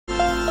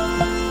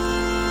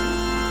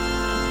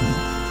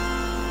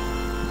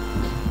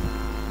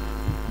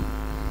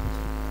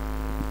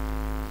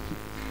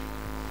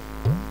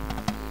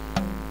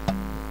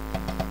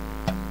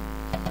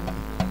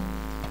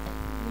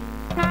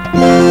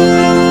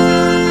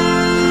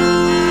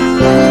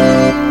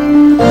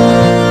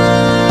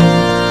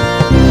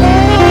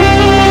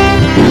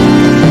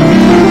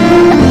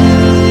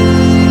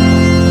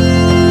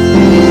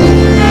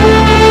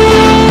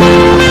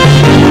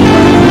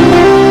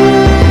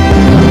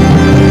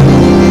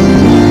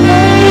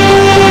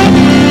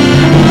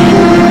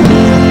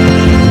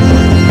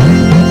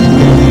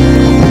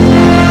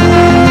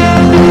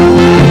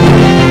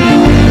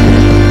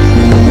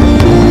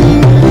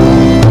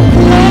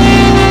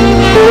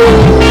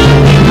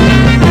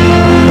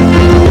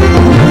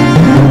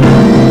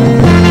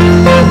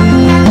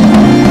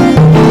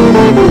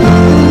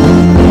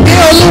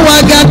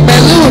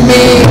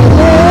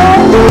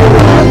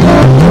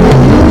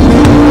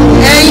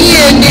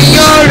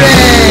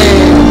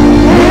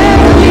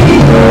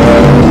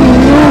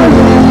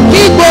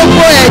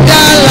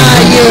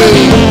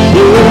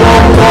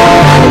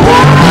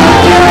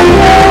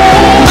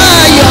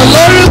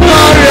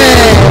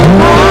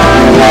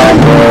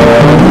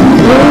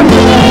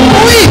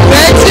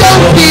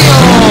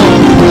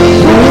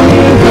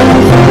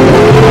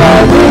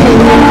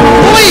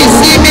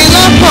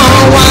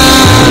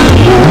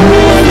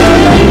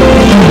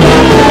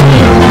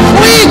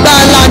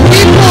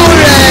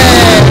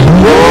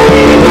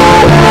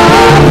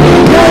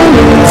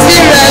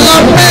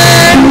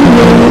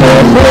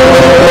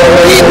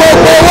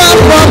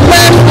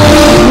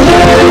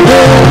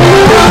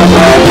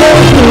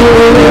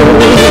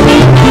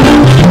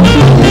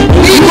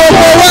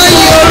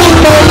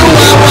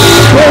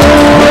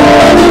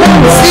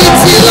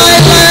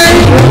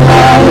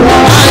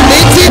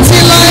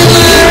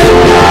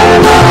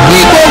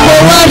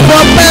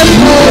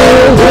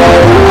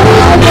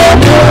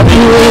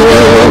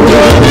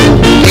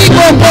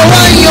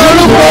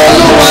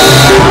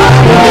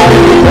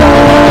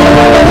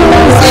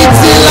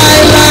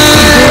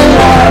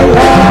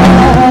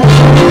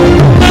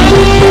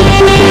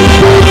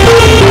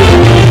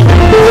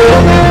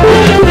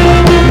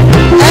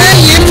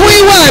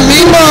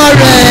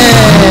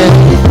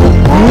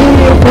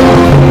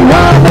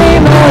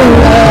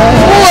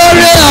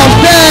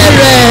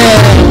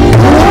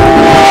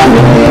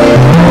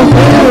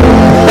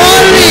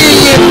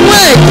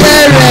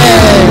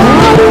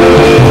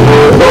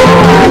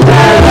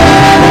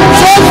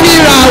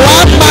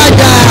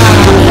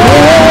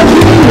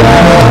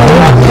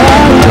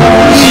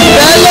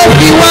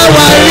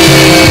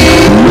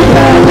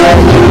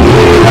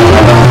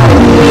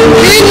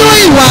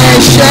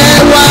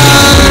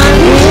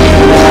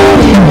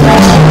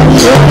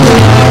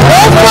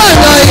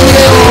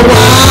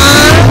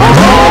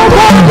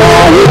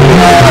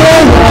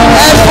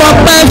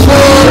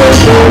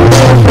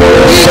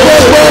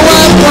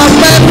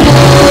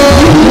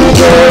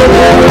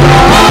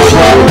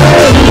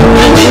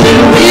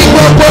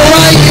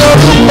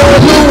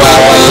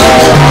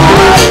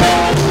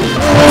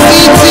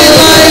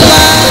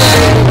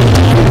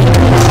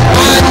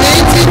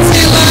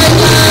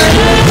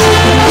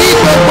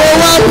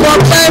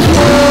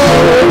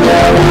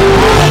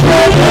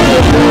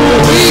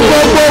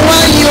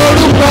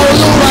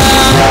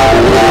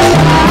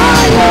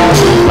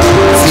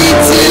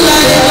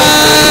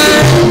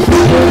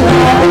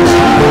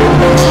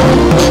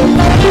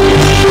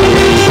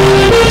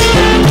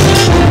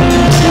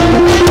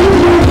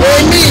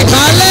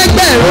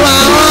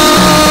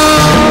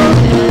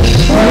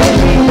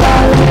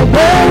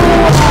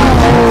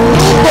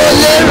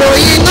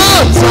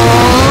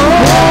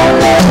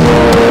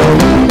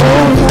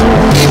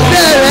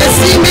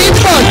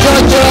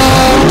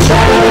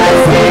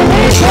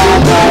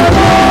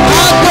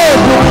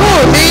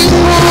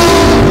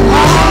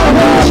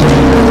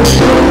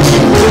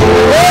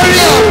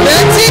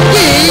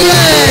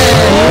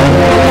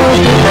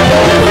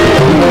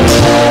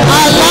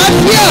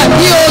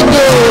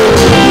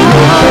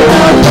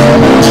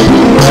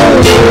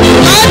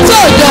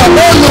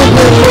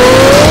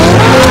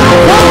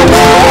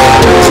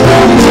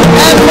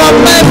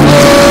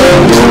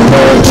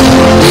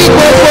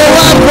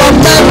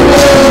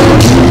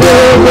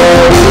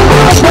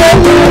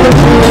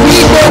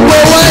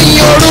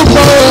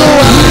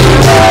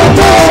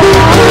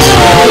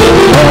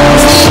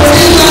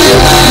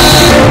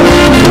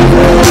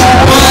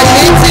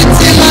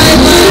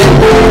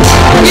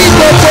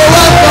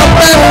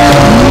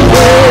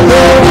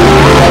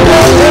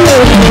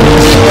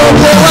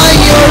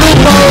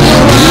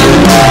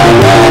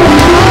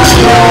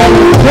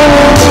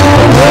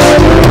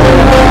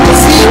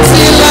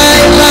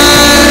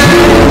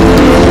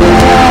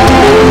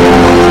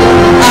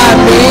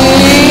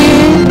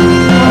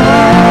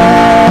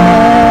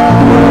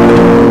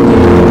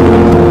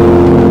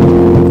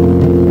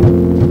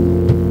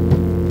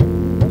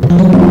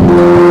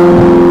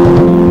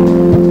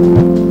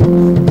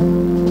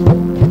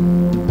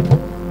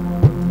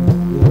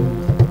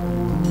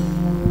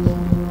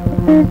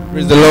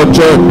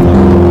church.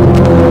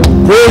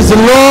 Praise the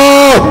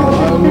Lord.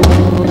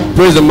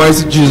 Praise the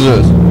mighty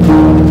Jesus.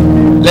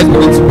 Let's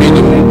begin to be in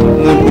the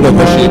mood of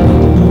worship.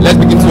 Let's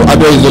begin to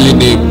adore his holy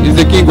name. He's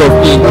the King of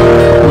Kings.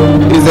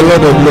 He's the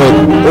Lord of Lords.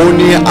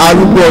 Only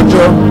arúgbó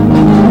ọjọ́.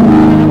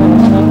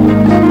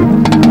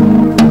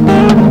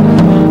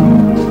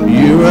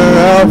 You are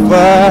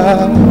Alpha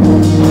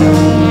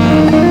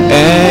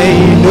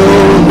and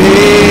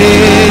Omega.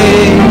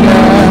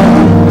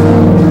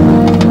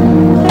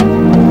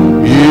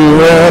 You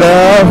are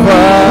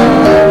Alpha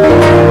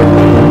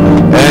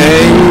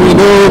and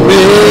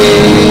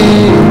Omega.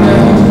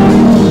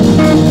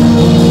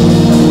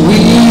 We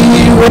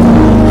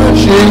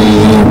worship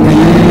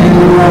you.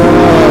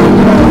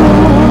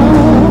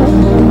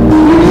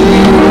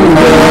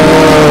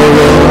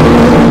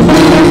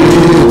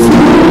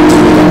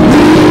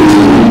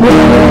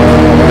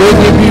 We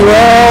give you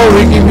all,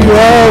 we give you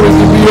all, we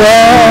give you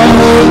all.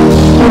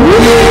 We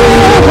give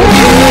you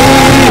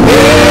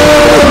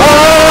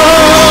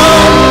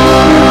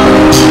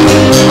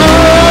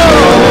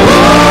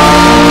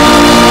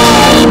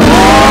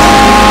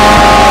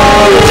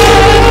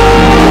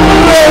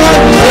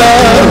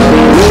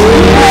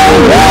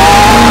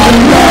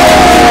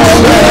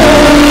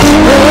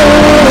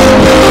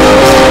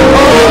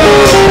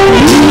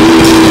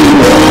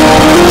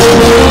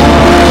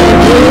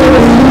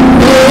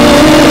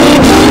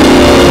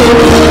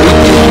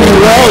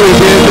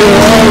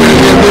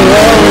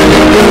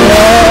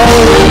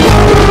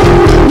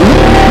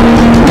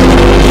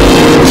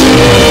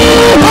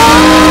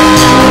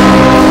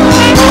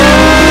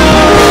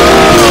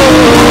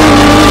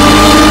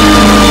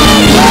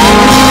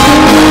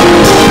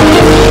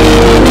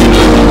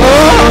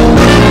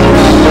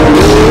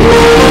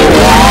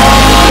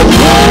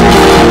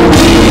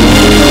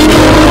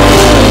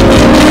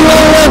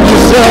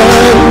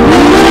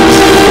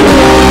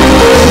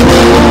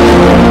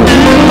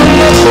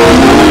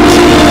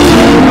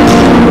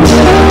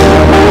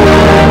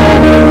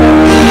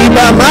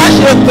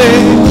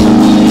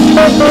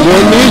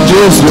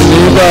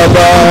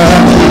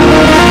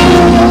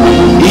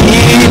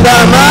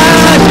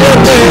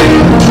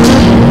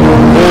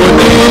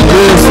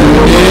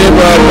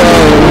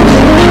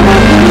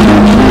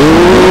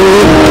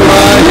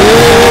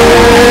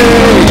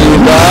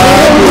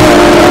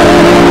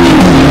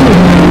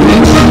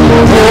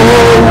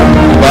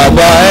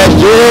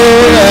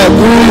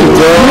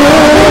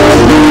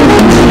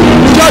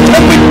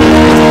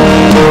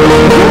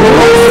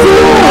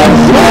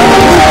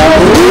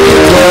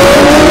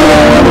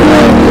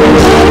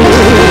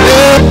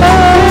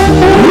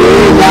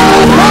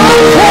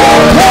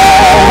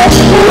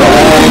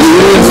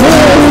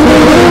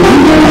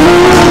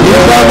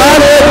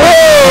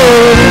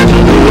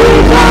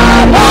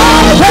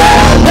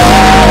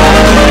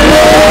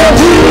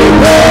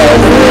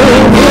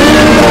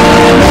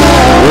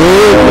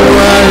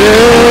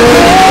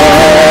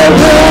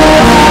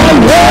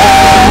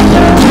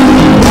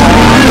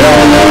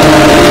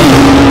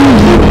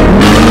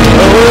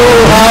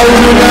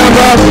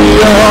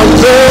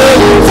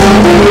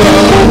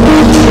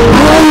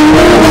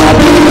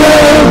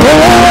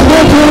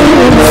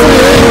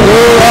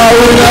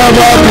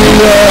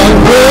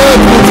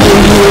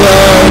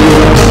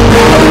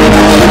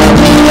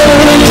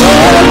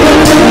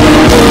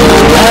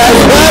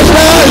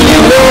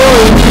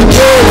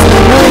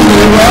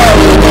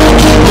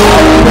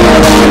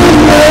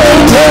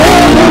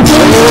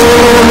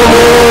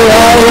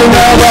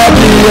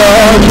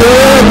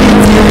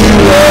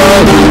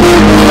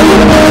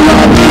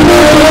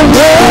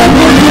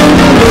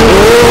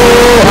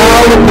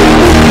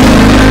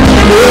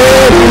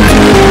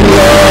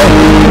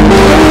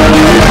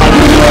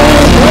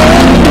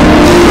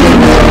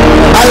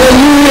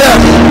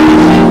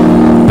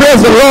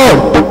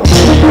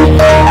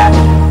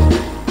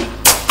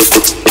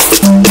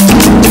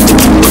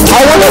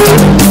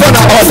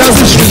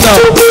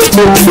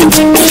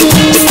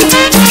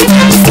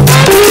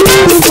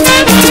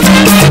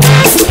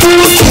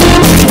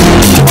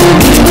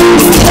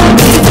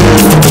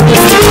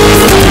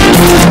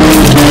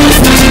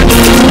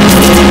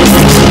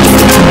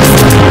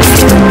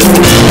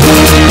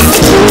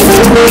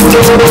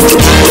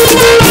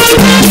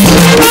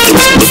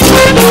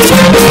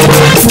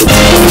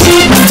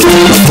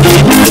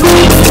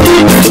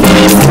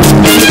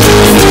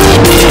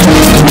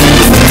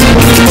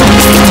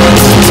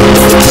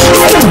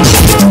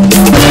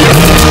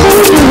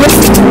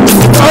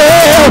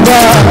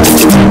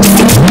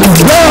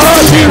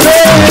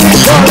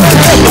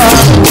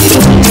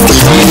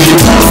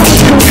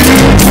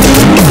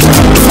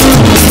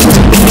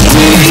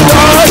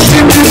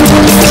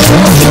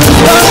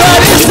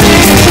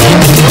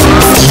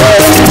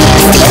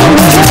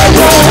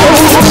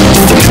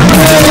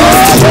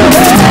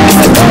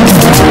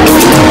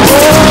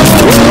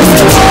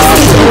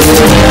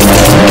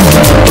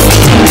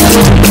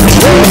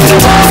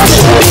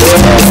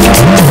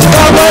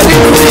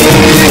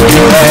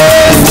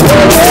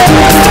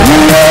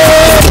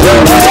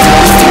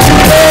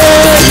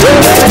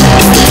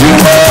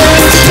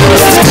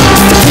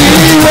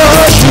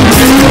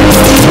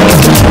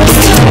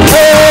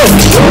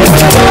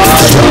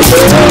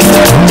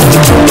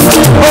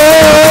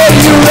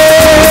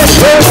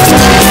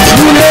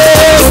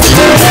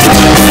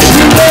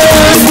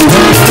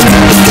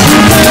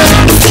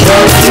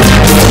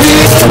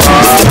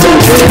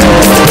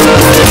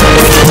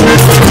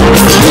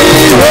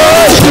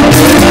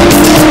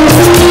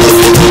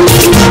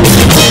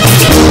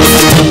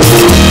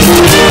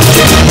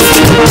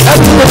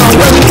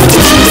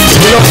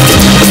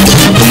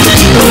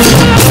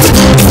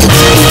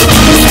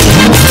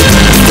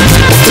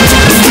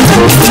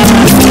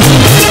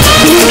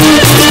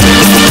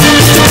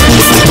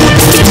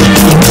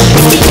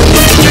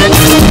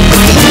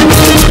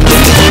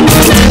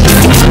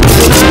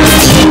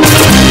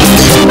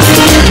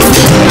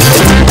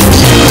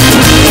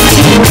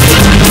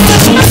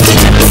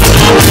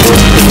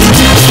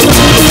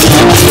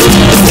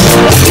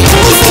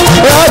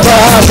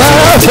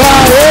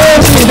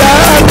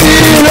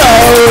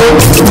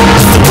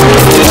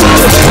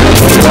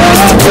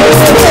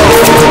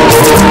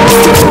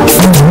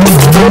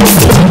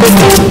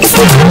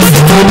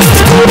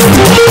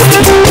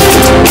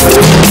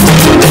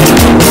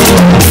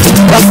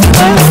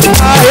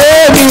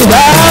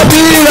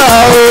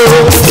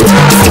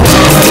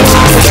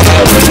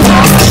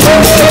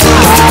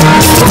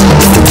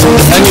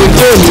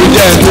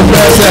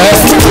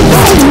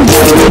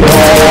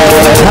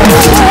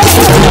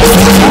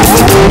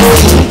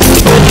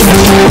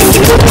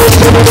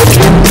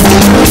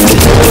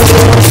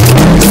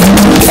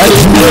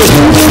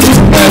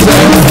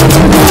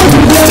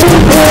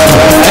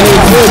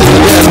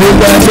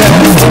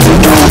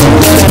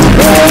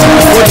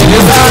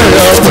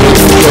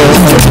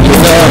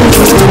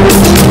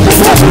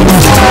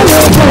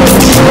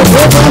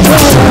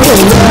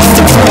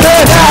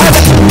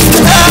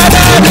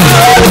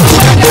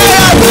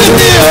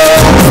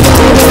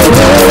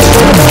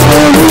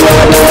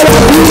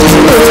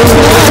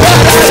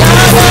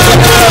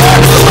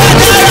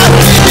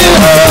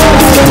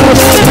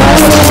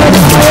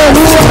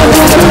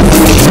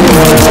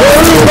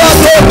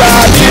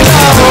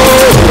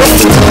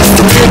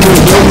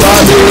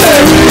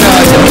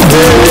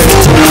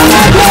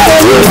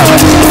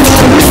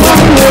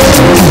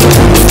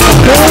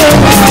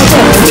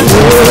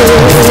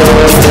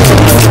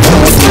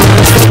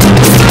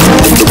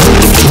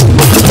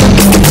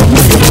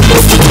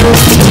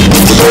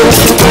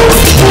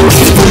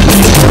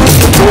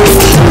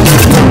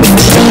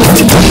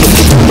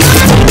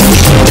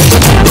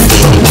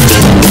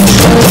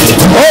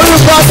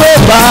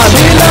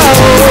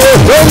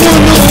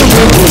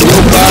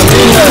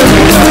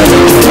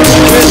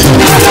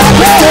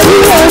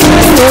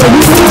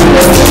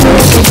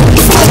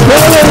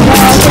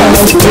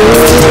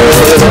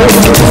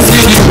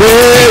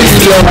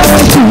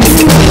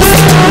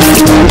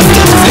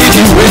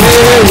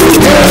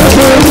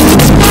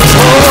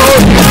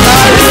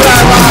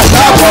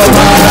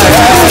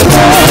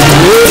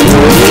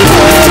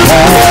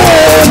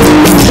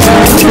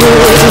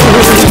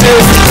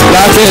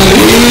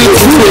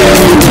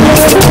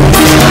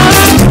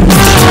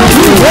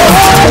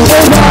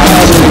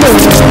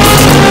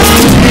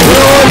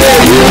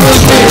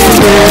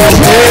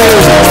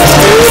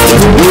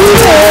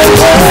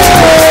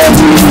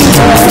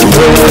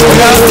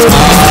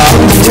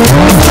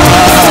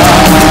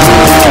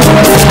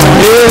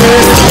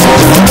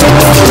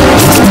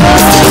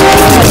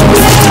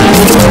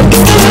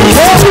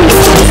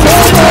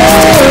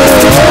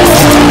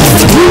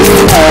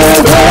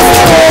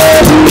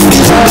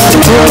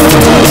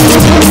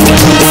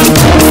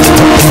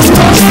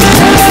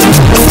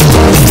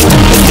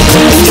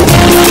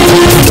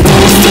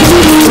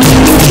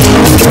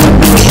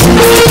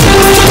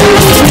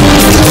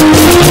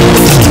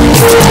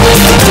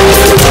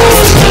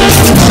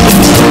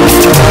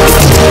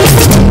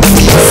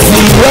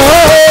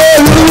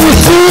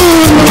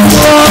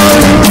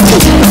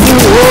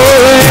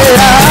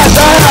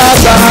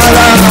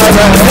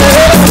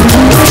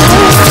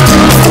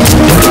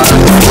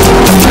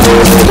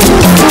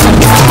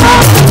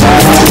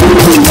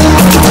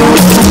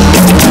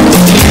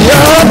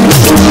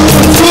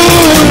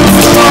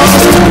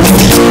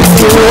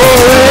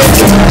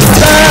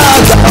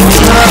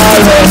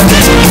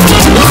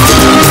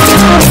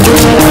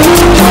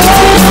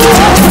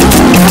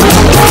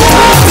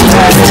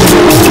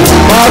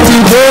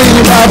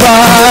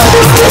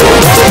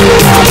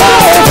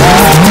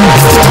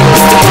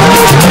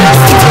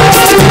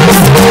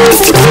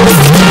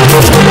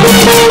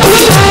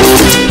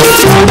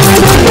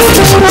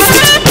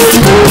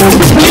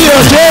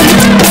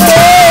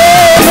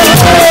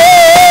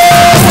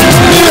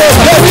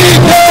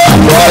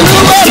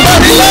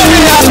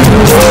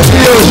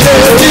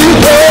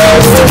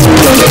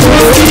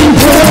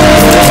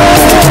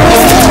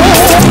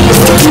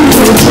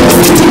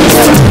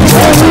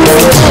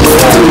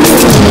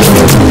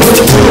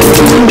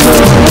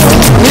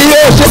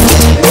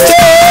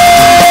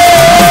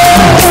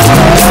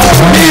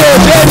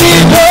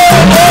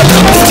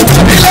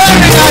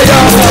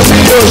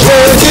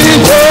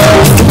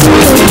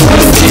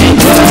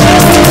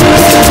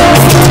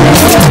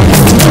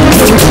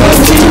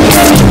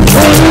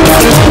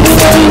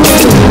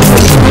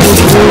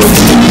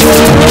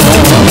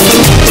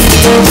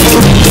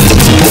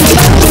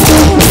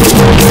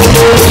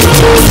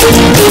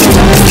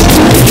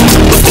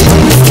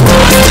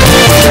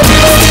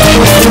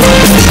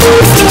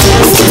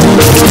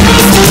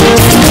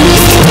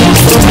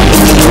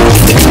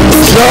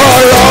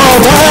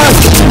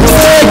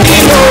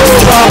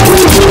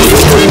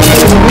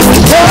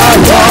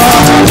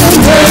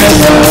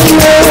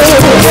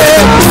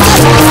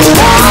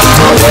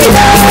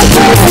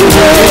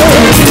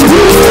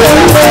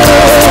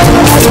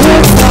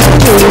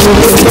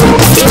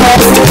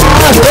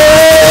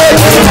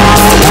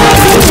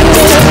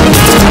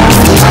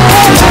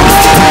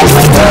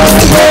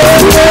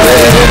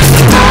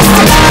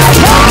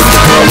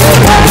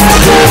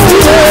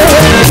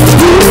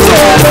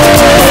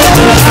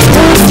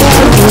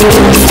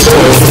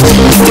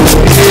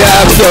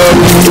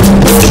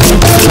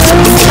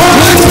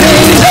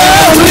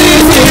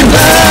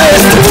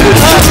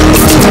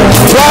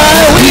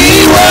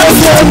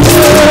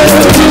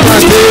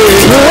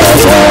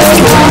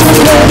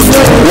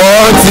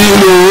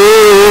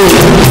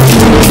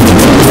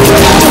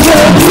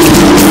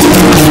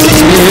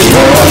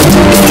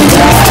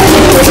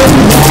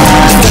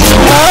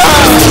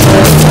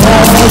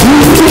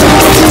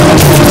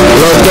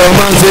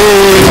máa ṣe.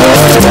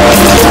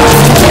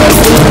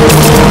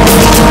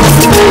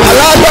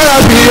 Alágbára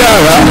bí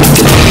yàrá.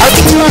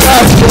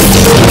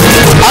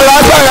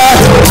 Alágbára.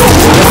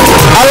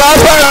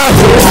 Alágbára.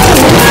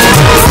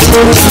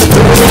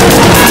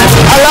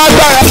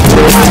 Alágbára.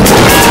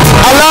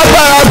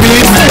 Alágbára bí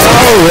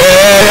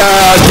ọ̀rẹ́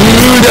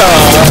àdúrà.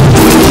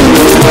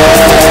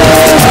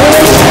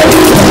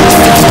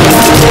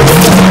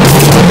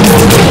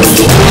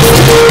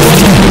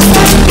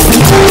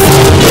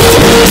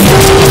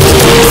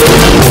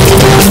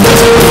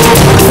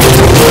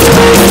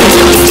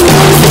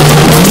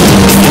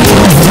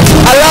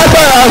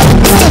 Alágbára.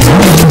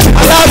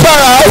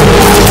 Alágbára.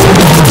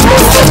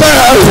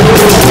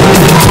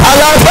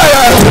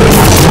 Alágbára.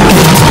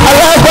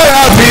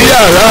 Alágbára bí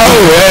yàrá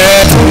ọ̀rẹ́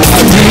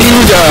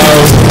àdúrà.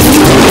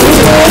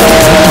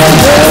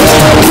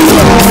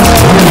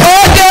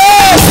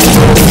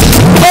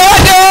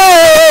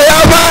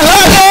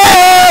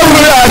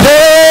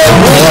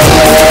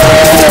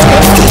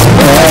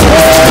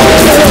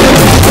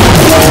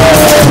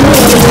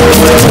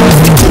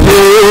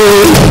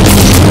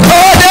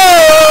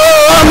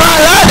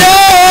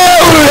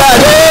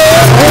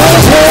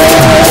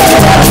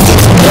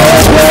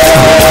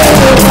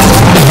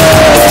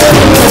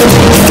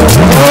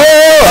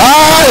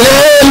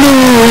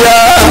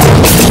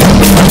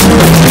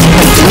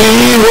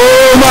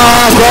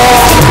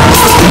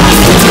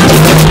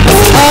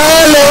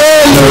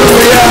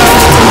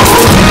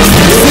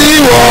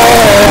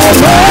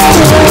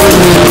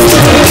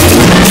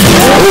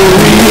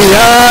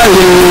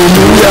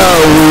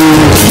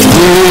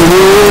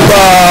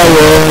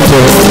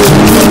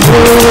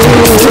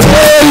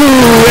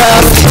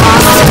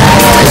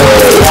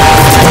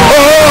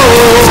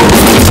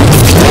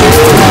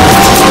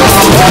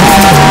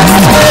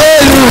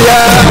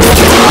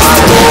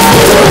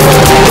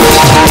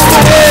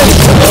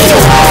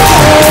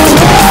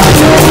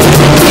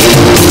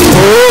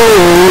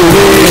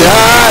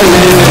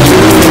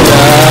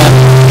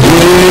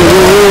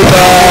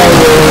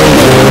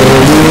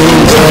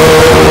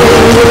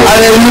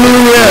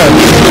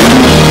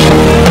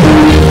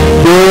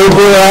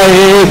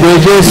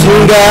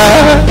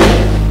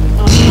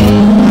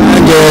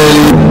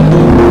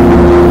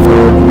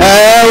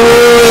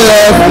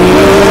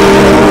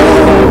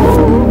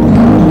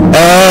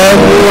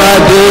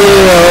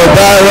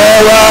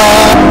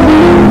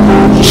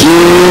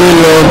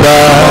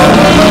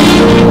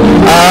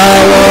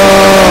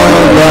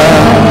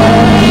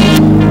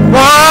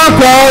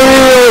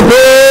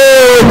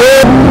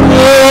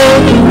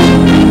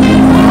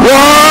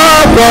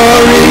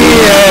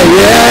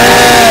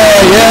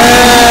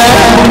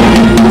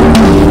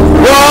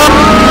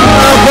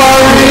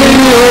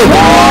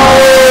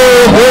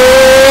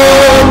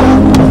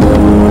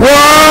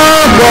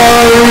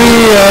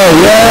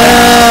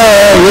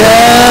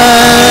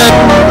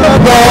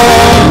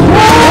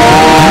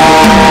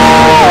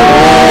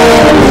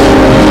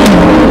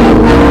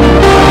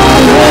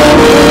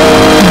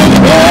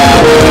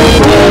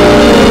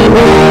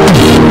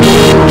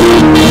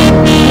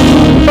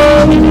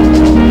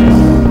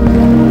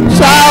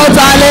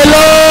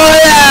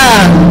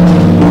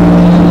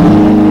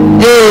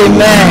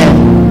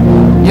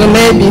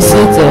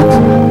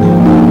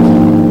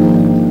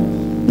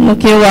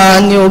 Kí wa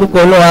ní orúkọ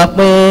Olúwa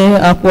pé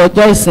a kú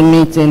ọjọ́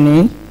ìsinmi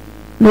tèní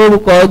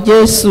lórúkọ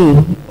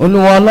Jésù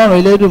Olúwa Ọlọ́run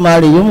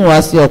Elédùmarè yóò mú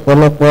wá sí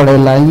ọ̀pọ̀lọpọ̀ rẹ̀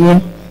láyé.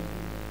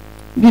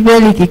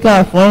 Bíbélì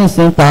kíkà fún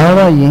ìsìn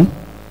tàárọ̀ yìí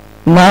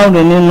máa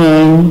rí nínú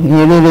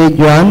ìrere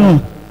Jòhánù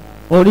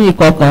orí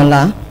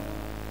ìkọkànlá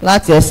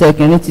láti ẹsẹ̀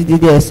kìíní títí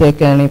dé ẹsẹ̀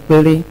kẹrin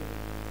péré.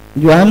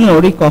 Jòhánù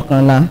orí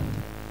ìkọkànlá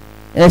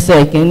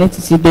ẹsẹ̀ kìíní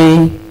títí dé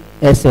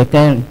ẹsẹ̀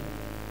kẹrin.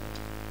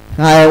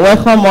 I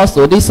welcome us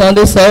to this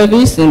Sunday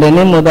service in the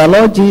name of the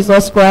Lord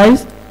Jesus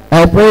Christ.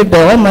 I pray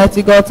the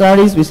Almighty God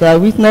tarries, we shall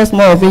witness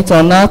more of it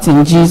on earth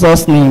in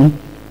Jesus' name.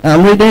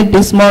 I'm reading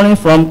this morning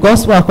from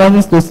Gospel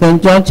according to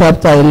St. John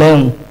chapter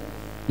 11,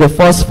 the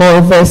first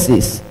 4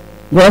 verses.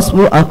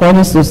 Gospel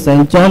according to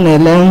St. John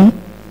 11,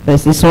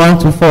 verses 1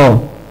 to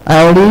 4.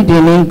 I'll read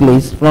in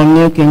English from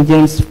New King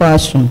James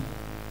Version.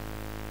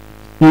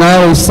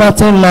 Now a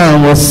certain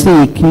man was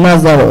sick,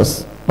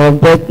 Nazareth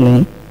of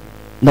Bethany,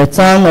 the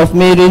town of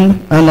Mary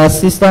and her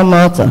sister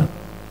Martha.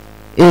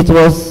 It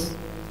was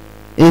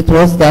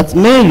that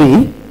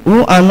Mary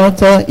who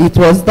anointed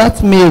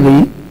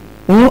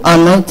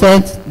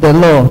the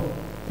Lord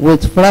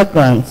with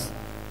fragrant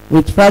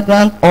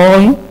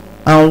oil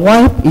and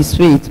wiped his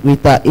feet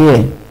with her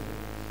hair,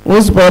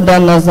 whose brother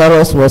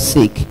Nazareth was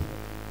sick.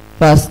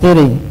 Verse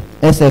 3,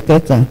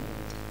 Eseketa.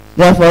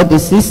 Therefore the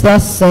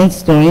sisters sent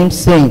to him,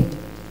 saying,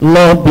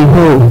 Lord,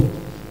 behold,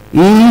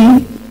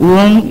 he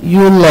whom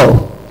you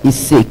love is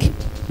sick.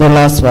 The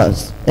last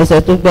verse. And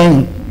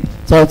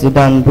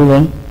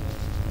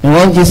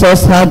when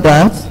Jesus heard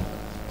that,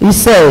 he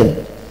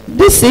said,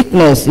 this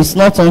sickness is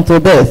not unto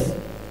death,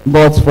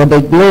 but for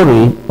the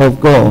glory of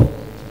God,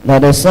 that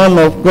the Son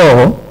of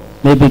God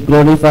may be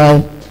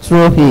glorified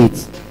through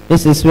it.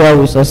 This is where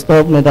we shall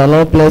stop. May the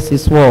Lord bless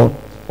his word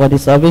for the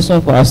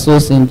salvation for our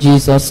souls in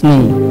Jesus'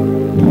 name.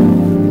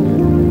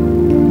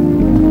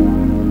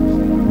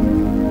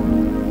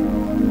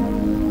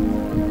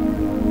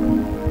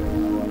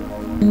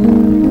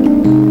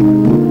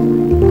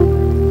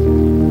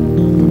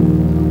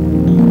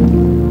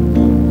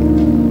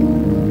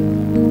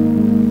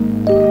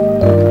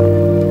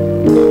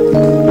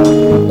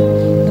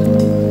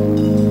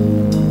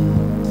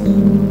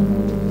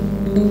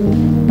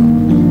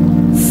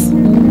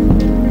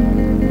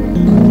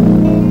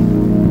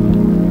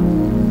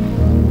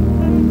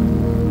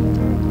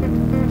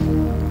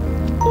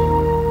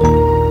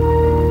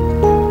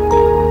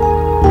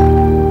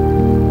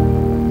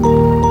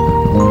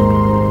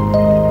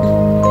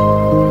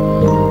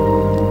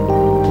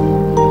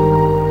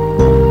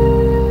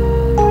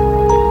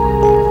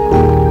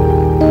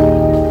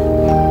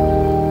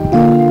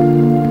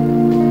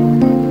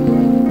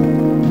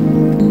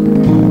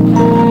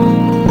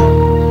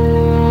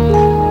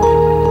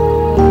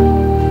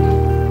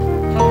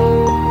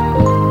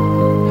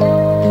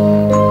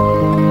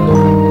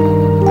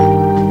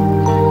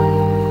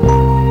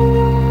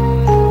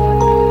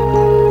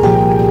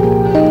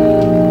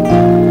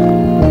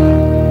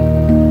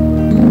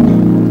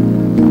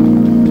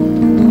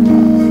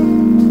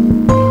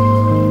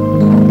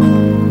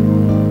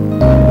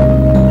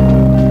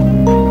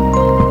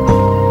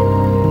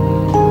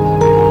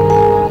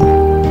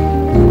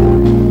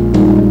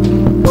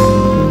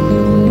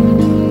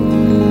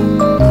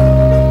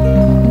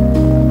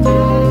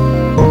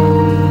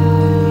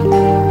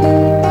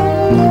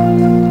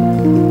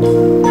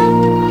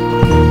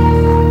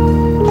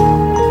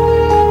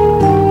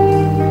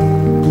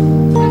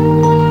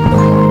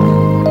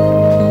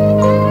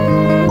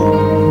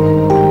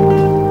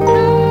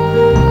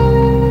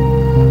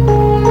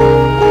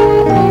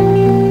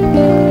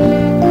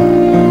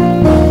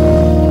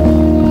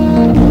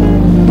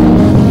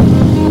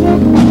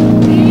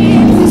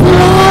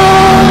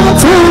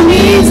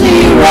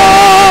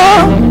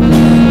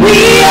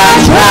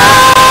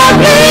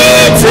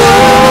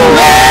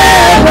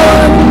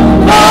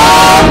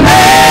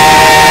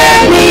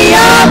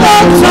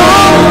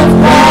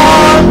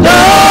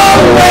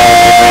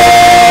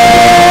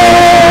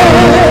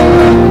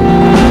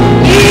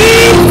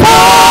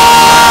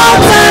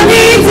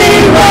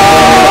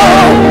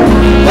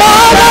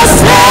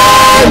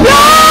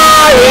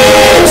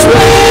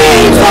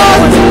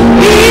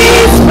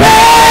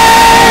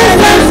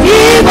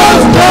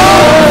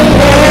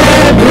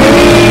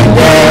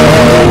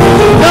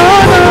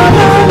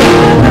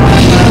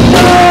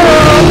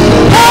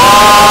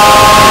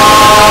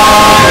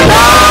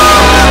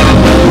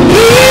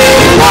 He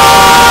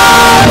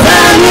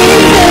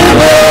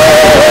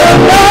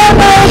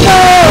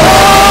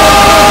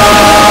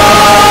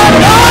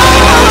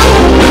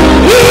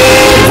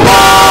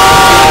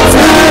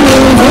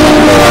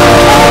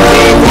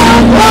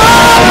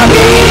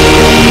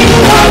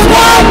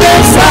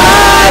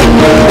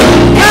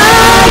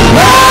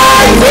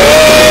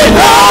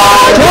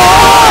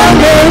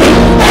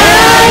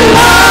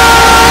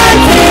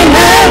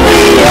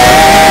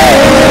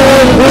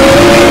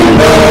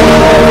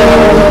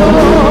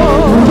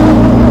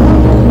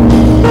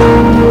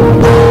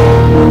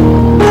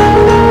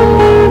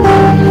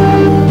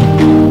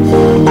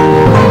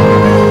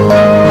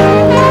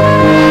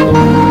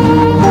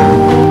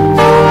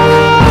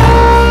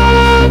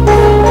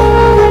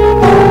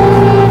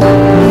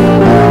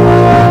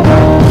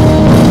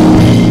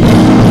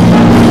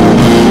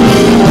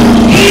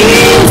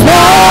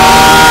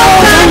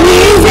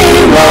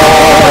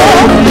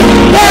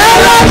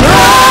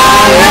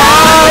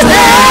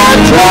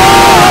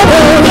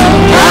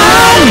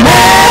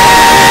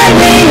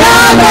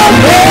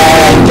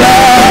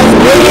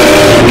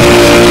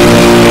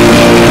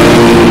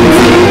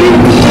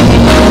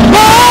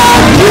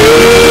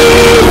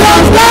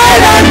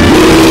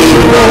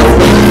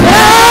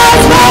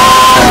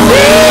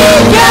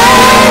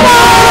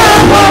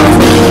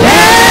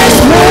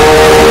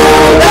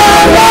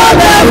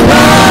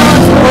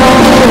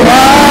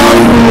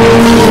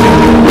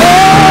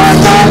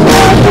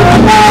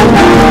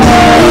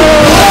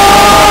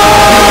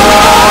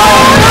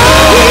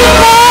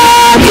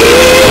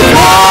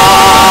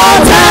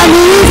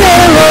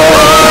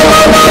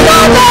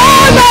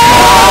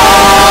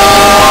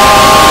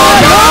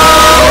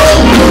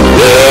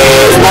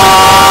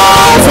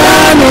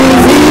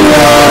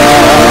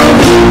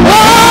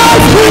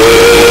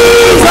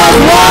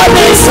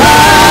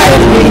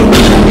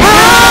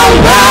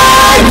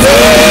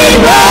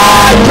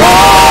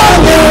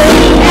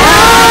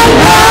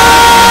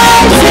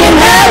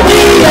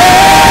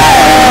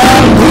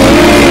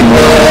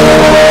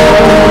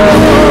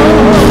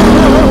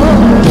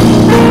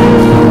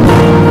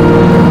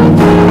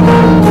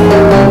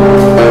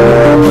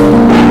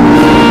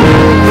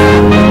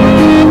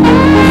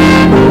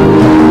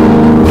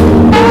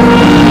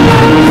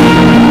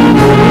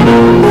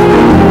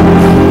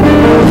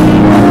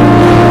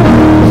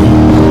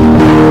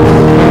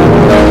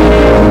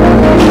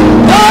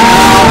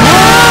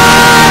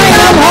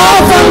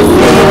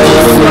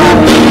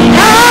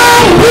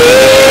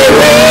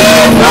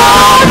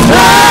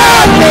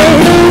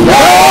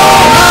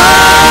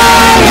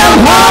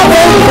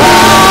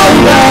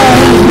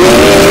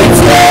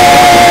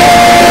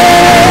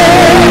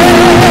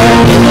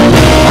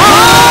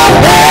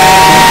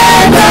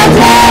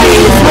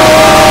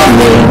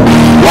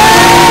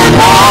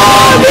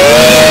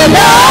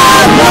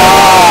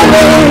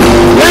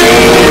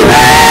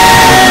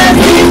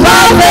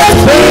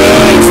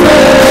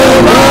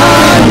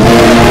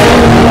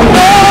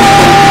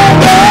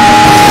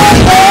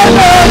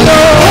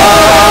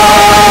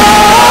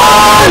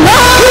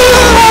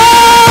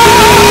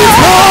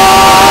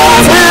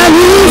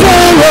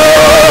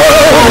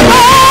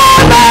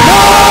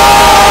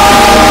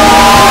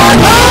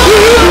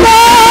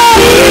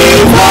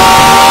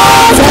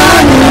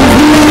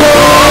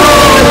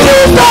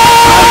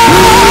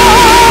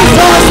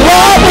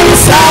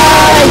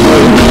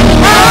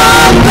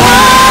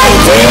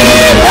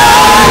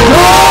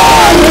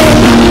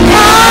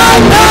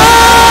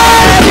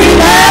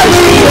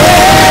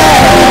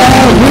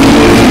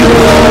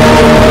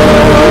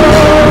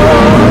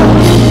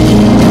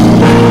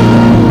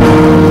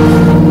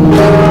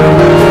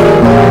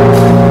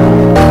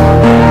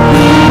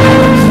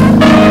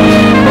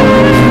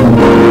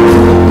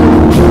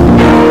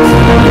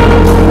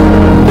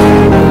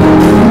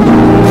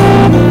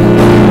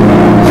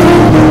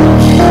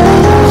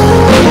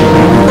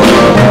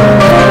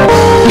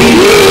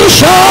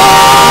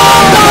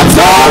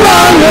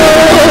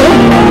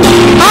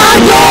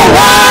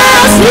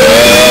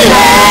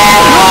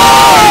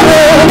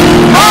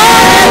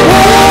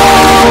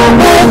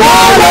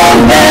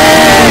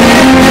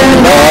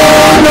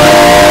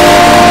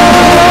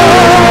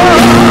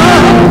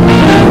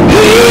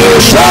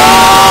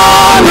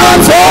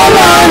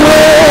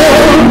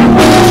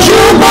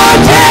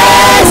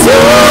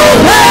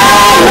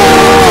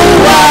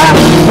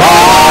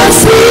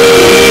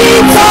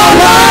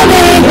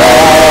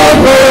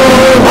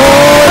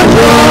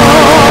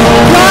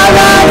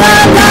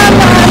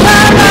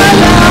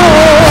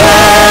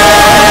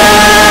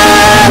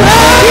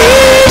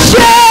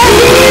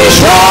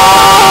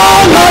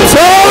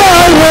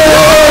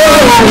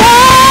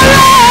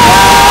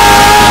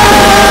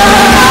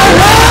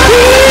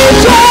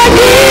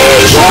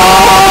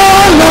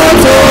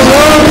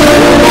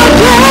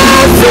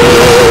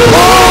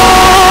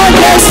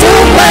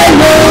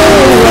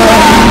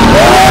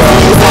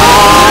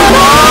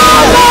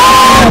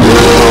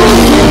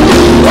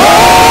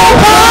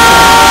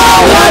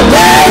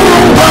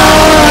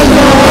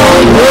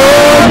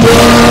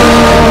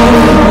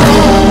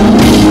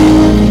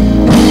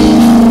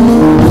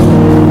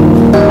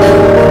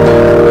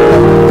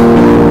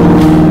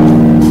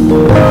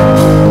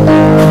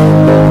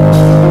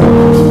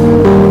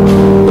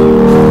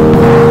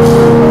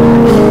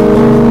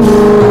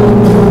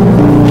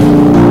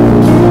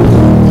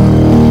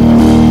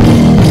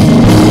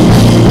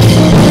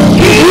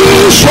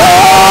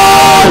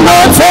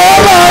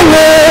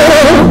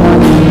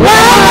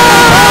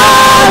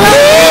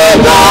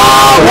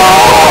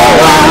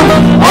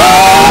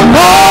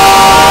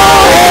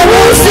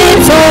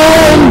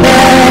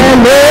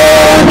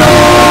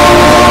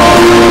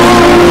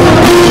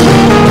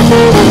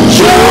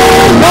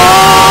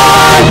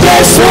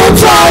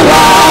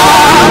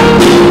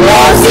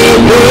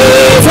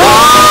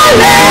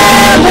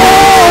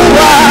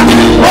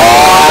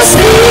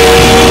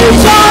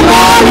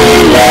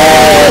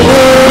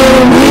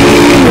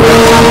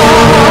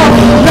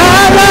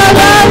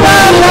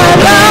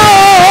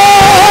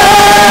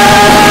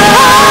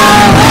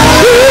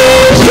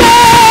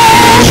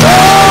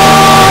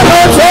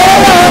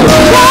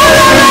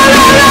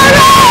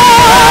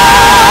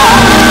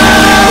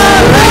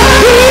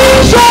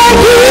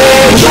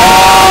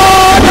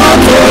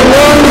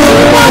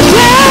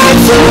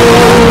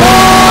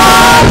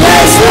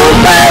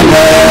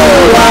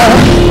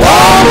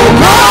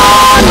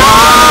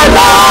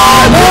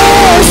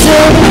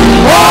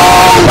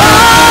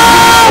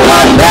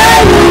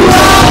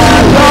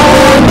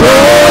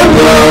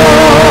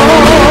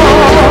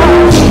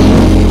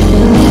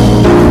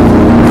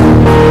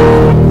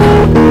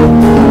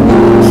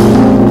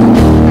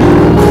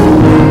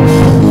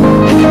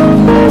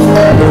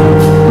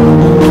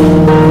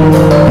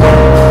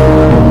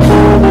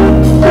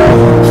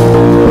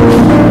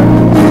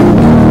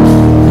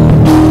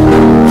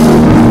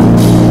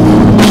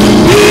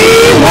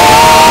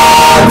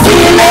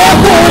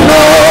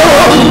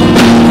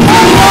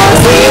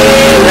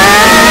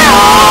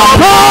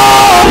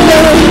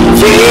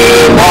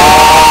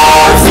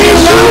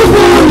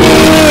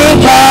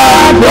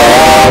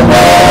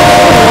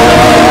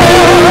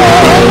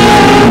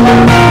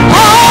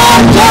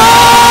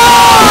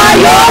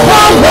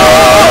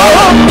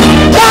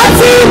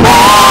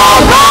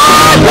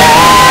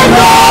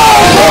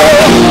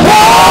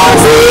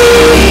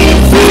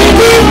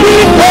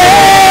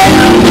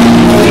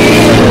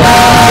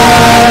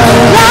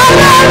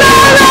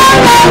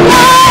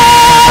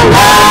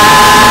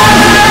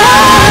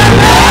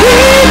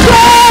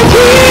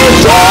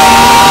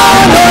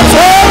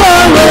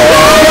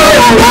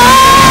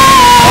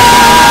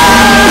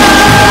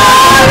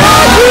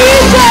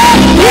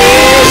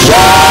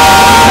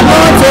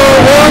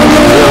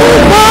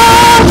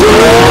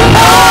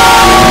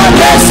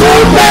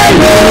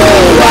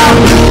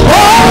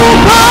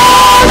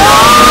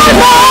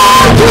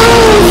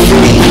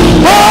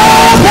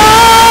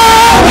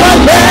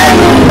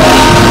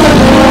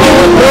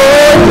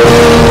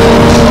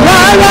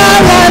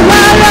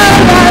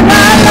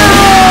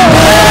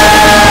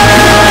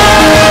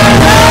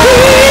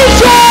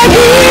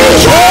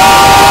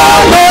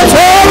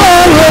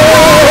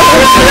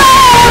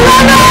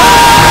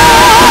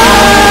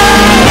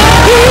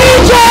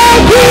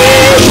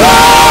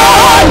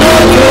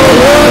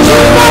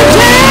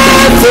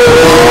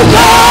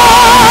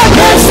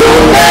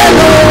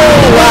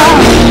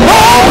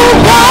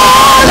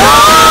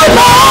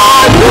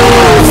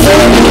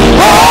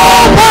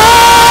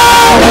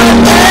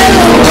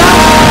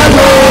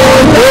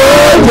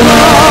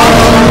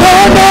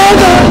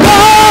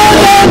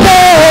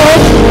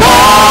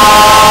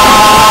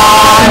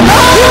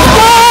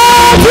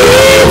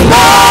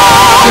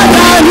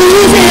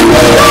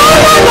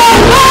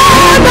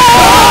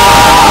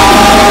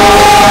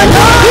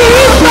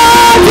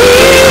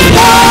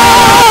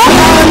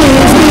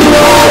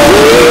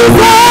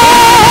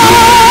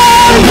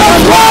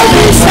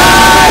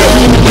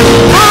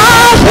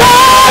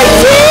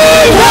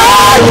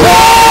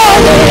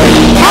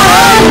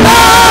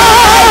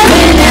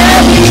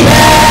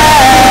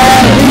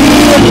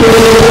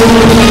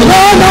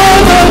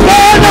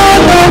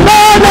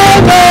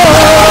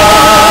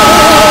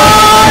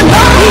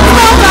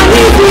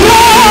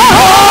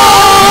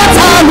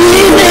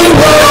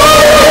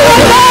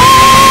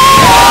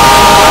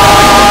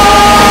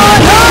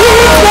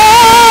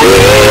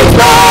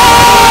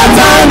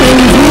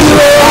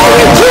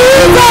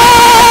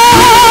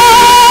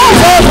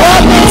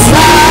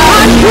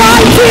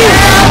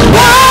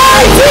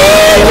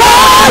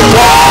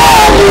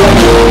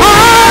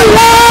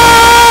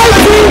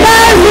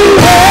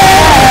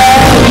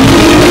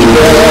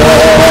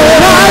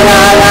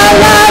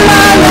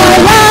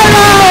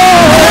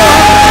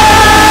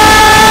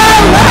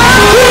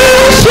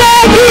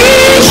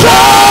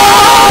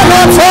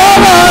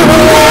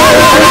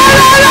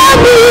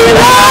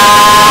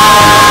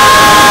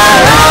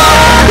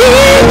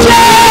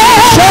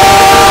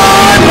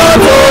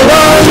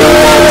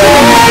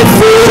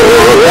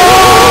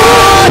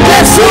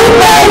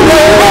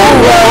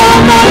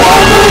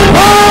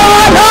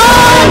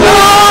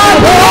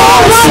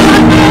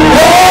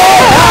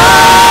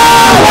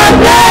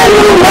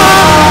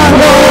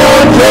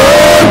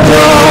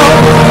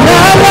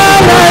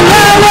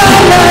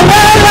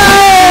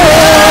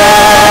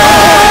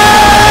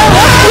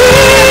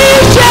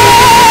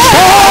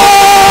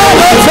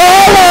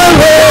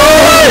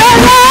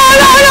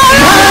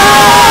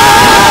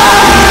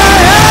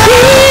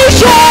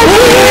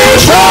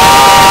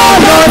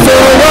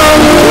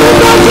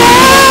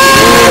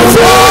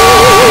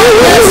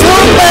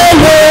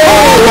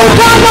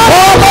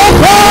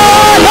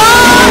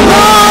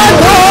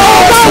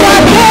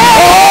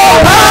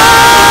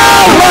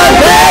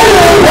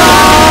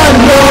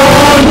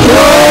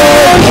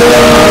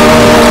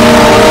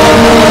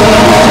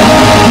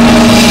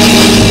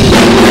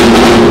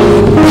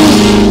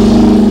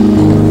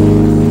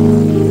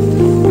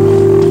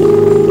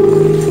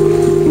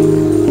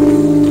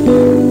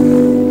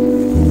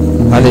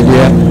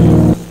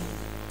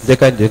Jẹ́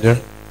ká jẹ́jọ́.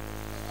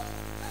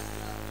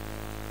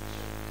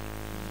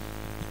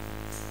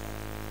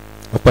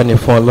 Ọpẹ́ ni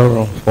fún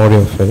Ọlọ́run fún oore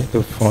ọ̀fẹ́ tó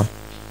fún wa.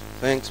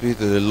 Thanks be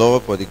to the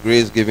Lord for the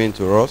grace given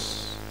to us.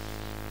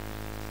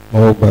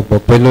 Mo gbàgbọ́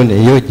pé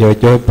lónìí yóò jẹ́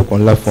ọjọ́ ìbùkún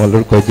ńlá fún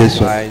olórúkọ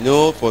Jésù. I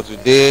know for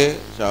today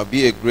shall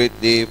be a great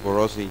day for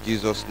us in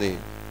Jesus' name.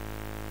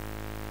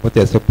 Mo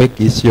tẹ̀ sọ pé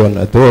kì í ṣe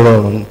ọ̀nà tó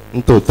rọrùn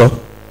nítòótọ́.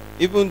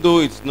 Even though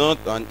it's not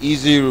an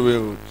easy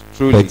road,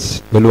 truly.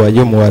 But Olúwa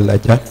yóò mú wa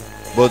làjá.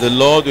 But the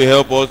Lord will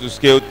help us to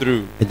scale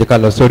through. Ẹ jẹ́ ká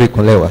lọ sórí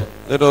ìkúnlẹ̀ wa.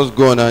 Let us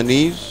go on our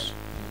knees.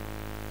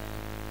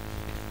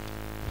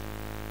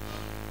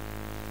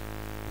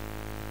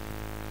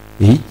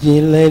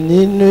 ìjìnlẹ̀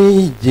nínú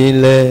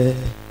ìjìnlẹ̀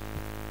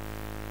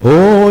ó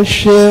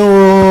ṣeun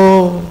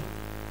o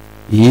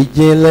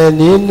ìjìnlẹ̀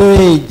nínú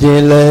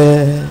ìjìnlẹ̀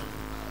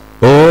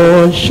ó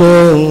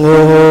ṣeun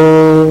o.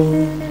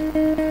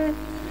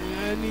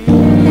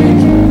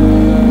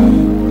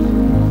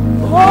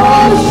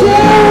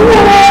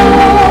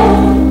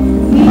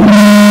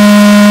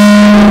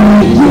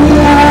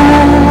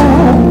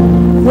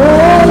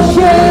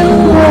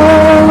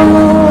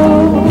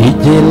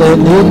 Ìjìnlẹ̀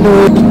nínú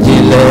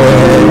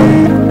ìjìnlẹ̀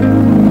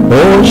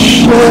ó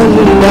ṣeun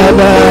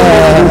bàbá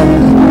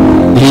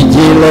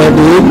ìjìnlẹ̀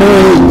nínú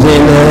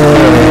ìjìnlẹ̀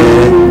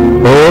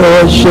ó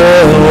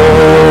ṣeun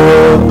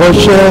ó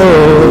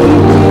ṣeun.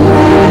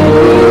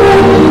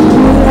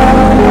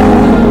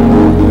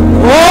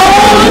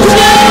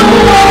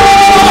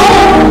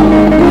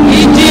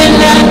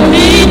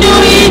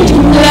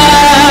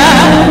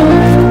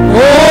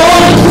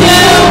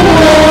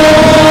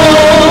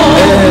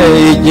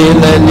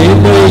 Ìjìnlẹ̀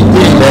nínú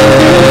ìjìnlẹ̀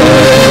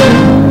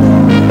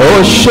ó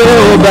ṣé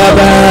o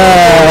bàbá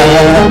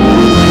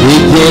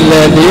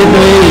ìjìnlẹ̀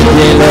nínú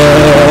ìjìnlẹ̀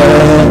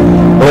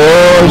ó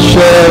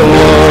ṣé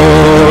o.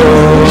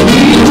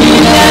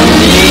 Ìjìnlẹ̀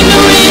nínú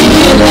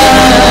ìjìnlẹ̀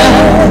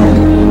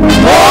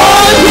ó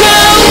ṣé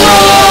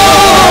o.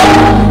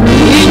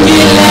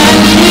 Ìjìnlẹ̀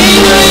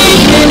nínú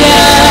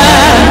ìjìnlẹ̀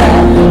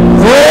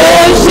ó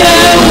ṣé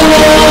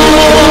o.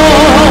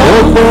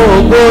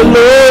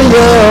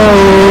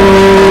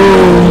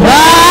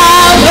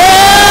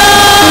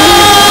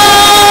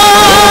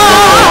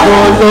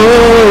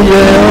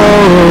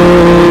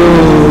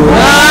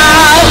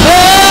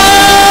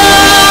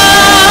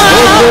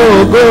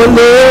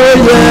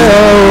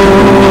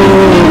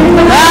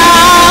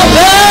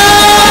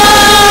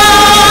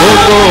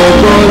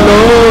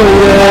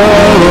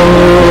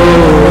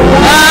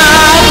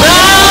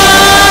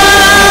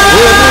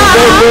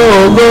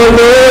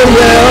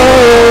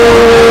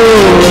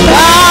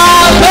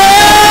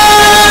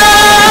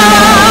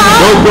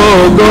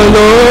 Gbogbo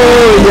ló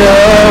yẹ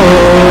o.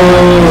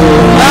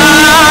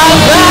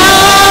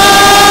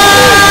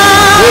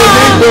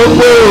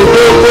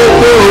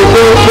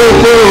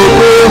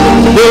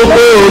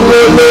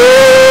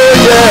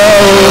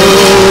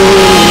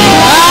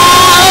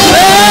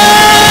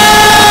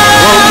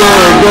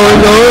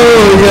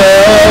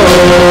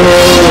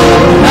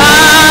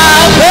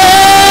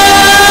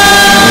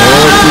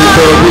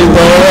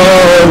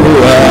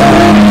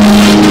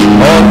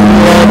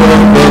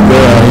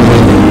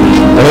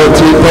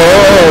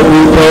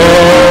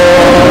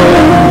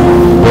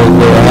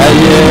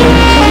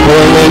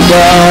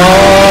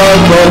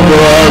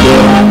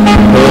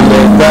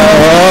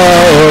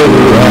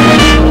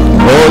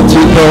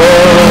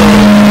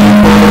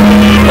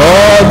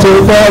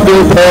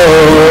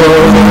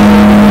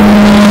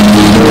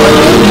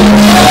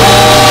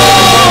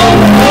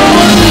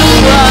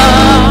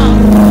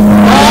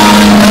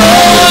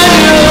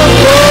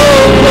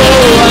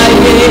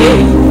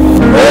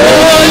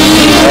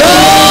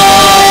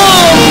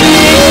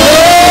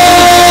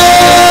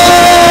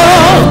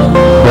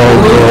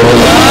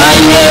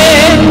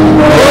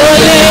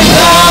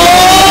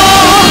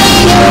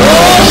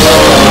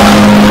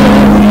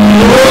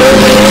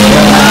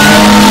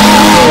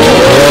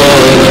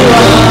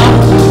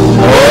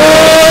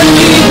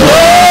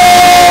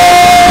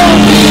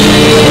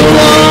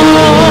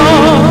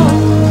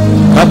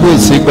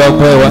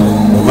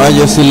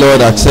 Majesty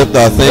Lord, accept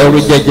our thanks.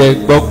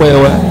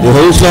 The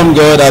wholesome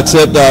God,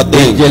 accept our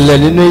thanks.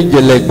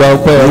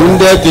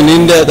 Wounded in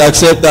indeed,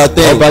 accept our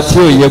thanks.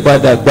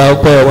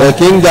 The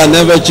King that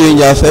never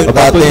changes, accept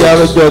our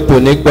thanks.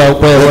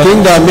 The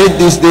King that made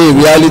this day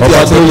reality,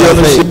 accept our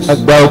thanks.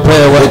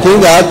 The King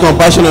that had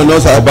compassion on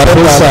us, accept our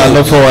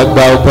thanks.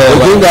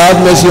 The King that had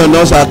mercy on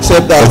us,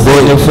 accept our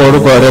thanks.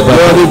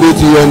 Glory be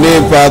to your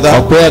name, Father.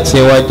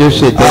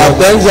 Our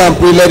thanks and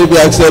prayer, let it be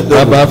accepted.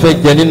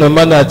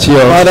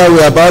 Father, we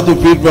are about to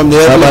feed from the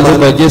heavenly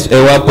manna.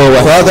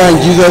 Father, in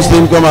Jesus'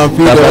 name, come and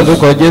feed us.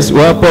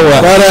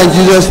 Father, in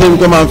Jesus' name,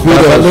 come and feed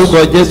us.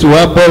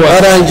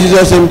 Father, in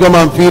Jesus' name, come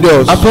and feed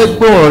us.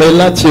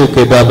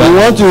 We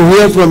want to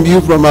hear from you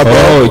from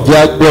above.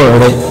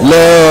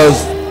 Let us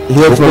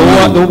hear from you.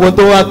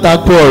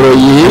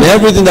 And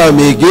everything that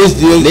may against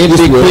this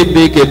word,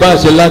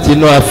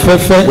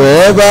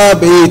 wherever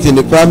be it in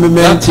the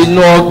firmament,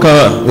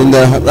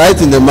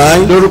 right in the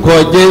mind,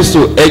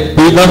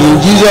 in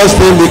Jesus'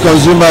 name be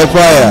consumed by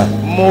fire.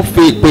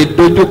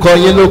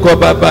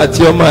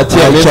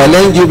 I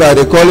challenge you by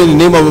the calling in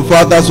the name of the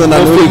Father, Son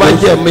and Holy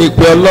Ghost.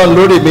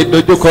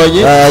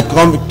 I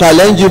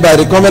challenge you by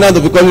the covenant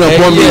of the calling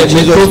upon me in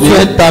Jesus'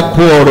 name.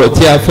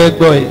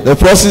 The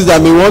forces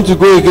that may want to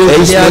go against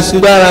this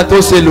message,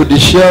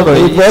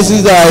 the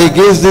forces that are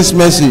against this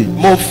message,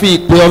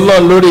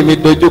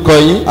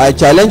 I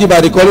challenge you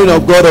by the calling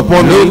of God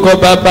upon me in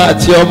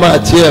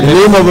the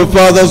name of the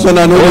Father, Son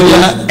and Holy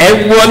Ghost.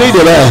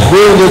 Go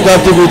into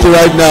captivity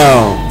right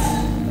now.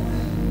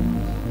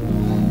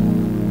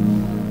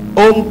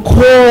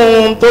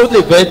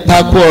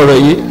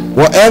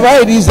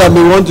 Whatever it is that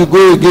we want to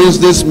go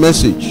against this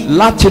message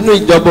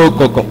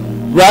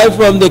right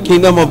from the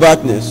kingdom of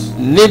darkness.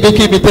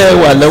 níbikíbi tẹ́ ẹ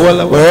wà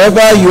lọ́wọ́lọ́wọ́.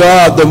 Wherever you are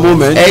at the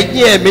moment,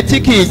 ẹ̀yin ẹ̀mí tí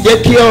kì í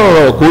jẹ́ kí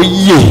ọ̀rọ̀ kó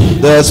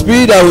yè. the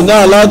spirit that will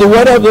not allow the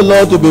word of the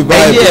Lord to be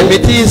ẹ̀yin vital. ẹ̀mí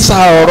tí ń sa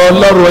ọ̀rọ̀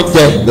Ọlọ́run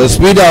jẹ. The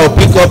spirit that will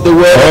pick up the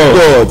word of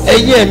God.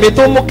 ẹ̀yin ẹ̀mí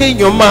tó mú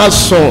kéèyàn máa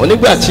sùn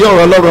nígbà tí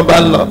ọ̀rọ̀ Ọlọ́run bá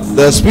lọ.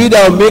 The spirit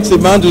that will make a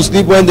man to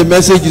sleep when the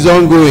message is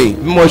ongoing.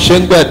 bí mo ṣe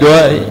ń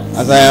gbàdúrà yìí.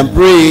 As I am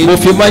praying, mo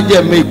fi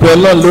májẹ̀mú ìpè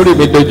Ọlọ́run lórí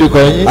mi dojúkọ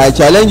yín. I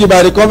challenge you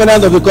by the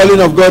covenant of the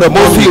calling of God mo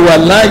upon fi you. ìwà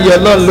láàyè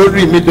Ọlọ́run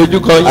lórí mi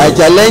dojúkọ yín. I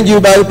challenge you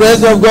by the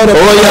presence of God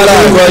upon ó yá your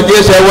lórúkọ life.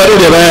 Jésù ẹ wọlé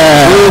dè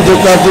bẹ́ẹ̀. Go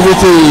into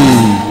captivity.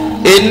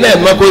 iná ẹ̀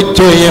mọ́ kó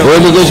jó yín.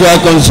 Holy Ghost shall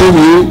consume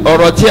you.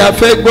 ọ̀rọ̀ tí a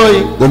fẹ́ gbọ́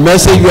yìí. The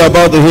message you are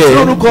about to hear.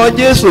 lórúkọ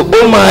Jésù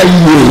ó máa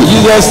yè.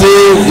 Jesus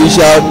said, "He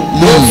shall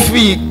mo live."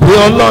 fi ìpè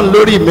Ọlọ́run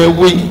lórí mi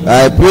wí.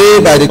 I pray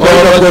by the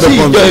calling of ọ̀rọ̀ God tí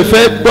upon ìjọ me.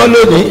 ìfẹ́ gbọ́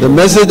lónìí. The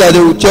message that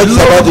the church is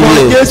about to lórúkọ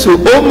hear. Jésù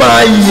ó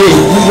máa yè.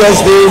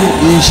 Jesus' name,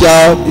 He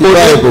shall be kò ní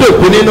viable.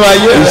 dòkú nínú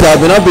ayé He rẹ̀. shall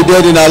be not be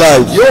dead in our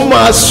lives. yóò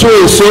máa so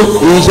èso.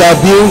 He shall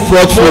be mo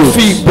fruitful.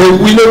 fi ìpè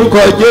wí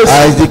lórúkọ Jésù.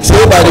 As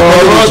declared by the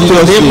calling ọ̀rọ̀ of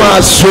Jesus' tòní name. máa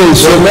so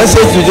èso. The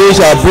message today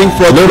shall bring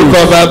forth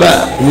lórúkọ fruit. bàbá.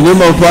 In the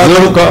name of Father,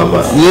 lórúkọ ọmọ.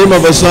 in the name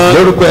of the Son,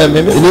 lórúkọ ẹ̀mí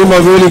in mi. the name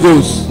of the Holy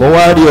Ghost. mo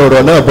wá rí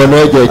ọ̀rọ̀ náà bọ́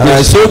lọ́jọ́ And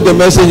I Jésù. soak the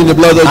message in the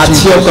blood of àti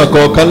Jesus. ọkàn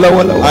kọ̀ọ̀kan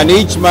lọ́wọ́lọ́wọ́. And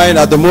each mind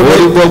at the orí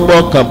moment, gbogbo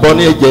ọkàn bọ́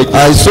ní ẹ̀jẹ̀ Jésù.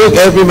 I soak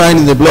every mind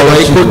in the blood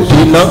ọ̀rọ̀ of ikú Jesus.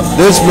 dínà.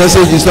 This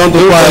message is turned to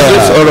fire.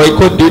 ọ̀rọ̀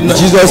ikú dínà.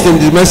 Jesus' name,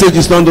 the message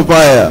is turned to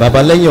fire.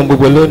 bàbá lẹ́yìn ohun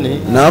gbogbo lónìí.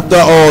 And after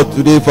all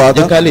today, jẹ́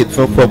Father, ká lè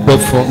tún fọpẹ́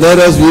fún. let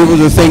us be able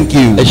to thank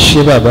you. ẹ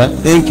ṣé bàbá.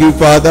 Thank you,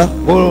 Father.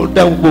 mo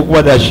dá gbogbo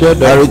padà ṣe I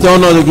ọ̀dọ̀.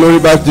 return all the glory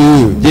back to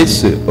you.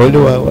 Jésù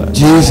Olúwa wa.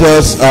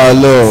 Jesus our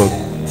Lord.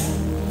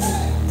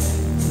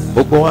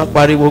 gbogbo wa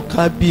pariwo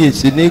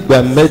kábíyèsí ní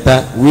ìgbà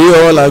mẹ́ta. We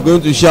all are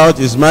going to shout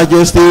His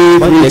Majesty wọ́n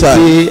 3 jẹ́ times.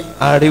 kí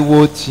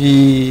ariwo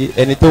ti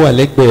ẹni tó wà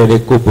lẹ́gbẹ̀ẹ́ rẹ̀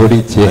kó borí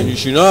And tiẹ̀. you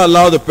should not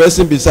allow the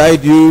person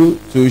beside you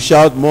to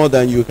shout more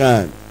than you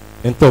can.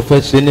 nítorí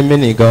fẹ́ ṣe ní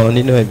mínì gan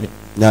nínú ẹ̀mí.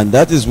 And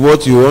that is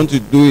what you want to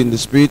do in the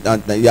spirit,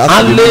 and you have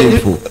to be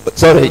meaningful.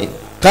 sorry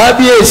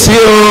kábíyèsí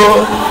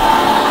o.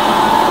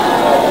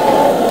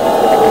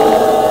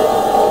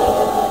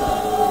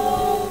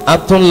 a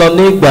tún lọ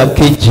ní ìgbà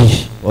kejì.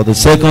 For the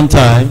second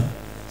time,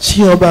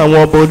 sí ọba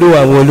àwọn ọba olúwa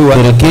àwọn olúwa.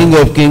 to the King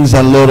of Kings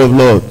and Lord of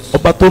Lords.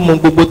 ọba tó mọ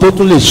gbogbo tó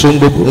tún lè so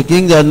gbogbo. The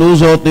King that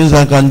knows all things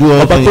and can do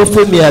all ọba tó things.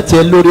 fún mi àti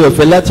ẹ lórí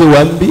ọ̀fẹ́ láti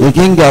wà ń bí. The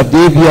King that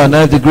gave you and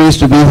I the grace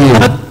to be here.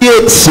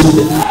 kábíyèsí.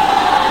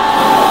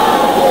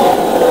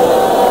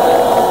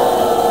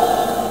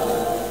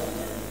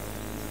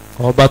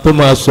 ọba tó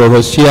máa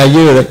sọ̀rọ̀ sí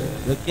ayé rẹ̀.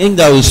 The King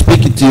that will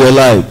speak into your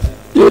life.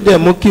 yóò dẹ̀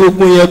mú kí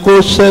ogun yẹn kó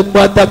ṣẹ́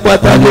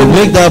pátápátá And will lónìí.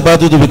 make that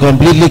battle to be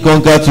completely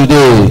conquered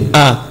today.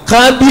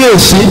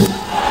 kábíyèsí.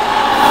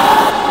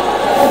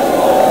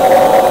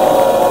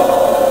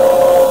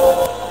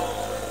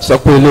 sọ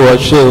pé olúwa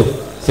ṣé o.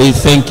 Say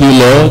thank you,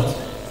 Lord.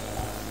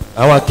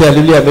 àwọn akẹ́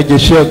hallelujah méje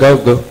ṣé ọ̀gá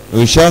ògo.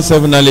 We shout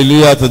 7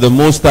 hallelujah to the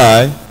Most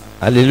High.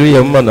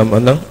 hallelujah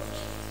mọ̀nàmọ́ná.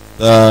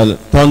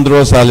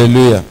 Thunderous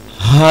hallelujah.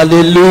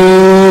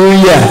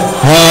 hallelujah.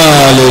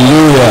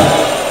 Hallelujah.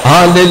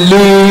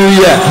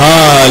 hallelujah.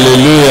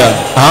 Hallelujah.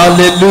 hallelujah.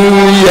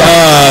 Hallelujah.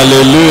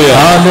 hallelujah.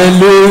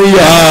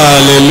 Hallelujah.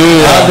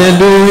 hallelujah.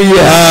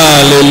 Hallelujah.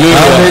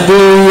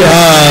 hallelujah.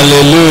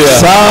 Hallelujah.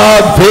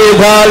 sábẹ́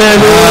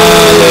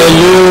hallelujah.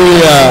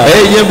 Hallelujah.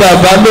 ẹ̀yin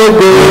bàbá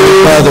lógo.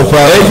 Father,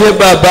 Father. ẹ̀yin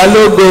bàbá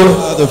lógo.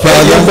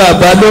 Father. ẹ̀yin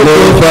bàbá lógo.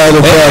 Glorify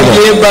the Father.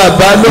 ẹ̀yin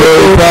bàbá lógo.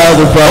 Glorify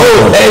the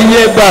Father.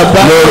 ẹ̀yin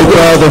bàbá lógo.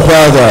 Glorify the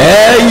Father.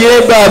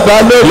 ẹ̀yin bàbá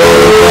lógo.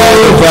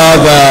 Glorify the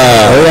Father.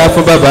 ó yá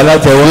fún bàbá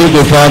látẹ̀wọ́. Give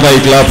the Father a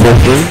clap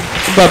offering.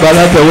 fún bàbá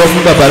látẹ̀wọ́.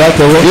 fún bàbá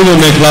látẹ̀wọ́. Give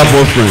him a clap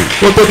offering.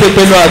 kó tó ti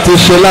pinnu àti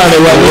ṣe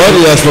láàrin wa. What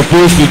he has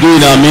proposed to do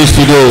in our midst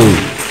today,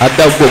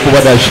 adágbò kó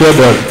padà ṣe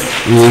ọ̀dọ̀ rẹ̀.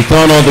 we will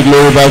turn all the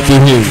glory back to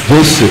him.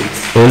 Jésù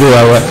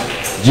Olúwa wa.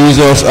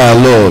 Jesus our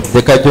Lord.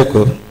 jẹ́ ká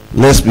jókòó.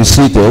 Let's be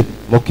seated.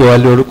 mo kí wa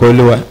lé orúkọ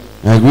Olúwa.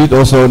 I greet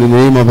also in the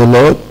name of the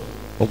Lord.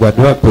 mo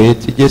gbàdúrà pé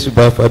tí Jésù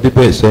bá fa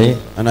bíbẹ̀ sẹ́yìn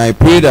And I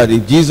pray that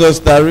if Jesus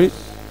tarries,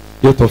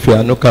 yóò tún fi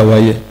àánú kà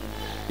wáyé.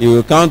 he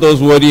will count us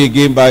worthy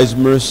again by his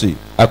mercy.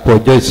 a kú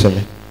ọjọ́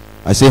ìsinmi.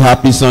 I say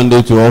happy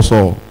Sunday to us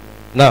all.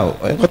 now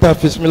nǹkan tá a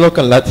fi sinmi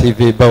lọ́kàn láti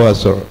fi bá wa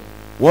sọ̀rọ̀.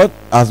 What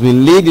has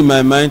been laid in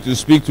my mind to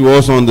speak to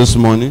us on this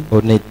morning ó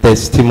ní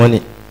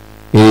testimony.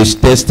 is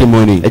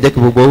testimony. ẹ jẹ́ kí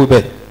gbogbo wí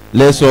bẹ́ẹ̀.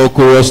 Let's all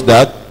chorus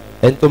that.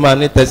 ẹni tó máa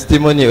ní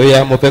testimony ó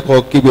yá mo fẹ́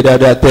kọ́ kígbe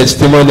dáadáa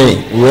testimony.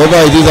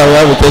 Whoever it is that will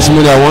have a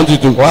testimony, I want you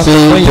to wọ́n á sọ say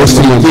fún ìyẹn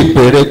testimony. méjì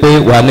péré pé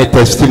wà á ní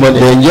testimony.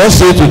 Then just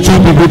say to 2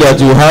 people that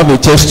you have a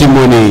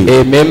testimony.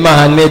 èmi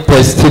máa ní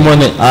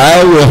testimony.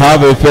 I will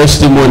have a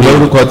testimony.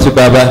 lórúkọ tí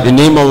bàbá. The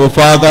name of the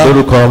Father,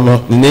 lórúkọ ọmọ.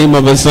 the name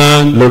of the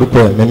Son,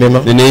 lórúkọ ẹ̀mí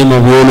mímọ́. the name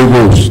of the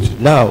Holy Ghost.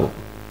 now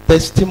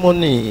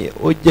testimony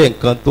ó jẹ́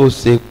nǹkan tó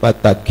ṣe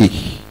pàtàkì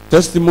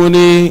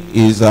Testimony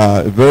is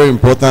a very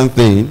important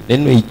thing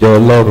nínú ìjọ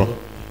Ọlọ́run.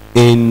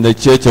 in the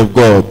church of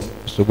God.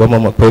 ṣùgbọ́n mo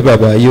mọ̀ pé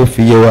bàbá yóò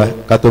fi yé wa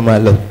ká tó máa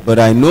lọ. But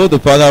I know the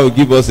Father will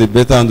give us a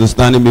better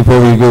understanding before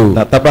we go.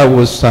 nàtàbà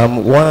wo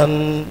Psalm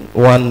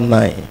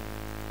 119.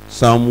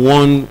 Psalm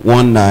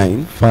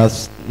 119.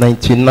 verse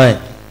 99.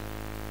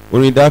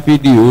 Orin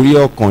Dáfídì orí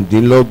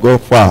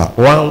ọ̀kàndínlọ́gọ́fà.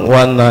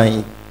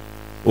 119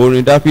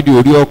 Orin Dáfídì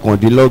orí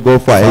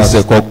ọ̀kàndínlọ́gọ́fà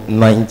verse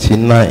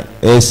 99.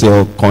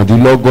 ẹsẹ̀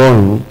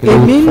ọ̀kàndínlọ́gọ́rùn-ún.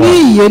 èmi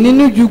ní ìyè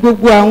nínú ju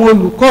gbogbo àwọn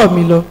olùkọ́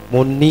mi lọ.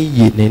 Mo ní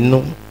iyè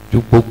nínú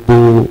ju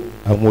gbogbo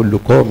àwọn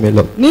olùkọ́ mi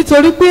lọ.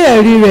 nítorí pé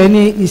ẹ̀rí rẹ̀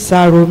ni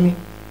ìsàrò mi.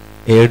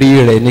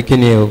 Ẹ̀rí rẹ̀ ní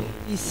kíni o?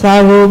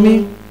 ìsàrò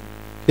mi.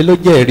 Kí ló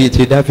jẹ́ ẹ̀rí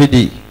ti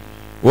Dáfídì?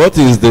 What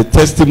is the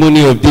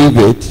testimony of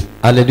David?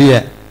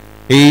 Hallelujah.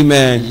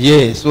 Amen.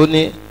 Yes, ó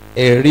ní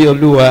ẹ̀rí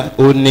Olúwa,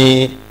 ó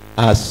ní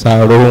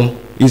àṣàrò.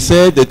 He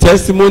said the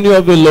testimony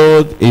of the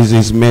Lord is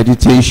his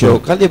meditation.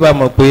 Ká lè bá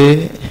mọ̀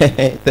pé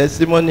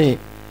testimony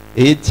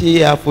èyí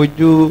tí a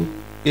fojú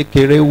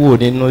kékeré wò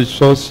nínú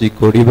ṣọ́ọ̀ṣì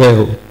kò rí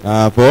bẹ́ẹ̀ o.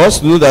 For us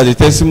to know that the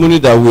testimony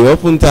that we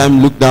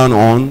oftentimes look down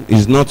on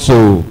is not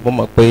so. Mo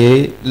mọ̀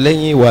pé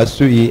lẹ́yìn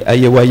ìwàásù yìí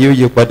ayé wa yóò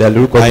yí padà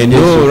lórúkọ I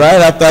know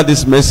right after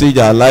this message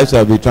our lives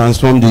will be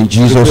transformed in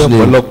Jesus'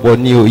 name. Ọ̀pọ̀lọpọ̀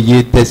ní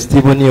òye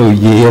testimony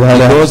òye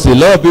rárá. Because a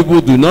lot of people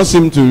do not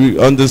seem to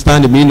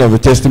understand the meaning of a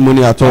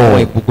testimony at Àwọn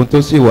all. ìbùkún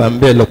tó sì wà ń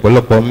bẹ̀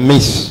lọ́pọ̀lọpọ̀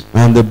miss.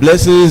 And the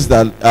blessings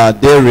that are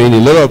therein, a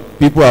lot of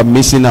people are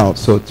missing out,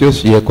 So tí ó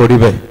sì yẹ kó rí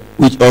bẹ́ẹ̀.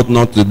 which ought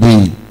not to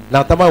be.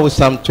 Now tá bá wo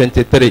Psalm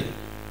 23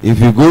 If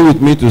you go with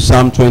me to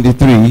Psalm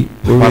 23,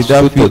 verse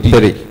 2 to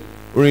 3.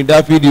 Orin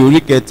Dáfídì orí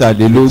Tí a fi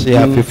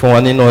kẹtàlélógún fún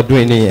wa nínú ọdún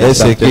yìí nìyẹn. ẹsẹ̀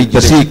Psalm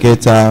kejì sí 23.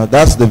 ìkẹta.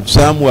 That's the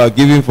psalm we are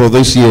giving for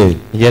this year.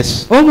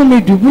 Yes. ó mú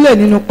mi dùbúlẹ̀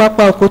nínú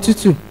pápá oko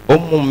tútù. Ó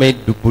mú mi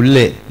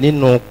dùbúlẹ̀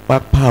nínú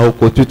pápá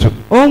oko tútù.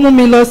 ó mú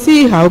mi lọ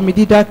sí ìhà omi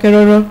dídákẹ́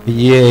rọ́rọ́.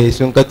 Yes,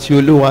 nǹkan tí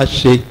Olúwa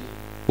ṣe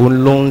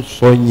òun ló ń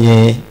sọ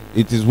yẹn.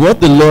 It is what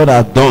the Lord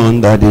has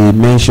done that he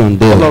mentioned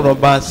there. Ọlọ́run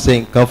bá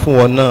ṣe nǹkan fún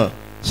wọn náà,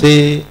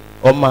 ṣé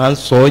ọ máa ń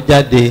sọ ọ́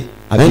jáde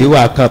àbí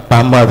wà kàn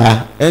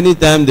pamọ́ra?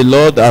 Anytime the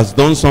Lord has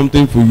done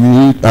something for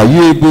you, are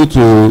you able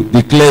to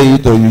declare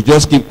it or you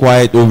just keep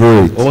quiet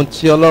over it? Ohun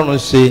tí Ọlọ́run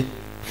ṣe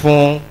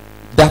fún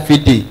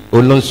Dáfídì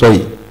òun ló ń sọ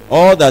yìí.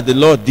 All that the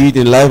Lord did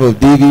in the life of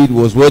David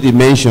was what he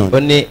mentioned. Ó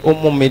ní ó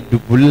mú mi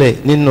dùbúlẹ̀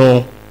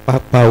nínú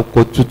pápá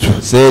oko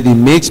tútù. Said he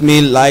makes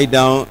me lie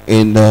down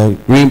in the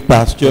green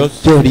pastures.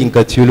 Jẹ́rìí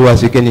nǹkan tí Olúwa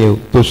ṣe kí ni o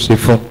tó ṣe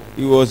fún.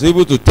 He was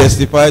able to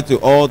testify to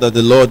all that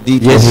the Lord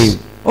did Yes. for him.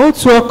 ó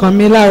tu ọkàn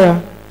mi lára.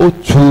 Ó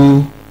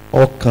tu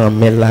ọkàn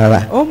mi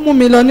lára. ó mú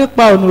mi lọ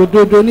nípa ọ̀nà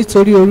òdodo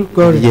nítorí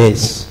orúkọ rẹ̀.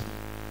 Yes.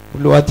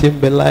 Olúwa tí ń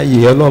bẹ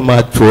láàyè Ọlọ́run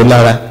máa tù ọ́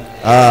lára.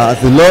 As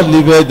the Lord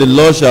liveth, the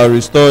Lord shall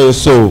restore your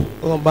soul.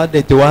 Ọlọ́run bá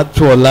dẹ̀ tí wàá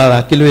tù ọ́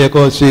lára, kí ló yẹ kó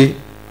o ṣe?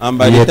 And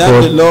by the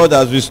time the Lord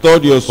has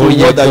restored your soul,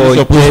 what are you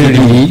supposed to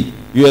do?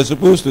 You are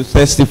supposed to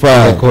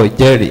testify. Ẹ̀kọ́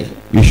jẹ́rìí.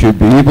 You should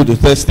be able to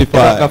Ẹ̀ka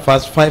testify.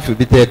 verse 5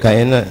 bí tẹ́ ẹ̀ka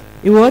yẹn náà.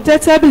 ìwọ tẹ́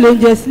tábìlì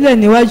oúnjẹ sílẹ̀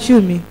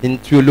níwájú mi. Ní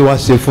tí Olúwa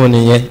ṣe fún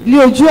nìyẹn. ní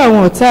ojú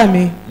àwọn ọ̀tá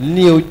mi.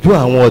 Ní ojú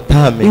àwọn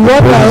ọ̀tá mi.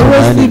 ìwọ dà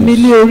owó sí mi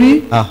ní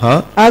orí.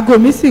 Ahán. aago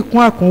mi sì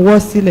kún àkúnwọ́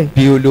sílẹ̀.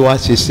 Bí Olúwa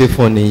ṣe ṣe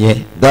fún nìyẹn.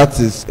 That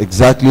is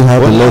exactly how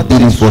the Lord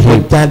did it for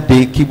him. Ó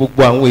jáde kí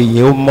gbogbo àwọn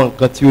èèyàn ó mọ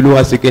nǹkan tí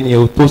Olúwa ṣe kẹ́ni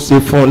ó tó ṣe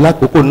fún un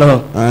lákòókò náà.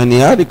 And he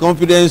had the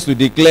confidence to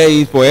declare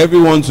it for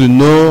everyone to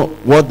know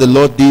what the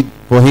Lord did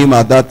for him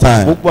at that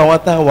time. Gbogbo àwọn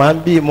táwọn ń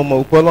bí mo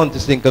mọ̀ pé Ọlọ́run ti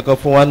ṣe nǹkan kan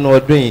fún wa ní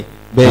ọdún yìí.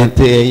 Bẹ́ẹ̀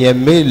tẹ ẹ̀yẹ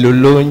mélòó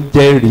ló ń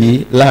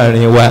jẹ́rìí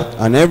láàrin wa.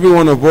 And every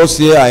one of us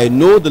here, I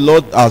know the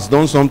Lord has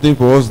done something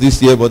for us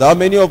this year, but how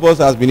many of us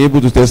has been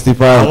able to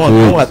testify Àwọn to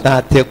kan wà it? tá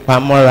a tẹ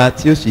pamọ́ra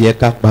tí ó sì yẹ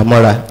ká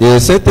pamọ́ra. There are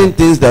certain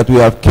things that we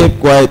have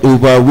kept quiet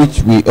over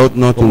which we ought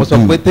not to Mo sọ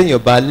pé do. téèyàn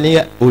bá ní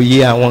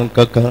òye àwọn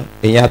nǹkan kan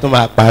èèyàn á tún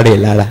máa parẹ́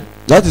lára.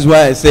 That is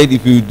why I said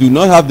if you do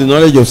not have the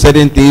knowledge of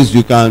certain things,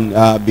 you can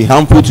be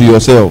harmful to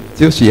yourself,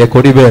 Tí ó sì yẹ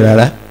kó rí bẹ́ẹ̀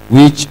rárá.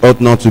 which ought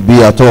not to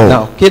be at all.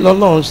 Now kí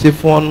lọ́lọ́run ṣe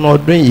fún ọ̀nà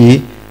ọdún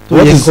yìí tó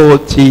What yẹ is- kó o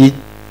ti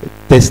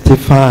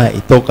testify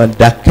tó kàn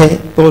dákẹ́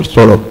tó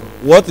sọ̀rọ̀.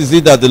 What is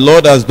it that the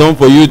Lord has done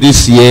for you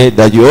this year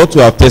that you ought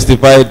to have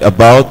testified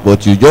about,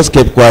 but you just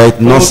kept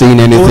quiet, not saying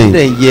Ó anything?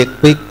 dẹ̀ yẹ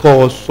pé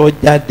kọ́ ọ sọ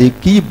jáde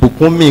kí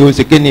ìbùkún mi ó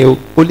ṣe kéde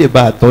ó lè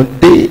bá a tán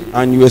dé.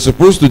 And you were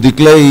supposed to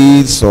declare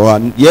it, so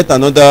yet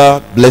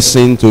another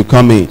blessing to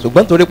come in.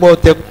 Ṣùgbọ́n torí pé o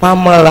tẹ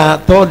pamọ́ra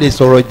tó lè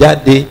sọ̀rọ̀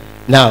jáde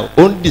now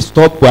ó ń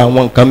disturb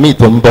àwọn nǹkan míì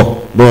tó ń bọ̀.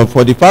 But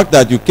for the fact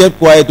that you kept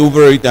quiet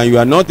over it and you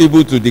are not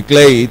able to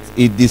declare it,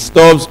 it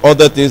disturbs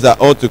other things that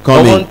ought to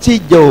come Ọmọ in. tí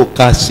ìjọ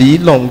òkà sí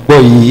lọ ń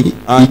gbọ́ yìí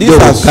And ìjọ this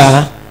has-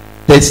 òkà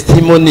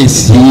testimony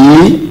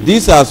sí.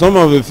 These are some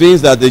of the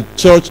things that the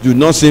church do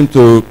not seem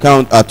to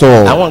count at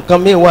all. Àwọn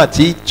nǹkan míì wà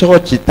tí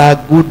church ta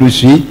gúdù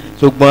sí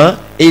ṣùgbọ́n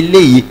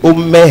eléyìí ó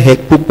mẹ́hẹ̀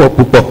púpọ̀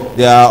púpọ̀.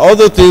 There are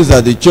other things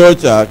that the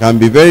church can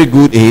be very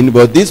good in,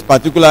 but this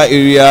particular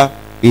area,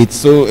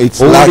 it's Orí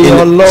lacking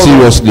Ọlọ́run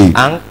seriously.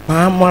 à ń pa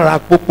á mọ́ra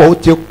púpọ̀ ó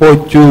ti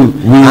pọ̀ jù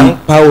à ń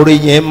pa orí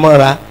yẹn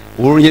mọ́ra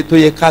orí tó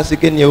yẹ ká sí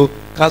kíni o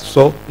ká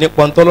sọ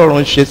nípa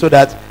ntọ́lọ́run ṣe so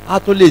that a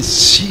tó lè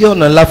ṣí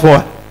ọ̀nà ńlá fún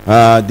wa.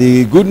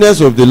 The goodness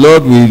of the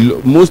Lord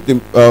will most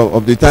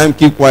of the time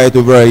keep quiet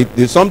over it.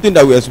 There's something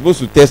that we are supposed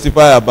to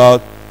testify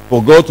about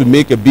for God to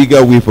make a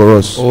bigger way for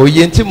us.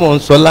 òye tí mò ń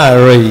sọ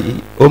láàárọ̀ yìí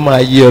ó máa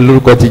yé ọ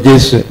lórúkọ ti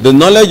Jésù. The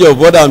knowledge of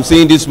what I'm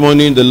saying this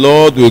morning, the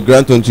Lord will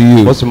grant unto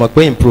mo you. sì mọ̀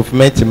pé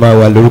improvement máa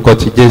wà lórúkọ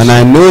ti Jésù. And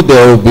I know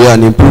there will be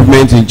an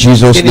improvement in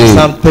Jesus' kí ni name.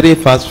 Psalm 3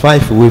 verse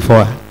 5 wí fún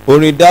wa.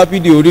 Orin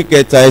Dáfídì orí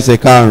kẹta ẹsẹ̀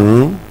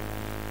karùn-ún.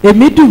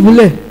 èmi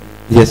dùbúlẹ̀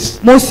yes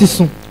mo sì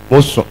sùn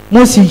mo sùn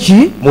mo sì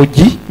jí mo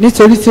jí.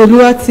 nítorí tí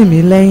olúwa tì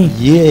mí lẹ́yìn.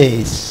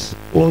 yes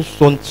ó ń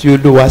sọ ohun tí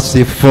Olúwa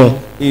ṣe fún un.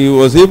 He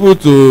was able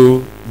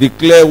to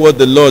declare what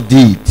the Lord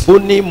did. ó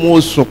ní mo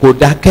sùn kò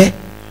dákẹ́.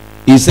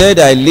 He said,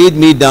 I laid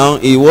me down.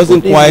 He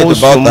wasn't ó ní quiet mo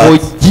about sùn mo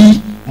that. jí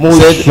mo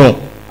Said, sùn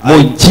mo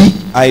jí.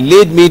 I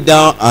laid me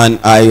down and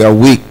I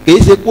awake. kì í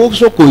ṣe pé ó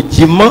sùn kò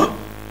jí mọ́.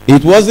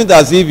 It wasn't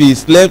as if he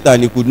slept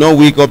and he could not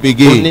wake up ó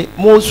again. ní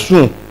mo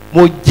sùn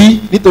mo jí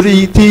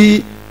nítorí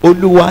tí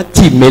Olúwa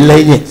tì mí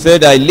lẹ́yìn.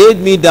 Said, I laid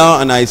me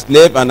down and I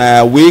slept and I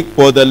awake,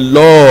 for the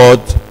Lord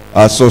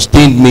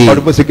sustained me.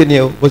 ọdún bó ṣe kí ni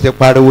o bó ṣe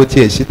pariwo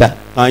tiẹ̀ síta.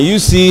 Can you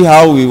see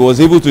how he was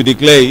able to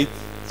declare it?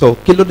 so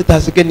kí ló dé ta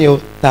sí kí ni o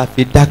ta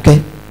fi dákẹ́.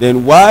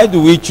 Then why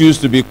do we choose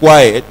to be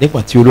quiet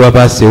nígbà tí Olúwa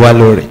bá ṣe wá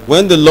lóore.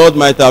 when the Lord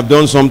might have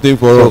done something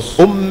for us?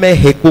 ó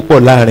mẹ́hẹ̀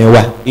púpọ̀ láàrin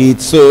wa.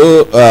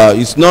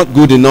 It's not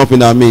good enough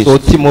in our midst. so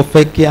tí mo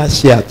fẹ́ kí a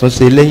ṣe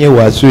àtúnṣe lẹ́yìn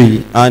wàásù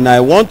yìí. And I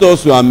want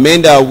us to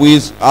amend our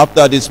ways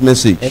after this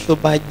message. ẹ tó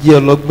bá jẹ́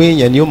ọlọ́gbọ́n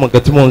èèyàn ni ó mọ̀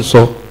nǹkan tí mò ń sọ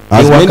ní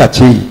As many-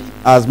 wákàtí yìí.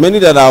 As many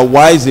that are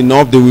wise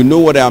enough, they will know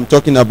what I am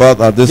talking about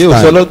at this ní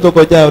òsọ time. lọ́dún tó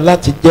kọjá o,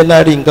 láti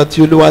January nǹkan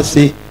tí Olúwa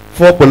ṣe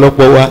fún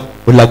ọ̀pọ̀lọpọ̀ wa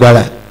ó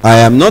lágbára. I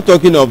am not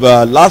talking of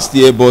last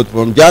year, but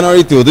from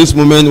January till this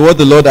moment, what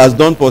the Lord has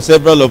done for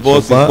several of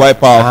us is quite à ń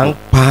powerful.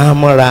 pa á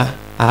mọ́ra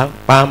à ń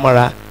pa á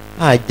mọ́ra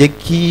á jẹ́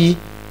kí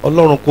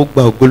Ọlọ́run kó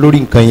gba ògo lórí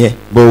nǹkan yẹn.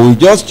 But we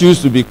just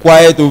choose to be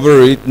quiet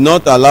over it,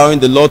 not allowing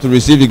the Lord to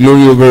receive the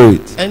glory over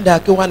it. ẹ̀ńdà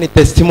kí wàá ní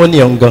testimony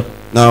ọ̀hún gan.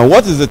 Now,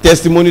 what is the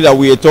testimony that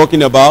we are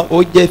talking about?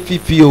 ó jẹ́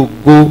fífi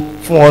ògo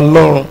fún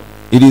Ọlọ́run.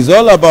 It is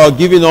all about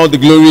giving all the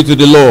glory to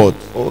the Lord.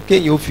 ó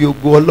kéèyàn ó fi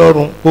ògo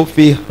Ọlọ́run kó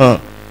fi hàn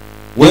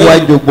When-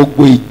 níwájú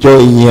gbogbo ìjọ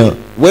èèyàn.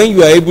 When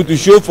you are able to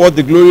show forth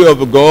the glory of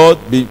God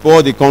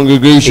before the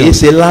congregation. èyí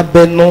ṣe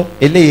lábẹ́nú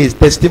eléyìí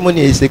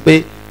testimony èyí ṣe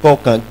pé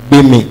kọ̀ọ̀kan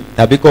gbé mi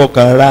tàbí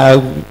kọ̀ọ̀kan ra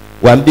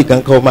wà níbì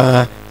kan kọ́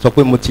máa sọ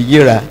pé mo ti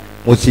yíra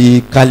mo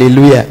ti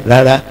hallelujah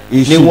rárá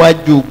Iṣu.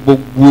 níwájú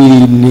gbogbo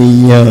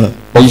ènìyàn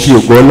ó fi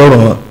ògo Ọlọ́run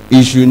hàn.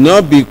 It should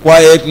not be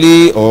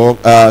quietly or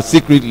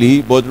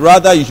secretly, but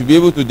rather you should be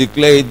able to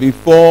declare it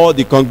before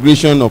the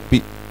congregation of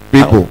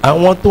people.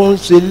 àwọn tó ń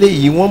ṣe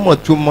léyìí wọ́n mọ̀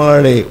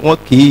túmọ̀ rẹ̀ wọ́n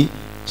kì í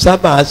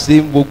sábà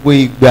ṣe gbogbo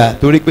ìgbà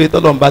torí pé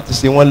tọ́lọ́run bá ti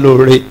ṣe wọ́n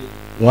lóore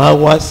wọ́n á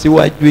wá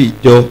síwájú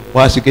ìjọ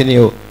wọ́n á ṣe kí ni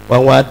o wọ́n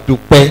á wá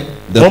dúpẹ́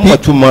wọ́n mọ̀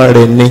túmọ̀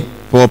rẹ̀ ni.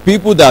 For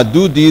people that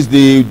do this,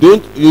 they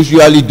don't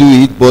usually do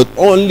it, but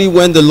only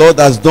when the Lord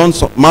has done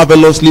so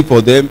marvelously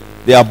for them,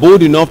 they are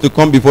bold enough to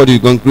come before the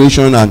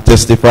congregation and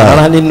testify.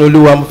 ara nínú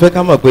Olúwa mo fẹ́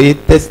ká mọ̀ pé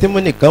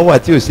testimony kan wà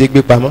tí ò ṣe é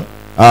gbé pamọ́.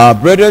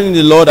 Brethren in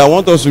the Lord, I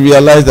want us to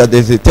realize that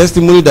there's a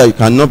testimony that you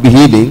cannot be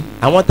hiding.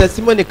 àwọn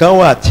testimony kan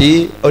wà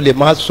tí o lè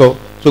máa sọ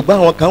ṣùgbọ́n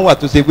àwọn kan wà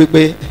tó ṣe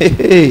wípé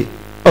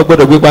o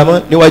gbọ́dọ̀ gbé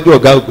pamọ́ níwájú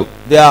ọ̀gá ògo.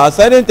 There are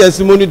certain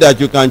testimony that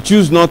you can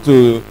choose not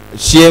to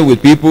share with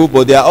people,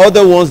 but there are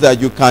other ones that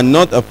you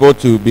cannot afford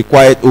to be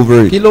quiet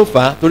over kí it. ló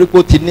fà á torí pé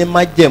ó ti ní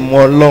májẹ̀mú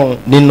Ọlọ́run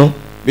nínú.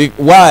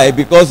 Why?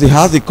 Because it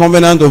has the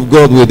covenant of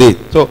God with it.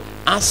 so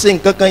a ṣe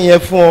nǹkan kan yẹn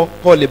fún ọ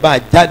kó lè bá a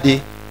jáde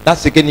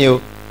láti kí ni o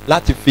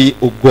láti fi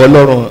ògo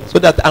Ọlọ́run hàn so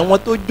that àwọn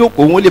tó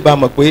jókòó wọn lè bá a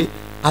mọ̀ pé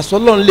àṣọ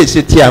Ọlọ́run lè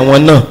ṣe ti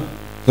àwọn náà.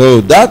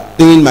 So that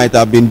thing might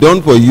have been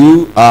done for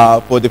you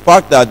for the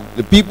fact that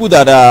the people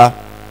that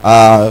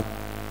are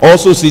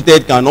also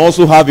seated can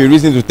also have a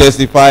reason to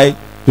testify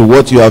to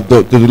what you have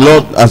done, to the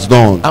Lord has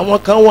done. àwọn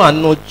kan wà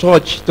nù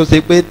church tó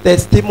ṣe pé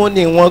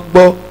testimony wọn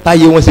gbọ́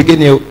táyé wọn ṣe kí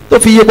ni o tó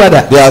fi yé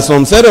padà. There are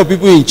some set of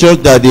people in church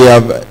that they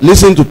have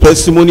listened to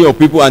testimony of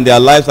people and their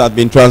lives have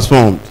been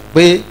transformed.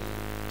 pé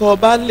tó o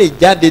bá lè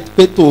jáde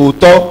pé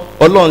tòótọ́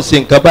Ọlọ́run ṣe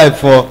nǹkan báyìí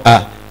fún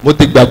ọ mo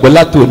ti gbàgbọ́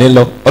láti òní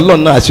lọ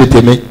Ọlọ́run náà ṣe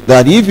tèmi.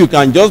 That if you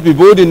can just be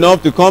bold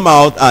enough to come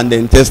out and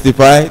then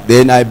testify,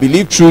 then I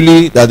believe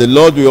truly that the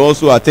Lord will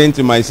also attend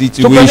to my tó pé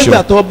situation.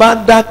 nígbà tó o bá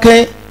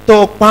dákẹ́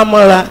tó o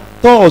pamọ́ra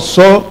tó o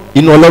sọ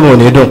inú Ọlọ́run ò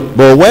ní dùn.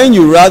 But when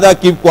you rather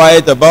keep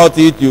quiet about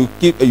it,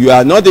 you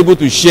are not able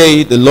to share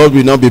it, the Lord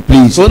will not be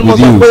pleased tó ní mo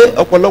with sọ you. pé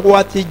ọ̀pọ̀lọpọ̀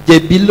wa ti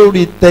jẹ̀bi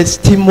lórí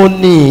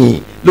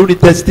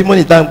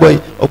testimony tá à ń gbọ́ yìí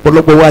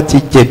ọ̀pọ̀lọpọ̀ wa ti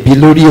jẹ̀bi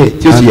lórí ẹ̀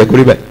tí ó sì yẹ kó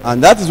rí bẹ́ẹ̀.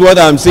 And that is what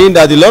I'm saying,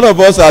 that a lot of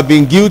us have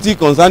been guilty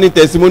concerning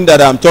testimony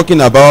that I'm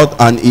talking about,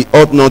 and it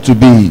ought not to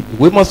be.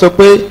 ìwé mọ́ sọ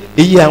pé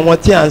iye àwọn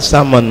tí à ń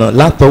ṣamọ̀nà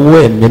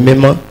látọwọ́ ẹ̀mí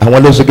mímọ́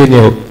àwọn ló ṣe kí ni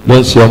o ló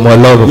ń ṣe ọmọ The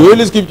Ọlọ́run.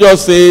 Holy Scripture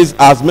says,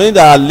 as many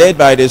that are led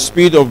by the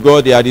Spirit of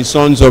God, they are the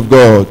sons of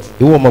God.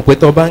 ìwọ mọ̀ pé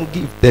tó o bá ń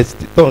give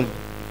testimony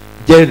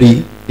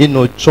jẹ́rìí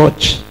nínú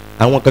church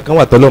àwọn kankan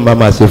wà tọ́lọ́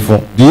máa ṣe fún.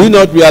 Do you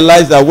not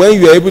realize that when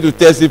you are able to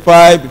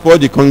testify before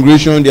the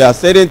congregation, there are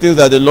certain things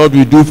that the Lord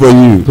will do for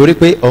you? torí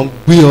pé ọ̀ ń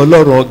gbé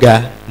Ọlọ́run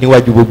ga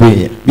níwájú gbogbo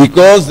èèyàn.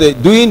 Because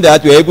doing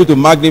that, you are able to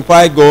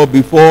magnify God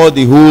before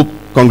the whole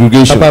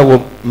congregation. bàbá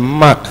wo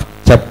Mark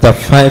chapter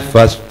 5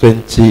 verse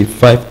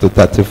 25 to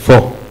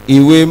 34.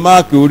 ìwé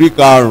máàkì orí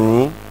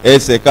karùn-ún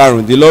ẹsẹ̀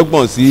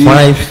karùndínlọ́gbọ̀n sí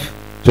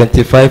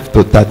 5:25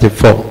 to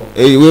 34.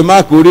 ìwé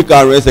máàkì orí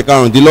karùn-ún ẹsẹ̀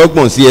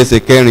karùndínlọ́gbọ̀n sí ẹsẹ̀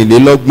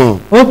kẹrìnlélọ́gbọ̀n.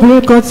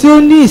 obìnrin kan tí ó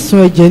ní ìsun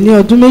ẹ̀jẹ̀ ní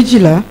ọdún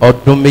 12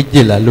 ọdún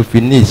 12 ló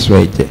fi ní ìsun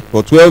ẹ̀jẹ̀.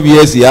 For 12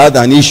 years he had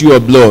an issue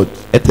of blood.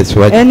 ẹ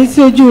tẹ̀síwájú. ẹni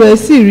tí ojú rẹ̀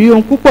sì rí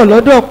ohun púpọ̀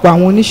lọ́dọ̀ ọ̀pọ̀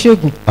àwọn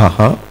oníṣègùn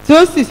Aha. tí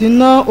ó sì ti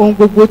ná ohun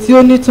gbogbo tí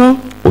ó ní tán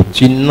ó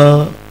ti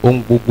ná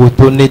ohun gbogbo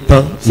tó ní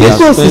tán. tí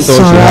kò sì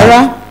sàn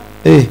rárá.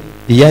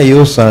 ìyá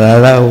yìí ó sàn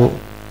rárá o.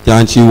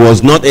 And she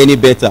was not any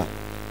better.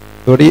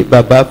 torí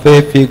bàbá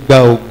fẹ́ fi gba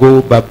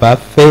ògo, bàbá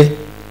fẹ́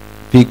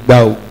fi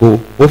gba ògo,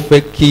 ó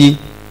fẹ́ kí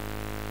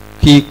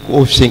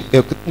o ṣe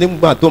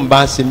nígbà tó ń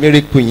bá ṣe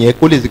miracle yẹn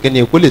kó lè ṣe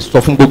kíni, kó lè sọ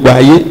fún gbogbo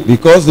ayé.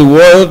 Because the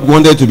world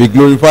wanted to be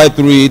glorified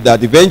through it,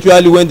 that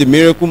eventually when the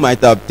miracle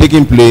might have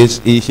taken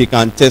place, she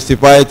can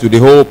testify to the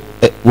whole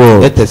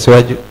world. ẹ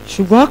tẹ̀síwájú.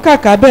 ṣùgbọ́n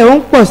kàkà bẹ́ẹ̀ ó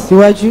ń pọ̀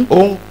síwájú.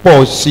 ó ń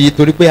pọ̀ sí i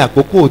torí pé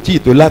àkókò ò tí ì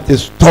tó láti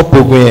stop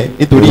ogun yẹn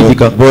nítorí ìdí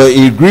kan. But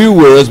it grew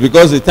worse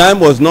because the time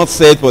was not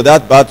set for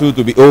that battle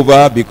to be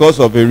over because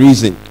of a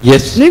reason.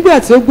 Yes. nígbà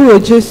tí ó gbúròó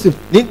Jésù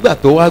nígbà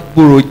tó wá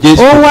gbúròó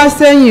Jésù. ó wá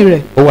sẹ́yìn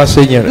rẹ̀ ó wá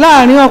sẹ́yìn rẹ̀.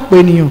 láàrin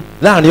ọ̀pọ̀ ènìyàn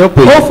láàrin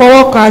ọ̀pọ̀ ó èèyàn.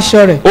 fọwọ́ kan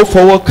aṣọ rẹ̀ ó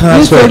fọwọ́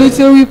kan aṣọ nítorí rẹ̀.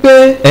 tí ó wí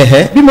pé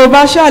Ẹ̀hẹ́. bí mo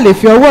bá ṣáà lè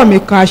fi ọwọ́ mi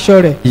kan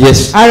aṣọ rẹ̀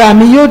Yes. ara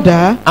mi yóò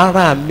dá.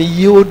 ara mi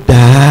yóò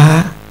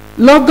dá.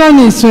 lọ́gán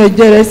ni ìsun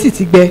ẹ̀jẹ̀ rẹ̀ sì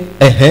ti gbẹ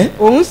Ẹ̀hẹ́.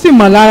 òun sì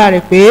mọ̀ lára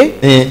rẹ̀ pé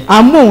Ẹ̀.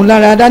 a mú òun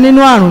lára dá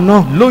nínú àrùn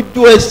náà.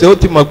 lójú ẹsẹ̀ ó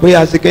ti mọ̀ pé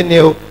asekẹ́ni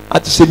o a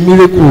ti ṣe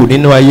miracle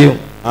nínú ayé o.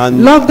 And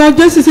lọ́gán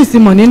Jésù sì ti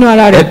mọ̀ nínú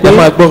ara rẹ̀ ẹ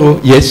máa pé gbọ́ o.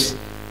 Yes.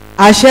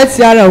 àṣẹ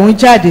ti ara òun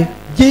jáde.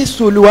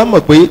 Jésù Olúwa mọ̀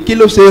pé kí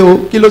ló ṣe o,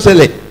 kí ló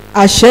ṣẹlẹ̀.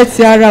 àṣẹ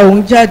ti ara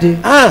òun jáde.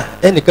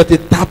 Ẹnìkan ti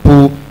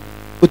táàpù,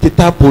 ó ti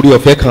táàpù orí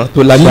ọ̀fẹ́ kan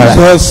tó lágbára.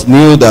 Jesus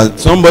knew that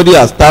somebody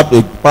has tapped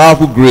a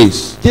powerful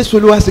grace. Jésù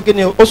Olúwa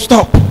asekẹ́ni o, ó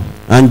stop.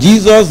 And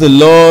Jesus the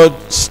Lord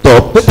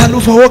stopped. pé ta ló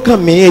fọwọ́ kàn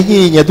mí,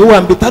 ẹ̀yin èèyàn tó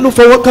wà níbí, ta ló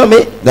fọwọ́ kàn mí.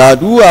 That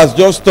who has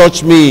just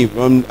touched me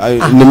from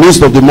in the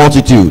midst of the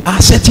multitude.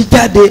 àṣẹ ti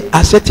jáde,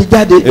 àṣẹ ti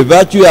jáde. A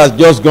virtue has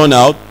just gone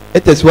out. ẹ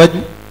tẹ̀síwájú.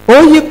 ó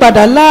yí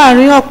padà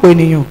láàrin ọ̀pọ̀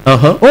ènìyàn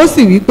ó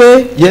sì wí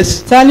pé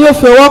Yes. ta ni ó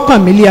fi ọwọ́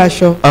kàn mí lé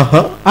aṣọ.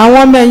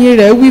 àwọn ọmọ ẹ̀yìn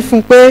rẹ̀ wí fún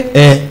un pé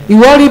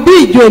ìwọ rí bí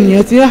ìjọ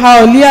ènìyàn ti ń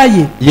há ọ lé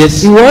àyè.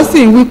 Yes. ìwọ sì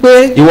ń wí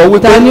pé Ìwọ wí pé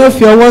ta ni ó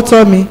fi ọwọ́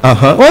tọ́ mi.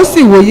 ó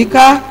sì wò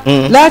yíká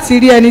láti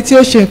rí ẹni tí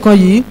ó ṣe nǹkan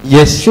yìí.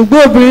 Yes.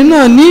 ṣùgbọ́n obìnrin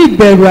náà ní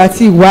ìbẹ̀rù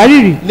àti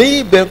ìwárìrì.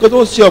 ní ìbẹ̀rù kan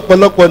tó ń ṣe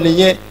ọ̀pọ̀lọpọ̀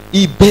nìyẹn,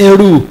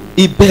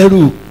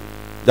 ìbẹ̀rù.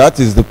 That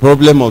is the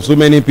problem of so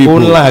many people.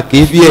 ó là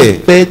kí Fear.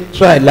 fẹ́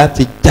try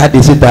láti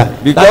jáde síta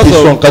Because láti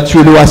of- sọ nǹkan tí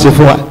Olúwa ṣe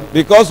fún wa.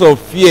 Because of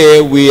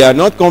fear, we are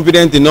not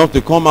confident enough to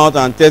come out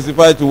and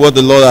testify to what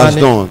the Lord has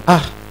done.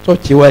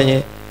 Chọ́ọ̀chì wa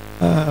yẹn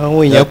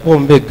àwọn èèyàn pọ̀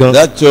ń bẹ gan.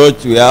 That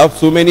church, we have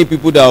so many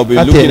people that will be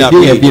láti looking at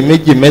ẹ̀rí èèyàn bíi me.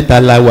 méjì mẹ́ta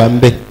la wà ń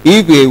bẹ.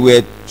 If we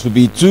were to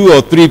be 2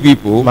 or 3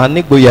 people, màá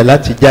nígboyà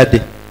láti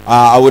jáde.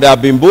 I would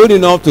have been bold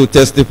enough to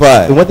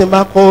testify. ìwọ́n ti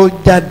máa kọ́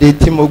jáde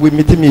tí mo gbé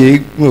mi tí mi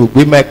ò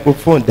gbé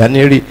microphone dání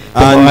rí tí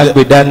mo And- wá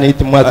gbé dání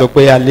tí mo wá sọ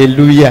pé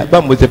hallelujah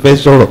báwo mo ṣe fẹ́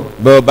sọ̀rọ̀.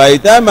 But by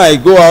the time I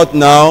go out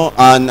now,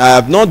 and I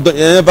have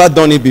never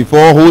done it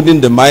before, holding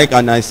the mic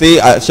and I say,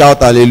 I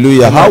shout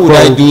hallelujah, how would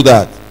I do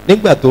that?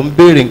 nígbà tó ń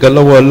béèrè nǹkan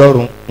lọ́wọ́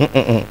Ọlọ́run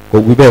kò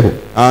wí bẹ́ẹ̀ o.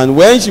 And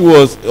when she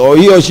was, or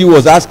he or she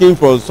was asking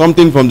for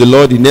something from the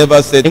Lord, he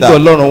never said nígbà that.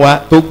 Ọlọ́run wa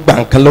tó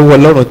gbà nǹkan lọ́wọ́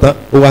Ọlọ́run tán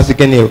ó wá sí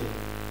kẹ́ni o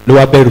ló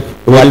wá bẹ̀rù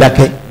ó wá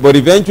dákẹ́. But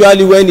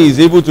eventually, when he is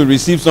able to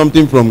receive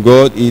something from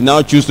God, he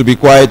now chooses to be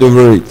quiet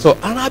over it. so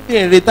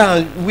arábìnrin rẹ tá à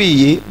ń wí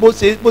yìí bó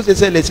ṣe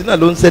ṣẹlẹ̀ sí náà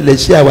ló ń ṣẹlẹ̀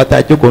sí àwa tá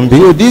a jókòó ń bí.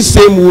 So this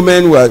same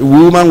woman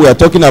we are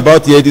talking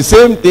about here, the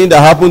same thing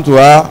that happened to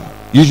her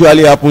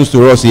usually happens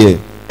to us here.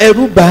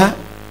 ẹ̀rù bà.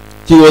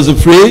 She was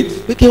afraid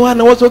pé kí wọ́n á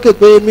náwó sókè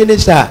pé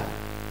mínísítà.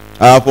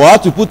 for her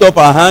to put up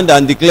her hand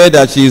and declare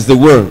that she is the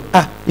word.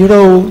 irọ́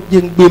o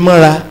jẹ́ ń gbé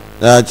mọ́ra.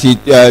 She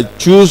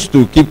chose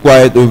to keep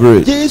quiet over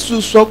it. Jésù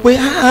sọ pé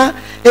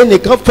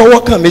ẹnìkan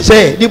fọwọ́ kàn mí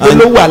sẹ́yìn níbo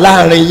ló wà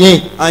láàrin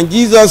yín. And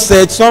Jesus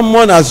said,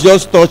 someone has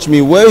just touched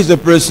me. Where is the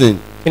person?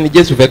 kí ni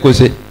Jésù fẹ́ kó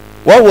ṣe.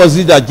 What was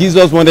it that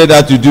Jesus wanted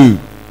her to do?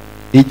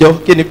 ìjọ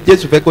kí ni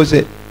Jésù fẹ́ kó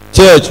ṣe.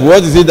 Church,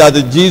 what is it that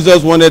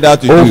Jesus wanted her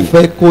to ó do?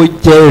 fẹ́ kó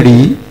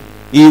jẹ́rìí.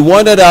 He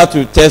wanted her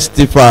to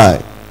testify.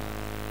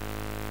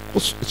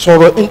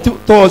 sọ̀rọ̀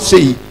tó ṣe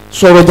yìí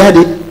sọ̀rọ̀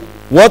jáde.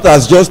 What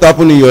has just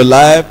happened in your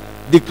life,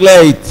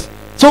 declare it.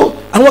 so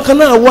àwọn kan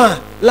náà wà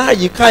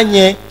láàyíká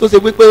yẹn tó ṣe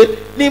wípé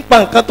nípa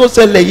nǹkan tó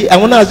ṣẹlẹ̀ yìí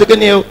àwọn náà ṣe kí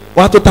ni wọ́n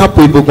á tó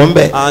tàpù ìbùkún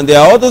bẹ́ẹ̀. And there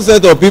are other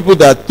set of people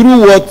that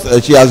through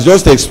what she has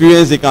just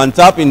experienced, they can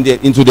tap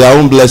into their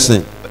own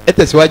blessing. ẹ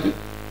tẹ̀síwájú.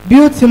 bí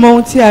ó ti mọ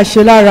ohun tí a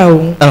ṣe lára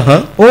òun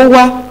ó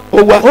wá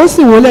ó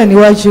sì wólẹ̀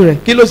níwájú rẹ̀.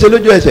 kí ló ṣe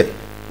lójú ẹsẹ̀.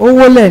 ó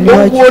wólẹ̀ ó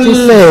níwájú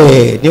Jésù.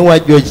 wólẹ̀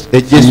níwájú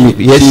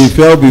Jésù. She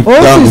fell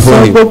ó down sì before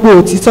sọ him. gbogbo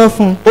òtítọ́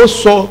fún un. ó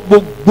sọ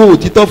gbogbo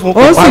òtítọ́ fún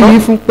ó sì wí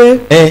fún un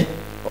pé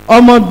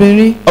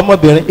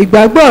ọmọbìnrin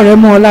ìgbàgbọ́ rẹ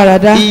mú ọ lára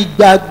dá.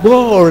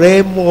 ìgbàgbọ́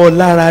rẹ mú ọ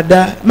lára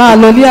dá. máa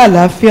lọ ní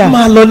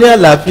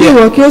àlàáfíà. kí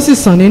ìwọ kí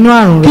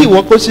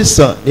ó sì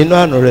sàn nínú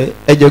àrùn rẹ.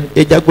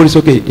 ẹja gbórí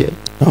sókè díẹ̀.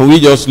 Can we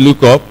just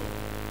look up?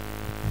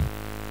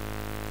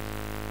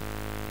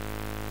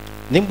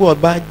 nígbà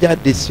ọba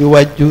jáde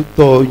síwájú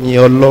tó yin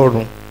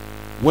Ọlọ́run.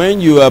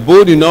 When you are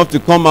bold enough to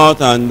come out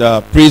and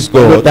praise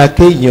God. lọ́dà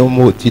kéèyàn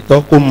mọ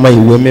òtítọ́ kó mọ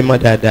ìwé mímọ́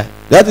dáadáa.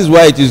 That is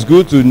why it is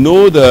good to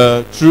know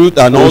the truth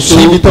and also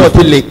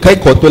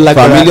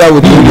familiar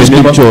with the Holy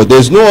Scripture. There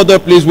is no other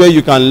place where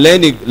you can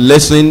learn a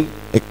lesson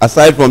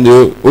aside from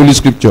the Holy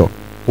Scripture.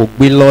 kò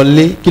gbé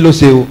lọlé kí ló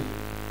ṣe o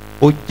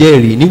ó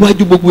jẹ́rìí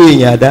níwájú gbogbo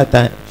èèyàn at that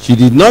time. She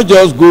did not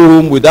just go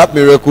home with that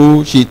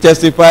miracle. She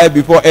testified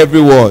before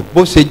everyone.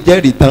 bó ṣe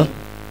jẹ́rìí tán.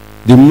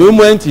 The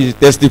moment she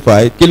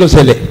testified, kí ló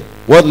ṣẹlẹ̀?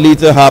 what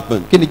later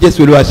happened? kí ni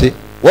Jésù Olúwa ṣe?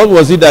 What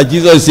was it that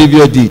Jesus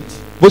Savior did?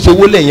 bó ṣe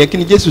wólẹ̀ yẹn kí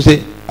ni Jésù ṣe?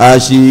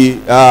 As she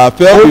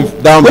fell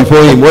down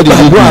before him, what did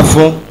he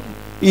do?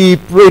 He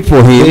prayed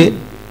for him.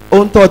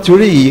 ohun tó ti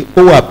rí yìí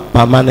ó wà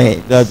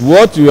permanent. That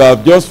what you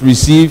have just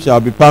received shall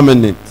be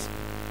permanent.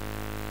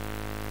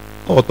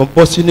 ọ̀tún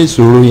bọ́ sínú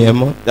ìṣòro yẹn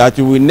mọ́. That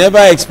you will never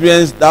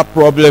experience that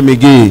problem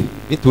again.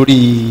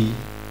 nítorí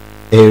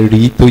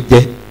ẹ̀rí tó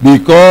jẹ́.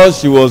 Because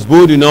she was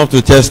bold enough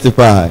to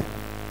testify.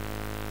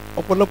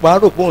 ọ̀pọ̀lọpọ̀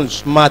àrò pé òun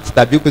smart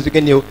tàbí kò sí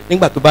kíni o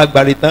nígbà tó bá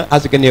gbari tán á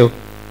sì kíni o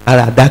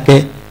ara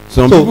dákẹ́.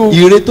 so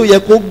ire tó yẹ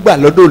kó gbà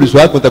lọ́dọ̀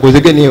olùṣọ́ àgùntàn kò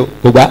sí kíni o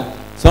kò gbà.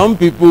 Some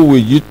people will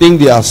you think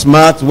they are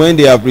smart when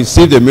they have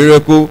received a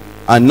miracle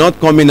and not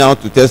coming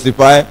out to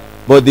testify,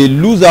 but they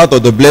lose out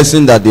of the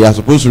blessing that they are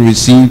supposed to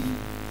receive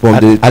from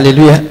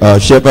the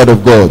shepherd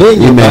of God.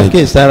 Amen.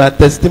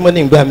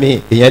 Testimony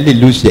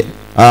lose it.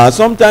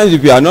 Sometimes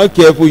if you are not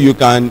careful, you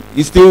can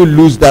still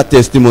lose that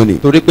testimony.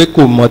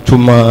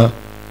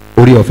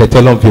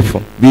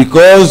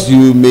 Because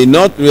you may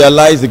not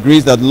realize the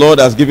grace that the Lord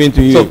has given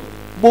to you.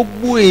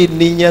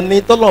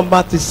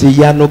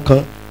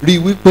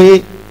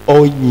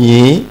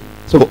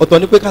 So ọ̀tọ̀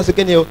ni pé ká ṣe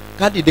kíni o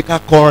ká dìde ká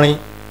kọrin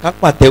ká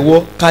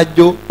pàtẹ́wọ́ ká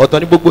jó ọ̀tọ̀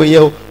ni gbogbo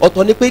yẹn o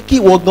ọ̀tọ̀ ni pé kí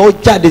ìwọ gan ó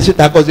jáde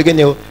síta kó ṣe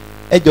kíni o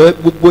ẹ jọ̀ọ́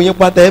gbogbo yín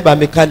pátá ẹ bá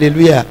mi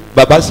hallelujah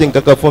bàbá ṣe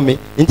nǹkan kan fún mi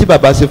ní tí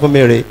bàbá ṣe fún mi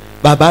rè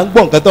bàbá ń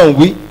gbọ́ nǹkan tó ń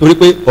wí torí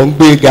pé ò ń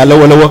gbé e ga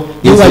lọ́wọ́lọ́wọ́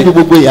níwájú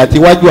gbogbo yìí àti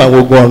iwájú àwọn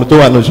ogun ọ̀run tó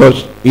wà ní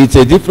ṣọ́ọ̀ṣì. It's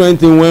a different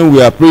thing when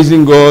we are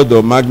praising God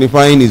or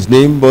magnifying his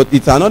name, but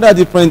it's another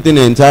different thing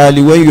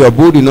entirely when you are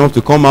bold enough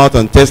to come out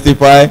and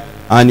testify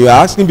and you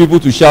are asking people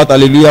to shout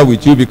hallelujah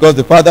with you because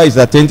the Father is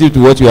attentive to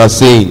what you are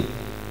saying.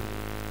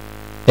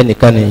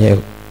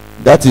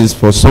 That is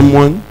for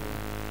someone.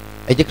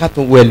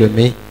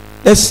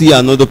 Let's see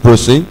another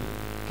person.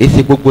 It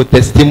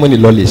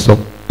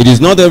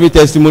is not every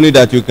testimony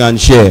that you can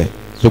share.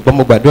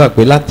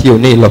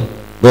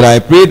 But I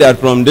pray that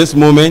from this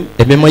moment,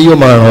 the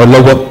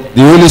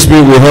Holy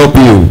Spirit will help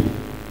you.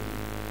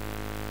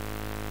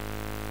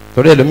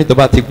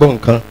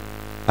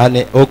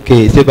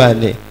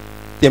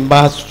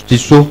 Timba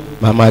tiso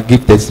mama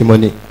give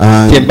testimony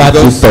timba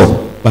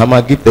tito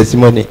mama give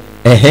testimony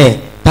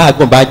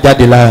táàgùn bá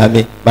jáde lára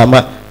mi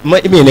mama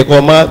mi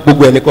nìkan ma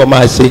gbogbo ẹnìkan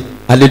máa ṣe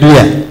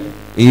hallelujah.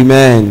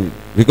 Amen.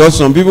 Because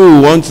some people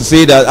will want to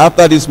say that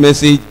after this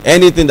message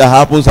anything that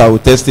happens I will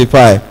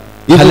testify.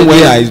 Even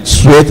when I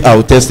sweat I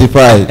will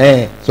testify.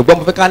 ṣùgbọ́n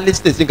mo fẹ́ ká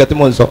listen sí nǹkan tí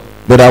mo ń sọ.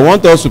 But I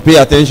want us to pay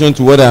attention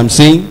to what I am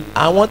saying.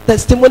 àwọn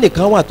testimony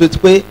kan wà tó ti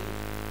pé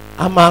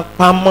a máa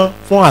pamọ́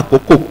fún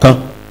àkókò kan.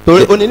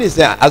 torí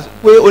onínísìn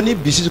pé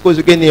oníbìsí kó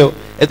ṣe kéde o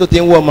ẹ tó ti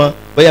ń wọ ọmọ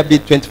bóyá bíi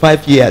 25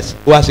 years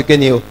ó wá ṣe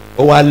kéde o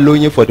ó wá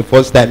lóyún for the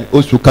first time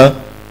oṣù kan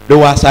ló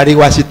wá sáré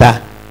wá síta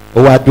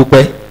ó wá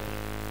dúpẹ́.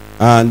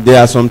 And there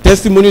are some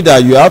testimony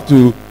that you have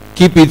to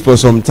keep it for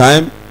some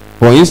time.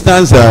 For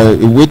instance, a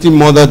waiting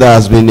mother that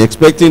has been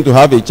expecting to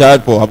have a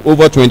child for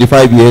over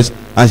 25 years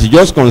and she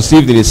just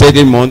conceived in a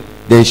certain month,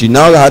 then she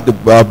now had the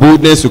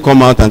boldness to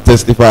come out and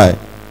testify.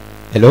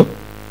 Hello?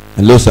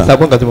 Hello, sir.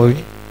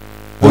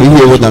 You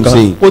hear what I'm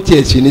saying?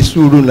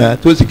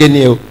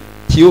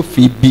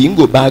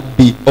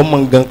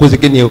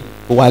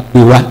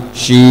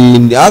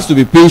 She has to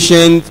be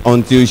patient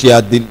until she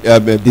had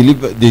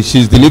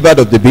she's delivered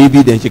of the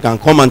baby, then she can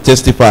come and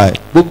testify.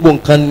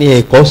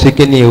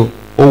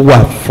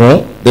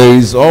 There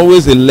is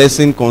always a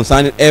lesson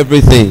concerning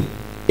everything.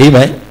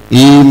 Amen.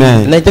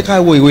 Amen.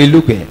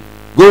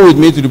 Go with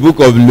me to the book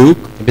of Luke.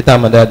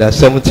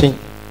 17.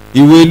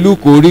 Ìwé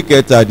Luke orí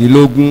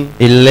kẹtàdínlógún.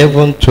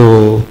 11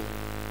 to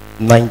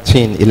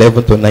 19.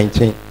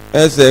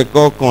 Ẹsẹ̀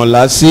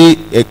kọkànlá sí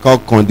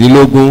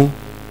ẹ̀kọkàndínlógún.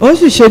 Ó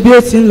sì ṣe bí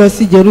ó ti ń lọ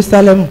sí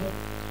Jerusalem.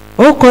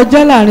 Ó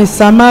kọjá láàrin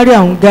Samaria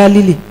òun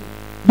Gálílì.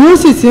 Bí ó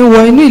sì ti ń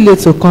wọ inú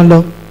ìletò kan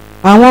lọ,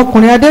 àwọn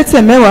ọkùnrin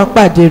adẹ́tẹ̀ mẹ́wàá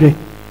pàdé rẹ̀.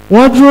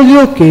 Wọ́n dúró lé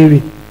òkèèrè.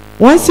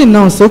 Wọ́n sì nà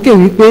án sókè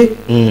wípé,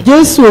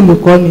 Jésù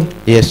olùkọ́ni,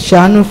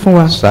 ṣàánú fún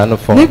wa.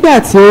 Nígbà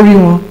tí ó rí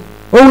wọn,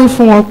 ó wí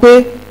fún wọn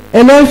pé,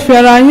 ẹ lọ fi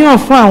ara yín hàn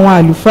fún àwọn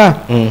àlùfáà.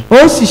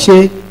 Ó sì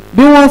ṣe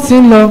bí wọ́n ti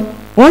ń lọ,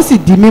 wọ́n sì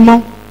di mímọ́.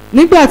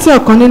 Nígbà tí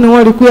ọ̀kan nínú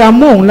wọn rí pé a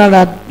mú òun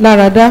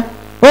lára dá,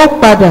 ó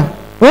padà,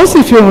 ó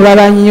sì fi ohùn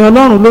rara yin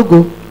Ọlọ́run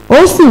lógo,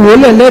 ó sì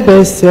wólẹ̀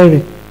lẹ́bẹ̀ẹ́ ẹsẹ̀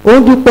rẹ̀, ó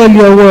ń dúpẹ́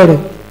lé ọwọ́ rẹ̀.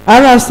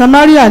 Ará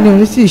Samaria ni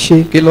òun sì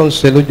ṣe. kí ló ń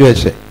ṣe lójú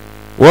ẹsẹ̀?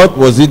 What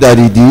was it that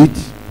he did?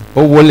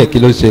 ó wólẹ̀, kí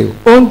ló ṣe?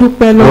 Ó ń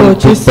dúpẹ́ lọ́wọ́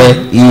Jésù.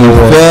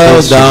 He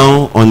fell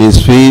down on his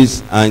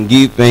face and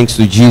gave thanks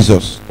to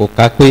Jesus. kò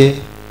ká pé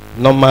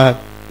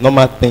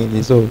normal thing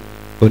ni, so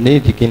kò ní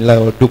ìdí kí n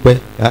lọ dúpẹ́.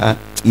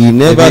 He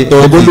never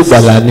thought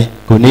olùgbàlà ni,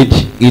 kò ní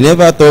ìdí. he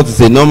never thought it's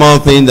a normal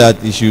thing that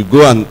he should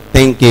go and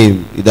thank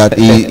him. That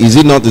is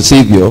it not the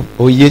Savior?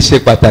 òye ṣe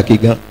pàtàkì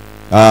gan.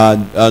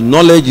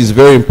 Knowledge is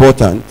very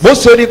important. bó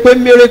ṣe rí i pé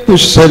miracle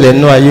ṣẹlẹ̀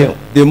nínú ayé o,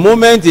 The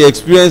moment he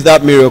experienced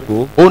that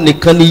miracle, ó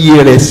nìkan ní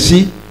iye rẹ̀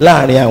sí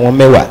láàrin àwọn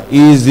mẹ́wàá.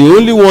 he is the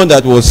only one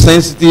that was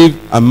sensitive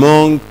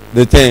among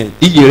the 10.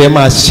 iye rẹ̀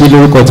máa sí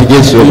lórúkọ ti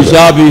Jésù. You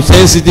shall be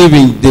sensitive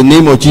in the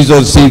name of Jesus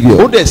ó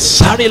Savior. dẹ̀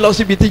sáré lọ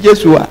síbi tí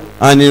Jésù wà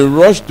And he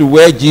rushed to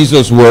where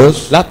Jesus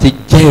was láti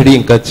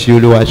jẹ́rìí nǹkan tí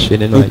Olúwa ṣe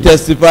nínú to ayé.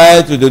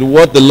 testify to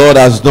what the Lord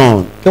has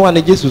done. kí wàá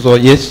ní Jésù sọ?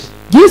 Yes.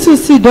 Jésù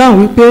sì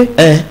dáhùn wípé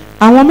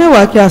àwọn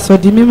mẹ́wàá kí a sọ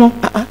di mímọ́.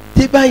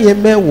 tí báyẹn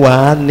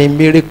mẹ́wàá ni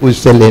miracle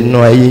ṣẹlẹ̀ nínú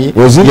ayé yín.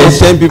 Was it not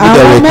 10 people that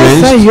Àwọn were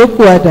mẹ́sàn-án cleansed?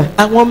 yòókù àdà.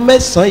 àwọn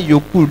mẹ́sàn-án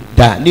yòókù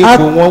dà ní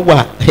ipò wọn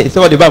wà.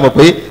 sọ́wọ́n ní bá mọ̀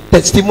pé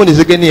testimony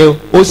ṣe kéde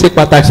ó ṣe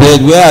pàtàkì.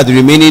 Said, where are the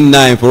remaining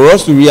 9? For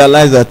us to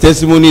realize that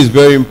testimony is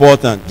very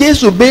important.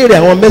 Jésù béèrè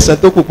àwọn mẹ́sàn-án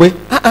tó kù pé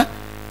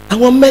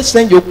àwọn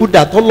mẹ́sàn-án yòókù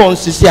dà tó lọ́n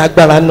ṣiṣẹ́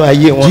agbára nínú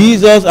ayé wọn.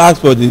 Jesus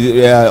asked for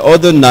the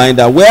other 9,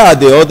 that where are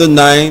the other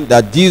 9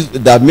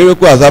 that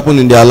miracle has happened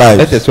in their ẹ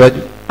lives?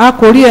 tẹ̀síwájú. A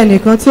kò rí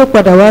ẹnìkan tí ó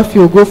padà wá fi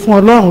ògo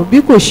fún Ọlọ́run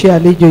bí kò ṣe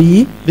àlejò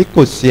yìí. bí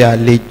kò ṣe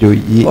àlejò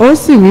yìí. Ó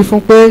sì wí fún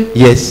pé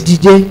Yes.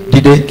 dìde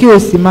Dìde. kí o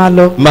sì máa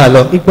lọ. máa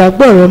lọ.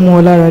 Ìgbàgbọ́ rẹ mú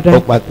ọ lára dá. ó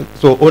pàtó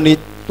so ó ní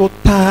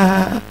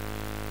total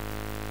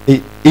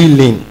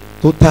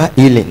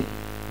healing.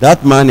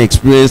 That man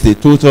experienced a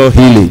total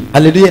healing.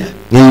 hallelujah.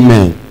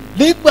 Amen.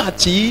 nígbà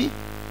tí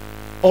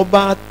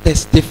ọba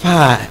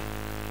testify.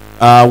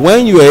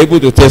 When you are able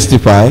to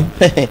testify,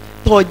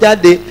 tó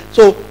jáde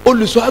so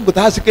olùṣọ́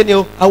àgùntàn àsìkéni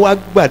o àwa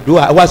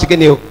gbàdúrà àwa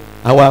àsìkéni o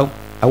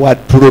àwa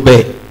dúró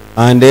bẹ́ẹ̀.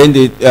 and then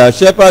the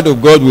shepherd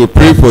of God will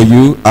pray for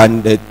you,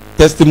 and the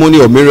testimony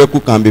or miracle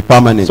can be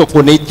permanent. so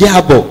kò ní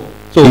jẹ́ àbọ̀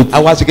so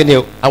àwa àsìkéni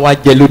o àwa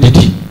jẹ́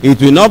lódìdí. It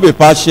will not be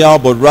partial,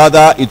 but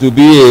rather it will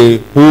be a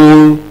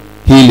whole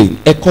healing.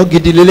 ẹ̀kọ́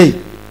gidi lélẹ̀.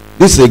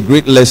 This is a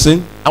great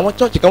lesson. àwọn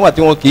church kan wà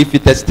tí wọn kì í fi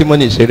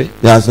testimony ṣeré.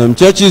 There are some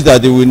churches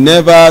that they will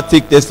never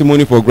take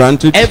testimony for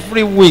granted.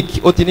 every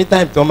week ó ti ní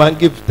time tí wọ́n máa ń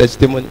give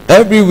testimony.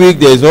 Every week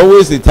there is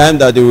always a time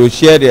that they will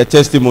share their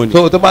testimony.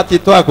 so tó bá ti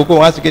tó àkókò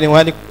wọn á sì kí ni wọn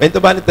á ní ẹni tó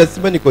bá ní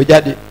testimony kò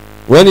jáde.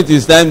 When it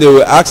is time, they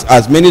will ask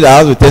as many that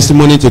have a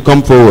testimony to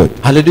come forward.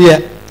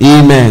 hallelujah.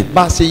 Amen.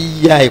 bá a ṣe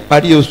ya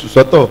ìparí oṣù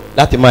sọ́tọ̀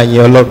láti máa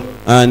yin Ọlọ́run.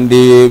 And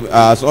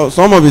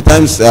some of the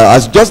times,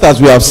 just as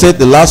we have said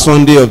the last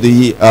Sunday of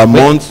the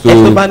month, to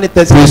ẹni tó bá ní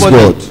praise testimony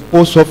God.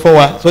 kó sọ fún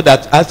wa so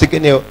that a sì kí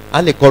ni o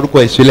a lè kọ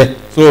orúkọ ẹ̀ sílẹ̀.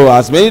 So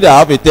as many that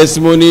have a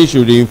testimony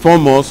should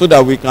inform us so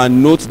that we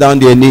can note down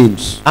their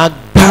names.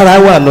 agbára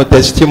wà nù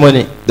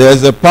testimony. There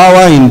is a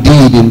power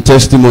indeed in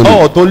testimony.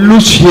 ọ̀ tó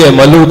lùsì ẹ̀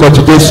mọ́ lórúkọ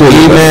ti Jésù.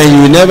 Amen.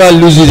 You will never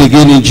lose it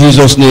again in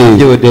Jesus' name.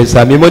 yóò dé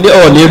sàmì mo ní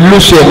ọ̀ ní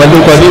lùsì ẹ̀ mọ́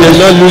lórúkọ ti You will Jésù.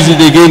 not lose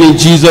it again in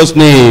Jesus'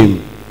 name.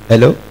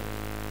 hello.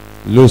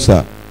 No,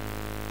 sir.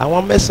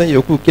 àwọn mẹ́sàn-án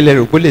yòókù kílẹ̀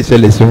rò kó lè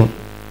ṣẹlẹ̀ sí wọn.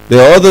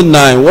 The other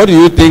 9, what do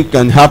you think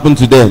can happen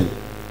to them?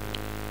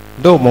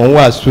 dóò mọ̀ ń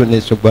wàásù ni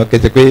ṣùgbọ́n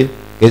kẹsẹ̀ pé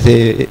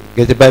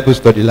kẹsẹ̀ bible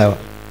study la wa.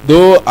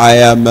 Though I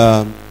am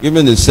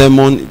giving a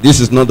sermon, this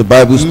is not the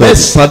Bible study.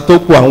 mẹ́sàn-án tó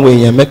kù àwọn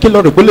èèyàn mẹ́ kí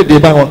ló rò kó lè dé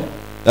bá wọn.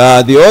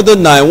 The other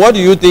 9, what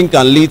do you think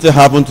can later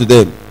happen to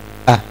them?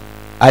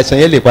 àìsàn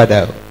yẹn lè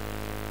padà o.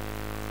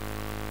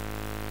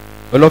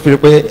 olófin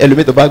pé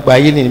ẹlòmíì tó bá gba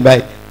ayé ní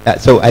báyìí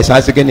so àìsàn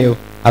àṣekẹ́ ni o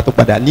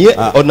àtúpadà ní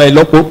ọ̀nà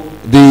ìlọ́po.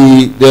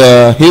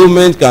 The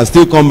ailment can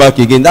still come back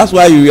again. That's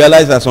why you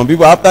realize that some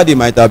people, after they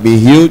might have been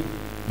healed,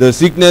 the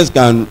sickness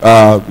can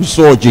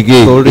resurge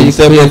again. torí in pé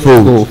several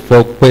kò folds.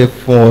 fọpẹ́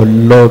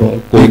fún Ọlọ́run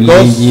kò lè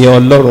Because- yin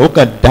Ọlọ́run ó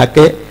kàn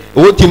dákẹ́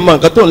owó ti mọ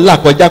nǹkan tó ń là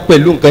kọjá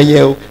pẹ̀lú nǹkan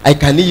yẹn o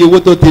àìkàníye owó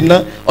tó ti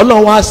ná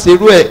Ọlọ́run wá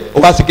ṣerú ẹ̀ ó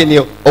wá sí kíni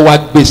o ó wá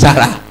gbé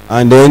sára.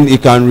 And then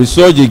it can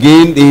resurge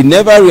again. They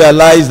never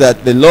realized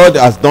that the Lord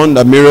has done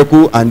the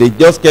miracle, and they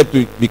just kept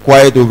to be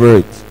quiet over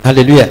it.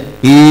 hallelujah.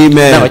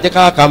 Amen. now jẹ́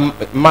ká ka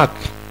Mark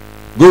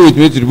Go with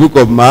me to the book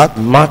of Mark.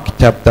 Mark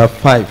chapter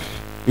 5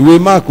 Ìwé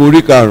Mark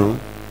orí karùn-ún,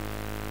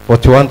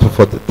 41 to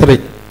 43.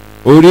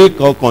 orí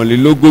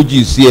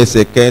kọkànlélógójì sí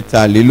ẹsẹ̀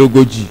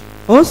kẹtàlélógójì.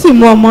 Ó sì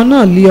mú ọmọ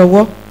náà lé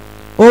ọwọ́.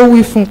 Ó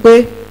wí fún un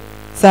pé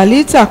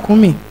Tàlítà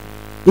kúmì.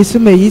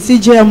 Ìtumọ̀ èyí tí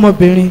jẹ́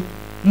ọmọbìnrin.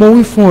 Mo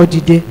wí fún ọ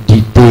dìde.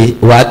 dìde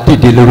wàá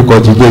dìde lórúkọ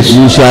ti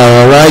Jésù. You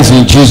shall arise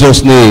in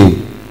Jesus' name.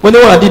 mo ní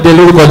wàá dìde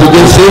lórúkọ ti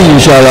Jésù. Say you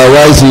shall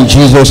arise in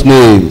Jesus'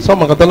 name.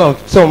 sọmọ kan tọ́lọ́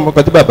sọmọ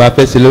kan tí bàbá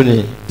fẹ́ sí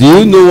lónìí. Do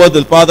you know what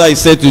the Father is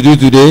said to do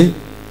today?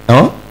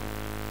 hàn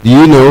Do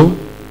you know?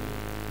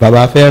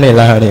 bàbá fẹ́ rìn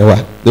láàrin wa.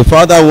 The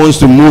Father wants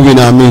to move in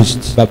our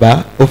midst.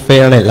 bàbá ó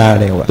fẹ́ rìn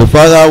láàrin wa. The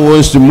Father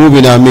wants to move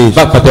in our midst.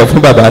 bá pàtẹ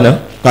fún bàbá náà.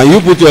 Can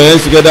you put your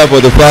hands together for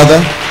the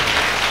Father?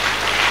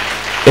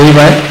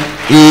 Amen.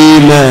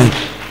 Amen.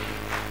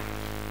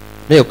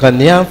 Mi ò kàn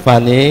ní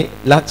àǹfààní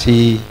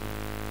láti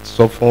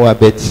sọ fún wa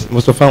bẹ́ẹ̀ mo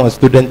sọ fún àwọn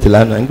student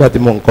lánàá nígbà tí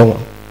mo ń kọ́ wọn.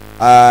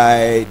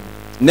 I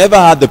never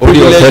had the Only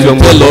privilege your to fellow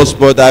tell Muslim. us,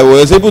 but I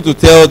was able to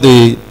tell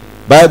the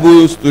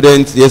Bible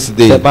students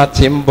yesterday. Tẹ́ bá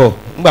ti ń bọ̀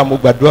nígbà mo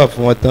gbàdúrà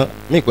fún wọn tán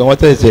mí pé wọ́n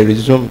tẹ̀sẹ̀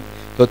resume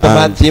tó tẹ́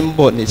bá And- ti ń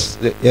bọ̀ ní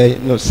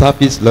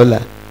service lọ́la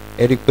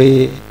ẹ rí i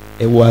pé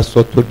ẹ wọ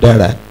aṣọ tó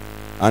dára.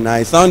 And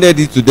I sounded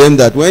it to them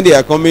that when they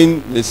are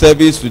coming the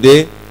service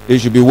today, they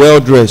should be well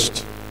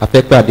dressed, A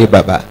fẹ́ pàdé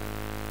bàbá.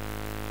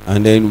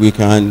 and then we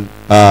can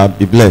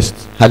be blessed.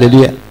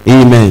 Hallelujah.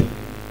 Amen.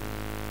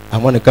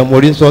 Àwọn nìkan mo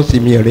rí sọ́ọ̀sì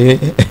mi rè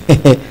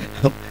é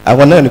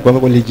àwọn náà nìkan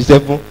mo lè jíṣẹ́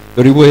fún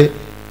torí pé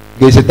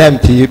gbèsè time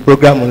ti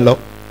program ń lọ.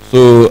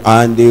 So,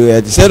 and they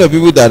were the set of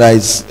people that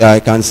I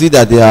can see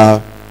that they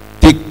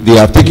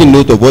have taken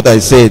note of what I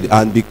said,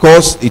 and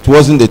because it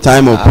wasn't the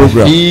time of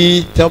program,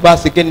 Àfi tí wọ́n bá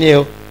ṣe kí ni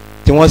o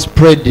tí wọ́n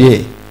spread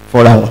ẹ̀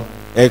fúnra wọn.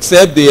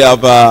 except they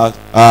have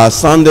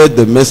sounded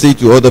the message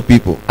to other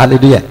people.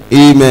 Hallelujah.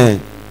 Amen.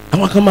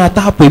 Àwọn kan máa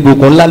táàpù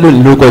ìbùkún ńlá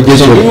lónìí lórúkọ Some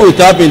Jésù. people will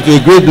tap into a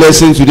great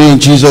blessing today in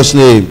Jesus'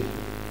 name.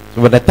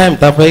 So by the time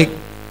tá a fẹ́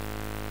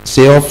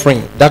ṣe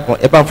offering dákun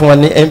ẹ bá fún wa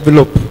ní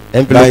envelope.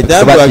 By the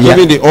time we are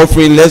giving the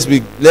offering,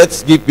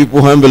 let's give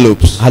people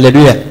envelopes.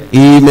 Hallelujah.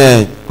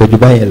 Amen. Kò jù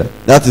báyẹn lọ.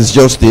 That is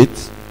just it.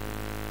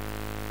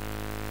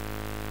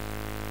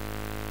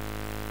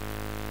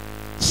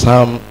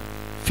 Psalm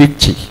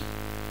 50.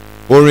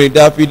 Orin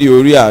Dáfídì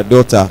orí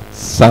àádọ́ta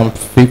Psalm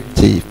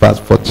 50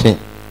 verse 14.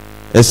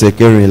 ẹsẹ̀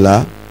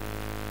kẹrìnlá.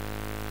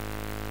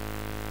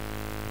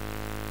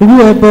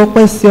 rú ẹbọ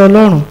ọpẹ́ sí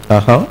Ọlọ́run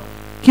Uh-huh.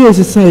 kí o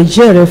sì san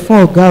ẹ̀jẹ́ rẹ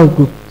fún ọ̀gá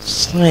ògo.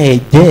 San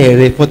ẹ̀jẹ̀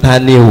rẹ fún ta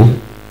ni o?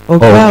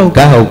 Ọ̀gá ògo.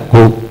 Ọ̀gá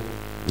ògo.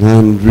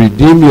 And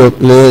redeem your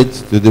pledge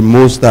to the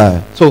Most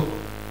High. So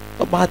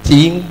tó bá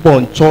ti ń bọ̀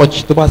ní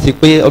church tó bá ti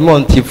pé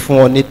Ọlọ́run ti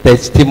fún ọ ní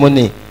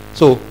testimony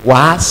so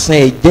wàá san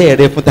ẹ̀jẹ̀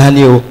rẹ fún ta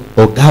ni o?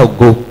 Ọ̀gá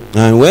ògo.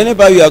 And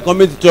whenever you are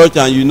coming to church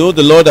and you know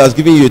the Lord has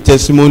given you a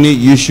testimony,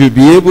 you should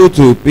be able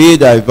to pay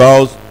thy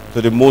vows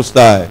to the Most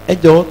High. Ẹ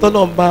jọ̀wọ́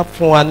tọ́lọ́run bá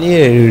fún wa ní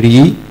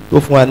ẹ̀rí tó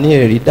fún wa ní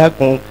ẹ̀rí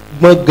dákun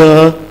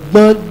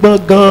gbọ́n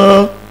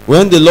gan.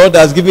 When the Lord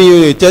has given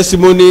you a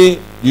testimony,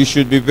 you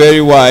should be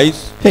very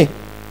wise.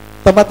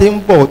 Tó bá ti ń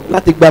bọ̀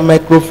láti gba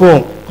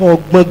microphone kọ́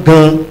gbọ́n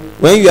gan.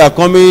 When you are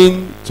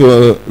coming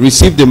to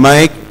receive the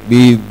mic,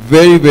 be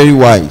very, very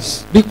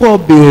wise. Bí kò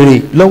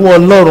béèrè lọ́wọ́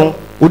Ọlọ́run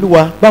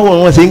Olúwa báwo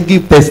wọ́n ṣe ń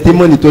give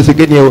testimony tó ṣe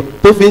kéde o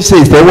tó fi ń ṣe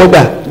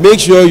ìtẹ́wọ́gbà. Make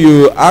sure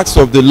you ask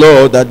of the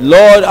Lord that,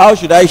 Lord, how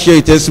should I share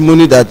a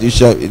testimony that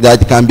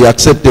can be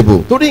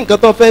acceptable? Torí nǹkan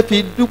tó fẹ́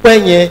fi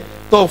dúpẹ́ yẹn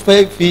tó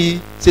fẹ́ fi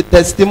ṣe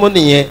testimony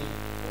yẹn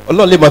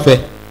Ọlọ́run lè máa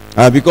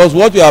fẹ́. Because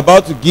what you are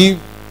about to give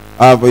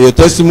for your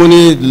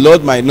testimony, the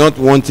Lord might not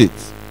want it.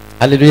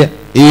 Hallelujah.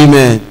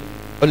 Amen.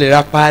 O lè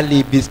ra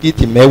páálí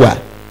bisikíìtì 10.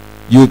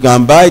 You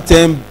can buy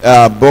 10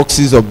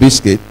 boxes of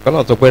biscuit,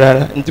 Kọ́nà sọ pé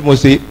rárá ní tí mo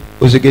ṣe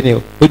o ṣe kéde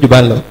o ó jù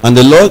bá ń lọ. and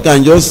the Lord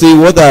can just say,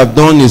 what I have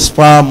done is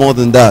far more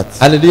than that.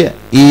 Hallelujah.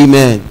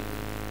 Amen.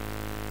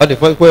 Ọdẹ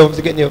fọ pé ọmọ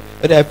sí kéde o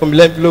ọdẹ fún mi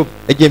lẹ́ńfílọ́pù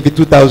ẹ jẹ́ n fi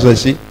 2,000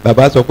 sí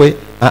bàbá sọ pé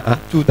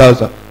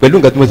 2,000 pẹ̀lú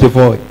nǹkan tí mo ṣe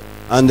fún ọ.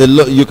 And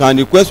you can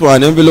request for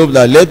an envelope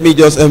that let me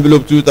just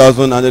envelope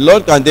 2,000, and the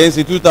Lord can then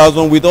say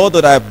 2,000 with all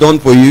that I have done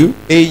for you.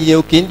 Èèyàn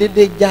ò kì í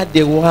dédé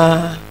jáde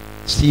wá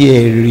sí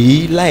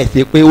ẹ̀rí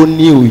láìsí pé ó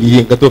ní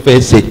òye nǹkan tó fẹ́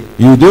ṣe.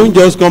 You don't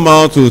just come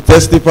out to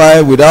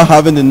testify without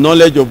having the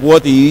knowledge of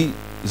what he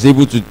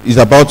is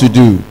about to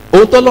do.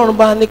 Ohun tọ́lọ́run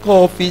bá ní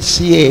kó fi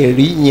ṣe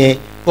ẹ̀rí yẹn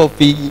kó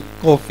fi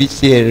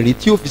ṣe ẹ̀rí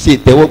tí ó fi ṣe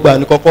ìtẹ́wọ́gbà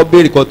ní kọ́kọ́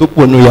béèrè kan tó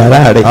pònú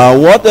yàrá rẹ̀.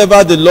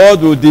 Whatever the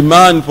Lord will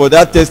demand for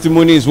that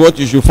testimony is what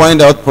you should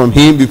find out from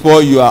him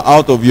before you are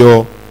out of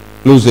your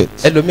closet.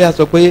 Ẹlòmíà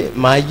sọ pé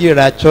màá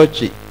yíra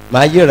chọ́ọ̀chì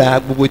màá yíra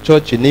gbogbo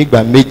chọ́ọ̀chì ní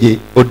ìgbà 7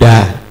 ó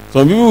dáa.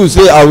 Some people will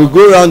say, I will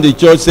go around the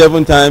church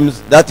 7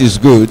 times. That is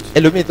good.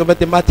 Ẹlòmíì tó bá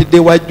ti má ti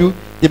déwájú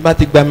tí má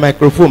ti gba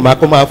microphone máa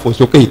kó máa fò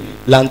sókè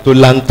lanto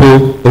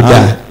ó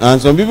dáa.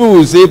 And some people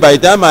will say, by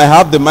the time I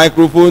have the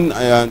microphone,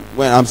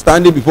 when I'm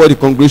standing before the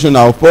congregation,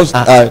 I'll first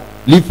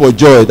leap for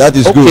joy. That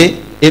is good. Okay,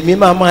 èmi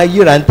máa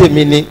yíra ń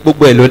tèmi ní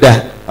gbogbo ẹ̀ ló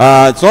dáa.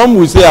 Some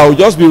will say, I will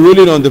just be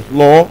rolling on the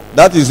floor.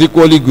 That is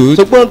equally good.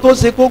 Ṣùgbọ́n tó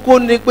ṣe kókó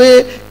ni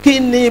pé kí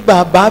ni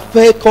bàbá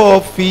fẹ́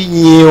kọ́ fi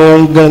yin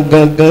ohun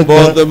gangan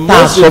But the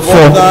most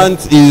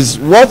important is,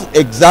 what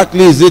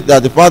exactly is it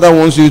that the Father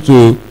wants you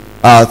to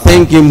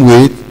thank him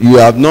with? You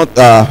have not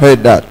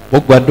heard that. Mo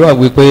gbàdúrà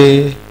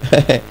wípé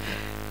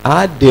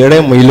a dè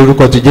rẹ́mù yìí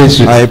lórúkọ ti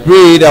Jésù. I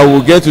pray that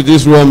we'll get to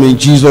this realm in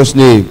Jesus'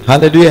 name.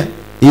 Hallelujah.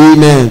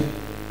 Amen.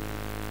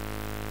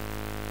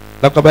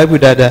 Lọ́kọ̀ Bible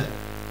dáadáa.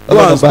 Go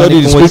and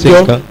study the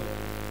scripture.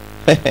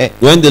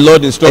 When the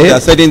Lord instructs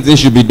that certain things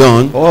should be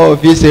done,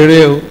 Fi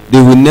ṣeré o.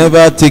 they will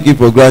never take it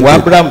for Wà granted.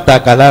 Abraham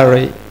takà láàárọ̀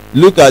yìí.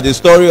 Look at the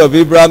story of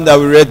Abraham that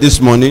we read this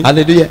morning.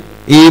 Hallelujah.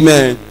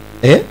 Amen.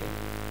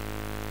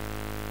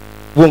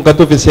 Wo nǹkan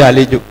tó fi ṣe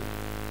àlejò.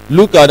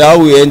 Look at how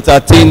we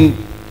entertain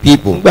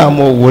people. Nígbà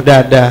mo wò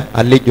dáadáa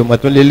àlejò mọ̀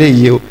tó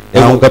lélẹ́yìí o.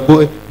 Ẹ̀wọ̀n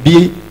nǹkan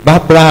bí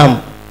Abraham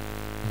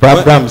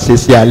Abraham ṣe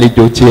ṣe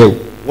àlejò tiẹ̀ o.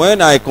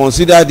 When I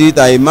considered it,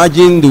 I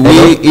imagined the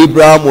way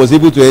Abraham was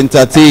able to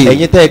entertain.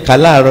 Ẹ̀yin tẹ́ ẹ kà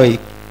láàárọ̀ yìí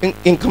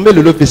nǹkan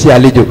mélòó ló fi ṣe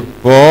àlejò.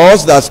 For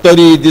us that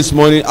studied this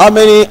morning, how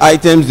many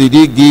items did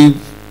he give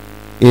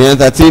in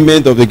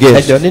entertainment of the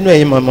guests? Ẹjọ́ nínú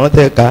ẹ̀yin mọ̀mọ́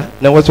tẹ́ ẹ kà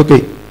náwó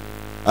sókè.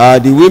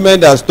 The women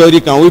that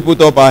studied, can we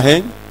put up our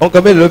hand?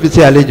 Nǹkan mélòó ló fi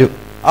ṣe àlejò.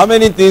 How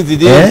many things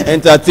did he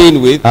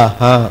entertain with?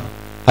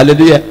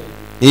 Hallelujah.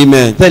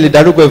 Amen. Tẹ́ ẹ lè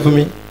darúgbó ẹ fún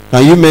mi.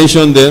 Can you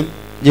mention them?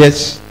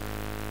 Yes.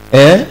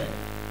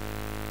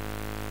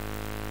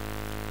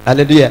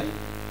 Hallelujah.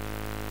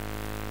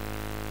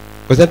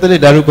 Kò sẹ́ni tó lè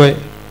darúgbó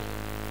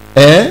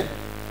ẹ.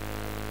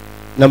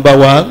 Number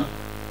 1.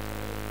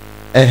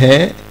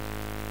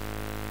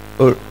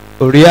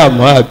 Orí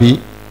àmọ́ àbí.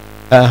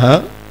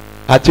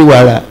 Àti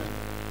wàrà.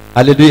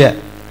 Hallelujah.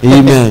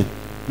 Amen.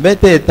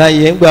 Mẹ́tẹ̀ẹ̀ta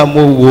yẹn gbà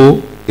mo wò ó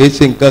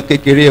èsì nǹkan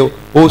kékeré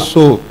ó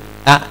so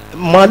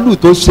màálù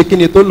tó ṣe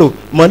kíni tó lò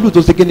màálù tó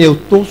ṣe kíni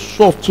tó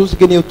soft tó ṣe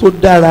kíni tó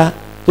dára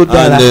tó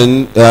dára.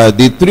 And then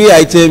the 3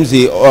 items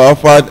he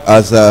offered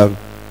as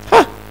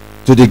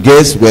to the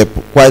guests were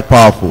quite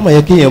powerful. Ó mọ̀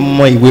yẹ kí yẹn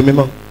mọ ìwé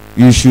mímọ́.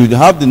 You should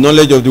have the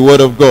knowledge of the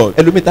word of God.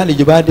 Ẹlòmíì tá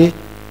àlejò bá dé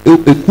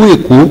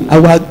èkó á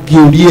wá gé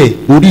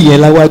orí yẹn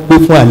lá wá gbé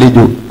fún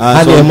àlejò.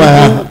 And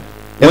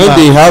so when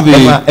they have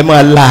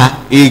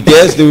a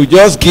guest, they will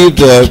just give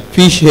the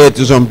fish head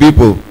to some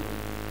people.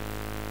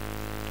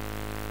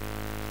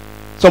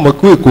 Sọmọ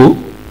kú èkó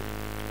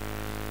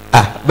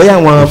bẹ́ẹ̀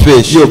àwọn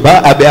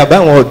Yorùbá àbẹ̀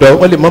àwọn ọ̀dọ́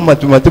wọ́n lè mọ́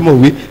màtúmọ̀ tí mo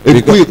wí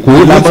èkó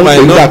la máa ń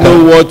pè nígbà kan.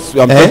 Know what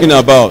I'm talking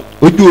about.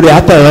 Ojú rẹ̀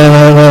àtàn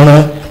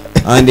rán.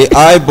 And the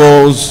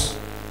eyeballs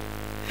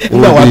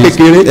will be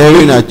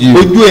staring at you.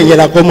 Ojú ẹ̀yẹn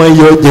la kọ́ máa ń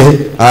yọ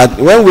jẹ.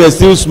 When we are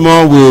still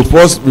small, we will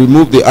first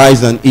remove the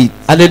eyes and eat.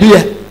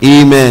 Hallelujah.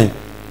 Amen.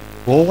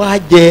 Òun wá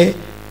jẹ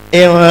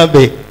ẹran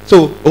abẹ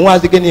so òun wá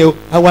sí kí ni o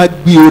a wá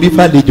gbé orí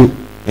fàlejò.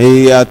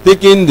 He has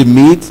taken the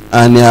meat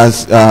and he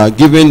has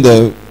given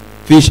the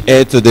fish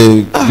head to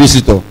the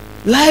visitor.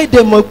 Láì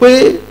dẹ̀ mọ̀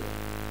pé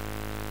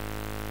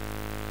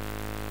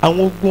àwọn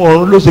ogun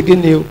ọ̀run ló ṣe kí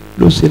ni o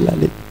ló ṣe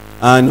lálẹ́.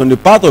 And on the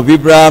part of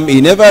Abraham,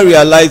 he never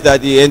realized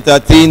that he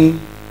entertained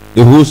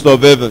the host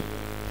of heaven.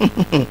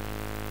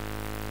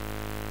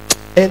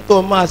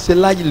 Ẹ̀ńtọ́ máa ṣe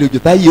láyé lójú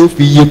táyé ó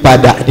fi yí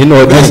padà nínú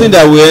ọdún. Blessing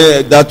that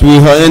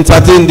we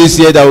entertain this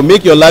year that will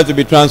make your life to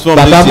be transformed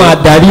this year. Bàbá máa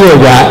darí ẹ̀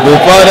wá. The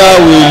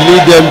Father will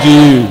lead them to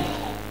you.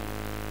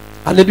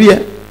 Hallelujah.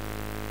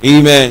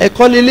 Amen.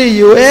 Ẹ̀kọ́ lílé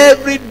yìí o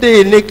every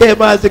day ní kẹ́ ẹ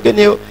máa ṣe kí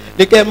ni o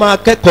ní kẹ́ ẹ máa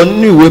kẹ́kọ̀ọ́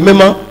nínú ìwé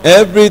mímọ́.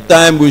 Every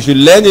time we should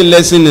learn a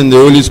lesson in the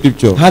Holy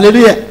Scripture.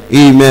 Hallelujah.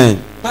 Amen.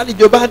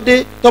 Pálíjọ bá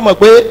dé tọmọ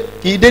pé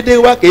kì í dédé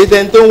wá kì í ṣe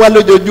ẹni tó ń wá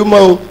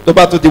lójoojúmọ́ o tó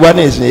bá tún ti wá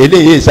ní ìsìn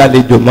eléyìí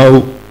ìsàlejò mọ́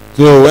o.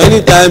 So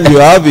anytime you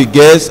have a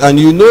guest and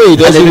you know he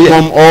doesn't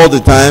come all the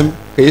time,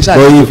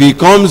 but if he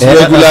comes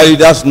regularly,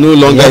 that's no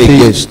longer a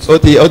guest. Ó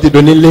ti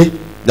donílé.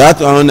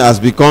 That one has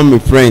become a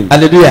friend.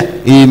 Hallelujah.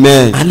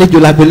 Amen. Àlejò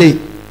lágbélé.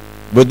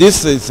 But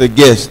this is a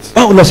guest.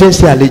 Báwo lọ ṣe ń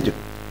ṣe àlejò?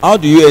 How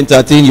do you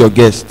entertain your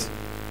guest?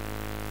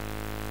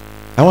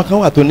 Àwọn kan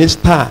wà tó ní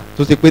star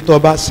tó ti pé tó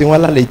bá sin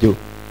wọn lálejò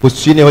kò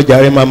sí ní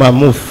ọjà rẹ máa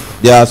move.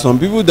 There are some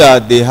people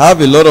that they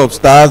have a lot of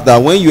stars that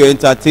when you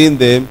entertain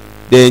them,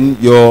 then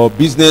your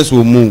business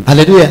will move.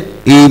 Hallelujah.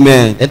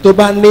 Amen. Ẹ tó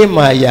bá ní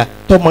màáyà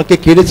tọmọ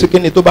kékeré sí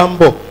kíni tó bá ń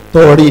bọ̀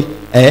tó rí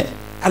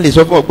a lè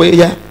sọ fún ọ pé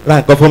yá ra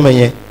nǹkan fún mi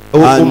yẹn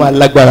ó máa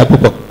lágbára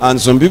púpọ̀. And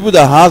some people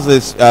that has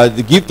this,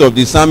 the gift of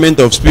discernment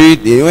of spirit,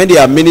 when they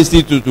are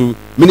minister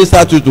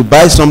to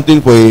buy something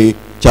for a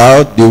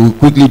child, they will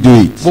quickly do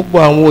it. Gbogbo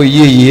àwọn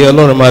òye yìí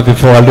Ọlọ́run máa fi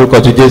fún wa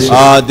lórúkọ tó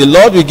Jésù. The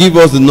Lord will give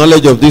us the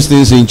knowledge of these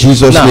things in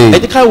Jesus' name. Ẹ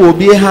jẹ́ ká wo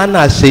bí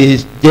Hannah ṣe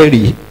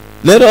jẹ́rìí.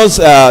 Let us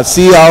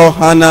see how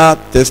Hannah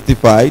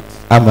testified.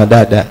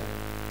 Amadada.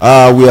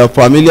 We are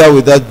familiar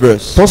with that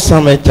verse. 1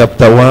 Samuel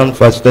chapter 1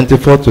 verse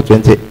 24 to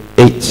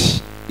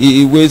 28.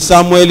 Ìwé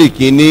Samuel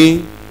kìíní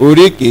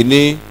orí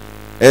kìíní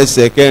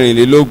ẹsẹ̀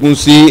kẹrìnlélógún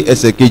sí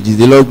ẹsẹ̀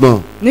kejìdínlọ́gbọ̀n.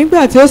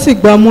 Nígbà tí ó sì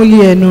gbá mú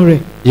lé ẹnu rẹ̀.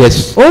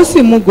 Yes. Ó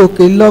sì mú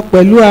gòkè lọ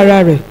pẹ̀lú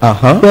ara rẹ̀.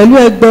 Pẹ̀lú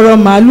ẹgbọrọ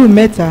màálù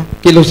mẹ́ta.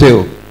 Kí ló ṣe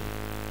o?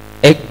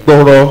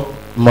 Ẹgbọrọ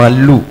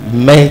màálù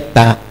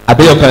mẹ́ta.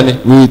 Àbẹ́yọ̀kan ni.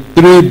 With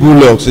 3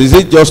 bullocks. Is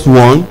it just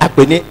one? A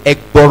pè ní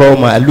ẹgbọrọ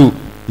màálù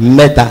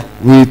mẹ́ta.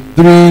 With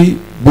 3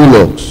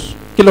 bullocks.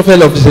 Kí ló fẹ́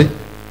lọ fi ṣe?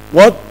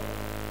 What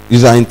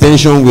is our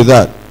intention with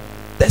that?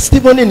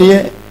 Testimony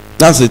nìyẹn.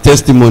 That's a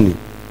testimony.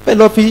 Fẹ́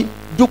lọ fi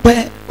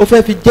dúpẹ́ ó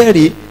fẹ́ fi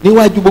jẹ́rìí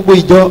níwájú gbogbo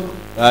ìjọ.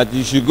 That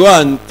you should go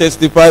and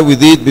testify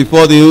with it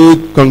before the whole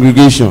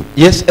congregation.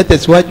 Yes, ẹ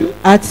tẹ̀síwájú.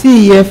 Àti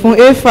ìyẹ̀fun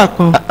éfà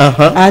kan.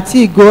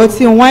 Àti ìgò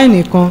ọtí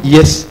wáìnì kan.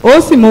 Yes. Ó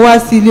sì mú wá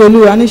sí ilé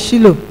Olúwa ní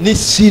Ṣílò. Ní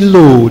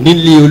Ṣílò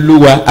nílé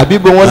Olúwa àbí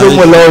bó wọ́n ló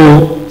mú lọ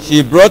o.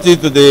 She brought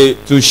it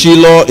to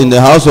Shiloh in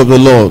the house of the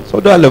Lord.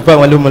 Sọ́dọ̀ àlùfáà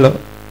wọn ló mú lọ.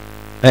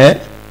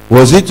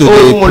 Was it to the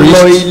priest? Ó mú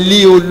lọ priest?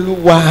 ilé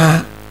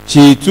Olúwa.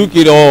 She took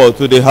it all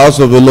to the house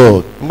of the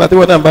Lord. Nígbà tí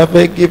wọ́n náà bá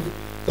fẹ́ give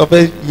tó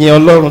fẹ́ yin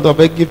Ọlọ́run tó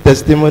fẹ́ give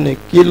testimony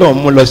kí ló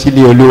ń mú lọ sí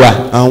ilé Olúwa.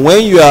 And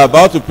when you are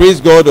about to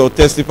praise God or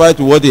testify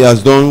to what He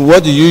has done,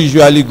 what do you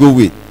usually go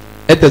with?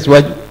 Ẹ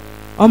tẹ̀síwájú.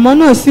 ọmọ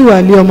náà sì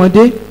wà lé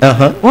ọmọdé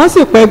Uh-huh. wọ́n sì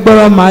pẹ́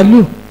gbọ́rọ̀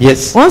màálù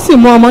Yes. wọ́n sì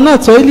mú ọmọ náà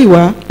tó Élì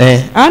wá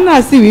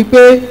Hánà sì wí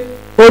pé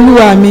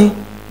olúwa mi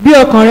bí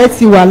ọkàn rẹ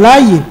ti wà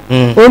láàyè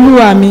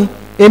olúwa mi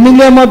èmi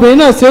lé ọmọbìnrin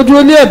náà tí ó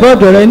dúró lé ẹ̀bẹ̀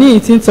ọ̀dọ̀ rẹ ní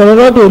ìtì ń tọrọ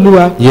lọ́dọ̀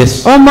olúwa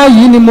Yes. ọmọ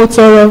yìí ni mo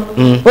tọrọ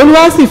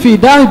olúwa sì fi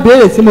ìdáhùn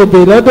ìbéèrè tí mo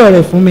béèrè lọ́dọ̀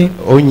rẹ̀ fún mi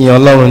Ó yin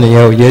Ọlọ́run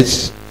nìyẹn o.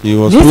 Yes. He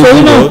was nítorí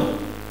proving náà God.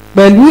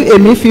 pẹ̀lú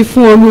èmi fi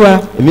fún olúwa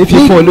Èmi fi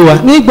fún Olúwa.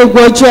 ní gbogbo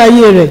ọjọ́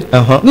ayé rẹ̀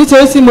Uh-huh.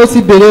 nítorí tí mo ti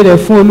béèrè rẹ̀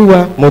fún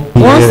olúwa Mo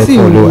béèrè wọ́n rẹ̀ sì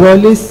fún Olúwa.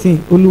 wọlé sìn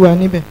olúwa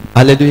níbẹ̀.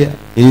 Hallelujah.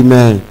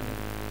 Amen.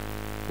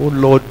 Ó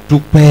lọ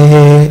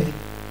dúpẹ́.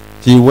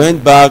 She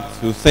went back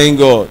to thank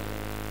God.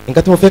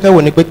 Nǹkan tí mo fẹ́ ká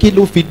wò ni pé kí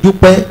ló fi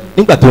dúpẹ́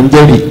nígbà tó ń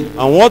jẹ́rìí.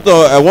 And what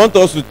I want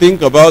us to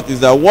think about is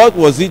that what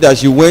was it that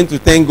she went to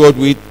thank God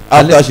with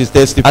after she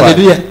testified?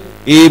 Hallelujah.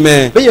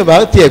 Amen. Bẹ́ẹ̀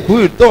bá tiẹ̀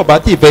kú tó o bá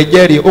tí ì fẹ́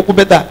jẹ́rìí ó kú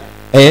bẹ́tà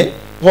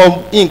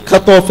nǹkan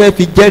tó fẹ́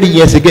fi jẹ́rìí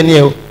yẹn ṣe ni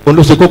ẹ o òun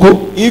ló ṣe kókó.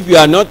 If you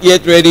are not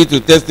yet ready to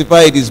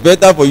testify, it is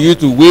better for you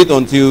to wait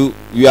until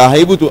you are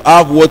able to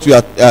have what you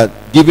are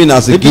giving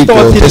as a Ibi gift tó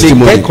or ti lè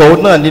testimony.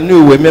 kẹ́kọ̀ọ́ náà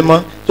nínú ìwé mímọ́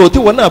tó tí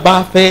wọn náà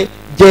bá fẹ́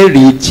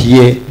jẹ́rìí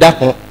tiẹ̀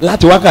dákun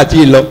láti wákàtí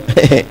yìí lọ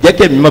jẹ́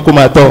kí ẹ̀mí mọ́ kó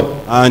máa tọ́.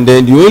 And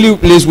then the only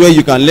place where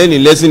you can learn a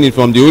lesson is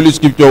from the Holy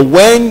Scripture.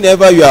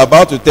 Whenever you are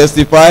about to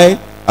testify,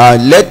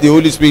 let the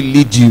Holy Spirit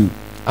lead you.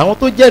 Àwọn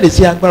tó jẹ́rìí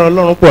sí agbára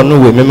Ọlọ́run pọ̀ ní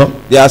ìwé mímọ́.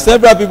 There are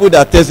several people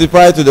that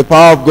testify to the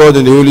power of God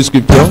in the Holy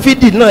Scripture.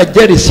 Dáfídì náà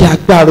jẹ́rìí sí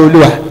agbára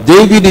Olúwa.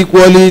 David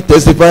equally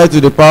testified to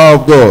the power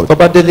of God.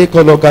 Tọ́bádélé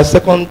kọ́ lọ ka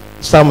 2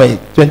 Samuel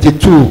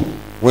 22.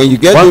 When you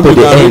get One to to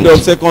the the end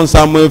of end. 2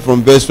 Samuel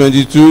from verse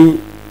 22,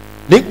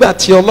 Nígbà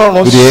tí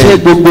Ọlọ́run To the ṣe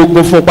end.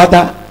 gbogbogbò fún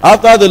pátá.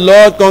 after the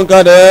Lord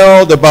conquered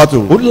all the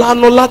battle, Ó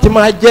lánú láti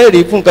máa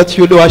jẹ́rìí fún nǹkan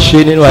tí Olúwa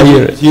ṣe nínú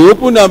ayé rẹ̀. he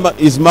opened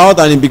his mouth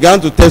and he began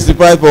to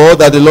testify for all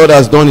that the Lord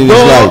has done in his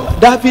life.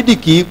 Dáfídì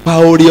kì í pa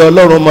orí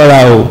Ọlọ́run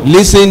mọ́ra o.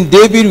 Listen,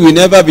 David will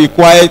never be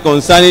quiet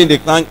concerning the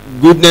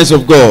goodness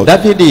of God.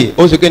 Dáfídì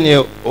ó ṣe kíni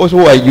ó ṣe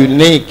wà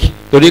unique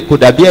torí kò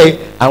dàbí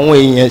àwọn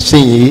èèyàn ṣe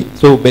yìí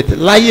so bẹ̀tẹ̀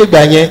láyé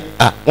ìgbà yẹn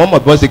wọ́n mọ̀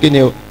bọ́ ṣe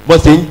kíni o bọ́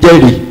ṣe ń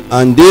jẹ́rìí.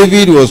 And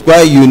David was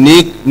quite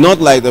unique, not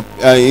like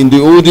in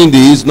the olden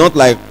days, not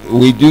like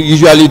we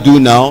usually do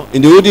now.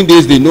 In the olden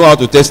days, they know how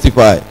to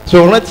testify.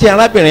 So rántí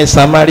arábìnrin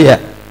Samaria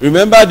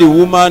Remember the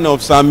woman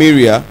of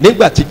Samaria?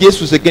 nígbà tí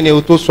Jésù ṣe kíni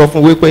o tó sọ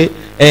fún wípé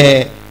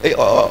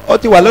ó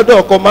ti wà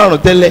lọ́dọ̀ ọkọ márùn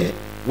tẹ́lẹ̀.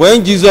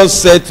 When Jesus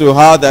said to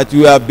her that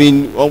you have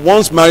been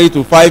once married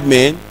to 5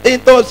 men, èyí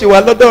tó sì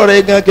wà lọ́dọ̀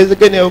rẹ̀ gan kì í ṣe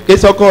kíni o kì í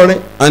ṣọkọ rẹ̀.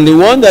 and the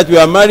one that you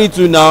are married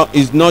to now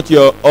is not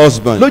your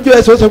husband. lójú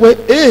ẹsẹ̀ ó sọ pé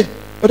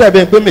ó dàbí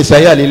ẹni pé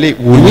mẹ̀sáyà lélẹ̀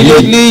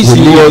Immediately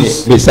she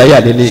was-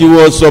 mẹ̀sáyà lélẹ̀. She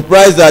was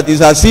surprised that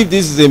it's as if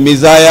this is a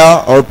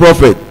Messiah or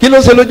prophet. kí ló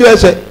ṣe lójú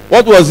ẹsẹ̀.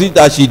 What was it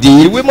that she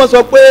did? ìwé mọ́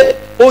sọ pé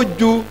ó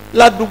ju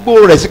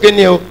ládùúgbò rẹ̀ sí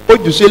kíni o ó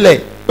jù sílẹ̀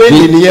pé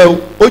ènìyàn o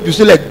ó jù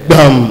sílẹ̀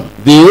gbàm.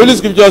 The Holy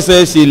Scripture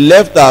says she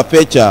left her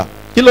fetcher.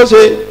 kí ló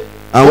ṣe.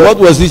 And what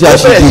was it that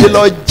ó bẹ̀rẹ̀ sí she did?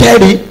 lọ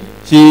jẹ́rìí.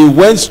 She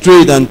went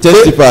straight and ẹ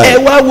testified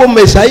wá wo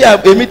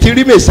mẹ̀sáyà èmi ti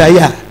rí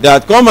mẹ̀sáyà.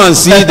 that come and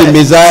see the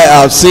Messiah,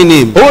 I have seen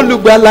him.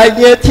 olùgbàlà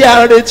yẹn tí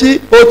a retí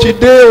ó ti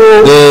dé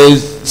o. The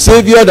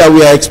Savior that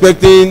we are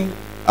expecting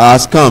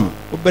has come.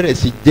 ó bẹ̀rẹ̀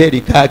sí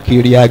jẹ́rìí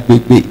káàkiri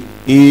agbègbè.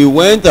 He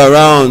went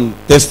around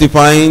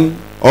testifying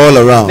all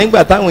around.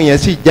 nígbà táwọn èèyàn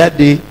sì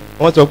jáde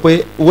wọ́n sọ pé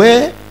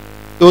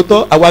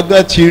tòótọ́ àwa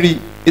gan ti rí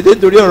ètò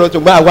nítorí ọ̀rọ̀ tó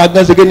gbá àwa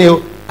gan ṣe kí ni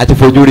o àti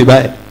fojú rí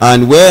báyìí.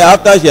 And where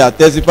after she had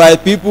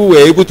testified, people were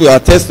able to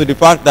attest to the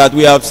fact that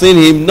we have seen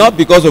him not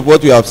because of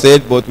what we have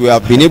said, but we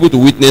have been able to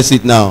witness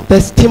it now.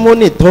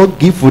 testimony tó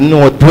gífù ní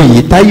ọdún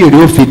yìí táyé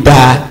rí ó fi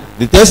dáa.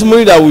 The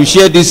testimony that we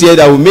share this year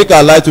that will make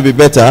our life to be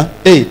better,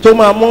 tó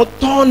máa mú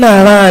turn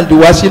around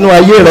wá sínú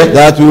ayé rẹ.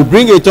 that will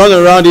bring a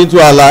turnaround into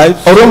our lives.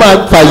 ọ̀run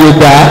máa fàyè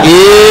gbà á.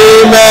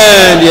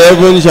 Amen. The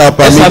heaven shall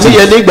permit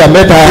sàmìyẹ it. ní ìgbà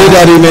mẹ́ta. Say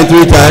that amen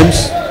 3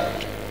 times.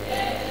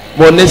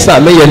 mo ní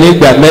sàmìyẹ ní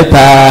ìgbà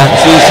mẹ́ta.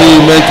 Say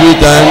amen 3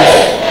 times.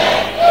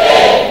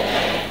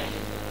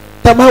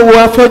 tábà wo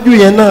afọ́jú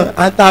yẹn náà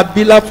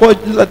àtàbí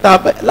láfọ́jú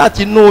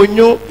láti inú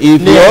oyún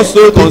If ni you also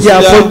tó jẹ́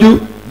afọ́jú. consider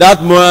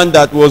that man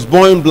that was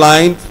born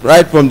blind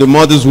right from the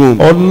mother's womb,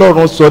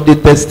 ọlọ́run sọ di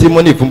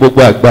testimony fún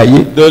gbogbo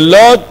àgbáyé. the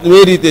Lord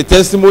made it a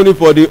testimony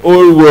for the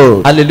whole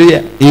world.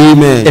 hallelujah.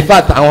 Amen. in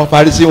fact àwọn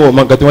Farisí wọn ò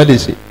mọ nǹkan tí wọ́n lè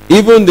ṣe.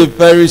 Even the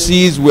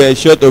Pharisees were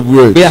short of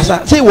words. bí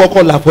àṣà ṣé ìwọ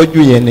kọ́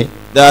làfọ́jú yẹn ni.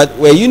 That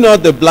were you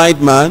not the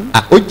blind man?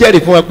 ó jẹ́rìí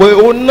fún wa pé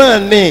ó náà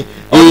ní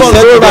He said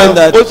to them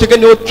that- ó ṣe kí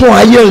ni ó tún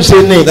ayé ń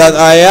ṣe ni. That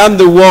I am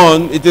the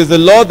one. It is the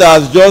Lord that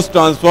has just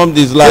transformed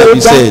his life. kò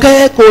He said.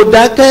 dákẹ́ kò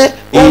dákẹ́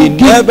ó He ń never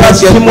give kept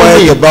testimony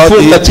quiet about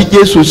fún it. nǹkan tí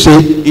Jésù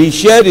ṣe. He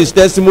shared his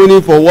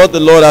testimony for what the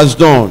Lord has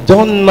done.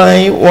 John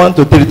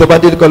 9:1-3 tó bá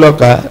dé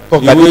kọlọ́ka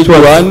kọ̀ọ̀kan Ìwé ní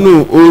 12.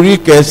 Jòhánù orí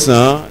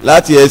 9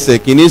 láti ẹsẹ̀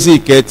kìíní sí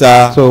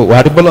ìkẹta. so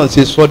wàá rí bọ́lá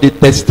ṣe sọ di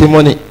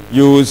testimony.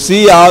 You will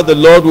see how the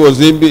Lord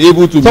was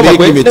able to sọ ma make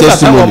pé him a nígbà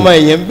táwọn ọmọ testimony.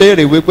 ẹ̀yẹ ń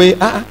béèrè wípé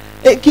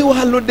kí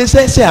wàá ló dé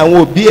sẹ́sẹ̀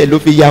àwọn òbí ẹ̀ ló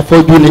fi ya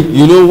fọ́jú ni.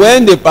 You know,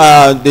 when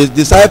the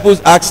disciples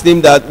asked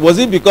him that, was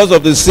it because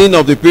of the sin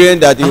of the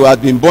parent that he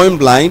had been born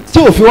blind, tí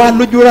ò fi wá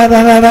lójú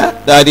rárá rárá.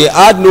 that he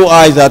had no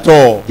eyes at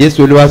all?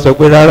 Jésù Olúwa sọ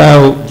pé rárá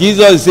o.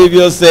 Jesus the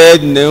Savior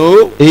said,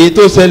 no. èyí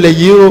tó ṣẹlẹ̀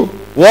yìí o.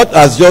 What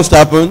has just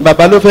happened?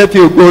 bàbá ló fẹ́ fi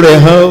ògo rẹ̀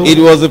hàn o. It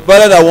was the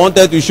father that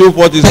wanted to show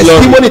forth his glory.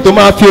 testimony tó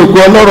máa fi ògo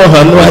Ọlọ́run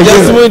hàn ní ayé rẹ̀.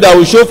 Testimony that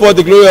will show forth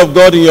the glory of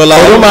God in your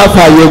life. ọ̀run máa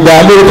fààyè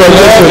gbà lórúkọ Lord,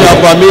 Jésù. you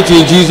are permitted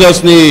in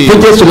Jesus' name.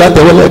 fún Jésù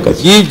látẹ̀wọ́ lẹ́ẹ̀kan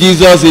sí. Give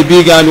Jesus a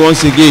big hand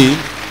once again.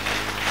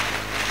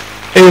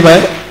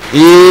 amen.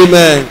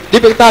 Amen.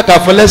 níbi tá a kà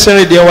fún lẹ́sìn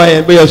rìn díẹ̀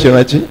wáyé gbé ọ̀sẹ̀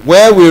rántí.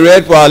 Where we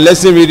read for our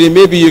lesson reading,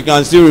 maybe you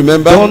can still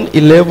remember. John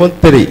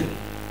 11:3.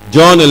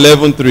 John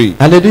 11:3.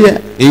 hallelujah.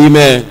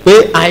 Amen. pé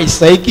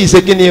àìsàn yìí kì í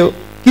ṣe kí ni o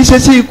kì í ṣe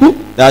sí ikú.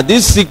 That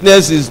this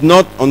sickness is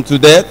not unto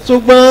death,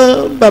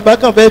 ṣùgbọ́n bàbá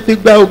kan fẹ́ fi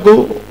gba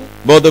ògo.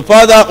 but the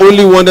father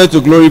only wanted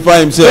to glorify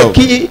pé himself.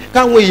 kí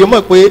káwọn èèyàn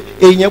mọ̀ pé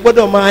èèyàn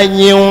gbọ́dọ̀ máa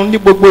yin ní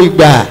gbogbo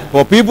ìgbà.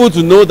 For people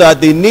to know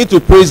that they need to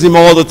praise him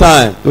all the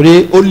time.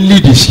 torí ó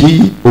lead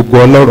sí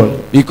ògo Ọlọ́run.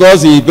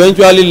 Because he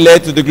eventually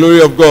led to the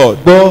glory of God.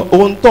 gbọ́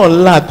ohun tó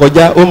ń là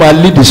kọjá ó máa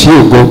lead sí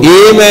ògo.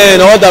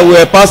 Amen. All that we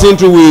are passing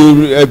through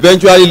will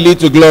eventually lead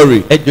to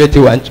glory. ẹjọ́ ti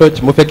wà ní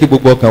church mo fẹ́ kí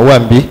gbogbo ọkàn wà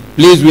níbí.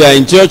 Please, we are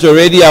in church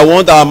already. I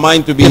want our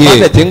mind to be ìbálẹ̀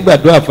here. tí ń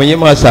gbàdúrà fún yín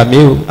máa sàmí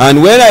o.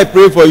 And when I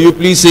pray for you,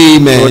 please say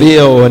amen. torí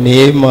ọ̀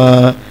ní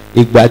mọ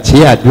ìgbà tí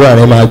àdúrà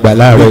rẹ máa gbà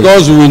láàárọ̀ yìí.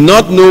 Because we will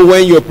not know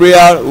when your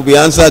prayer will be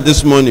answered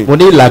this morning. mo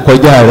ní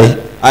ìlàkọjá rẹ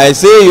I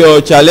say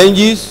your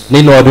challenges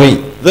nínú ọdún yìí.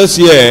 this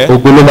year,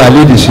 ògo ló máa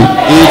lead sí.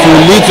 it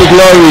will lead to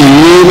glory.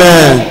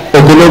 Amen.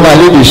 ògo ló máa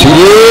lead sí.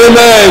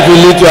 Amen. It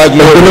will lead to our ògo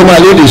glory. ló máa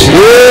lead sí.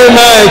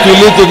 Amen. It will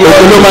lead to ògo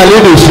ló glory. máa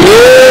lead sí.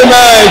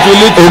 Amen. It will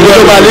lead to ògo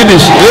ló máa glory. lead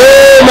sí.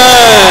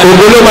 Amen.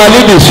 ògo ló máa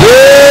lead sí.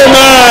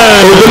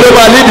 Amen. ògo ló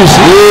máa lead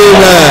sí.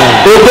 Amen.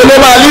 ògo ló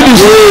máa lead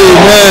sí.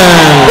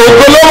 Amen.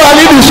 ògo ló máa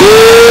lead sí.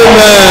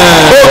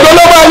 Amen. ògo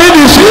ló máa lead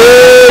sí.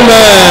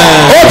 Amen.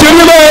 ó ti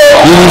rí bẹ́ẹ̀.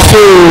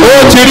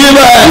 ó ti rí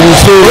bẹ́ẹ̀.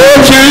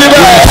 ó ti rí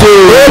bẹ́ẹ̀.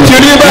 ó ti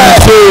rí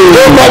bẹ́ẹ̀.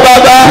 ó kọ́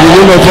bàbá.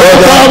 ó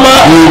kọ́ ọmọ.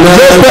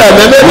 ó kọ́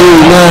ẹ̀mẹ́lẹ́.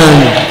 Amen.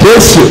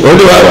 Jésù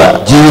Olúwa wa.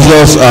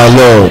 Jesus our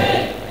Lord.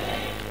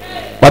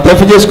 pàtẹ́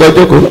fún Jésù kan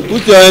jókòó.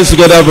 Put your hands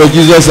together for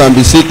Jesus and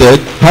be seated.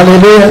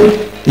 hallelujah.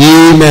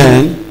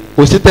 Amen.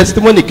 kò sí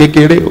testimony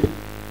kékeré o.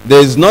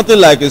 There is nothing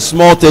like a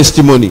small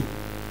testimony.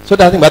 so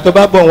that ìgbà tó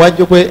bá bọ̀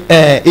wájú pé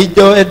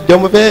ìjọ ẹ̀dọ́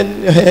mo fẹ́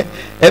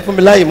ẹ fún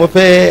mi láàyè mo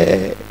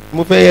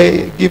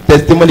fẹ́ give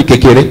testimony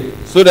kékeré.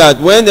 So that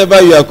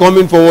whenever you are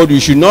coming forward, you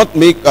should not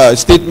make a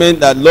statement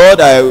that,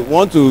 Lord, I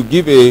want to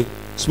give a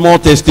small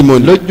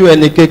testimony. lójú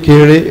ẹni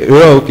kékeré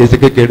rọ òkè sí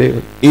kékeré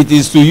o. It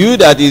is to you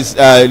that is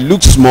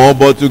looks small,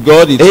 but to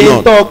God it's èyí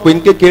not. tó pè ní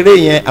kékeré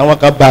yẹn àwọn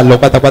kan bá a lọ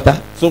pátápátá.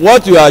 So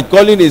what you are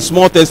calling a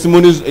small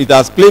testimony, it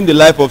has claimed the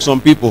life of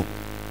some people.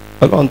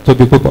 Ọlọ́run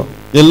tóbi púpọ̀.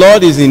 The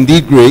Lord is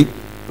indeed great.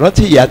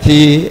 rántí ìyá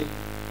tí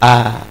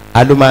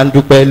a ló máa ń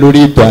dúpẹ́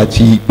lórí ìtọ̀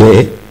àti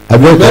ìgbẹ́.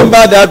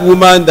 Remember that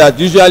woman that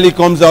usually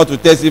comes out to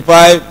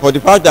testify for the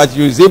fact that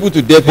she was able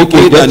to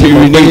defecate and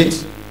urinate.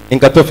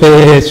 nǹkan tó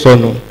fẹ́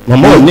sọnù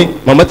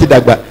màmá ti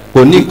dàgbà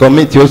kò ní nǹkan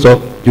míì tí ó sọ.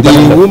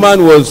 The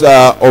woman was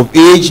of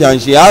age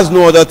and she has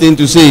no other thing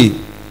to say.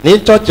 ní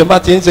church bá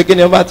ti ń ṣe kí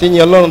ni wọ́n bá ti ń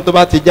yan Ọlọ́run tó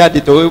bá ti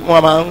jáde tó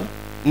wọ́n máa ń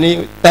ní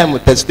time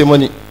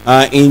testimony.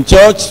 In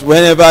church,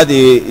 whenever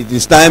it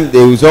is time,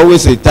 there is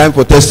always a time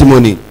for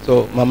testimony.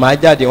 so màmá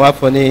jáde wọ́n á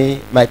fún ní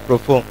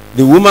microphone.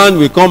 The woman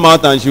will come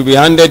out and she will be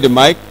handed the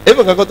mic.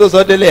 even kankan tó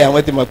sọ délé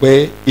àwọn ti mọ̀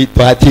pé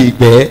ìtọ̀ àti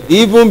ìgbẹ́.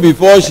 Even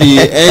before she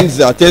ends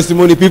her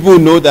testimony, people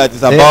know that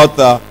it's about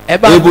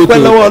able to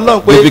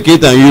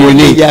defecate and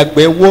urinate.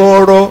 ìyàgbẹ́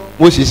wọ́ọ́rọ́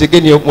mo sì ṣe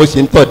kí ni mo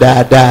sì ń tọ̀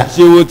dáadáa.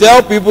 She will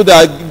tell people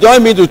that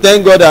join me to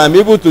thank God that I'm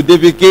able to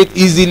defecate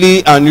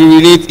easily and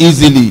urinate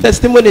easily.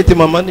 testimony ti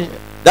màmá ni.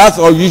 That's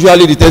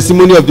usually the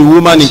testimony of the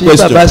woman in ṣé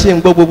bàbá question. ṣe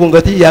ń gbọ́ gbogbo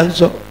nǹkan tí ìyá ń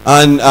sọ.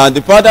 And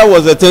the father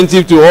was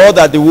attentive to all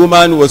that the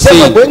woman was ṣé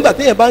saying. gbogbo ìgbà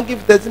tí yẹn bá ń give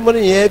testimony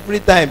yẹn every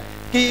time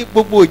kí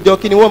gbogbo ìjọ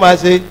kí ni wọ́n máa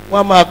ṣe wọ́n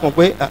á máa kàn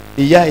pé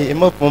ìyá yìí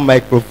mọ̀ fún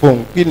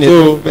microphone kí ni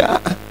So,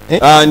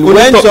 and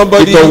when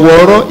somebody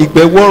ìtọ̀wọ́rọ́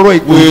ìgbẹ́wọ́rọ́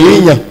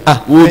ìgbẹ́yàn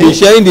will be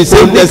sharing the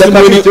same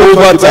testimony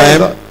over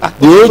time,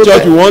 the whole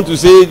church will want to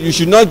say, you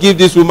should not give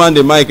this woman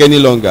the mic any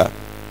longer.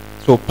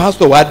 so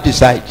pastor wa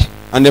decide.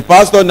 And the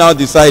pastor now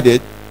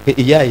decided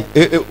ìyá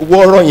yìí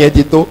wọ́ọ́rọ́ yẹn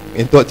ti tó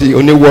ìtọ́ ti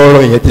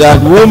oníwọ́ọ́rọ́ yẹn ti tó.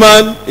 that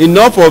woman,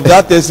 enough of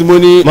that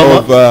testimony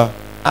of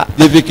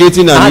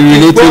defecating and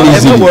urinating ẹ má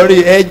easily.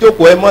 wọrí ẹ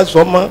jókòó ẹ má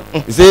sọ mọ́.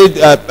 He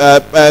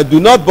said, do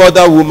not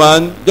bother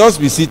woman, just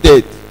be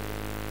seated.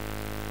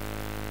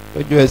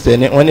 lójú ẹsẹ̀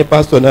ni wọ́n ní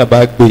pastor náà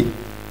bá gbé.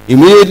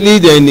 Immediately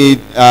then it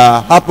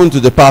happened to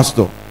the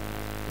pastor.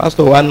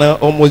 pastor wa ná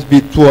almost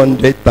be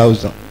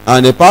 200,000.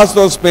 And the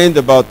pastor spent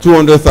about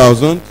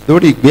 200,000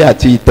 lórí ìgbé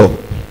àti ìtọ̀.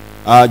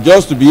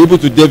 just to be able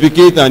to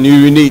defecate and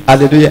urinate.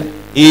 hallelujah.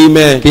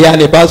 Amen. kí á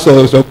ní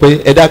pastor sọ pé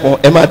ẹ dákun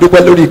ẹ máa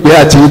dúpẹ́ lórí ìgbé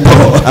àti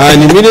ìtọ̀.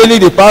 And immediately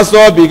the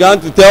pastor began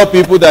to tell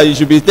people that you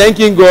should be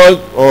thanking God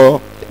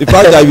for the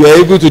fact that you are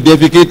able to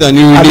defecate and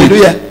urinate.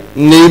 hallelujah.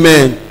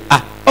 Amen.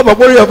 ọmọ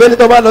pé orí ọ̀fẹ́ ní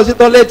tó bá lọ sí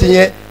tọ́lẹ̀tì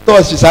yẹn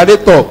tó sì sáré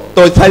tọ̀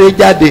tó sáré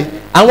jáde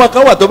àwọn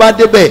kan wà tó bá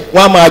débẹ̀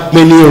wọ́n á máa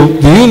gbin ni o.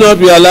 Do you not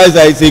realize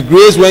that it's a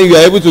grace when you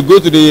are able to go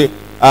to the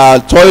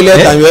toilet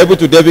and you are able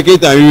to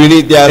defecate and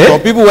urinate? There are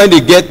some people when they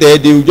get there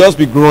they will just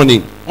be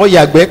groaning. wọ́n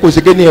yàgbẹ́ kò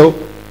sí kéde o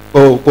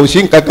kò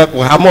sí nǹkan kan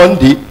kò há mọ́ ń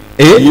di.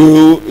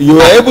 You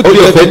are able to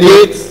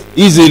defecate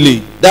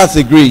easily. That's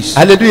a grace.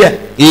 Hallelujah.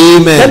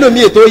 Amen.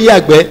 ẹlòmíì tó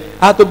yàgbẹ́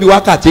á tó bí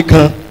wákàtí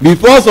kan.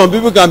 Before some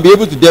people can be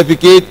able to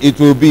defecate, it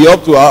will be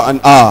up to an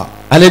hour.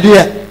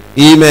 Hallelujah.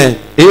 Amen.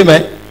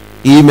 Amen.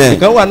 Amen.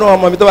 Ìkan wà náà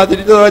ọmọ mi tó bá ti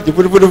di tọ́lá ti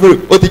fúrufúrufúru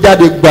ó ti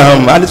jáde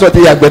gbàm anisọ ti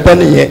yàgbẹ́ tán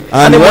nìyẹn.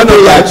 And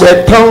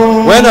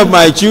one of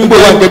my children,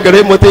 gbogbo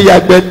kékeré mo ti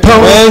yàgbẹ́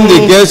tán. when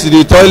they get to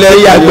the toilet,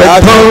 you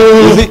ask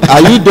them,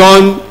 are you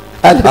done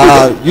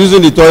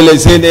using the toilet?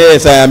 Saying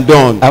yes, I am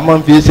done. a máa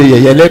ń fi ṣe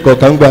yẹ̀yẹ́ lẹ́kọ̀ọ́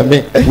kan gbà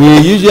mí.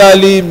 We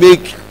usually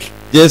make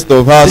jest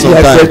of her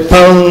sometimes. yàgbẹ́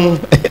tán.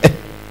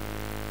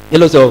 yẹ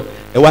ló sọ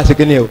ẹ wá sí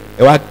kíni o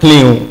ẹ wá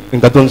clean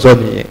nǹkan tó ń sọ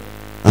nìyẹn.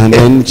 And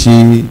then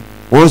she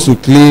wants to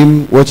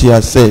claim what she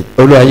has said.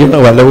 Olúwa yóò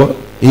ràn wá lọ́wọ́.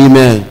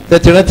 Amen.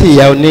 tẹ̀tí rántí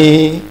ìyá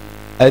oní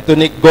tó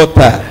ní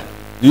gọ́tà.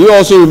 Do you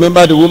also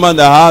remember the woman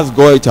that has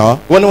goiter?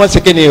 wọ́n ní wọ́n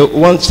ṣe kíni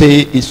wọ́n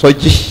ṣe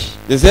ìsọjí.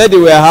 They said they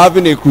were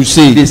having a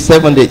crusade the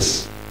 7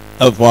 days.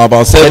 for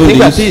about 7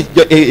 nígbà days.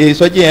 tí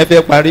ìsọjí yẹn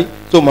fẹ́ parí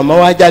so màmá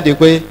wa jáde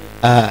pé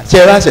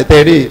ṣe ránṣẹ́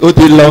tẹ̀rí ó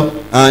ti lọ.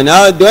 And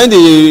when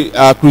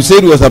the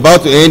crusade was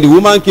about to end, the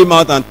woman came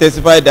out and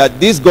testified that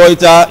this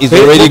goiter is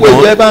already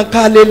gbogbo ìjọba gone. ń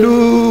ká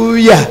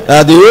hallelujah.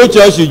 That the whole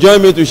church should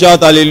join me to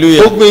shout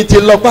hallelujah. ogun ti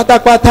lọ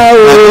pátápátá o.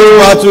 And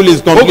this battle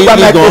is ó completely gba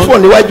microphone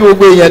gone. níwájú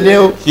gbogbo èèyàn ni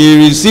o. She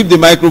received the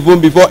microphone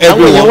before àwọn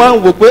èèyàn everyone. wá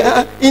ń wò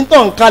pé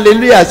intan ń ká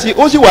hallelujah sí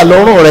ó sì wà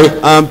lọ́rùn rẹ̀.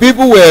 And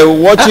people were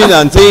watching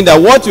and saying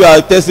that what you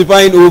are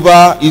testifying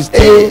over is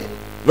still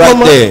right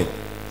ọmọ. there.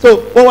 so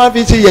wọ́n wá fi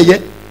sí yẹ̀yẹ́.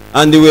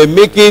 And they were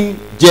making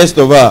jest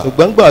of her.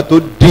 ṣùgbọ́n gbà tó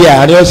di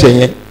àárín ọ̀sẹ̀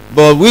yẹn.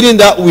 But within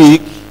that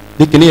week,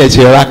 bí kìíní yẹn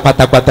ṣe ra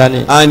pátápátá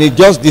ni. and it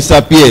just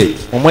disappeared.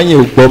 ọmọ yẹn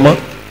ò gbọ́ mọ́.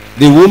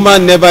 The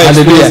woman never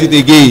experienced it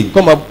again.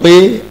 kọ́ mọ̀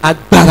pé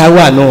agbára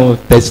wà nù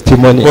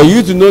testimony. For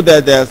you to know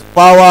that there's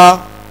power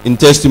in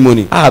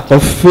testimony. àtọ̀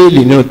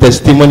fẹ́ẹ̀lì nínú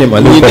testimony mà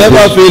ló We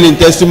never fail in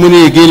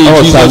testimony again in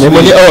Jesus' ọ̀sán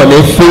name.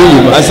 ní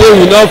fẹ́ẹ̀lì mà. I say we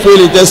will not fail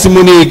in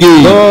testimony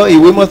again. lọ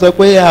ìwé mọ́ sọ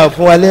pé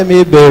àfún alẹ́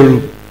mi bẹ̀rù.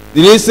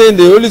 Listen,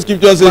 the Holy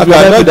Scripture says we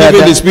are not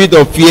given the spirit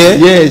of fear.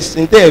 yes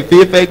n tẹ́ ẹ̀ fi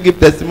fẹ́ give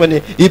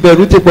testimony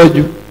ìbẹ̀rù ti pọ̀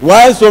jù.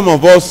 Why some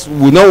of us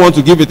would not want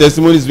to give a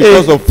testimony is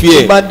because of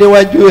fear. tó bá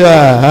déwájú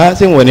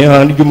sí wọ́n ní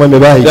hàn jùmọ̀ mi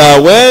báyìí.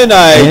 That when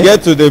I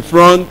get to the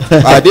front,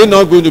 are they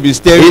not going to be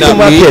staring èyí tó at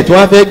máa me? tẹ̀ tí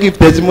wọ́n fẹ́ give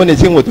testimony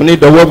sí wọ́n tún ní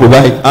dọwọ́ bò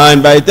báyìí.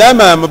 And by the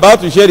time I am about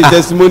to share the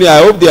testimony,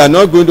 I hope they are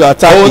not going to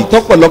attack ohun it.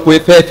 tọ́pọ̀lọpọ̀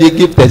fẹ́ fi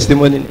give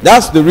testimony.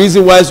 That's the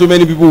reason why so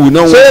many people will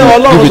not want ṣé to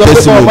ọlọ́run give sọ a pé kọ́ ọ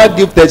testimony. má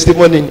give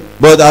testimony.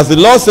 But as the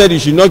Lord said, you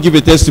should not give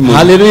a testimony.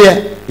 hallelujah.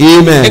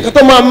 Amen. nǹkan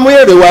tó máa mú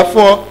èrè wá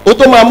fún ọ ó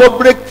tó máa mú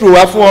breakthrough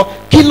wá fún ọ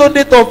kí ló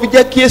dé tó fi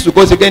jẹ́ kí èsù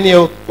kó ṣe kẹ́ni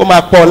o kó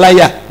máa pọ̀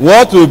láyà.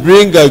 What will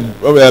bring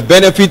a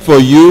benefit for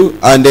you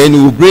and then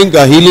will bring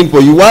a healing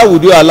for you? Why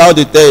would you allow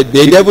the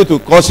devil to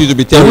cause you to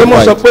be ìwé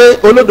mọ̀ sọ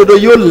terrified? pé olódodo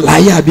yóò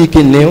láyà bí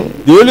kìnìún.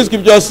 The Holy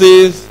Scripture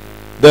says,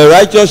 the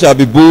righteous shall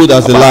be bold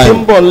as a ọba tí ń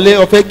lion. bọ̀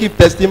nílé ọ̀fẹ́ give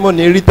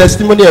testimony rí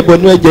testimony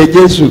ẹ̀bọnú ẹ̀jẹ̀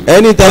jésù.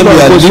 Anytime you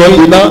are ọlọ́run kò sọ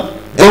living, iná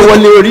ó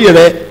wọlé orí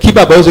rẹ kí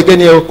bàbá ó ṣe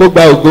kẹ́ni o kó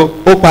gba ògo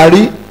ó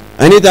parí.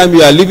 anytime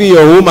you are leaving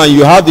your home and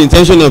you have the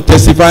intention of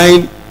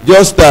testifying,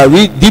 just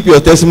dip your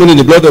testimony in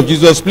the blood of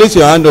Jesus, place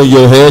your hand on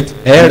your head,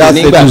 ẹ and rí that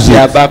nígbà settles tí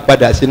a it. bá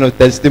padà sínú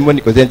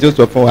testimony kò sẹ́ni tí ó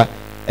sọ fún wa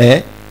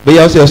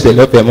bóyá ọ̀sẹ̀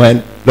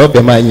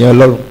lọ́fẹ̀ẹ́ máa yan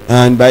ọlọ́run.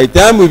 And by the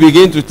time we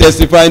begin to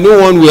testify, no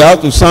one will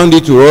have to sound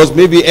it to us.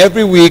 Maybe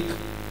every week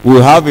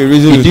we'll have a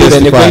reason to ìdí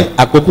rẹ̀ ni pé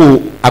testify.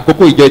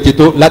 àkókò ìjọ ti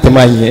tó láti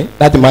máa yẹn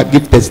láti máa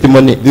give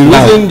testimony.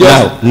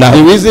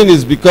 The reason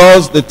is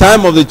because the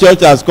time of the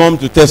church has come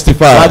to wá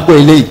testify. gbọ́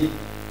eléyìí.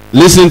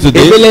 Listen to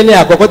this. ìpínlẹ̀ ní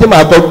àkọ́kọ́ tí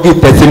màá kọ́ give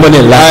testimony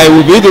ńlá. I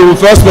will be the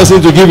first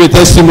person to give a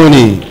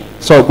testimony.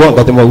 sọ gbọ́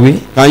nǹkan tí mo wí.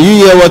 Can you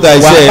hear what I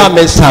wà á bá said?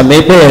 mi sàmì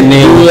bẹ́ẹ̀ ni.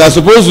 You are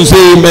supposed to say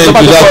amen to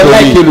tọ́ba tó that kọ́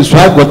láìkí for me. olùsọ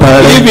àgùntàn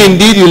rẹ. If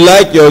indeed you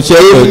like your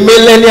shepherd,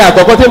 ìpínlẹ̀ ní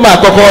àkọ́kọ́ tí màá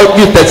kọ́kọ́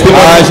give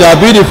testimony. I shall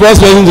be the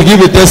first person to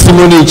give a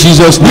testimony in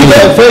Jesus' níbẹ̀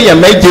name. fún èèyàn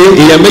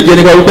méje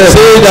ní kọ́ wípé.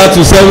 Say that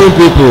to 7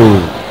 people.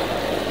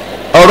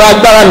 ọ̀rọ̀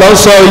agbára lọ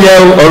sọ yẹ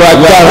ọ̀rọ̀ We are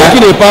agbára.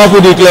 making a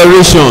powerful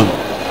declaration.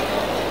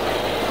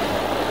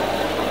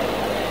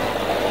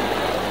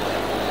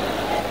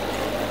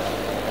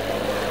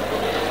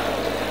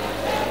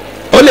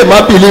 ó lè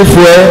má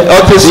believe ẹ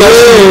ọtí sọ.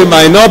 They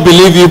might not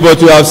believe you,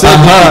 but you have said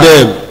it to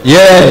them.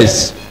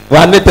 yes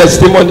wà ní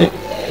testimony.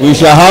 We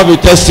shall have a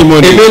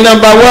testimony. èmi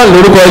number 1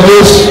 lórúkọ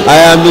Jésù. I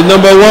am the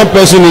number 1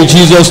 person in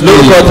Jesus' name.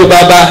 lórúkọ ti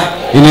bàbá.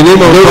 In the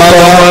name of the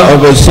Father,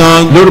 of the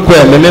Son, lórúkọ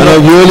ẹ̀mí and mímọ́.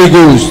 of the Holy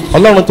Ghost.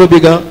 ọlọ́run tóbi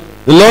gan.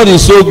 The Lord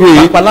is so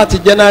great. Pàpà láti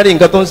January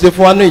nǹkan tó ń ṣe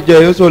fún wa ní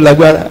ìjọ yóò so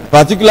lágbára.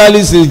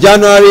 Particularly since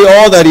January,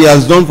 all that He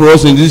has done for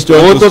us in this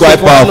church Owó is tó ṣe quite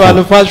fún wa ní powerful.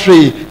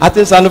 anniversary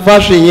àti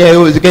anniversary yẹn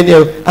o ṣìkẹ́ ni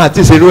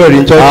àti ìṣerú ẹ̀rí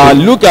ń church.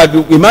 Look at,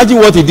 imagine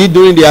what He did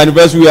during the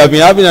anniversary. We have been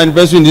having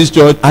anniversary in this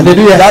church.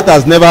 Hallelujah. That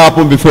has never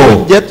happened before.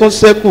 Oúnjẹ tó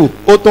ṣẹ́kù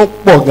ó tún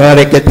pọ̀ gan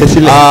rẹ̀kẹ̀tẹ̀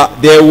sílẹ̀.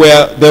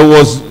 There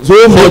was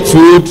so much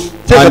food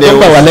and there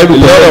was a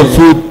lot of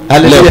food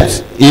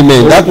left.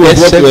 Amen. That was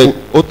what we were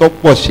ó tún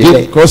pọ̀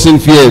sílẹ̀. crossing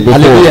fear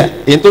Hallelujah. before.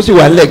 Èyí tó sì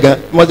wà nílẹ̀ gan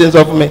wọ́n ti ń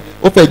sọ fún mi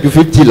ó fẹ́ ju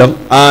 50 lọ.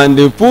 And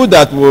the food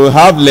that we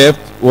have left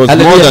was more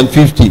Hallelujah. than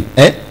 50.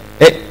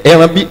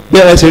 Ẹran bí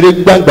bẹ́ẹ̀ ṣe rí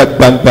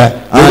gbàngbàngbà.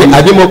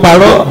 Àbí mo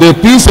parọ́. The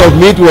piece of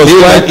meat was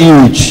quite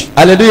huge.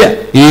 Hallelujah.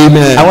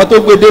 Amen. Àwọn tó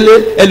gbé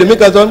délé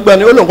ẹlòmíkan sọ ń gbà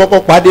ní ó lòun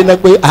kọ́kọ́ pàdé náà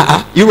pé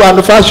irú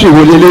anniversary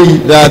wo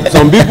leléyìí. That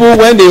some people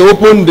when they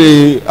open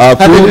the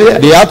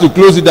food, they have to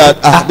close it that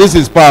this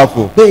is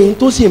powerful. Bẹ́ẹ̀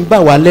tó sì ń bà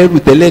wá lẹ́rù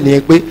tẹ́lẹ̀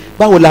nìyẹn pé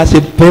báwo la ṣe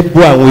fẹ́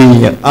bọ́ àwọn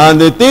èèyàn.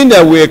 And the thing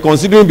that we are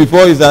considering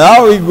before is that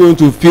how are we going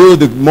to fill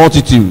the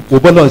multitude? Kò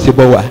bọ́lọ̀ ṣe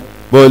bọ́ wa.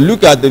 But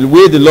look at the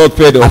way the Lord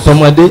fed us.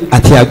 Àtọmọdé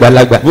àti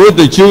àgbàlagbà. Both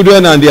the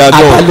children and the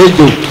adults.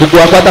 Àtàlejò gbogbo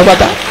wa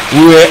pátápátá.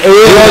 We were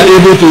all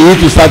able to eat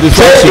to Ṣé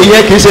satisfaction.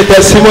 ìyẹn kì í ṣe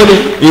testimony?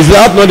 Is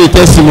that not a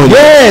testimony?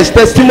 Yes,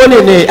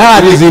 testimony ni.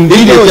 It is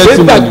indeed a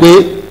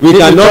testimony. We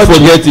cannot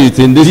forget it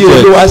in this bí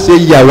church. Olúwa ṣe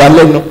yà wá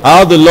lẹ́nu.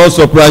 How the Lord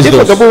surprised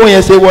Nígbà tó us. bó wọ́n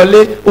yẹn ṣe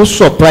wọlé ó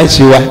surprise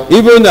wa.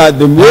 Even at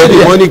the way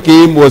the money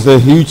came was a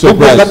huge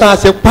Gbogbo nǹkan surprise. tá a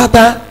ṣe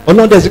pátá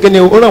ọlọ́dẹ sí kíni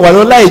ó ràn wá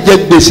lọ láì jẹ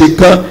gbèsè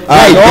kan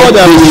láì And jẹ all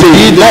that we gbèsè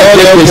did, the láì Lord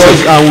jẹ helped gbèsè.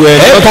 us and we are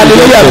not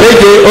Hallelujah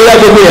rejected. méje ó rẹ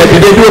gbogbo yẹn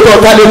dìde dúró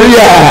kọ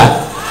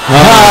hallelujah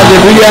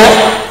hallelujah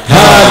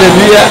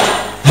hallelujah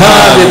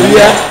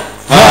hallelujah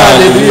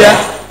hallelujah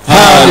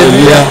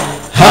hallelujah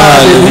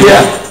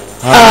hallelujah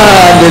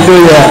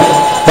hallelujah.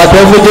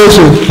 Bàtẹ́ fún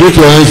Jésù. Put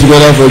your hands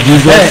together for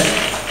Jesus.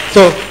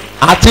 So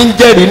a ti ń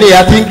jẹ́rìí ni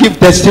a ti ń give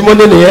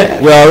testimony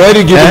nìyẹn. We are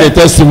already giving a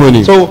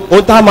testimony. So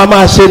ohun tá a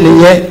máa ṣe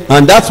nìyẹn.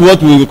 And that's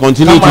what we will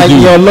continue Ká máa to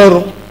yan do.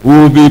 Ọlọ́run. We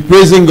will be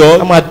praising Ká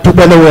God. máa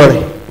dúpẹ́ lọ́wọ́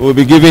rẹ̀. We will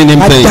be giving Him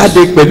Ká thanks.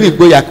 jáde pẹ̀lú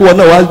ìgboyà kí wọn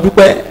náà wá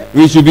dúpẹ́.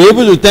 We should be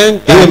able to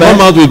thank and Amen.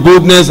 come out with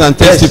boldness and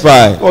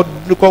testify.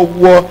 Kọ́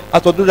wọ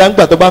aṣọ tó dáa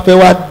nígbà tó bá fẹ́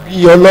wá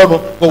bí Ọlọ́run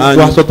kó wọ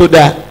And aṣọ tó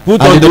dáa. Put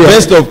on the Hallelujah.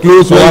 best of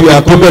clothes when you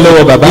are coming Dúpẹ́ lọ́wọ́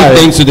to bàbá give rẹ̀.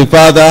 thanks to the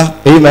Father.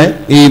 Amen.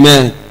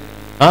 Amen.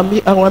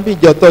 Àwọn bí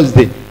ìjọ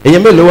Thursday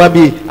èyàn mélòó wá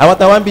bí àwọn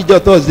táwọn bí ìjọ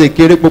Thursday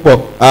kéré púpọ̀.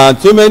 And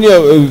so many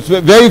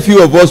very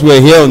few of us were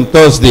here on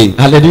Thursday.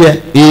 Hallelujah.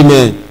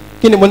 Amen.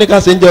 Kí ni mo ní ká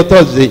ṣe ń jọ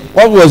Thursday?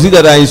 What was it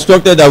that I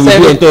instructed that we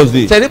do on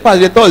Thursday? Sẹ́rí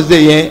pàṣẹ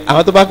Thursday yẹn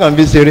àwọn tó bá kàn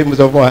fi ṣeré mo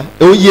sọ fún wa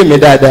ó yé mi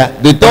dáadáa.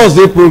 The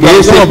Thursday program,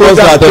 Yes, some of us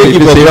program are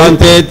taking it for yes.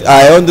 granted.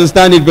 I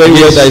understand it very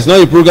well Yes. that it's not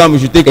a program we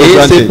should take for Èyí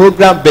ṣe granted.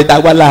 program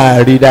bẹ̀tà wà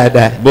láàrin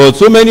dáadáa. But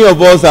so many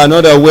of us are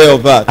not aware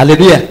of that.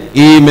 Hallelujah.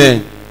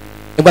 Amen.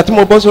 Ìgbà tí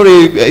mo bọ́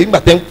sórí ìgbà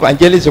tí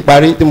evangelist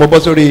parí tí mo bọ́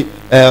sórí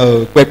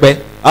pẹpẹ.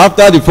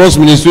 After the first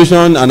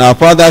ministration and our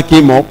father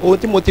came up, Ohun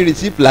tí mo ti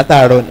receive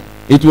látàárọ̀ ni.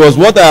 it was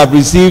what I have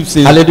received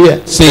Hallelujah.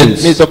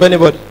 since. Mi sọ fún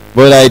anybody.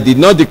 But I did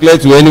not declare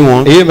to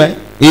anyone. Amen.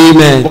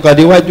 Amen. Mo kàn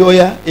dé iwájú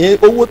ọ̀yá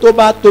owó tó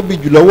bá tóbi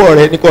jù lọ́wọ́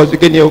rẹ ní kò sí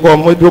kéde ọkọ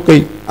ọmọ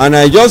ìdókè. And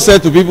I just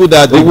said to people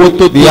that Owó tó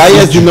the tóbi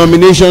highest jù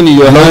denomination in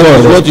your hand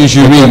is what you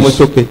should ọmọ raise.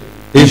 sókè.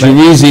 You should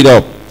raise it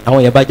up.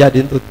 Àwọn yẹn bá jáde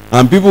ní tòótọ́.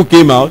 And people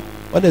came out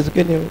Wọ́n dẹ̀ sí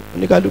kéde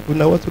oníkálukú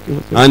náà wọ́n sókè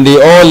wọ́n sókè. and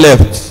they all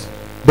left.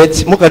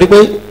 Bẹ́ẹ̀ mo kàn rí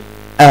pé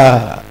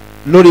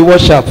lórí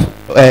WhatsApp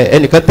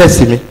ẹnìkan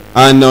tẹ̀sí mi.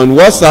 And on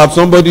WhatsApp,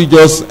 somebody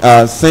just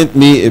sent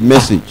me a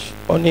message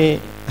Ó ní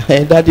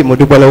dádì mo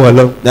dúpẹ́ lọ́wọ́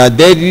Ọlọ́run. that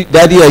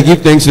daddy, I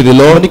give thanks to the Ó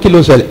Lord. ní kí ló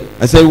ṣẹlẹ̀.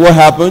 I said, what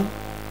happened?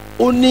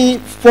 Ó ní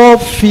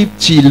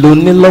 450 ló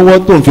ní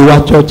lọ́wọ́ tó ń fi wá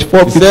church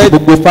 450 said-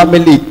 gbogbo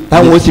family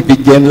táwọn ó sì fi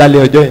jẹun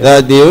lálẹ́ ọjọ́ yẹn.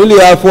 That they only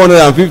have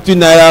 450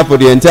 naira for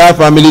the entire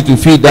family to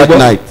feed that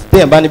night.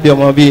 Téèyàn bá níbi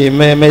ọmọ bíi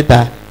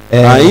mẹ́ta.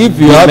 And if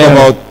you have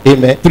about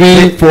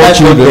 3-4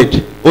 children,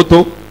 ó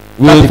tó.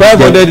 will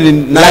 500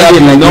 naira be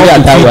enough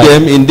to feed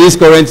them in this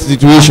current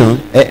situation?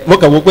 Mo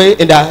kàn wọ́n pé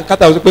ìdá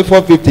kátà wọ́n sọ pé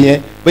 450 yẹn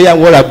bóyá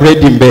wọ́n ra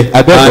búrẹ́dì ń bẹ.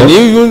 And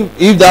even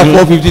if that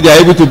 450 they are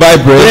able to buy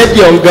bread,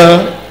 búrẹ́dì ọ̀ngàn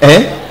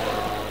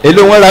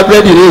èló wọ́n ra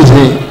búrẹ́dì ní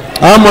ìsìn.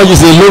 how much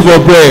is a loaf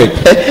of bread?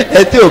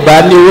 Ẹ tí ò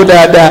bá ní owó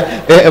dáadáa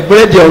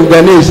búrẹ́dì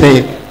ọ̀ngàn ní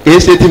ìsìn kì í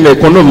ṣe ti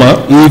mẹ̀kúnnù mọ́.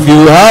 If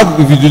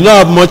you do not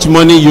have much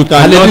money, you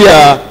cannot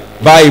Hallelujah.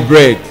 buy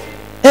bread.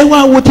 Ẹ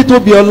wá wo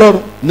títóbi Ọlọ́run.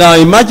 Now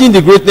imagine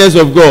the greatness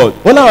of God.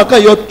 Wọ́n láwọn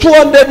kan yọ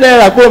 200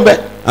 naira kó ń bẹ.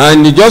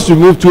 And he just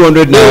removed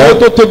 200 Owó naira.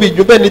 tó tóbi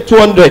jù bẹ́ẹ̀ ni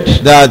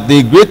 200. That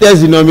the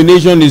greatest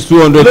denomination is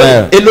 200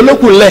 naira. Èló ló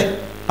kù lẹ̀.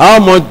 How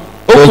much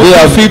do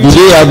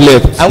they have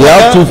left? They have Àwọn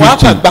kan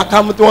 250. gbà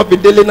kámú tí wọ́n fi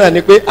délé náà ni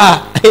pé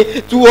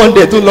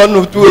 200 tún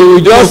lọ́nu They will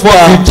just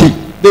 450.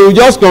 they will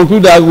just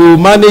conclude that we will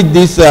manage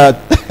this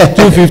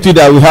 250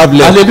 that we have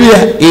left.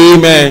 Hallelujah.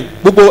 Amen.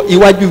 Gbogbo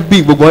iwájú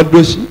bí gbogbo wọn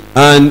dúró sí.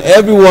 And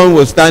everyone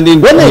was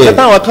standing Wọ́n ní ìkẹta here.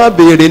 àwọn kan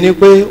béèrè ni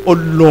pé ó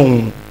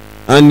lóhùn.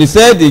 And he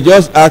said they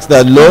just asked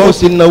that, Lọ́wọ́ Lord,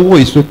 sí náwó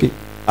ìsókè.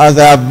 as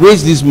I have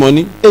raised this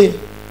money,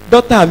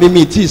 Dọ́tà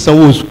mi tí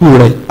ìsanwó skul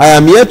rẹ̀. I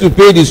am here to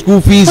pay the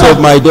school fees of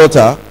my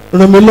daughter.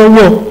 ràn mí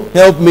lọ́wọ́.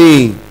 Help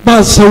me. bá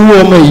a sanwó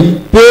ọmọ yìí.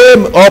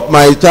 Pay up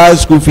my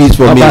child's school fees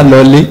for me. bàbá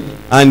lọlé.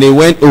 And they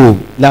went home.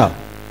 now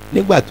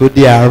nígbà tó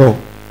di àárọ̀.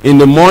 In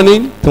the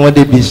morning, tí wọ́n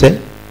débi iṣẹ́.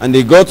 and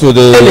they got to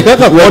the ẹnìkan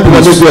kan kọ́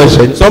ọdún lójú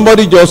ẹsẹ̀.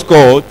 somebody just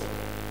called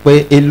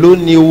pé èló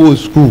ni owó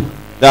school.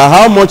 that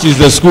how much is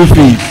the school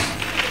fees?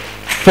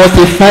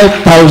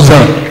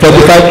 45,000.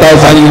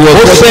 45,000. And he was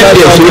ó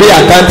sẹ́ndì ẹ̀ sórí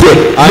àkáǹtì ẹ̀.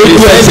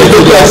 lójú ẹsẹ̀.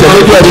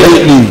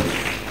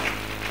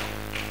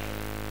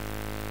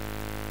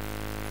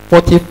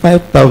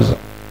 45,000.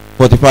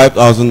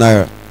 45,000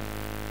 naira.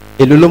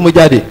 èló ló mú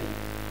jáde.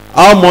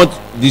 How much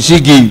did she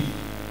give?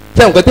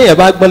 sẹ́wọ̀n kan téèyàn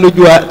bá gbọ́n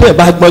lójú wa téèyàn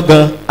bá gbọ́n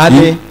gan á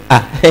ní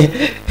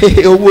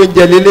owó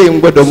oúnjẹ lélẹ́yìn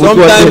gbọ́dọ̀ mú tó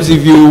ọdún. Sometimes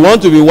if you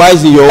want to be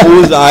wise in your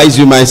own eyes,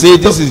 you might say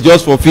this is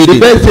just for feeding.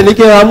 the best ni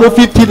kí n mú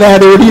 50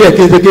 naira orí ẹ̀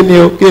kí n ṣe kí ni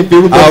o kí n fi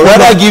rúbọ. I would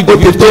rather give the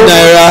 50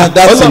 naira,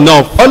 that's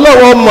enough.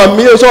 ọlọ́wọ́ mọ̀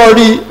mí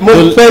sọ́ọ́rí mo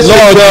fẹ́ ṣe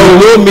Lord, you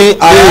know me,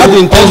 I have the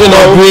intention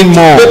of doing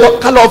more.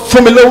 ká lọ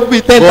fún mi lówó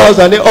bíi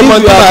 10,000 ní ọmọ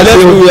If you have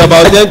left me with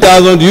about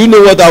 10,000, do you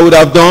know what I would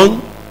have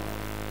done?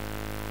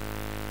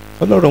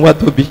 ọlọ́run wa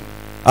tóbi.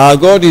 Our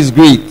God is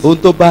great. ohun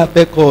tó bá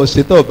fẹ́ kọ́ ọ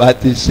ṣe tó bá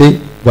ti ṣe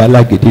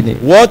wàhálà gidi ni.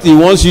 What he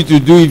wants you to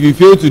do, if you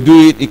fail to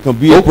do it, it can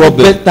be a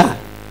problem. ó bẹ́tà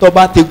tó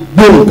bá ti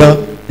gbó nǹkan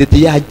tètè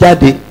yá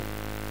jáde.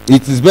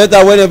 It is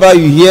better whenever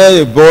you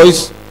hear a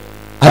voice,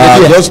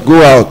 just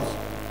go out.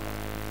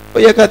 ó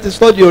yẹ ká ti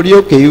sọ́ọ̀dì orí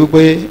òkè yìí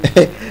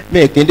pé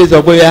mi kì í dé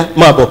sọ bóyá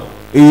máa bọ̀.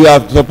 You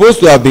are supposed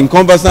to have been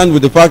conversant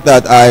with the fact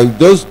that I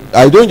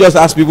don't just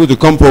ask people to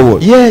come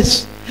forward.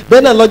 yes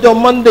bẹ́ẹ̀ náà lọ́jọ́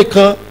Monday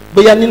kan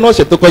bóyá nínú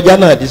ọ̀sẹ̀ tó kọjá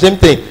náà the same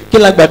thing kí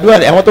la gbàdúrà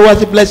rẹ̀ àwọn tó wá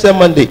sí blessed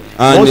Monday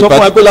wọ́n sọ fún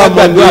wa pé la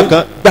gbàdúrà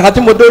kan gbàrà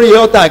tí mo dórí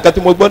ọ̀tá nǹkan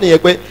tí mo gbọ́ nìyẹn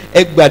pé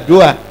ẹ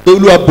gbàdúrà pé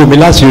Olúwa bò mí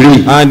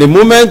láṣìírí. And the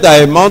moment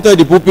I mounted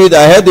the pulpit,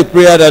 I heard the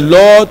prayer that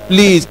Lord,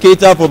 please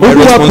cater for my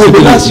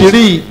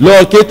responsibilities.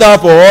 Lord, cater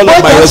for all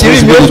of my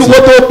responsibilities.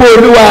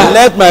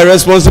 Let my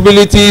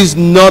responsibilities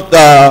not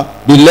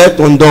be left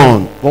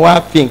undone. mo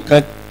wá fi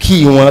nǹkan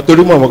kí wọn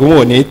torí mo mọ̀ pé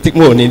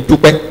mo ò ní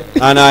dúpẹ́.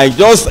 And I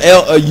just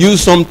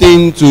use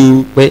something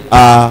to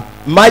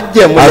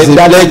májẹ̀mú as a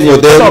pledge for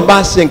them. ọlọ́run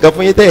bá ṣe nǹkan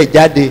fún yín tẹ́ ẹ̀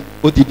jáde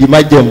ó ti di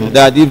májẹ̀mú.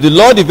 That if the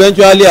Lord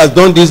eventually has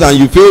done this and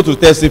you fail to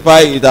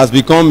testify, it has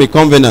become a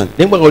covenant.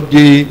 nígbà tó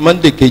di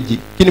Monday kejì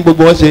kí ni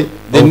gbogbo wọn ṣe.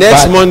 The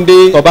next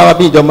Monday, ọba wa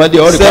bí ìjọ Monday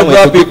ọ̀rẹ́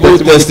several people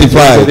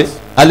testified.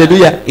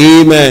 hallelujah.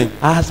 Amen.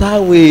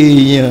 àṣàwọ̀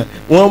èèyàn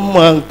wọ́n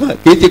mọ nǹkan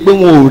kì í ṣe pé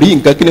wọn ò rí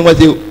nǹkan kí ni wọ́n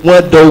ṣe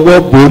wọ́n dọwọ́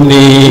bò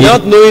ní.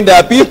 Not knowing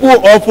that people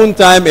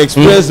oftentimes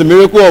experience the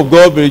miracle of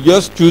God, but they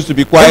just choose to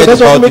be quiet ẹnìkan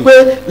sọ fún about mi it. pé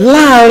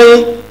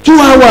láàrin 2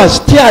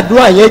 hours tí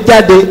àdúrà yẹn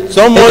jáde.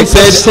 Someone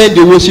said send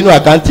owó sínú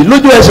àkáǹtì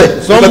lójú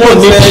ẹsẹ̀.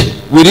 Someone said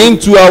within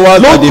 2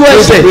 hours that they lójú prayed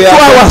the ẹsẹ̀ 2 prayer,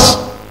 hours.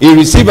 he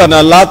received an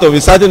alert of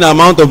a certain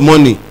amount of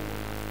money.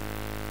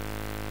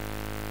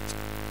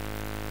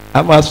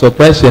 a máa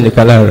surprise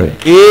ẹnìkan láàárọ̀.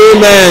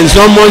 Amen.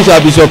 Someone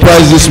shall be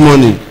surprised this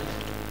morning.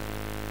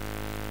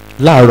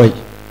 láàárọ̀ yìí.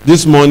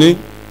 This morning.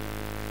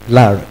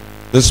 láàárọ̀.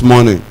 This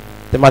morning.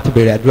 tẹ́ máa ti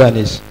bẹ̀rẹ̀ àdúrà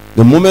ní.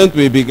 The moment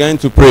we began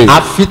to pray.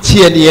 àfi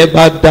tí ẹni yẹn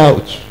bá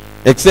doubt.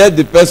 Except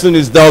the person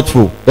is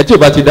doubtful. bẹ́ẹ̀ tí o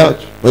bá ti doubt.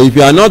 But if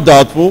you are not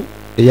doubtful,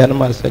 ìyanu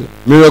máa ṣẹlẹ̀.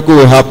 miracle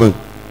will happen.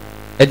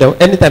 ẹ dẹ̀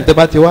anytime tẹ́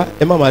bá ti wá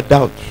ẹ má máa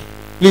doubt.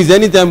 Please,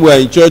 anytime we are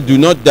in church, do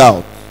not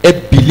doubt. ẹ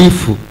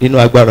believe nínú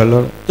agbára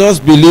Ọlọ́run.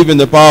 Just believe in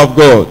the power of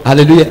God.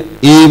 hallelujah.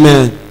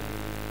 Amen.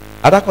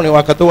 arákùnrin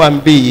wa kan tó wà ń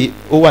bí yìí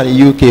ó wà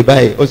ní UK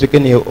báyìí ó sì kí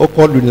ni ó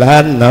kọlù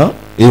lánàá.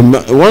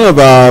 One of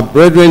our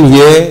brethren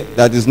here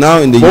that is now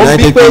in the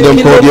United Kingdom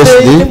called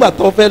yesterday. nígbà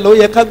tó fẹ́ lọ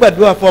yẹ ká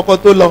gbàdúrà fún ọkọ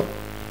tó lọ.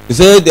 He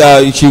said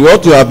she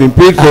ought to have been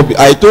prayed for.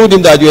 I told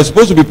him that you are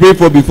supposed to be prayed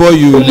for before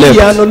you left.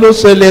 ìyanu ló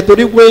ṣẹlẹ̀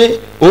torí pé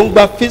òun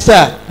gba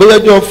fisa pé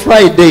lọ́jọ́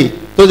Friday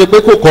tó ṣe pé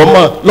kò kọ́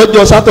mọ̀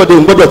lọ́jọ́ Saturday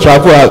òun gbọ́dọ̀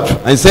travel out.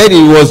 And said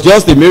it was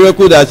just a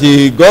miracle that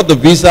he got the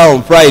visa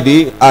on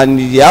Friday and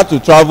he had to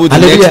travel the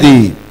next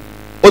day.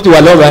 ó ti wà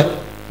lọ́rọ̀ ẹ̀.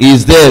 He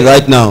is there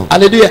right now.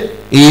 hallelujah.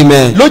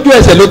 Amen. lójú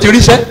ẹsẹ̀ ló ti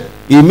ríṣẹ́.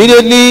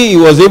 Immediately he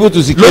was able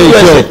to secure a lójú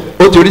ẹsẹ̀ job.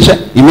 ó ti ríṣẹ́.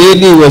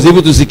 Immediately he was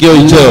able to secure a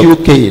ní job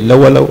UK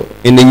lọ́wọ́lọ́wọ́.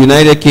 in the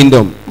United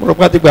Kingdom. mo rò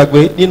pé a ti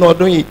gbàgbé nínú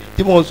ọdún yìí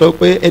tí mo sọ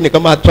pé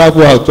ẹnìkan máa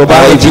travel out.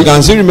 If you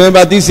can still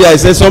remember this year I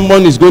said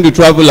someone is going to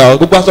travel out.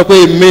 gbogbo a sọ pé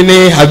èmi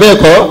ni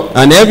àbẹ́ẹ̀kọ́.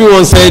 And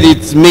everyone said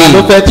it's me. ta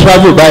ló fẹ́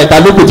travel báyìí ta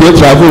ló kù tí ó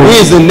travel. Who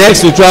is the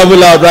next to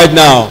travel out right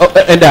now?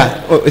 ẹ̀dà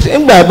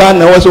ńgbà bá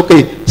náwó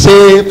sókè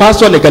ṣé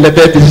pásítọ̀ nìkan lè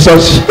fẹ́ fi sí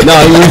ṣọ́ọ̀ṣì.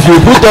 Now if you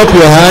put up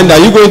your hand, are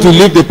you going to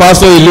leave the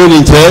pastor alone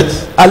in church?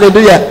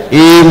 hallelujah.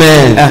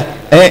 Amen.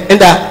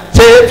 ẹ̀dà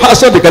ṣé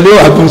pásítọ̀ nìkan lè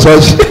wà fún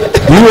ṣọ́ọ̀ṣì.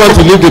 Do you want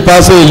to leave the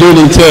pastor alone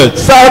in church?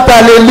 shout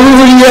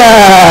hallelujah.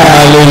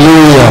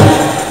 Hallelujah.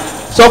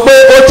 sọ pé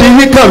ó ti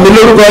yí kàn mí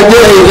lórúkọ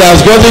Jésù. It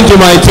has gotten to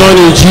my turn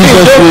in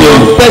Jesus'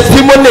 name.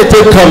 testimony ti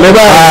kàn mí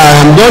báyìí.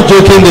 I am not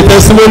joking. The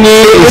testimony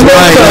is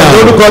mine now.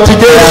 lórúkọ ti I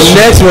am Jésù.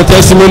 next for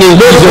testimony in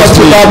Jesus'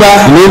 name. In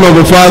the name of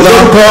the Father,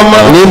 in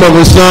the name of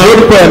the Son,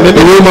 in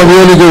the name of the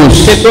Holy Ghost.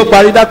 ṣe tó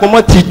parí dákun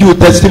mọ́ ti ju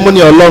testimony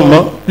Ọlọ́run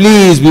mọ́.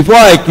 please, before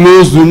I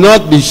close, do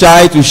not be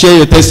shy to share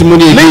your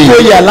testimony again.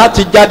 nígboyà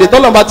láti jáde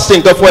tọ́lọ́ bá ti ṣe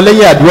nǹkan fún ọ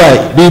lẹ́yìn àdúrà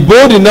yìí. Be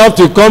bold enough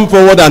to come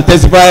forward and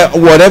testify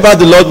whatever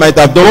the Lord might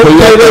have done for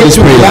you after this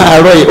prayer.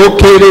 láàárọ̀ yìí ó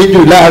kéré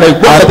jù láàárọ̀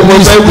yìí. At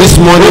least this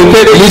morning,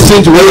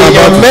 listen to what I'm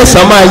about to say.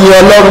 mẹ́sàn-án máa yẹ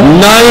Ọlọ́run.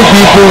 9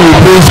 people will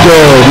praise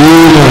God.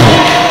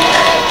 Amen.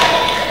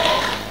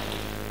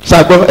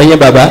 ṣàgbọ́ ẹ̀yin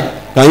bàbá.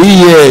 Can you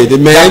hear the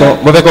men?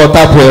 mo fẹ́ kọ́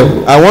tápù ẹ̀.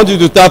 I want you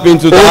to tap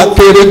into ó that.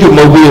 kéré jù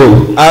mo wí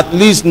o. At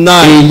least 9.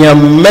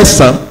 èèyàn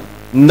mẹ́sàn-án.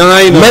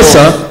 9 of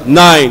Mẹ́sàn-án. us.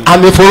 9.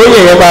 àmì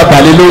ìfòròyìn yẹn máa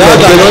bàlẹ́ lórí That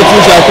ọjọ́.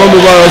 anointing shall come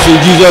over us in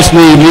Jesus'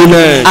 name.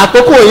 Amen.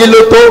 àkókò yìí ló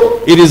tó.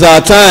 It is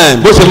our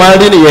time. bó ṣe máa ń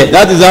rí nìyẹn.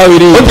 That is how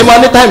it ó is. ti máa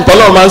ní táìmù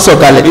tọ́lọ́run máa ń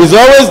sọ̀kalẹ̀.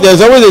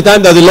 There's always a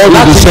time that the Lord will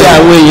láti be ṣe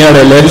àwọn sent èèyàn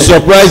rẹ̀ to lẹ́nu.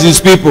 surprise his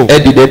people. ẹ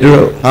dìde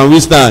dúró. And we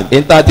stand.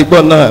 ìta ti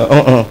gbọ́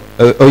náà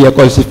ó yẹ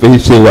kó sì fi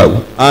ṣe wà wò.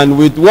 And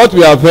with what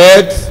we have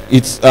heard,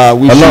 it's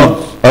we Ọlọ́run should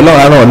á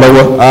ràn ọ́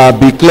lọ́wọ́.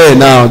 be clear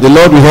now. The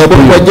Lord will help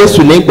orúkọ you.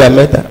 Jésù ní ìgbà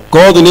mẹ́ta.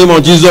 Call the name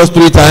of Jesus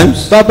 3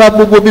 times. bàbá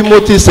gbogbo bí mo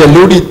ti ṣe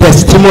lórí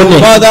testimony.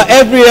 Father,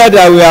 every year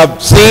that we have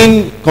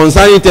seen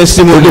concerning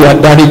testimony, Olúwa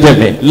dárí jẹ̀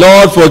mí.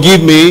 Lord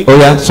forgive me. ó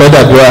yá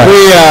sọ́dàdúrà.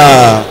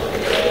 Prayer.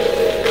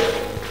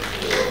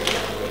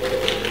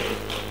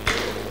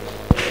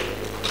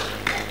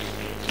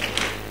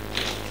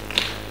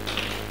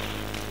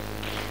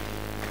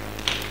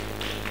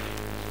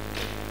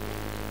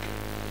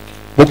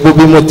 gbogbo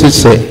bí mo ti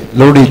ṣe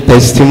lórí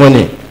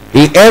testimony.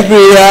 In every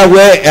area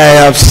where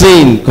I have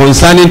seen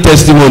concerning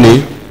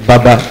testimony,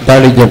 bàbá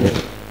dárí jẹ̀ mí.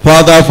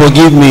 Father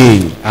forgive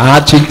me. a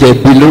ti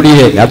jẹ̀bi lórí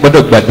ẹ̀ a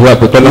gbọ́dọ̀ gbàdúrà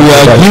pé tọ́lá We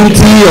are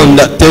guilty on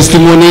that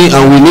testimony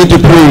and we need to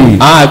pray.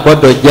 a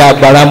gbọ́dọ̀ jẹ́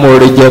agbára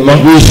mọ̀ọ́rẹ́ jẹ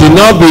mọ́. We should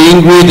not be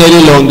ingrained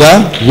any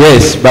longer.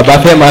 yes bàbá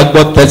fẹ́ máa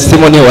gbọ́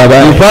testimony wa The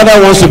báyìí.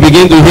 Father wants to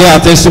begin to hear our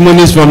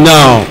testimonies from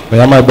now.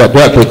 bóyá máa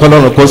gbàdúrà pé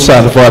kọ́lọ́run kó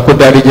ṣàánú fún wa kó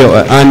dárí jẹ̀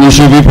wá. And you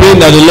should be praying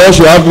that the Lord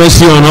should have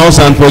mercy on us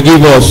and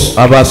forgive us.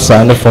 a bá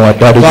ṣàánú fún wa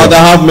dárí jẹ̀ Father,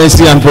 wá. have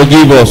mercy and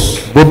forgive us.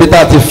 gbogbo tá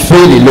a ti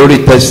fẹ́ẹ̀lì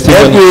lórí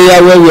testimony. Every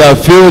area where we have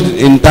failed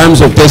in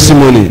terms of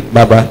testimony,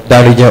 bàbá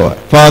dárí jẹ̀ wá.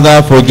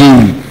 Father,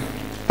 forgive.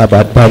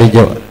 bàbá dárí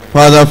jẹ̀ wá.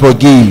 Father,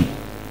 forgive.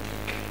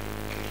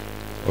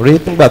 orí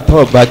nígbà tó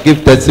o bá give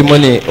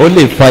testimony ó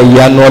lè fa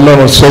ìyanu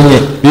Ọlọ́run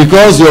sẹ́yìn.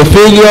 Because your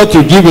failure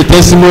to give a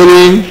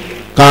testimony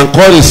can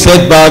cause a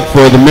setback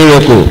for the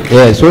miracle.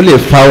 yes ó lè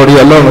fa orí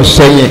Ọlọ́run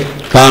sẹ́yìn.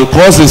 Can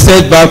cause a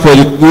setback for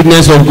the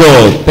goodness of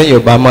God. tẹ́yìn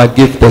ò bá máa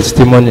give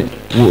testimony.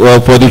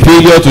 For the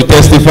failure to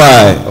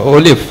testify. ó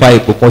lè fa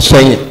ìbùkún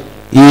sẹ́yìn.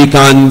 He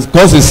can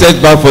cause a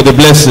setback for the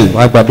blessing.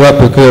 wọ́n á gbàdúrà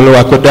pé kí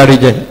Olúwa kó dárí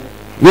jẹ̀.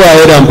 Go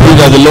ahead and pray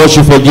that the Lord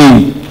should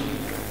forgive.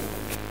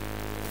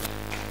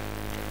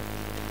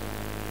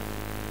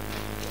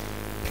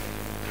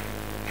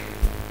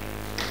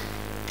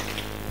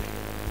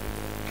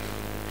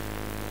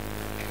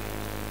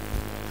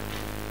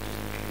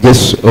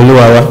 Jésù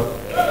Olúwa wa.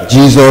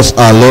 Jesus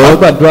our wọ́n Lord.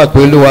 gbàdúrà pé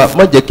Olúwa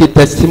má jẹ́ kí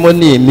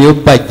testimony mi ó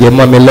bàjẹ́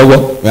mọ́ mi lọ́wọ́.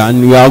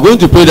 And we are going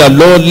to pray that,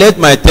 Lord, let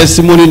my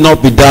testimony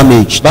not be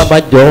damaged. bàbá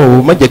jọ̀ọ́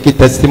o má jẹ́ kí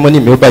testimony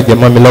mi ó bàjẹ́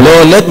mọ́ mi lọ́wọ́.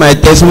 Lord, let my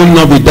testimony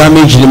not be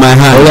damaged in my ó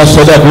yá hand.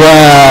 sọ́dàdúrà.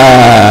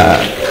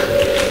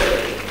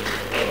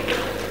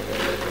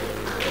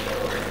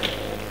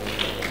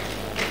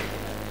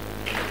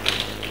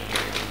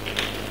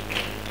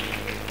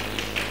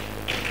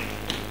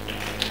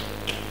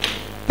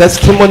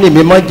 testimony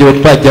mi má jẹ́ ó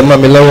bàjẹ́ mọ́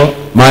mi lọ́wọ́.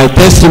 My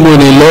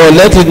testimony, Lord,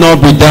 let it not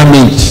be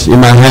damaged in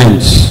my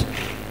hands.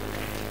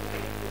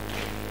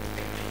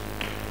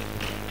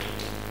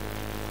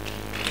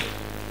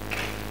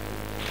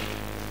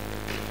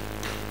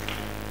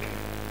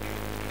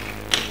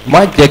 má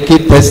jẹ́ kí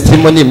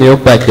testimony mi ó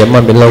bàjẹ́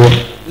mọ́ mi lọ́wọ́.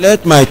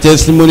 Let my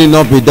testimony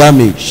not be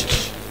damaged.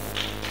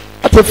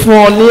 a ti fún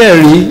ọ ní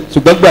ẹ̀rí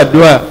ṣùgbọ́n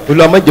gbàdúrà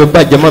Olúwa má jẹ́ ó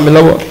bàjẹ́ mọ́ mi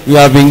lọ́wọ́. You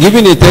have been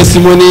given a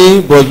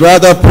testimony, but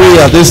rather pray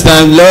at this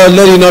time, Lord,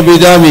 let it not be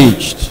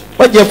damaged.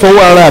 má jẹ́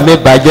fọwọ́ ara mi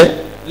bàjẹ́.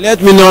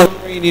 Let me not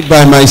ruin it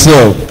by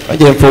myself. má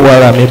jẹ́ fọwọ́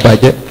ara mi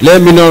bàjẹ́. Let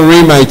me not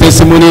ruin my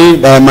testimony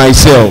by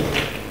myself.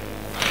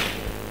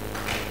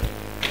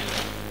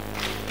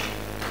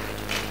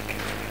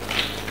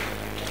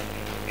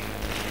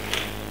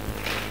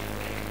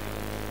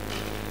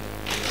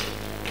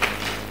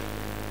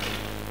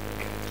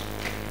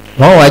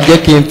 wọ́n wá jẹ́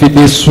kí n fi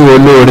bí sú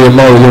olóore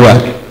mọ́ Olúwa.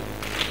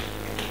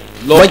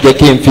 wọ́n jẹ́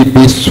kí n fi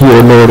bí sú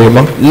olóore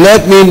mọ́.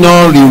 Let me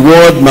not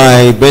reward my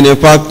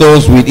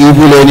benefactors with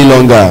evil any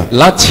longer.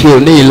 láti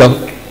òní lọ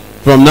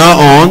From now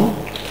on,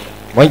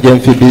 wọ́n jẹ́ n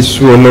fi bí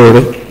sú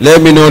olóore. let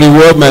me not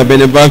reward my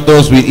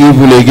benefactors with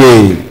evil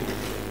again.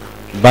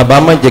 bàbá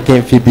má jẹ́ kí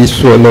n fi bí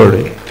sú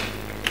olóore.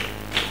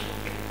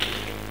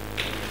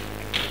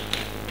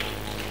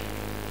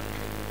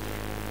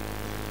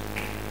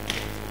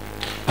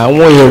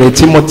 àwọn èrè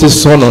tí mo ti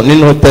sọnù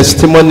nínú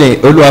testimony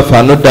Olúwa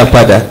fàánú dá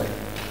padà.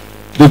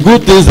 The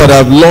good things that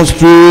I've lost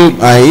through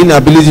my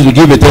inability to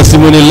give a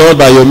testimony, Lord,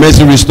 by your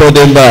mercy, restore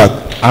them back.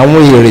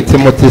 àwọn èrè tí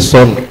mo ti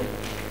sọnù.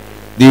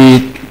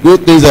 The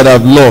good things that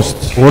I've lost,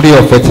 orí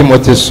ọ̀fẹ́ tí mo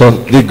ti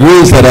sọnù. the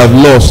grace that I've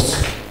lost,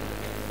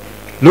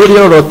 lórí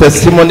ọ̀rọ̀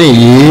testimony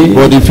yìí.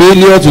 For the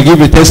failure to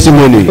give a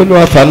testimony.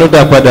 Olúwa fàánú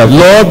dá padà.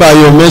 Lord, by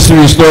your mercy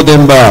restore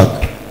them back.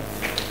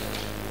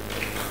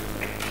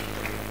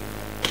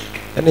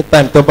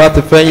 Anytime tó bá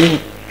ti fẹ́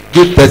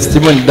give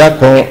testimony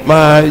dákan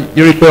máa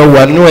rí pé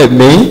wà nú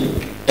ẹ̀mí.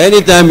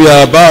 Anytime you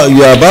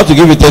are about to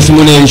give a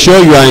testimony, ensure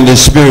you are in the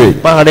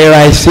spirit. Máa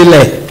rẹra ẹ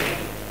sílẹ̀.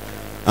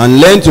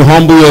 And learn to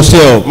humble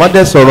yourself. Má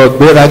dẹ̀ sọ̀rọ̀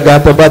gbéraga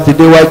tó bá ti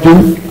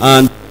déwájú.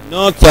 And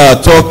not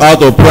talk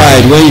out of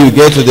pride when you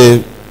get to the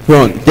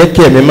front. Jẹ́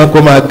kí ẹ̀mí máa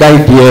kó máa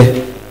guide ẹ.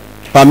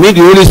 Permit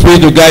the Holy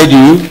Spirit to guide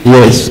you.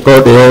 Yes,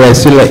 kọ́ ọ̀dẹ̀ rẹra ẹ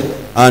sílẹ̀.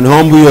 And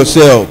humble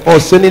yourself. Ó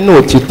sí nínú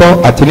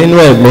òtítọ́ àti nínú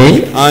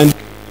ẹ̀mí. And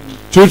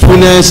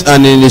truthfulness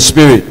and in the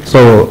spirit.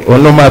 So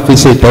òun ló máa fi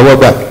ṣe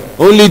ìtẹ́wọ́gbà.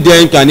 Only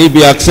then can it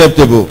be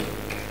acceptable.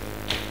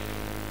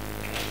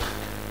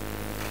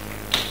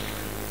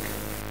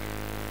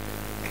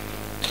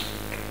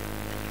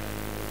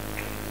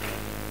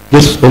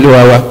 Jésù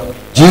Olúwa wa.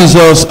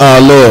 Jesus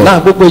our Lord. Náà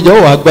gbogbo ìjọ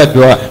wà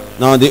gbàdúrà.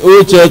 Now the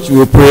whole church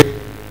will pray.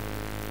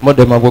 Mo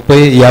dẹ̀ mọ̀ gbọ́ pé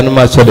ìyanu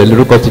máa ṣẹlẹ̀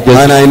lórúkọ ti Jésù.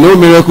 And I know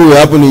miracle will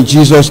happen in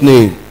Jesus'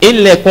 name.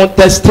 Ilẹ̀kùn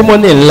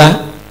testimony ńlá.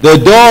 The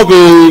door of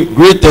a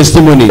great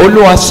testimony.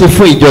 Olúwa ṣí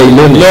fún ìjọ yìí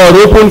lónìí. Lord,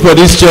 open for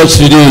this church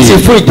today. Ṣí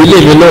fún ìdílé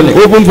mi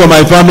lónìí. Open for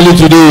my family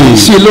today.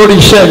 Ṣí lórí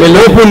iṣẹ́ mi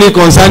lónìí. Open it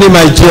concerning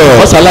my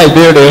job. Ọ̀sálà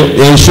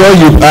ìbéèrè. Ensure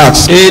you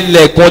ask.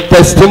 Ilẹ̀kùn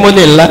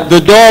testimony ńlá. The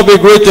door of a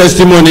great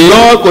testimony.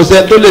 Lord kò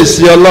sẹ́ tó lè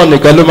ṣí Ọlọ́run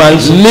nìkan ló máa ń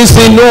ṣí.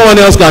 Listen, no one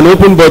else can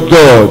open but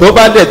God. Tó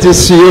bá dẹ̀ ti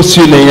ṣí ó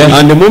ṣí nìyẹn.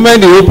 And the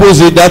moment he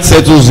opens it, that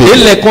settles it.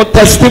 Ilẹ̀kùn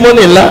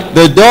testimony ńlá.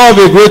 The door of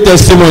a great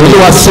testimony.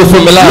 Olúwa ṣí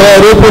fún mi láàrin.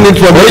 Lord, open it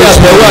for me. Ó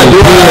yàtọ̀ wà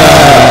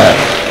ní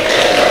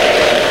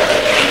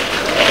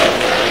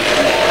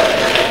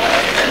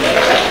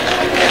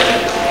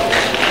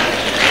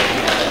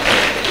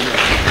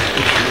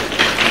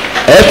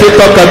ẹ fi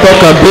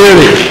tọkàntọkàn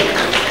béèrè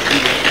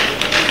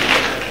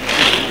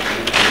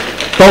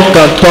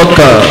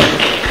tọkàntọkàn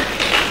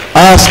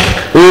Ask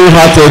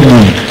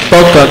wholeheartedly.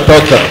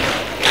 tọkàntọkàn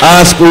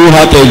Ask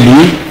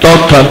wholeheartedly.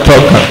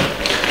 tọkàntọkàn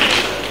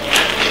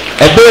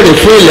ẹ béèrè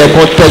fún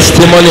ilẹ̀kùn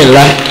testimony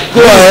ńlá.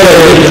 Go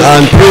ahead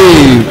and pray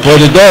for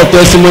the door of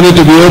testimony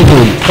to be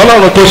opened.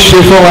 Kọ́lọ́run kó ṣe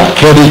fún wa.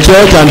 For the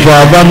church and for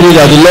our family,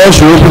 that the Lord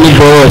should open it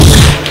for us.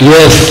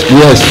 Yes,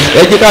 yes.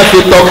 Ẹ jẹ́ ká fi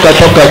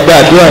tọkàntọkàn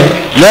gbàdúrà yìí.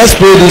 Let's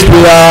pray this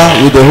prayer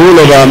with the whole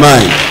of our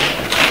mind.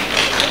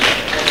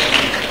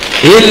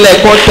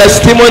 Ilẹ̀kùn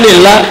testimony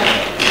ńlá.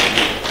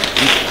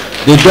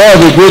 The door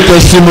of a great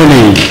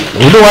testimony.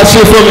 Olúwa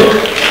ṣe fún mi.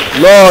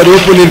 Lord,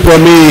 open it for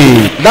me.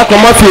 Dákan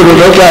má fi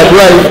ìrònú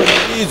gbàdúrà yìí.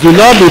 Please do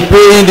not be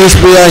praying this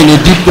prayer in a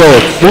deep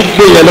thought.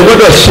 Gbogbo èèyàn ló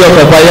gbọ́dọ̀ ṣe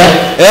ọkàn payá.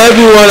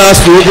 Everyone has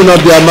to open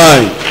up their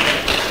mind.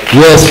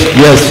 Yes,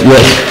 yes,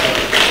 yes.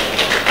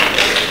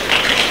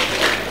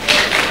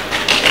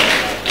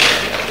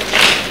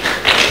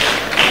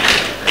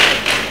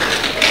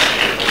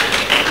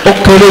 Ó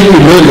kéré jù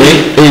lónìí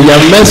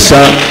èèyàn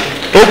mẹ́sàn-án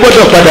ó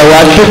gbọ́dọ̀ padà wá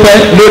dúpẹ́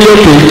lórí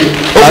òkè.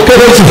 Ó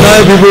kéré jù.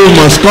 9 people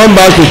must come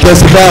back to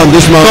testify on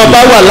this Tó mountain.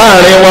 bá wà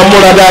láàrin wọn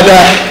múra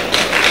dáadáa.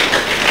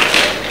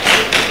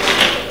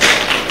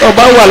 Tó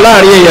bá wà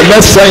láàrin èèyàn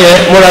mẹ́sàn-án yẹn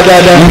múra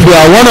dáadáa. If you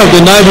are one of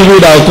the 9 people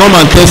that will come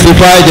and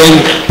testify, then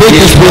take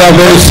this prayer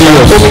very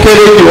serious. Ó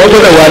kéré jù wọ́n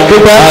gbọ́dọ̀ wá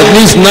dúpẹ́. At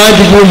least 9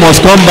 people must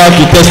come back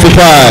to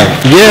testify.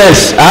 Yes,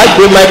 a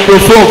gbé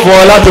microphone fún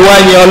ọ láti wá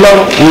yin Ọlọ́run.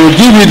 We will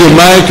give you the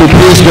mic to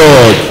praise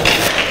God.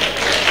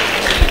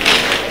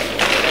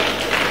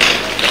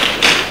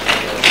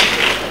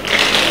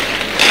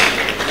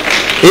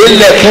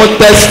 Ilẹ̀kùn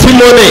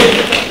testimony.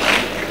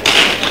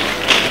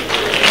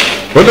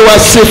 Olúwa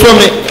ṣe fún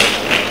mi.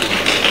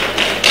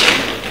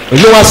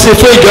 Olúwa ṣe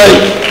fún ìjọ yìí.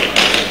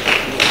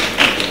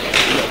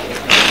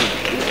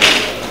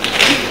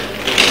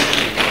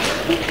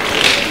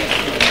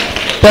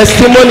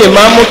 Testimony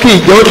máa ń mú kí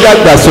ìjọ ó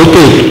dàgbà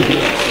sókè.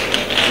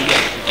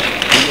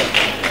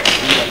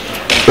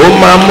 Ó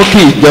máa ń mú kí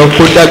ìjọ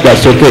kó dàgbà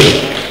sókè.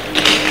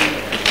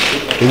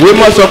 Ìwé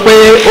mọ́ sọ pé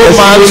ó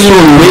máa ń sọ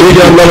ìwé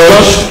di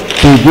ọlọ́gbọ́n.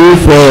 To go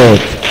forward,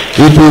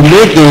 it will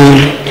make the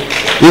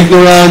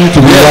ignorant to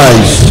be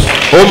wise.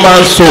 Ó máa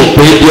ń sọ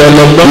òpè di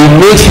ọlọ́gbọ́n. It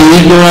makes the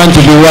ignorant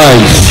to be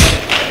wise.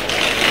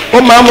 Ó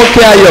máa ń mú kí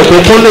ayọ̀ kó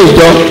kún ní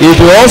ìjọ. It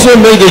will also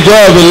make the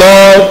joy of the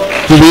Lord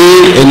to be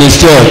in his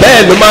church.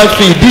 Bẹ́ẹ̀ ló máa ń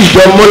fi ìdí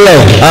ìjọ múlẹ̀.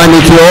 And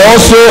it will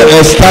also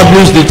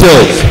establish the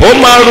church. Ó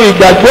máa ń ru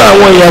ìgbàgbọ́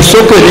àwọn èèyàn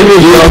sókè nínú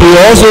ìjọ. It will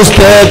also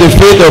stir the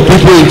faith of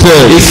people in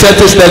church. Iṣẹ́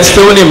tí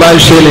testimony máa ń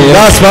ṣe nìyẹn.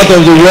 That's part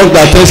of the work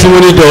that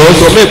testimony does.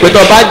 Sọmi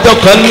ìpẹ́tọ́ bá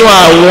jọ̀kan nínú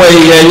àwọn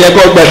èèyàn yẹn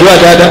kó gbàdúrà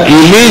dáadáa.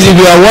 It means if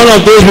you are one of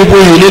those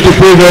people, you need to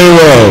pray very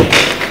well.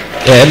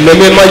 Ẹ̀mí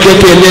mímọ́ jẹ́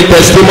kí n ní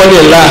testimony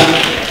ńlá.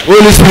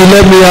 Holy Spirit,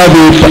 let me have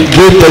a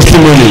great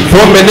testimony.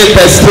 Fún mi ní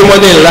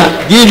testimony ńlá.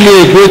 Give me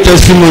a great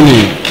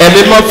testimony.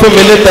 Ẹ̀mí mọ́ fún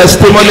mi ní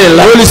testimony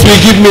ńlá. Holy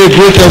Spirit, give me a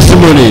great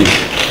testimony.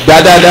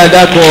 Dáadáa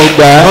kan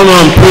gbà á. Come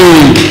on,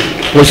 pray.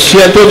 Kò sí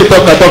ẹ tó fi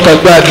tọkàntọkàn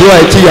gba àdúrà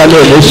tí ìyanu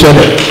ò ní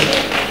ṣẹlẹ̀.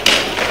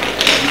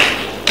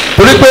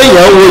 Torí pé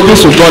èèyàn ń wo ojú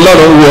ṣùgbọ́n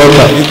Ọlọ́run wo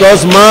ọkàn.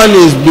 Because man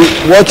is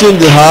watching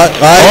the heart.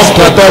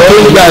 Ọkàn tó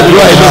ń gba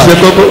àdúrà yìí ló ṣe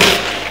kókó.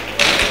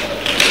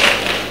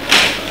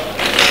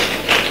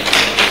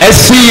 ẹ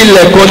ṣí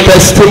ilẹ̀kùn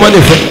testimony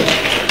fún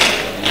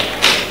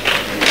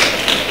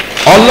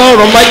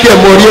ọlọ́run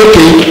májẹ̀mú orí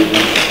òkè yìí.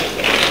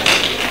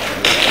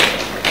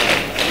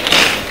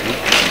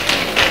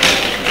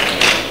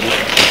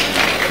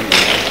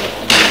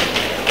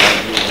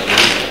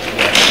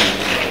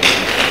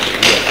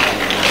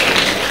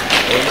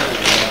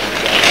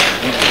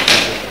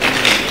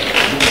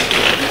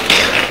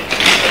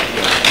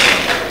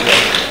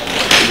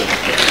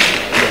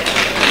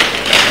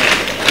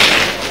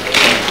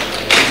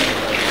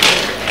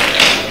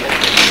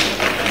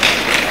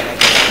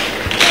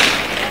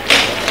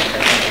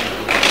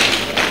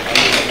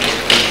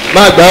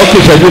 máa gbà ó kù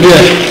ìṣẹ́jú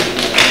díẹ̀.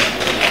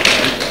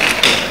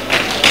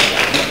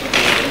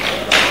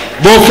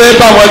 mo fẹ́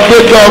bá wọn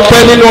gbégbá ọpẹ́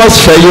nínú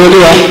ọ̀sẹ̀ yìí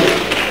olúwa.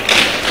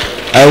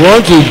 I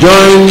want to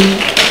join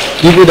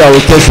people that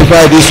will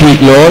testify this week,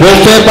 Lord. mo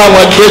fẹ́ bá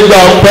wọn gbégbá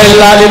ọpẹ́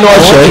ńlá nínú I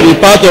ọ̀sẹ̀. want to be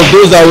part of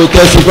those that will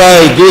testify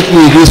against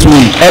me this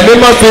week. ẹ̀mí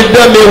máa fi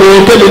dán mi wò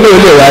kémi náà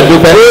lè wá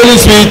dúpẹ́. Holy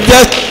Spirit,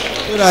 test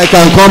so that I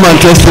can come and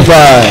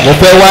testify. mo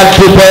fẹ́ wá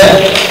dúpẹ́.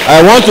 I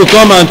want to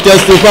come and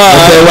testify.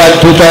 mo fẹ́ wá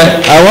dúpẹ́.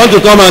 I want to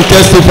come and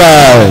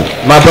testify.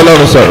 máa bọ́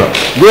lọ́rùn sọ̀rọ̀.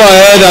 Go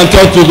ahead and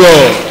talk to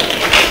God.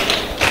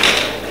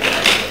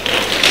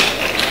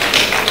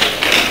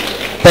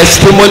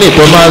 testimony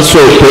tó máa ń sọ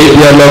òpè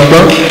ibi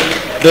ọlọ́gbọ́n.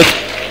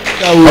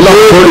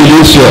 ọlọ́run kò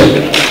release ẹ̀.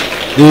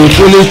 The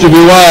foolish to be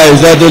wise,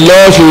 that the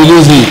Lord should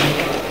release it.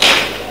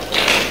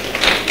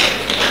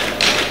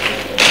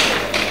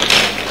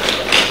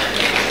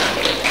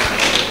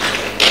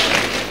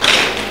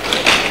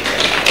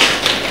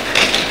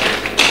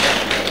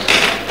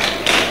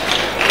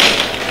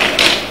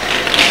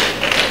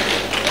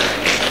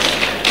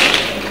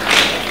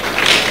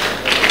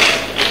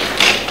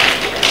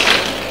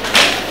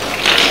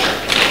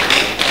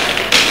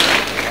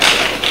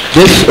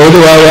 Jésù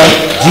olúwa wa.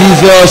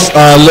 Jesus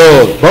our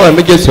Lord. bọ́wọ̀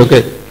méjì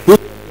sókè. Put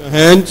your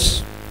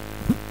hands.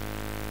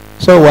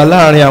 sọ wà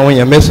láàrin àwọn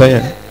èèyàn mẹ́sàn-án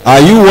yẹn.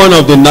 Are you one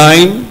of the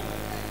 9?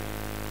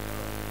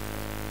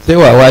 ṣé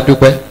wàá wá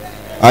dúpẹ́.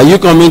 Are you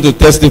coming to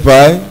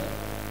testify?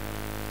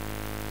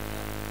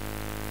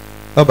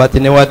 ọba tí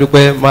ní wá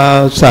dúpẹ́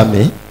máa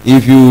sàmì.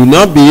 If you will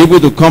not be able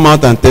to come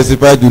out and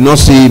testify, do not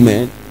say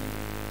amen.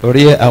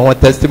 torí àwọn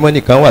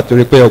testimony kan wà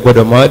torí pé o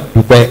gbọ́dọ̀ máa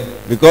dúpẹ́.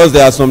 Because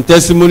there are some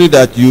testimony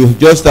that you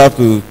just have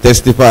to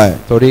testify.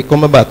 torí kó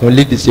má bàa tún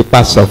lead sí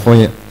pásọ fún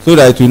yẹn. So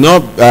that it will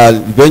not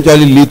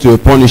eventually lead to a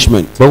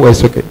punishment. bọ́wọ̀ ẹ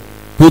sókè.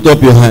 Put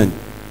up your hand.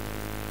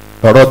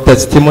 ọ̀rọ̀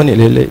testimony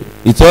lélẹ̀.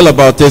 It's all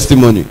about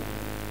testimony.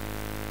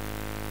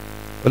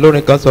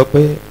 olórin kan sọ pé.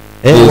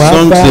 ẹ The wá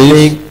song bá mi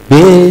says,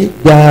 gbé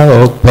gba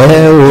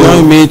ọ̀pẹ́ o.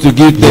 join me to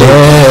give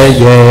thanks.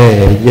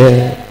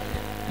 yẹ́yẹ́yẹ́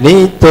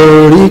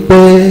nítorí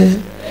pé.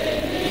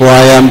 For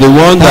I am the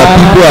one that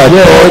people are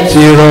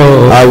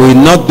taught I will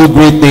not do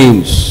great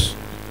things.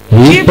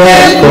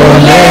 ìpẹ́ kò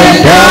lè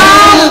dá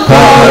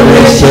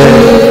kọrin ṣe.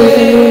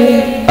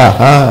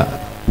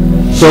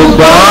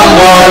 ṣùgbọ́n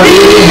mo rí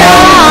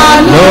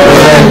àánú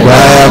rẹ̀ gbà.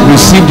 I have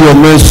received your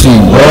mercy.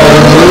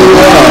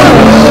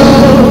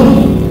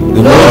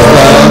 The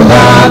Lord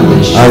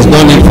has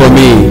done it for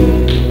me.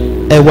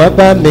 ẹ wá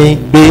bá mi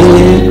gbé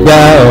gba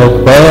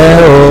ọ̀pẹ́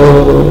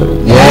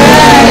o.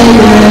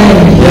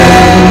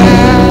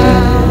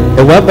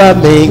 ẹ wá bá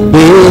mi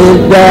gbé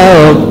gba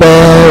ọ̀pẹ́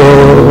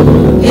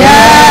o.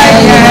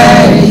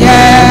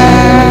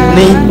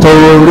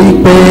 nítorí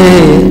pé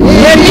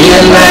èmi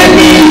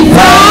lẹ́ni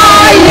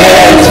táyé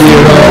ti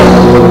rọ̀.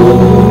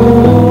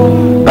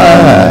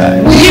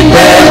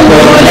 ìpẹ́ kò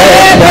lè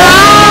dá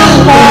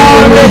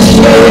ọ̀rẹ́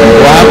ṣe.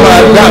 wàá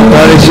máa dá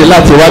ọ̀rẹ́ ṣe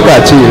láti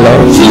wákàtí lọ.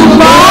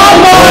 ṣùgbọ́n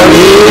mo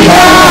rí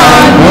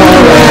àánú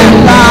rẹ̀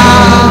gbà.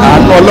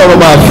 àánú ọlọ́run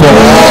máa fọ̀.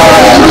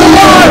 ọlọ́run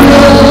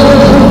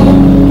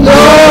ló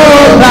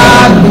bá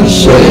mi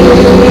ṣe.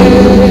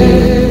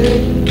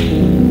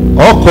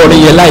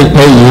 ọkùnrin yẹn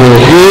láìpẹ́ yìí o.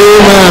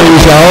 Amen. We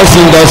shall all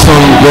sing that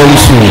song very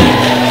soon.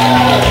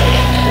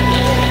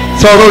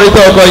 sọ̀rọ̀ orí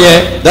tó ọkọ yẹn.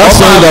 That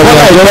song that we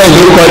are just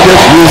lórúkọ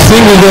Jésù. we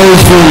sing it very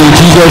soon in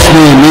Jesus'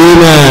 name.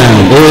 Amen.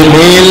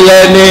 èmi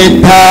lẹ́ni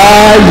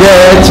táyé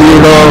ti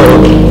rọ̀.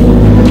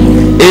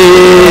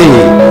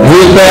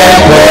 ìfẹ́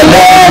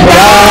pẹ̀lẹ́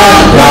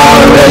dáadáa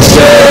rẹ̀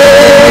ṣe.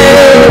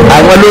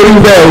 àwọn lórí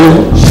bẹ́ẹ̀ o.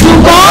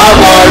 ṣùgbọ́n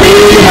mo rí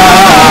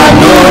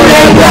àánú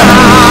rẹ̀ gbà.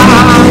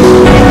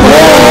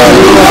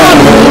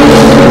 Olúwarùn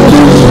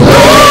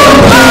ló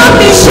bá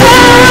mi ṣe.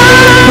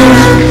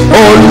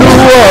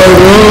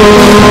 Olúwarùn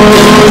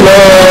ló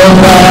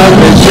bá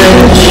mi ṣe.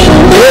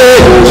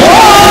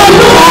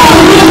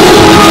 Olúwarùn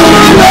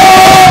ló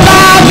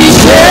bá mi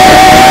ṣe.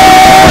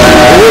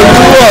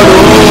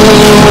 Olúwarùn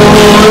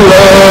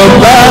ló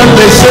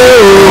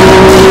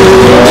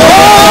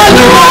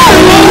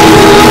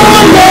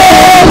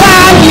bá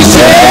mi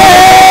ṣe.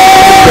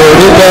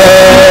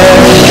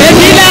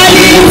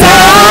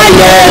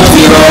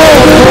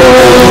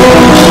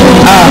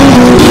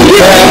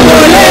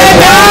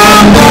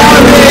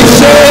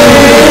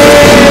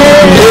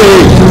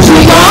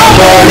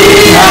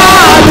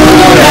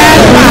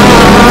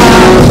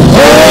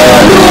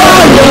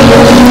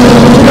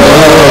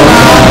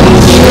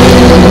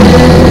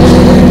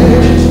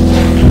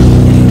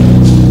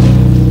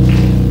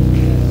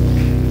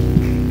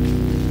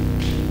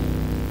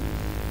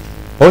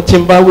 ó ti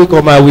ń bá wí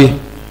kọ́ máa wí.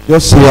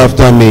 Just say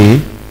after me.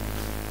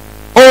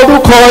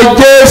 Orúkọ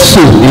Jésù.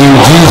 In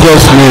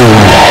Jesus'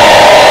 name.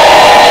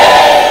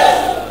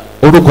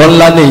 Orúkọ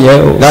ńlá nìyẹn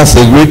o. That's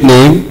a great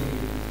name.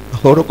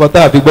 Orúkọ tá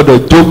a fi gbọ́dọ̀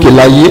jókè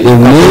láyé. A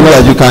name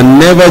that you can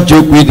never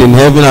joke with in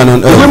heaven and on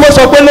Ìwé earth. mo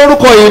sọ pé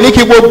lórúkọ yìí ní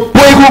kí gbogbo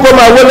ikú kó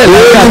máa wọlé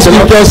láyé The àti lọ.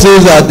 scripture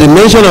says that the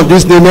mention of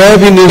this name,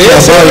 every name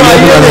shall bow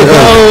in heaven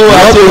and on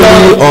earth. Not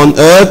only on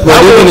earth, but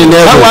even in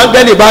Àwọn heaven.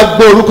 áńgẹ́lì bá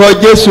gbọ́ orúkọ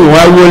Jésù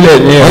wá wọlé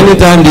ní ẹ̀.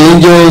 Anytime the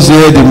angels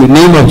hear the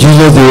name of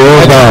Jesus, they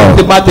all bow.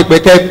 Tí bá ti pè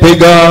kẹ́ pé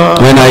gan.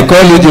 When I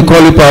call it, you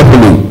call it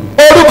powerfully.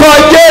 Orúkọ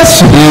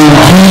Jésù. In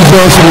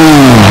Jesus'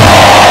 name.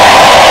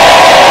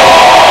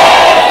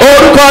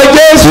 Orúkọ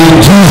Jésù. In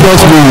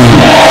Jesus' name.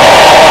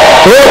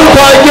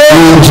 Orúkọ Jésù.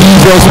 In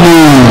Jesus'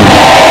 name.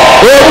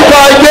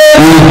 Orúkọ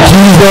Jésù. In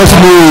Jesus'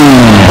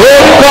 name.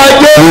 Orúkọ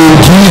Jésù. In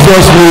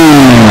Jesus'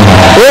 name.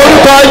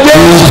 Orúkọ In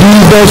Jésù.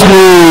 Jesus'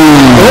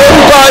 name.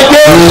 Orúkọ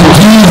Jésù. In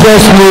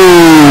Jesus'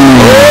 name.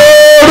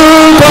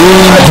 Orúkọ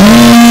In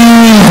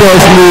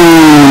Jesus'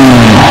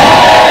 name.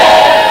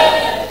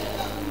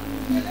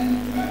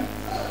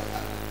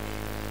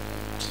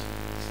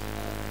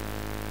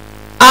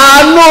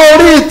 àánú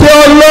orí ìtẹ́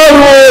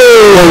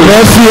Ọlọ́run.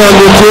 Mercy on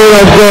the throne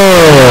of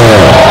God.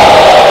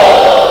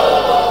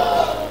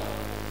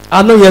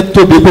 Àánú yẹn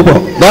tóbi púpọ̀.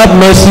 That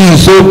mercy is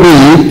so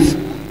great.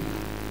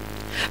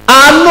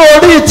 Àánú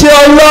orí ìtẹ́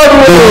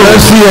Ọlọ́run.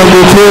 Mercy on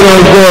the throne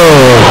of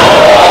God.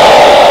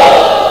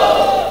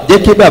 Jẹ́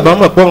kí bàbá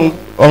mọ̀ pé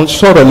òun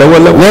sọ̀rọ̀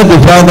lọ́wọ́lọ́wọ́. Let the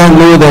Father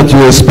know that you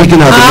are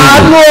speaking at the moment.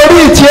 Àánú orí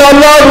ìtẹ́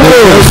Ọlọ́run.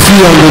 Mercy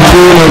on the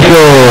throne of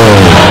God.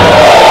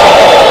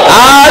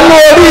 Àánú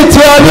orí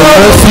ìtẹ́ Ọlọ́run.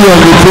 Mercy on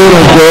the throne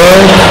of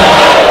God.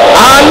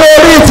 Àánú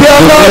orí ìtẹ́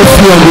Ọlọ́run.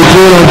 Mercy on the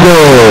throne of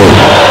God.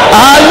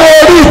 Àánú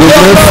orí ìtẹ́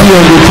Ọlọ́run. Mercy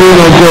on the throne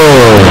of God.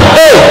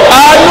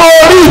 Àánú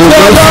orí ìtẹ́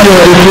Mercy Ọlọ́run.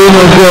 on the throne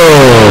of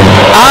God.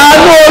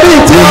 Àánú orí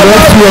ìtẹ́ Ọlọ́run.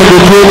 Mercy on the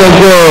throne of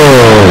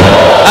God.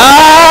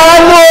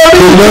 Àánú orí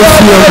ìtẹ́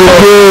Mercy on the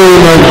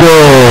throne of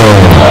God.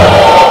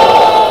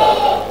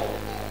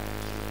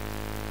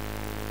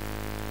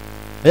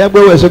 Ẹ̀yà gbé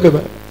wẹ̀ sókè bá.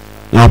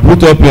 Now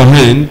put up your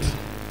hand.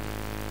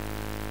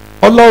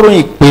 Ọlọ́run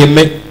ìpè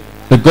mi.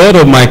 The God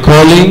of my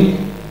calling.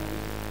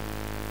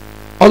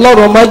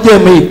 Ọlọ́run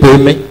májẹ̀mú ìpè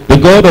mi. The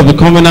God of the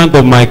covenant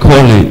of my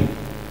calling.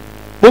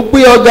 Mo gbé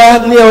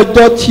ọ̀gá ní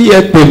ọjọ́ tí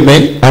ẹ pè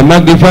mí. I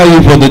magnify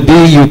you for the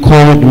day you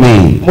called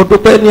me. Mo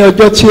dúpẹ́ ní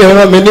ọjọ́ tí ẹ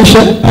rán mi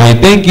níṣẹ́. I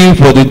thank you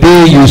for the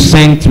day you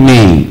sent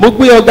me. Mo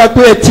gbé ọ̀gá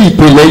pé ẹ ti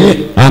ìpè lẹ́yìn.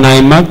 And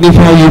I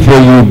magnify you for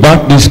you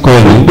back this Mo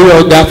calling. gbé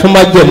ọ̀gá fún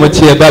májẹ̀mú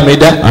tí ẹ bá mi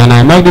dá. And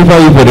I magnify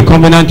you for the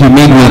covenant you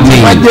made with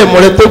me.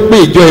 Májẹ̀mú rẹ tó gbé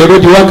ìjọ èrò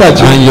di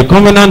wákàtí. And your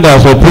covenant that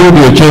has upheld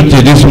your church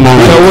to this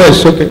moment. Ìyàwó ẹ̀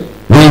sókè.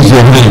 Raise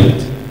your hand.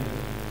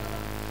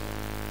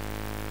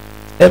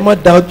 Ẹ má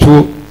dá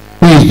ọ̀tún.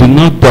 Please do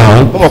not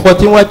doubt. Ọmọ kan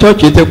tí wọ́n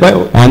chọ́ọ̀chì ti pẹ́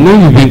o. I know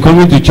you've been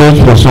coming to church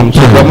for some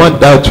Ṣùgbọ́n time. má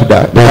dá ọ̀tún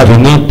dá. But do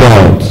not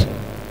doubt.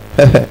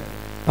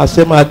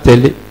 Àṣẹ máa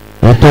tẹ̀lé.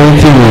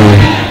 Authority will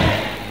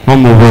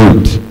come over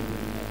it.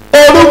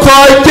 Orúkọ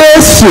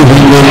Jésù.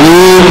 In the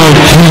name of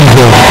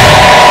Jesus.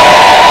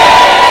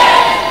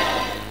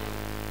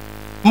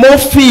 Mo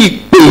fi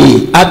ìpè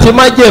àti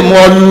májẹ̀mú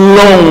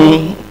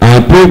Ọlọ́run I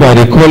pray by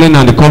the calling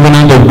and the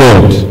covenant of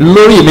God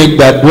lórí mi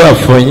gbàdúrà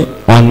fún yín.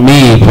 on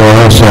me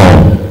for us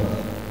all.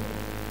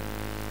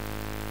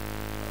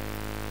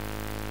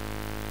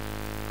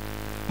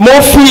 Mo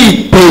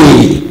fi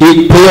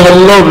ìpè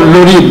Ọlọ́run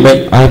lórí mi.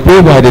 I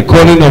pray by the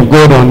calling of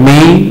God on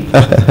me.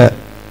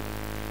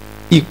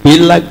 Ìpè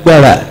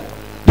lágbára.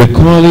 The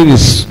calling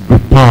is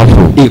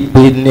powerful.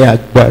 Ìpè ní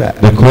agbára.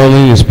 The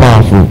calling is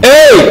powerful.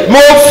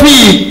 Mo fi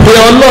ìpè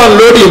Ọlọ́run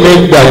lórí mi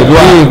I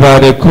gbàdúrà. pray by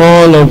the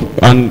call of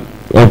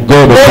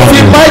God Mo upon fi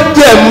me.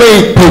 májẹ̀mú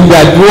ìpè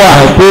gbàdúrà.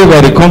 I pray by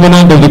the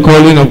covenant of the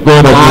calling of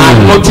God upon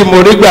Àánú me. tí mo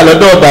rí gbà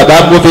lọ́dọ̀ bàbá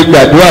mo fi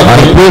gbàdúrà I fún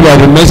yín. pray by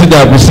the message I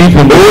have received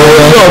from the Orí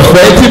Father.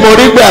 ọ̀fẹ́ tí mo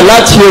rí gbà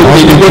láti òkè And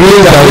ni the mo fi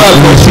grace I gbàdúrà have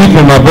fún yín. received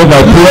from above,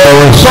 I pray for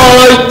us. Sọ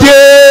In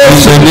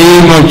Jésù. the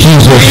name of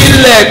Jesus.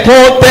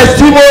 Ilẹ̀kùn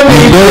tẹsímọ́nì.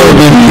 The God of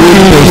the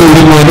great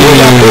testimony.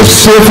 Ó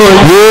ṣe fún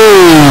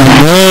yín.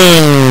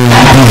 Amen.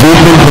 It is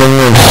open for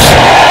us.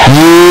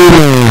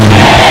 Amen.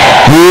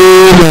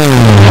 Amen.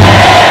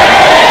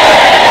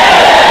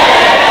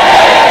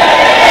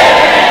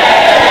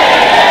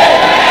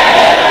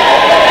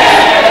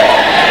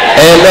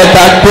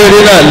 Ẹ̀ẹ̀mẹ́ta péré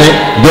náà ni.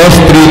 Just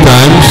 3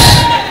 times.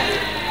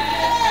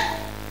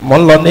 Mo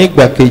ń lọ ní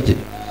ìgbà kejì.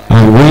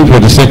 I'm going for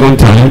the second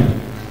time.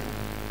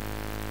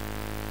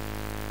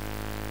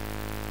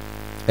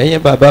 Ẹ̀yin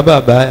bàbá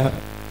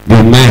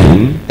The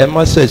men ẹ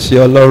má ṣẹ̀ṣẹ̀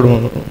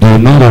Ọlọ́run. do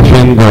not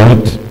offend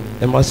God.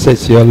 Ẹ má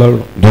ṣẹ̀ṣẹ̀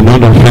Ọlọ́run. Do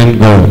not offend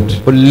God.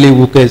 Ó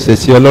léwu kẹ́ ẹ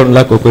ṣẹ̀ṣẹ̀ Ọlọ́run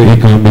lákòókò yìí.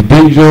 It can be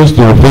dangerous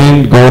to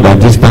offend God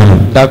at this time.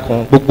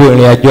 Dákun gbogbo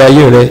ìrìn àjò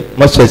ayé rẹ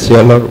má ṣẹ̀ṣẹ̀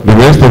Ọlọ́run. The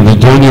rest of the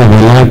journey of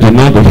your life, do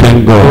not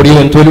offend God. Orí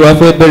ohun tó lé wá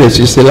fẹ́ bẹ̀rẹ̀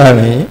sí ṣe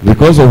láàrin yín.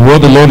 Because of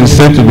what the Lord is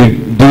said to be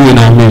do in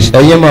our midst.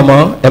 ẹ̀yin mọ̀mọ́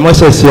ẹ mọ́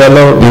sẹ̀ sí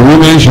ọlọ́run. The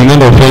women should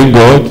not offend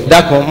God.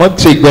 dákun mọ́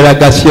ṣe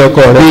ìgbéraga sí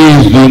ọkọ rẹ.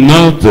 Please do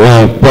not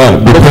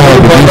be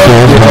proud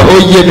of ó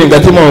yé mi ìgbà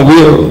tí mò ń wí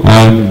o.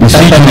 and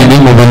beseech in the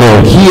name of the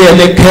Lord. kí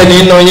ẹnikẹ́ni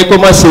inú yín kó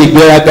má ṣe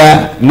ìgbéraga.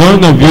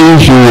 None of you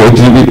should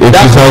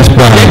exercise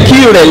pride. jẹ́ kí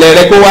ìrẹ̀lẹ̀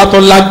rẹ kó wá tó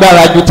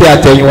lágbára ju ti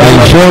àtẹ̀yìnwá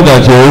lọ. Ensure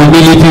that your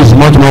humility is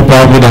much more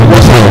powerful than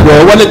yourself.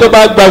 wọ́n ní tó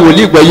bá gba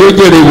wòlíì gbọ́ yóò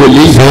jèrè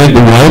wòlíì. Said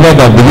whoever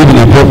that believe in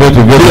the prophet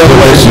will get the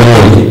prophet.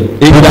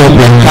 ìgbà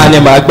ká ni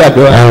màá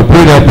gbàdúrà. I will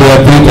pray that prayer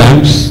 3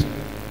 times.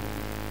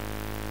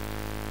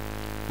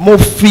 mo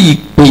fi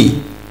ìpè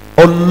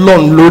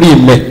ọlọ́run lórí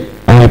mi.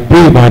 I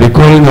pray by the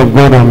calling of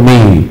God on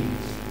me.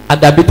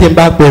 àdàbí tí n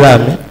bá pera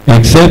mi.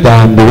 Except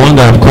I am the one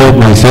that I have called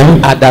myself.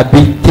 àdàbí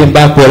tí n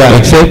bá pera mi.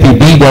 Except it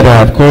be that I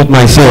have called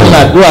myself.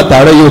 àdúrà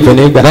tààrọ̀ yóò fi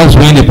ní gbà. That's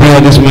when the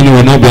prayer this morning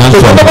will not be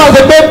answered. ṣùgbọ́n tó bá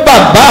ṣe pé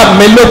bàbá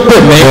mi ló pè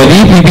mí. But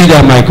if it be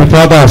that my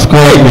father has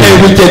called me,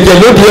 ẹ̀rù jẹ̀jẹ̀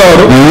lóde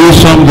ọ̀run. the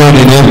awesome God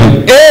in heaven,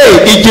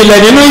 ìjìnlẹ̀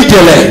nínú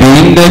ìjìnlẹ̀. the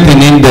index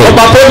in index,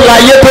 ọba tó la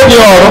ayé tó ní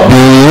ọ̀run.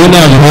 the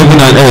owner of heaven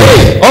and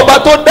earth, ọba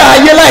tó dá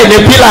ayé láì ní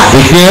pílà.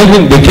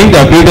 the king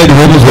that created the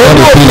heavens without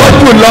a pillar,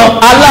 olóòtú jùlọ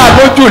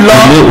aláàánú jùlọ.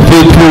 the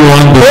faithful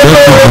one, the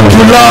olóòtú merciful,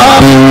 jùlọ.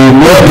 the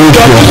most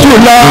gracious,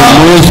 jùlọ.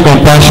 the most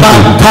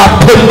compassionate.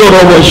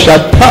 makapolorowo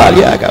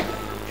shatali agaba.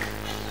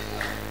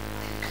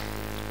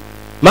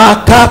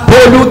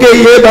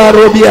 makapolugeye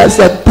barobia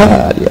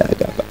satali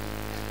agaba.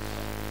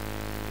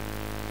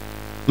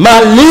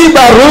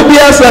 maliba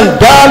rubia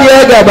sandali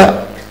agaba.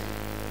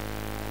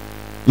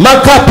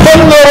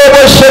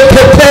 makapolorowo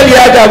sheketeli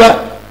agaba.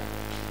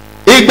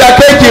 ìgbà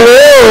kejì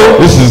rèé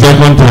o. This is the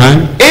second time.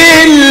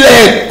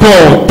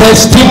 ilẹ̀kùn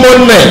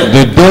testimony.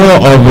 The door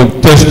of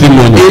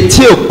testimony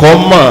etí ò kọ́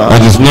mọ̀.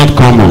 that is not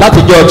common.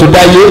 látijọ́ ọ̀tún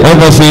dáyé.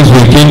 Ever since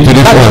we came to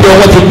this látijọ́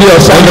world, wọ́n ti gbé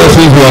ọ̀sán. ever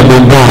since we have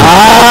been born,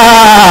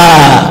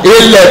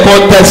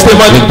 ilẹ̀kùn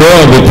testimony. the door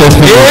of the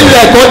testimony,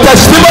 ilẹ̀kùn the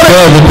testimony.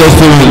 door of the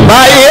testimony.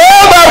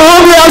 Mayeba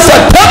rumi asa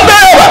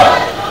tembeba.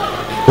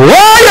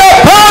 Waya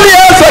pali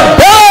asa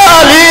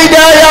dali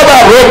gayaba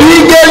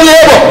robige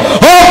yebo.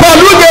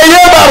 Opaluge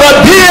yeba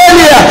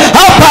rabienia.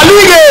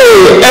 Apaluge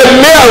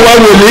ẹ̀mí àwọn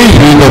wòlíì.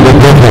 Spirit of the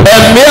prophet,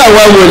 ẹ̀mí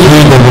àwọn wòlíì.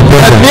 Spirit of the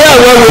prophet, ẹ̀mí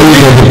àwọn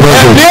wòlíì.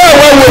 ẹ̀mí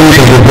àwọn wòlíì.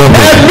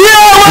 ẹ̀mí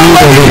àwọn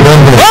wòlíì.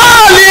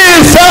 Bali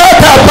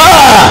satapa.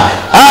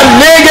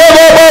 Alege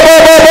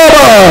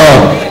bọbọbọbọbọ.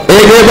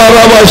 Ege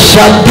bọbọbọ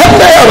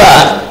shatembeba.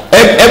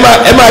 ẹ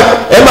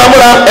máa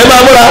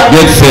múra.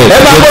 get set, ẹ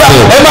máa múra.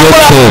 get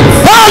set,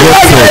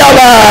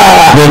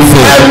 get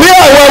set. ẹ̀mí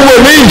àwọn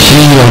wòlíì.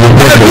 Spirit of the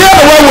prophet, ẹ̀mí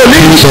àwọn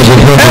wòlíì. Spirit of the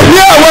prophet, ẹ̀mí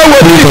àwọn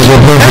wòlíì. Spirit of the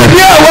prophet,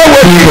 ẹ̀mí àwọn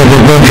wòlíì. Spirit of the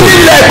prophet.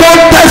 ilẹ̀kùn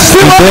The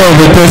testimony. door of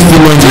the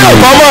testimony tí ò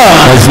kọ́ mọ̀.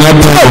 has not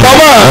tí ò come. kọ́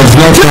mọ̀. Has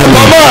not tí ò come.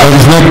 kọ́ mọ̀.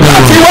 Has not come.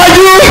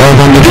 àtiwájú.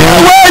 From the tí ò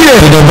front wáyè.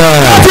 to the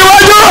back.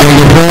 àtiwájú. From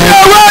the front tí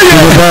ò wáyè. to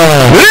the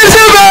back.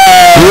 receive it.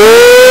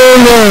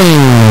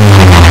 Amen.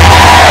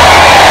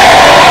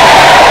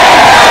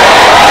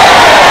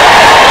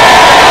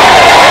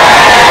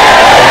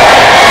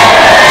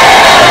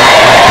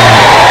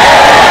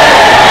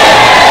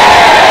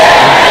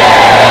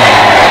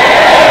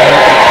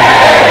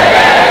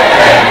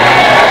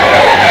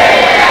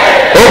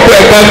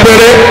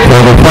 For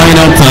the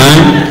final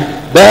time,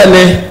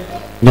 bẹ́ẹ̀ni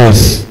yes,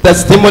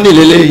 testimony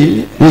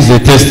lélẹ́yìí. this is a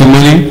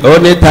testimony. ó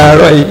ní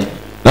tààrọ̀ yìí.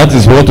 That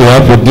is what we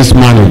have for this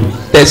morning.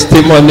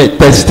 testimony.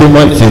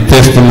 It's a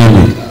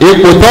testimony.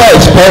 ipò tó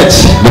expect.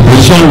 The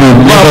position we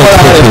never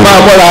expected. máa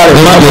múra rẹ̀.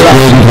 Let's get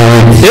ready for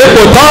it.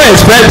 ipò tó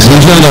expect.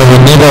 Position that we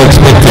never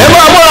expected. ẹ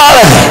máa múra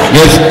rẹ̀.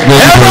 Get ready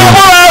ẹ for máa it.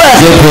 múra rẹ̀.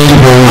 Get ready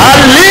for it.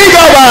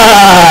 àlígàbà.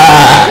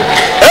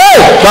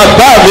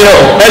 bàbá mi o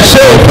ẹ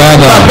ṣé o.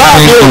 Father, bàbá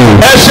mi o thank you.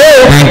 ẹ ṣé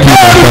o. Thank you,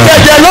 ẹrù Papa.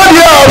 jẹjẹ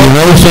lónìí o. The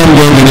awesome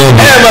God in heaven.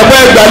 ẹ mọ̀ pé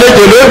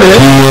gbàlejò lónìí.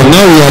 You will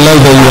now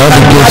realize that you have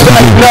to get to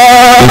the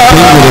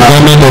king with the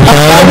garment of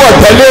fire, àbọ̀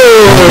tẹ́lẹ̀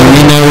o. the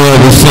winner of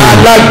the sun.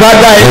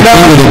 alágbádá The iná.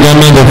 king with the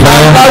garment of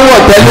fire, àbọ̀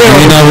the tẹ́lẹ̀ o.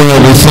 winner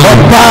of the sun.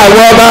 ọba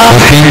àwọn ọba.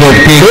 The king of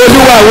kings,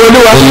 olúwa àwọn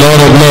olúwa. the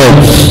Lord of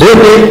lords. ó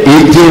ní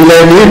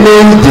ìjìnlẹ̀ nínú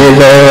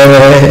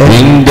ìjìnlẹ̀.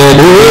 In the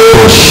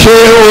ó ṣe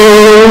o.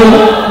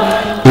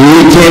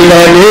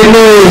 ìjìnlẹ̀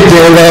nínú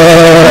ìjìnlẹ̀.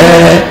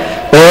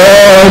 ó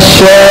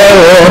ṣe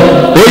o.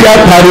 ó yá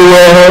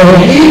pariwo.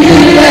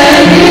 ìjìnlẹ̀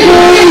nínú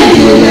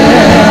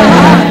ìjìnlẹ̀.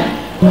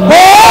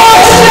 ó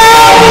ṣe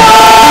o.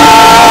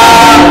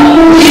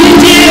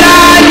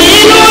 ìjìnlẹ̀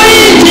nínú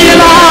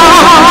ìjìnlẹ̀.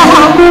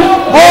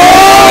 ó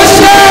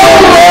ṣe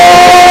o.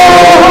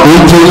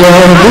 ìjìnlẹ̀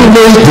nínú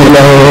ìjìnlẹ̀.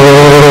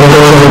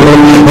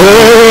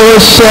 ó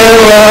ṣe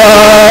o.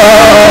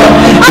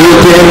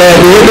 ìjìnlẹ̀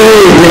nínú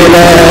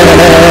ìjìnlẹ̀.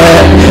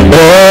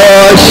 ó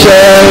ṣe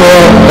o.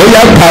 ó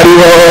yá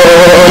pariwo.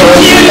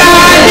 ìjìnlẹ̀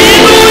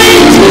nínú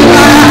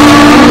ìjìnlẹ̀.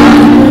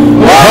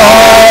 ó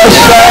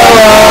ṣe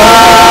o.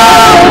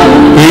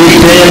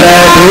 ìjìnlẹ̀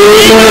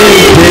nínú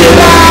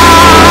ìjìnlẹ̀.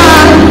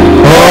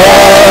 ó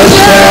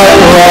ṣe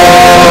o.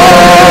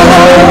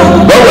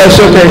 bọ́wọ́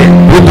sókè.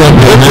 Put up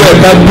your hand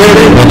ẹ̀ka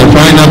péré. for the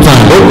final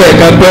time. ó kọ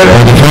ẹ̀ka péré.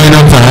 For the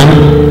final time.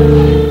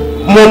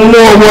 mo mú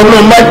ọwọ́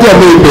náà má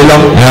jẹ̀mú ìpè lọ.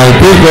 I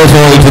take also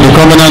into the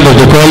covenant of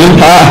the calling.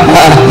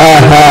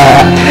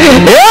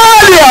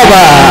 Éèlì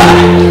àbá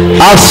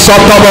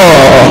asọ̀tọ̀bọ̀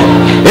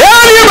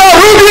éèlì bá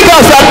rúbí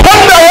kàṣà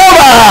tọ́ndà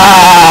wọ́bà.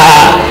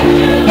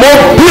 Mo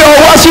bí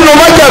ọwọ́ sínú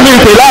má jẹ̀mú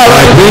ìpè láàárọ̀.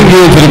 I bring you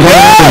into the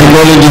covenant of the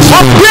calling this Mo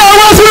morning. bí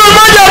ọwọ́ sínú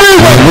má jẹ̀mú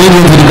ìpè. I bring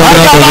you into the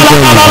covenant of the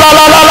calling.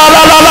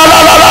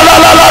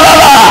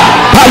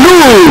 Palu,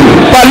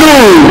 palu,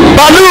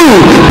 palu,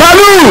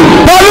 palu,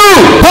 palu,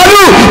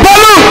 palu,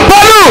 palu,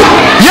 palu.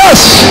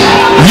 Yes,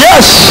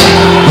 yes,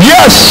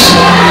 yes.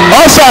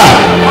 Ọ̀sà,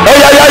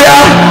 ẹ̀yà,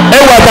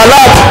 ẹ̀wà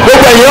talat,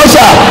 gbogbo ẹ̀yìn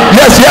ọ̀sà.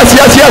 Yes, yes,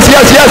 yes, yes,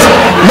 yes, yes.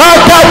 Máa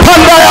ká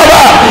panda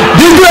yaba.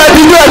 Dídú ẹ̀.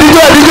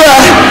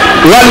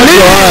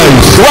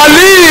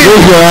 Wàlí,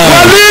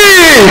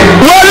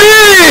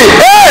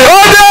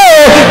 ọdẹ,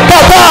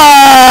 pàpà,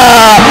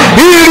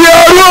 ìrì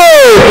ọ̀rọ̀,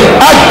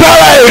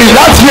 agbára ìrì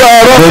láti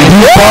ọ̀rọ̀.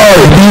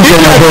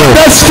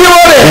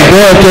 Testimony.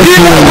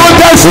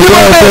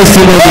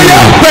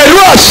 Pẹ̀lú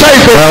àṣẹ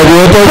ìpè.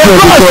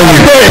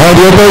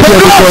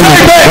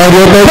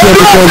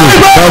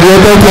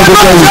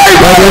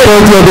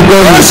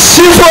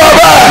 Sí fún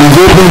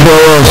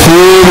ọba.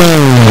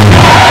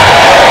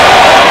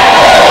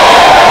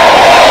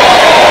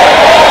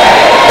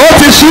 Ó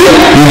ti ṣí.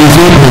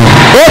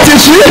 Ó ti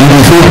ṣí.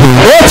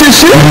 Ó ti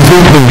ṣí.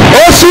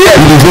 Ó ṣí.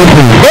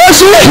 Ó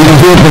ṣí.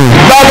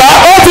 Bàbá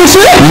ó ti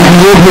ṣí.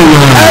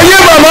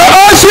 Ẹ̀yin bàbá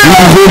ó ṣí.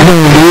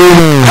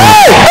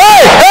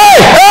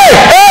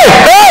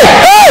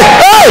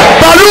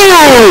 Pàlú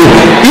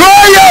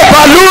yóò yẹ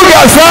pàlú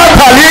gàṣà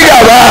pàlí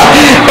gàbá.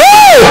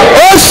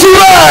 Ó ṣí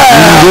bẹ́ẹ̀.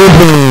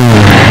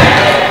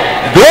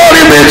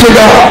 Glory be to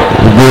God.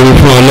 Glory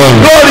fún Ọlọ́run.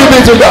 Glory be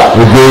to God.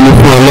 Glory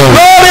fún Ọlọ́run.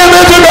 Glory be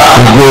to God.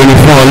 Glory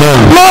fún Ọlọ́run.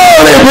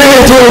 Glory be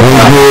to God.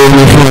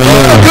 Glory fún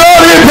Ọlọ́run.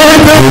 Glory be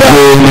to God.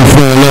 Glory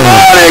fún Ọlọ́run.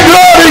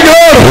 Glory.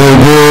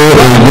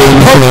 Glory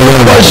fún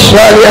Ọlọ́run.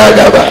 Ọ̀ṣàlì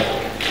àgàbà.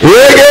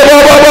 Ege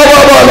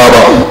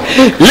bọ̀bọ̀bọ̀bọ̀bọ̀.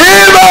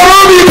 Líbà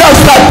rúbì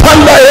kàṣà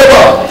tàndà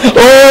yẹbọ̀.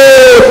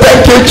 Oh,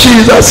 thank you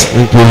Jesus.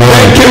 Thank you, Lord.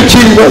 Thank you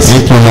Jesus.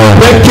 Thank you, Lord.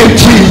 Thank you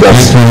Jesus.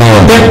 Thank you,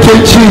 Lord. Thank you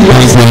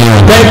Jesus. Thank you,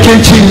 Lord. Thank you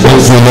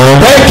Jesus. Thank you, Lord.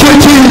 Thank you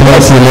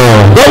Jesus. Thank you,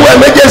 Lord. Lọ́wọ́ ẹ̀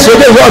méjèèjì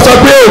sókè fún ọ̀sán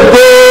pé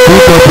ògbó.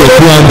 Lift up your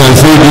two hands and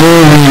say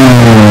glory.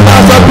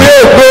 Ọ̀sán pé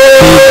ògbó.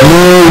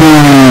 Glory.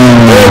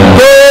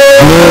 Ògbó.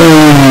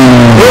 Glory.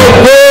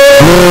 Ògbó.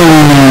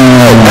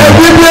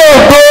 Ẹbí bí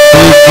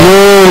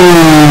ògbó.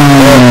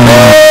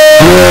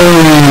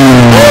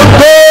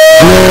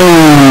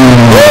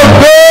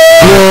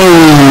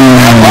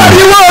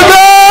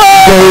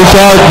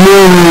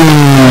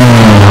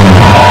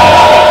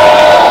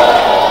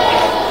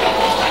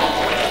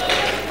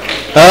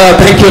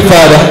 Thank you,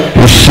 Father.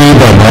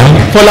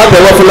 Fọlá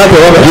tẹ̀wọ́.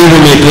 Give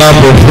him a clap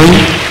of faith.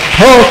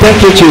 Oh,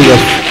 thank you,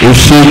 Jesus.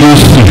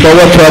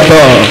 Fọwọ́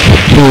tọ́tọ́.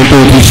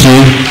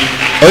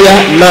 Ó yá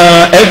na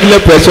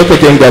envelope ẹ̀ sókè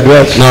kí n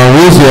gbàdúrà sí. Now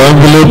raise your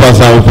envelope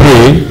as I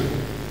pray.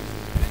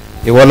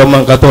 Ìwọ ló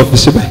máa ń kátó fi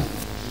síbẹ̀.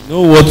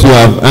 Know what you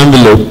have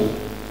envelope.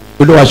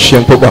 Olúwa ṣe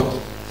ń púpọ̀.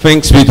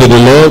 Thanks be to the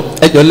Lord.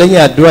 Ẹ jọ lẹ́yìn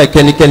àdúrà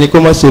kẹ́nikẹ́ni kó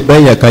má ṣe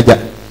bẹ́yìn kájà.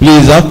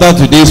 Please, after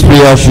today's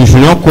prayer, you should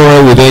not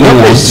quarrel with Wọ́n lè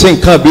anyone. ṣe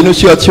nǹkan ìbínú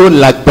sí ọ tí ó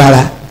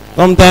lágbára.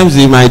 Sometimes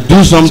they might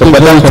do something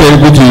very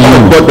terrible to Wọ́n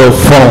you, gbọ́dọ̀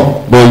fọ́n.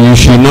 but you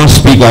should not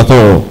speak at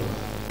all.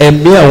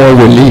 Ẹ̀mí àwọn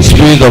wòlíì.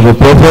 Spirit of a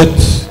prophet,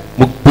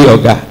 Mo gbé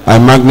ọ̀gá. I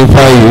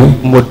magnify you.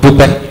 Mo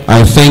dúpẹ́.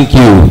 I thank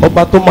you.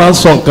 Ọba tó máa ń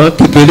sọ nǹkan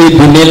kékeré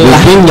di ní The ńlá.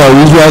 thing that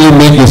usually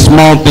make a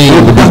small thing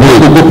to be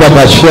great, Gbogbo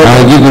padà ṣe I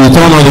ọ̀gá. give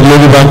return all the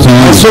glory back to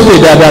you. Sókè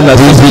dáadáa nà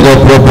sí. Raise it up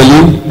properly.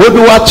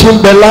 Bódú wá tí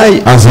ń bẹ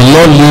láì. As the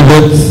Lord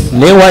liveth,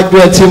 Níwájú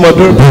ẹ tí mo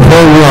dúró.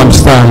 before you I'm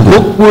standing.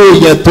 Gbogbo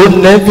èèyàn tó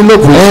ní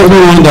envelope.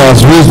 Everyone that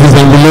has raised this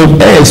envelope,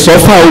 Ẹ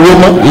sọ́fà owó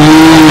mọ́.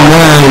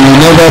 amen, you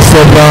never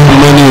suffer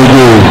money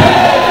again.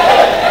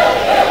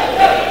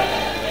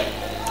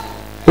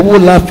 Owó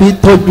la fi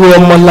tọ́jú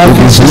ọmọ la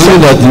fi It is money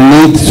that you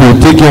need to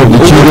take care of the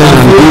children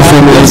and do so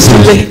many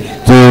things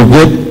to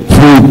get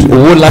food.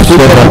 Owó la fi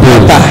tọ́jú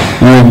bàtà.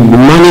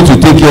 Money to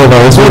take care of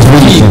our Ó fi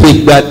responsibilities. ìpè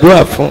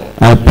gbàdúrà fún.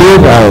 I pray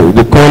by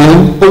the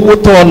calling. Owó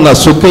tó ọ̀nà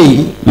sókè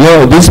yìí.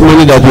 Lord, this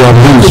money that you have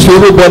raised,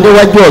 Ìṣòro bọ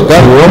níwájú ọ̀gá.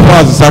 you offer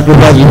as a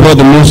sacrifice before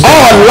the Most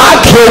High. Ọ̀la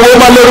kí owó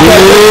má lórúkọ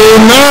yìí.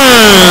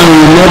 Amen.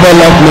 We never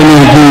lack money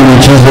again in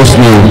Jesus'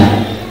 name.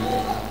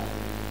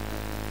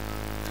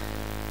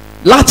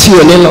 Láti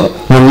òní lọ.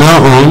 From now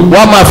on,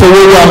 Wọ́n máa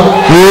fowó wá.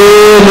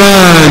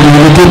 amen. You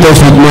will locate us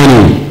with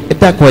money. Ẹ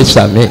dákun ẹ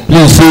sàmì.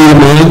 Please say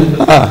amen.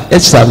 Ẹ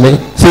sàmì.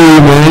 Say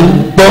amen.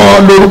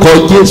 Gbọ́ lórúkọ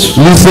Jésù.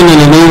 Listen in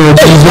the name of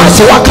Jesus.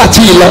 Láti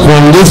wákàtí yìí lọ.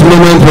 From this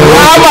moment Wọ́n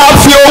á forward, máa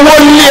fi owó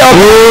lé ọ.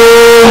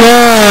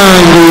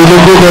 amen. You will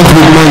locate us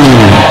with money.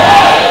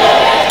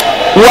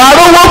 Wà á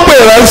rówó pè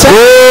ránṣẹ́.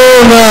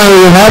 Amen.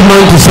 You have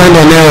money to send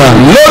an errand.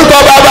 Lórúkọ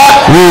bàbá.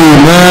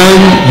 Amen.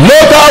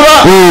 Lórúkọ ọmọ.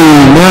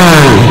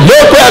 Amen.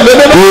 Lórúkọ ẹ̀mí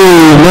mímọ́.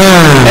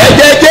 Amen.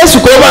 Ẹ̀jẹ̀ Jésù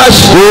kó máa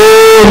ṣe.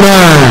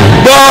 Amen.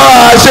 Gbọ́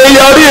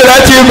àṣeyọrí rẹ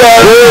ti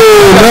bẹ̀rẹ̀.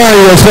 Amen.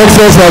 Your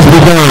success has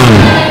begun.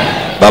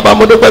 Bàbá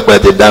mo dúpẹ́ pé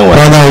ti dáhùn.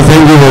 Father, I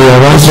thank you for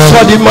your answer.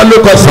 Sọ́ọ́dì mọ́ ló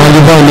kọ́ sí.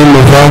 Sanctify the name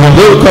of the Father,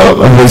 Lórúkọ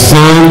of the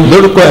Son,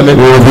 lórúkọ ẹ̀mí. and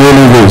of the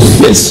Holy Ghost.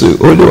 Jésù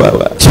Olúwa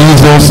wa.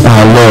 Jesus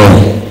our Lord.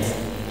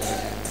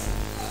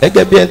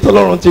 Gẹ́gẹ́ bí ẹni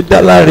tọ́lọ́run ti dá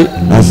láre.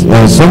 As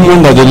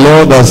someone that the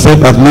Lord has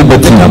set at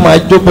liberty, Ká máa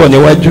jóbọ̀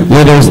níwájú.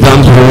 let us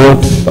stand forward.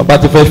 Bàbá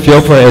ti fẹ́ fi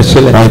ọ̀fọ̀ rẹ̀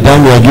sílẹ̀. By the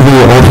time we are giving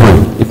your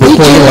offering.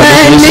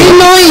 Ìjìnlẹ̀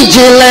nínú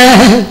ìjìnlẹ̀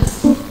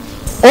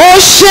ó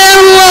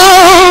ṣeun o.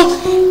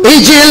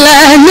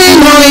 Ìjìnlẹ̀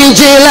nínú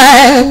ìjìnlẹ̀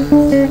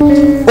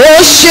ó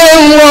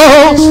ṣeun o.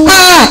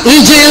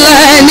 Ìjìnlẹ̀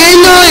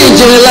nínú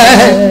ìjìnlẹ̀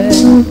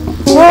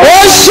ó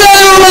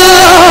ṣeun o.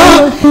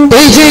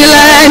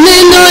 Ìjìnlẹ̀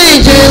nínú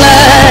ìjìnlẹ̀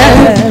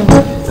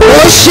ó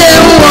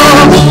ṣeun o.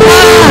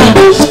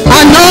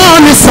 Àná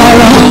mi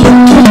sọ̀rọ̀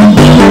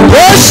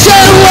ó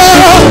ṣeun o.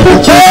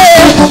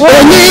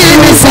 Òní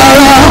mi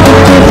sọ̀rọ̀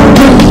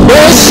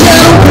ó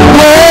ṣeun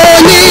o.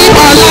 Ní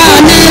ọ̀la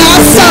mi á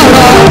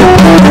sọ̀rọ̀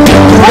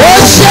ó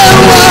ṣeun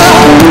o.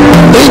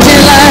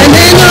 Ìjìnlẹ̀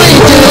nínú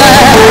ìjìnlẹ̀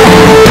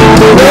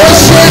ó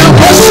ṣeun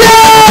ó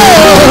ṣeun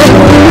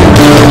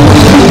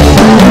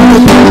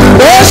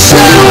ó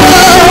ṣeun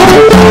o.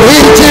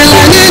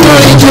 Ìjìnlẹ̀ nínú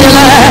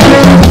ìjìnlẹ̀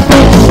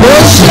ó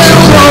ṣeun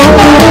o.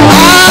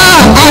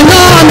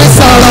 Àná mi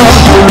sọ̀rọ̀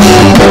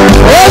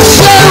ó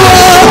ṣeun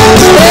o.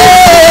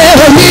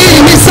 Òní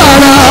mi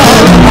sọ̀rọ̀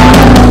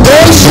ó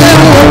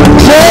ṣeun o.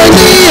 Mo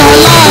ní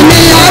ọ̀la mi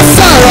á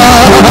sọ̀rọ̀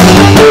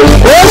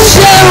ó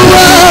ṣeun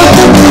o.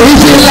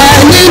 Ìjìnlẹ̀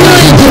nínú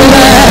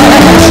ìjìnlẹ̀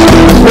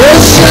ó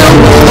ṣeun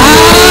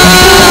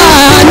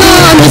àná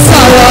mi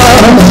sọ̀rọ̀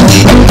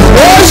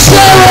ó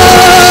ṣeun o.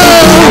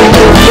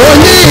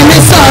 Òní mi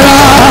sọ̀rọ̀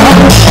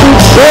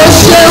ó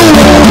ṣeun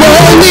mo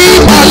ní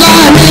ọ̀la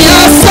mi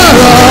á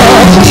sọ̀rọ̀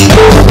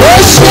ó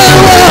ṣeun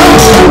o.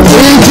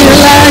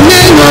 Ìjìnlẹ̀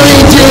nínú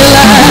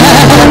ìjìnlẹ̀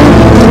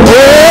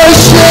ó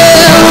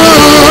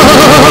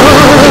ṣeun.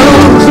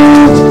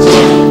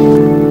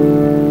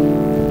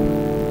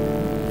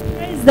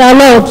 Praise the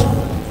Lord.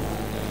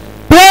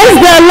 Praise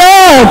the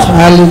Lord.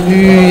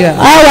 Hallelujah.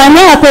 A wà ní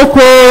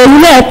àkókò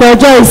ilé ẹ̀kọ́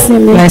ọjọ́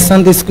ìsinmi. My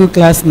Sunday school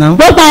class now.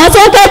 Gbogbo àwọn tó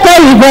ń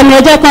kẹ́kọ̀ọ́ ìbọn ni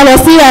ẹ jẹ́ kan lọ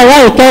sí yàrá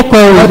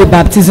ìkẹ́kọ̀ọ́ All rẹ̀. the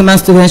baptismal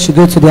students should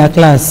go to their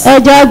class. Ẹ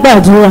jẹ́ á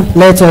gbàdúrà.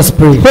 Let us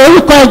pray.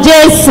 Orúkọ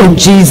Jésù.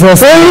 Jesus.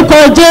 Orúkọ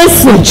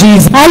Jésù.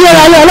 Jesus.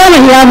 Ayérayé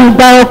Ọlọ́run ìyanu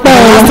gba ọpẹ́ wa.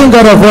 Everlasting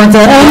God of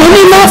wonder. Ẹ̀mí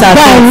mímọ́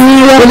gbà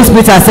yín rẹ̀. Holy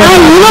Spirit accept.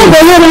 Àyìn náà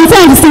gbòòrò ní tí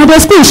àǹtí Sunday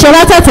school ṣe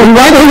látàtẹ̀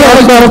ìwà lórí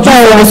ọgbà ọpẹ́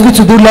wa. It's good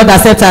to do, Lord,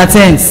 accept our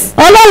thanks.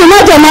 Ọlọ́run má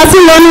jẹ̀ máa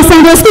tún lọ ní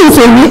Sunday school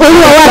tòní orí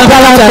ọwọ́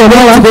àgbàlagbà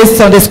wa. Today's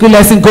Sunday school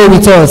lesson go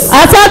with us.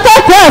 Àti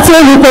akẹ́kọ̀ọ́ àti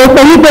olùkọ́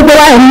pẹ̀lú gbogbo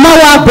wa ẹ̀mọ́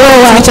wa bọ̀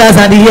wa. Teachers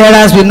and the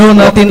hearers, we know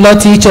nothing, Lord,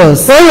 teach us.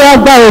 Orí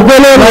ọgbà ògo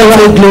lórí Lord, wa.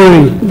 take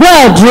glory. Gbọ́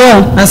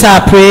àdúrà. Answer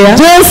our prayer.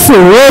 Jésù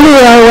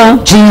olúwa wa.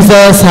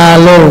 Jesus our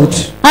Lord.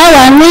 A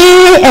wà ní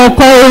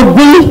ẹ̀kọ́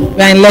ogún.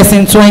 We are in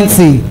lesson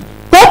 20.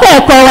 Kókó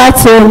ẹ̀kọ́ wa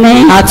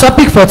tòní. Our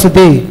topic for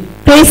today,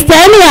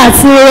 Kìrìsìtẹ́nì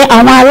àti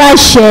àwọn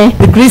aláṣẹ.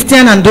 the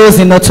Christian and those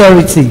in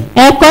authority.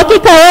 Ẹ̀kọ́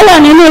kíkà ó wà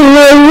nínú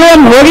ìwé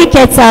Róòmù orí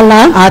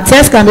kẹtàlá. Our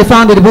text can be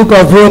found in the book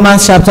of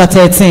Romans chapter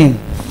 13,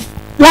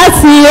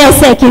 Láti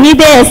ẹsẹ̀ kìíní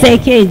dé ẹsẹ̀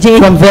keje.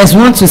 from verse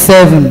 1 to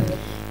 7.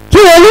 Kí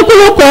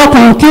olúkúlùkù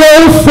ọkàn kí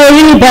ó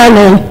forí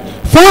balẹ̀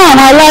fún àwọn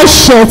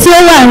aláṣẹ tí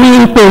ó wà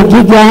ní ipò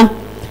gíga.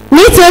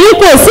 Nítorí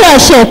kò sí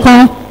àṣẹ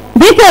kan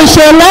bí kò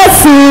ṣe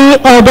láti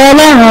ọ̀dọ̀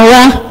Ọlọ́run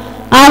wá.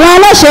 Àwọn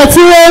aláṣẹ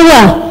tí ó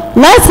wà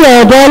láti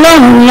ọ̀dọ̀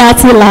Ọlọ́run ni a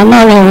ti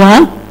lànà rẹ̀ wá.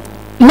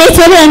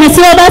 Nítorí ẹni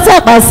tí ó bá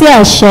tàpá sí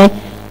àṣẹ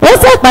ó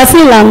tàpá sí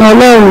ìlànà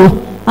Ọlọ́run.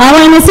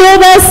 Àwọn ẹni tí ó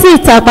bá sì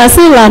tàpá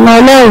sí ìlànà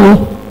Ọlọ́run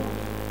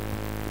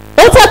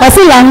ó tàpá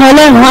sí ìlànà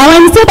Ọlọ́run. Àwọn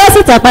ẹni tí ó bá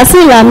sì tàpá sí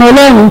ìlànà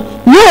Ọlọ́run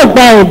yóò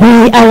gba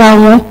ẹ̀bi ara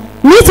wọn.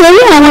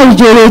 Nítorí àwọn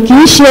ìjòyè kì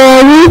í ṣe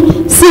ẹrú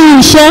sí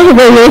iṣẹ́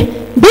rere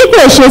bí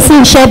kò ṣe sí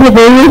iṣẹ́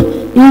búburú.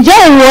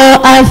 Ǹjẹ́ ìwọ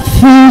a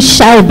fi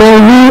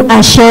ṣàìbẹ̀rù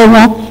àṣẹ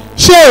wọn?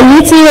 Ṣe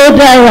èyí tí ó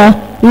dára,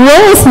 ìwọ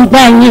ó sì gba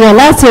ìyìn rẹ̀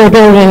láti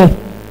ọ̀dọ̀ rẹ̀.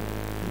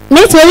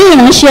 Nítorí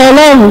ìránṣẹ́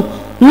Ọlọ́run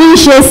ní í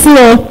ṣe sí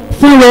ọ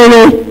fún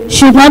rere,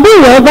 ṣùgbọ́n bí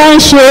ìwọ bá ń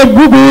ṣe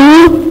búburú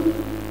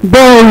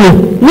bẹ̀rù,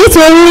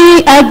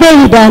 nítorí agbé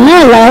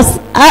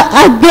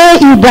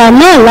idà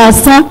náà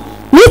lásán.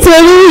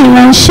 Nítorí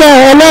ìránṣẹ́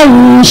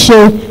Ọlọ́run ń ṣe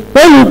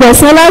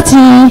olùgbẹ̀san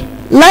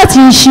láti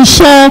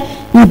ṣiṣẹ́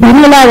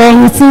ìbínú lára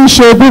ẹni tí ń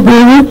ṣe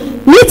búburú.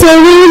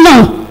 Nítorí náà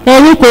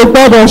ẹ̀yin kò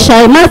gbọdọ̀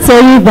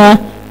ṣàìmátẹríba,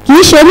 kì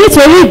í ṣe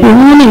nítorí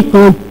ìbínú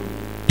nìkan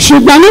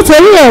ṣùgbọ́n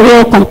nítorí ẹ̀rí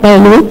ọkàn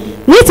pẹ̀lú.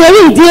 Nítorí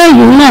ìdí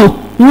èyí náà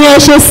ni ẹ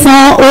ṣe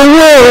san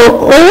owó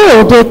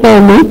òde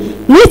pẹ̀lú.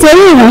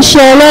 Nítorí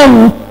ìránṣẹ́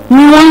Ọlọ́run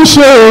ni wọ́n ń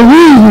ṣe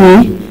èyí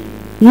yìí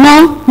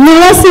náà ni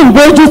wọ́n sì ń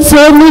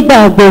bójútó nígbà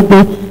gbogbo.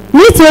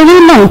 Nítorí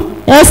náà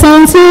ẹ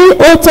san tí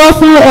ó tọ́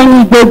fún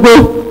ẹni gbogbo,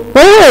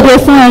 owó òde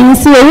fún ẹni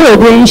tí owó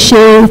òde ń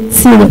ṣe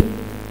tirẹ̀,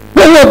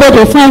 owó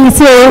òbodè fún ẹni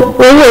tí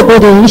owó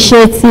òbodè ń ṣe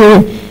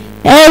tirẹ̀,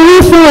 ẹrú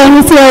fún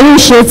ẹni tí ẹrú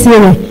ṣe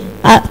tirẹ̀,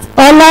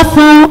 ọlá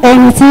fún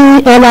ẹni tí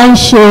ọlá ń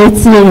ṣe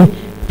tirẹ̀.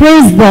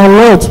 Praise the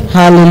Lord.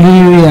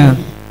 Hallelujah.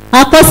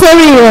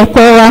 Àkọsórí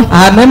ẹ̀kọ́ wa.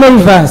 Our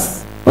memory verse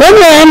Ó ó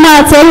ní ẹ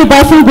máa tẹríba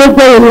fún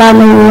gbogbo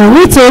ìlànà ènìyàn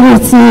nítorí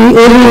ti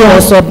Olúwa.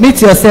 Or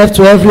submit yourself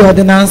to every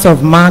ordinance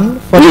of man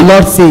for the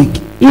Lord's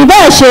sake, ìbá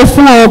ṣe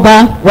fún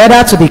ọba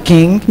whether to the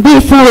king bí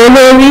fún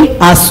olórí.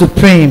 as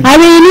supreme.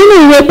 àrí nínú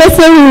ìwé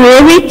Pétérù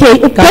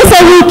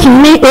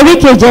kìíní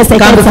oríkejì ẹsẹ̀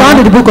Can be found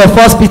in kẹta. the book of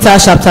 1 Peter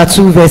chapter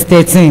 2 verse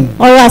 13.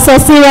 ọ̀rọ̀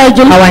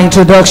àsọsíwájú. Our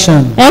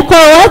introduction.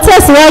 ẹ̀kọ́ wa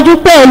tẹ̀síwájú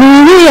pẹ̀lú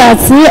irú ìyà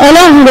tí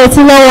Ọlọ́run retí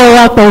lọ́wọ́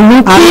wa pẹ̀lú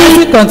Our kí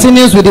lesson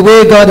continues with the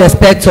way God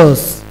expects us.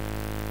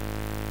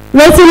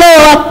 retí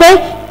lọ́wọ́ wa pé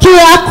kí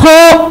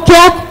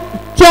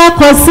a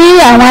kọ sí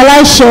àwọn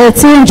aláṣẹ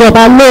tí ń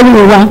jọba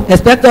lórí wa.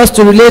 Expect us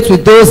to relate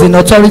with those in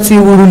authority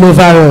who rule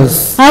over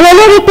us. àwọn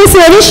olórí pín sí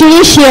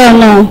oríṣiríṣi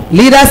ọ̀nà.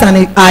 Leaders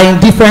are in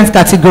different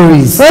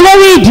categories.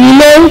 olórí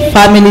ìdílé,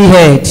 Family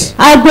head,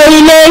 agbo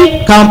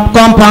ilé,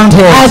 compound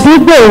head,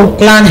 àdúgbò,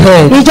 clan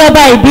head,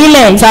 ìjọba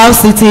ìbílẹ̀, town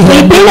city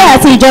head, ìpínlẹ̀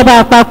àti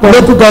ìjọba àpapọ̀.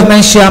 local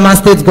government chairman,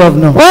 state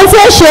governor. ohun tí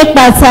ó ṣe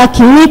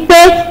pàtàkì ni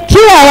pé kí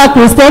àwa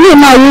kìrìsìtẹ́nì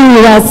máa rí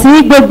ìwà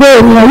tí gbogbo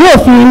ènìyàn yóò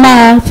fi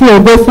máa fi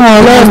ògo fún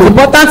The Ọlọ́run.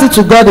 important thing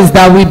to God is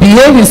that we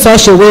behave in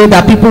such a way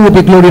that people will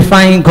be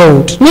glorifying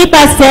God.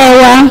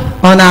 nípasẹ̀ wa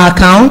On our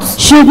account,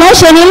 ṣùgbọ́n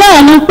ṣe ni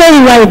láàánú pé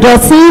ìwà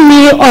ìdọ̀tí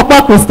ni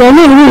ọ̀pọ̀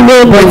kìrìsìtẹ́nì rí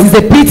but lónìí. it is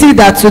a pity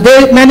that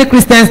today many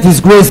Christians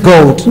disgrace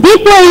God.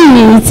 dípò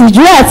ìyìn,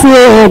 ìtìjú àti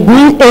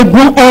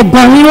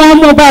ẹ̀gàn ni wọ́n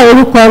mú bá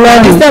orúkọ And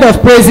Ọlọ́run. instead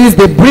of praises,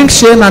 they bring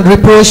shame and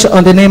reproach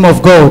on the name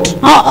of God.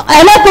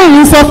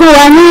 ẹlẹ́kùnrin sọ fún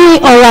wa ní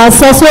ọ̀rọ̀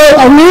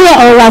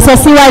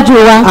àsọsíwájú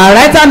wa. Our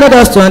writer made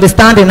us to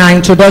understand in our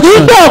introduction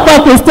wípé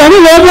ọ̀pọ̀ kìrìsìtẹ́nì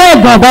ló mú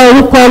ẹ̀gàn bá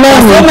orúkọ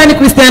that so Ọlọ́run. many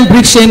Christians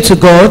bring shame to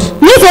God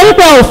nítorí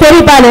pé ò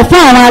foríbalẹ̀ fún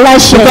àwọn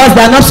aláṣẹ. because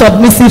they are not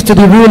submissive to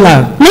the ruler.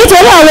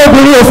 nítorí àwọn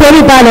obìnrin ò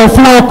foríbalẹ̀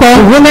fún ọkọ.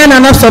 The women are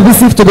not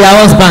submissive to their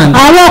husband.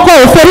 àwọn ọkọ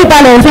ò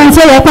foríbalẹ̀ fún tí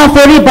ó yẹ kán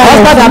foríbalẹ̀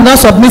Husbands fún. are not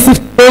submissive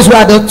to those who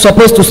are not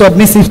supposed to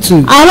submissive to.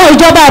 àwọn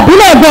ìjọba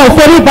ìbílẹ̀ gbọ́ ò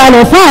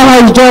foríbalẹ̀ fún àwọn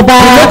ìjọba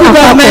Local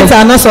governments àpapọ̀.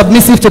 are not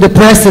submissive to the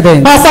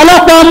president.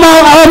 ọ̀pọ̀lọpọ̀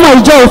ọmọ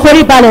ìjọ ò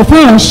foríbalẹ̀ fún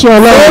ìránṣẹ́ So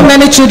Ọlọ́run.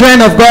 many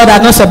children of God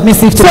are not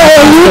submissive to so their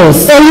pastors.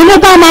 èyí ló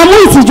bá máa mú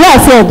ìtìjú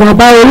àti ẹ̀gàn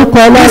bá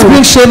orúkọ This Ọlọ́run.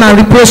 brings shame and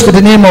reproach to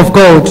the name of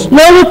God.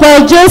 lórúkọ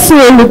Jésù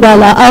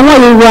olùgbàlà àwọn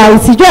ìwà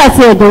ìtìjú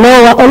àti ẹ̀gàn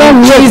lọ́wọ́ Ọlọ́run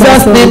In yóò gbà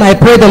Jesus' sọ. name, I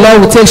pray the Lord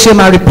will take shame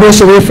and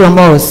reproach away from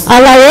us.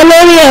 àlàyé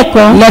lórí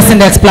ẹ̀kọ́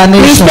Lesson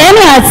explanation.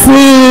 kìrìsìtẹ́nì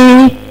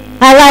àti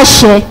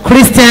aláṣẹ.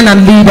 Christian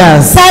and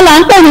leaders. ta là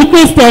ń pè ní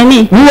kìrìsìtẹ́nì?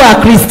 Who are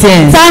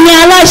Christians? ta ni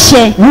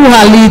aláṣẹ? Who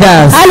are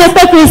leaders? a lè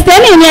pe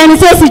kìrìsìtẹ́nì ní ẹni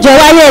tí ó sì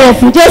jọ̀wọ́ ayé rẹ̀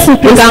fún Jésù You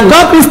Kristi. can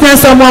call Christian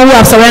someone who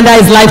have surrendered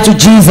his life to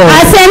Jesus.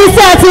 àti ẹni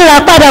tí a ti rà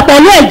padà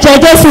pẹ̀lú ẹ̀jẹ̀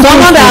Jésù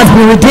Someone that has Kristi.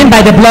 been redeemed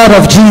by the blood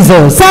of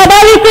Jesus. tá a bá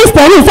rí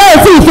kìrìsìtẹ́nì fẹ́ẹ̀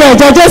tí ìfẹ́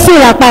ẹ̀jẹ̀ Jésù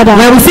rà padà.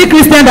 When we see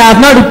Christians that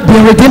have not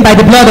been redeemed by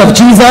the blood of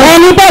Jesus,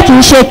 ẹni bẹ́ẹ̀ kì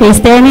í ṣe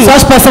kìrìsìtẹ́nì.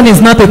 such person is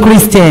not a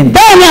Christian.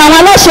 bẹ́ẹ̀ ni àwọn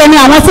aláṣẹ ni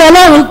àwọn tí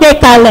Ọlọ́run gbé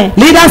kalẹ̀.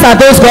 Leaders are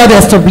those God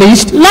established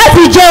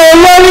láti jẹ́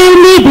olórí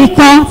níbì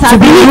kan to tàbí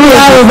be níbì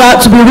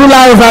kan.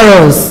 ruler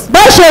over us. bó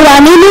ṣe wà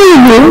nínú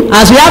ìlú.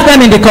 As we have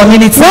them in the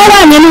community, wọ́n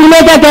wà nínú ilé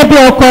gẹ́gẹ́ bí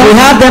ọkọ. we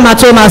have them at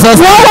home as wọ́n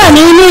husbands. wà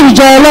nínú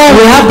ìjọ We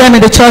Ọlọ́run. have them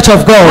in the church of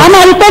a God.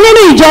 máa rí pé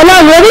nínú ìjọ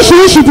Ọlọ́run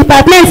oríṣiríṣi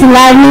department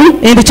la ní.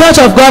 In the church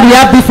of God, we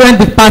have different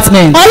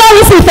departments.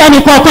 Ọlọ́run sì fẹ́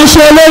nìkọ̀ọ̀kan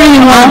ṣe olórí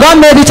wọn. And God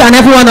made each and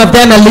every one of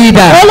them a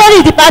leader.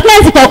 olórí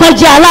department kọ̀ọ̀kan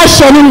jẹ́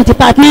aláṣẹ nínú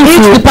department.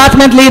 Each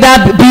department leader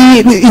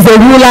is a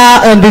ruler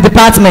in the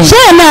department. ṣé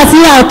èmi àti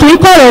àkì ń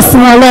kọ̀rọ̀ sí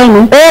wọn lẹ́nu?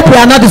 Hope we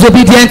are not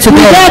disobedient to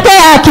ǹjẹ́ them. pé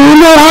àkì ń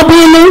mú wọn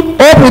bínú?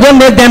 Hope we don't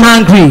make them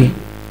angry.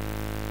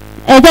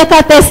 ẹ jẹ́ ká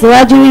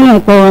tẹ̀síwájú nínú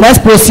ẹ̀kọ́ wọn. Let's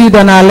proceed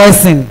on our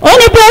lesson. ó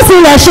ní bí ó sì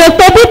rẹ̀ ṣe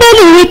pé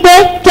Bíbélì wí pé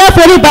kí ó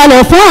forí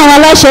balẹ̀ fún àwọn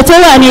aláṣẹ tó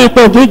wà ní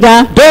ipò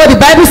gíga. Though the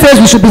Bible says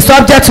we should be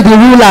subject to the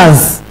rulers,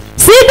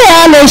 síbẹ̀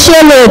a lè ṣe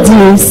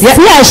lòdì sí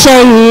àṣẹ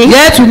yìí.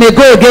 yet we may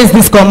go against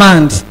this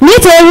command.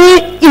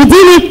 nítorí ìdí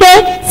ni pé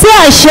tí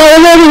àṣẹ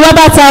olórí wa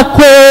bá ta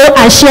ko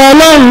àṣẹ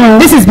Ọlọ́run.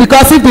 This is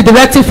because if the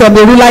directive from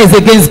the ruler is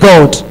against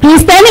God,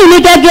 Kìrìsìtẹ́nì ní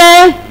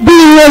gẹ́gẹ́ bí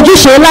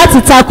ojúṣe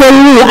láti tako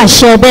irú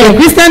àṣẹ the bẹ́ẹ̀.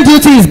 Christian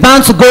duty is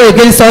bound to go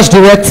against such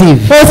directive.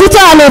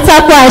 òtítọ́ a lè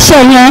tako àṣẹ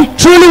yẹn.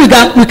 Truly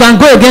we can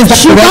go against that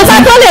ṣùgbọ́n ká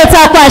directive. tó lè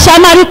tako àṣẹ a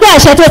máa rí pé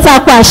àṣẹ tó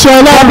tako àṣẹ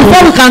But Ọlọ́run.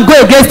 before we can go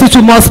against it,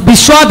 we must be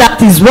sure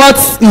that is what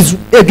is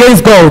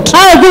against God.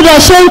 a ò gbúdọ̀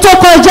ṣe ohun tó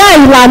kọjá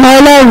ìlànà We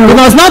Ọlọ́run.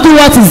 must not do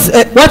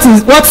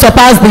what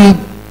surpass the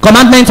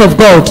commandment of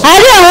God. a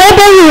rí àwọn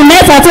Hébérù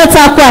mẹ́ta tó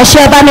tako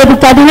àṣẹ ọba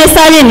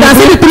Nebukadnesari You can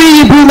see nìyí. the 3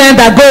 Hebrew men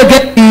that go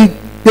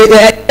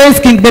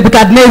against King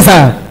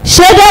Nebuchadnezzar.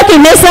 Ṣédrákì,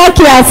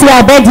 Méṣákì àti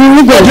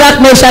Abẹ́dínígò.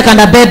 Shadrach, Meshach, and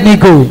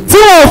Abednego. tí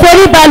wọn ò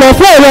forí balẹ̀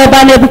fún èrè ọba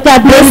They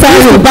Nebukadnesari.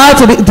 refused to bow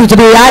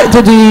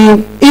to the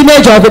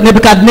image of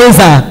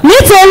Nebuchadnezzar.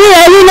 nítorí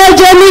ẹrú ló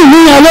jẹ́ ní ìlú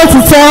yẹn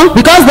lótìtọ́.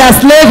 Because they are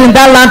slaves in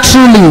that land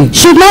truly.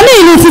 ṣùgbọ́n ní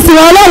ìlú títí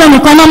wọn Ọlọ́run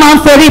nìkan náà máa ń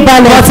forí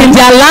balẹ̀ But fún. in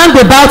their land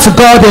they bow to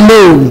God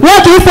alone. wọ́n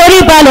kì í forí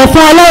balẹ̀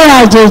fún Ọlọ́run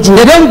àjèjì.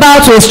 They don't bow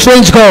to a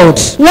strange God.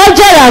 wọ́n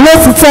jẹ̀yà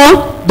lótìtọ́.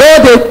 Though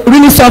they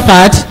really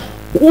suffered,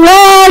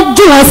 wọ́n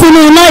jù wọ́n sínú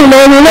iná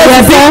ìlérú they were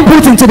lótìtọ́. being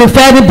put into the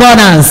fiery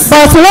burners.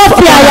 but wọ́n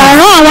fi àyà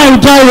rán àwọn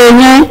ìjọ rẹ̀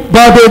yẹn.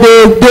 But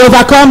they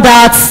overcome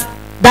that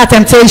that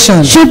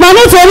temptation. ṣùgbọ́n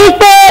nítorí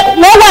pé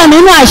wọ́n wà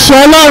nínú àṣẹ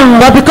ọlọ́run.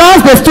 But because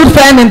they stood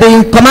firm in the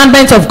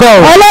commandments of God.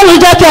 ọlọ́run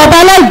jẹ́ kí ọba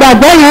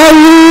aláìgbàgbọ́ yẹn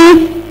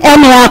rí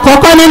ẹni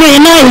àkọ́kọ́ nínú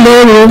iná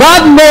ìléru.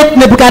 God made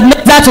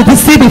Nebuchadnezzar to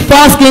see the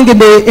first king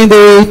in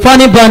the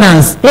funny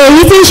burners.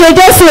 èyí tí ń ṣe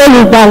Jésù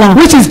olùgbàlà.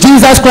 which is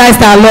Jesus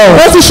Christ our Lord.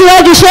 ó ti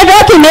ṣíwájú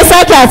Ṣédrákì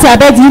Méṣákì àti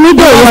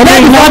Abẹ́dínígò wọlé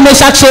iná. before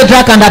Meshach,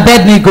 Shadrach and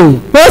Abednego.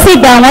 ó sì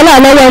gbà wọ́n là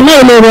lọ́wọ́ iná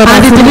ìléru ọba.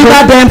 and he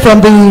delivered them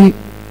from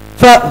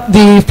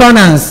the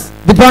furnace,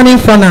 the burning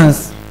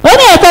furnace. ó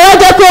ní ẹ̀kọ́ wá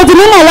jẹ́ kó di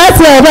mímọ̀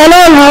láti ọ̀dọ̀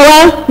Ọlọ́run wá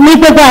ní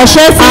gbogbo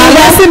àṣẹ sí i. and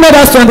he also made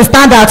us to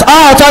understand that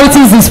all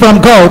authorities is from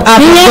God,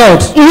 are from God.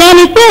 ìyẹn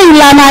ni pé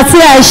ìlànà àti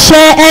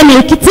àṣẹ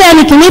tí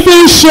ẹnì kìíní fi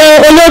ń ṣe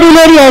olórí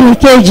lórí ẹnì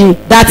kejì.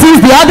 that is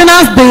the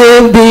ordinance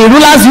the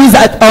rulers use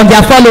on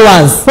their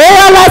followers. ó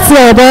wá láti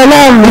ọ̀dọ̀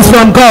Ọlọ́run. is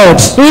from God.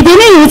 ìdí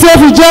nìyí tí ó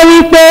fi jẹ́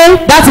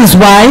wípé. that is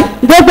why.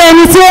 gbogbo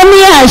ẹni tí ó ní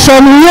àṣẹ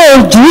ni yóò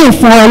júwe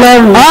fún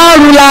Ọlọ́run. all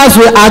rulers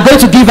are going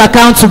to give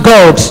account to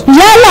God.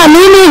 yálà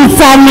nínú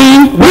ìta ni.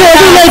 ní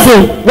orílẹ̀-èdè.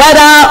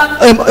 whether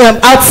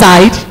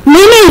outside.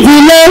 nínú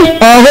ìdílé.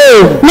 or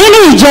home. nínú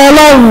ìjọ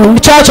Ọlọ́run.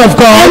 church of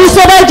God. ẹni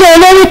tó bá jẹ́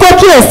olórí kó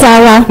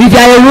kíyèsára. if you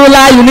are a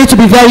ruler you need to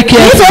be very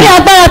careful. nítorí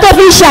agbára tó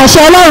fi ń ṣe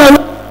àṣẹ Ọlọ́run.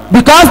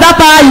 because that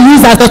power you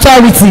use as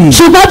authority.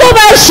 ṣùgbọ́n tó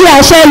bá ṣe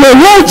àṣẹ lè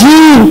yóò jí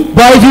i.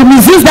 but if you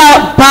misuse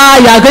that power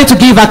you are going to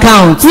give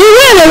account.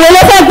 irú èrè wo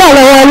ló fẹ́ gbà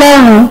lọ́wọ́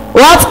Ọlọ́run.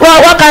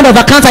 what kind of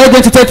account are you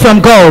going to take from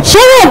God? ṣé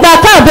yóò gba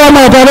káàbọ̀ ọmọ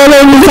ọ̀dọ̀ rẹ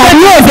lórí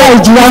tàbí yóò gba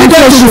ìjìyà ní tó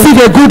ṣe. is he going to receive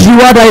a good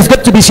reward or is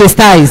going to be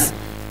chastised?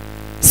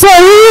 so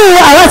irú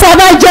àwọn tí a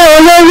bá jẹ́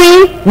olórí.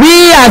 we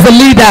as the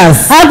leaders.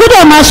 a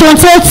gbọ́dọ̀ máa ṣe ohun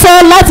tó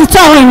tọ́ láti tọ́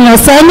àwọn ènìyàn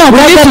sẹ́nà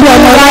gẹ́gẹ́ bí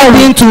ọmọ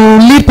Ọlọ́run. to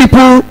lead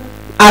people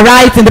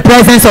aright in the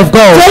presence of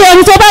God. ṣé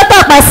ẹni tó bá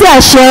tàpá sí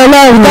àṣẹ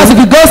Ọlọ́run.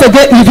 because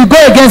if you go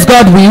against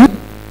God will.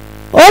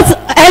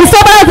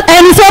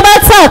 ẹni tó bá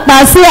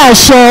tàpá sí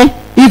àṣẹ.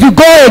 if you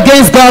go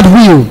against God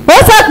will. ó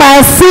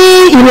tàpá sí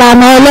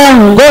ìlànà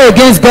Ọlọ́run. go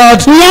against God.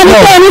 ìyẹn ni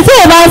pé ẹni tí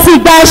ò bá ti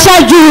gba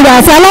aṣáájú rẹ̀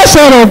àti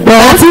aláṣẹ rẹ̀ gbọ́.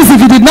 that is if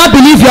you did not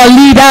believe your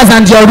leaders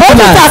and your rulers. ó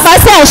ti tàpá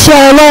sí àṣẹ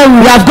Ọlọ́run.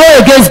 you have go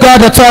against God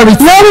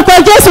authority. lórúkọ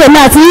Jésù èmi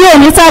àti yóò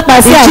ní tàpá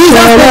sí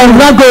àṣẹ Ọlọ́run. you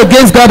not go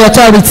against God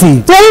authority.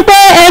 torí pé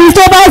ẹni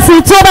tó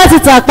bá ti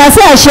tàpá sí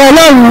àṣẹ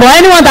Ọlọ́run. for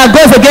anyone that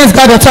goes against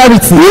God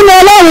authority. nínú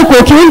Ọlọ́run kò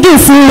kí ń dùn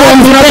sí i. God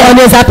is not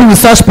always happy with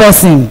such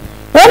person.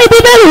 ó ní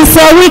Bíbélì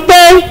sọ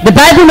wípé. the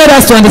Bible made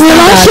us to understand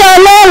that. ìránṣẹ́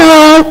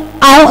Ọlọ́run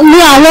ni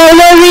àwọn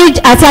olórí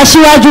àti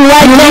aṣíwájú wa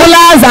jẹ́. the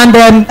rulers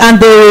and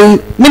the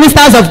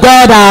ministers of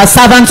God are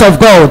servants of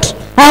God.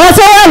 àwọn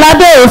tó wà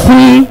lábẹ́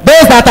òfin.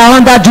 those that are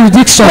under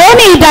jurisdiction. ó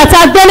ní ìdà tá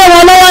a gbélé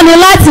wọn lọ́wọ́ ni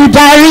láti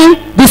darí.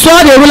 the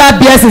sword a ruler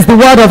bears is the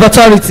word of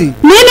authority.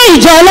 nínú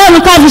ìjọ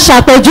Ọlọ́run ká fi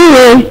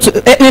ṣàpèjúwe.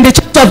 in the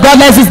church of God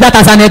let's use that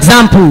as an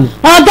example.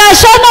 ọ̀gá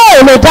aṣọ́ náà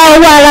ò lè dá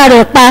owó ara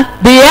rẹ̀ pa.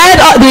 the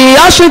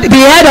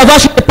head of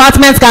usher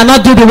department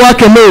cannot do the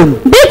work alone.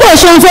 bí kò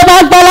ṣe ohun tó bá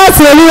gbọ́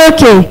láti orí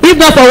òkè. if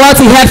not for what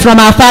he heard from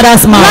our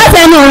father's mouth. láti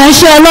ẹnu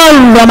ìránṣẹ́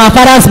Ọlọ́run. from our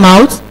father's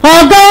mouth.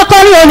 ọ̀gá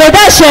akọrin ò lè dá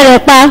àṣẹ rẹ̀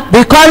pa.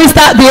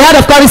 the head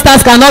of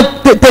choristers cannot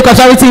take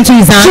authority into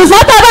his hands.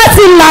 ṣùgbọ́n tá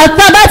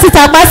a bá ti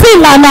tàpá sí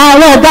ìlànà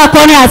àwọn ọ̀gá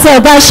akọrin àti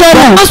ọ̀gá aṣẹ́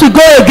náà. once we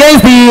go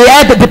against the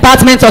head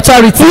department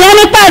authority. ìyẹn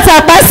nípa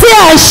tàpá sí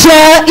àṣẹ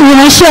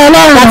ìránṣẹ́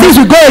Ọlọ́run. that is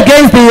we go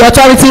against the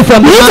authority from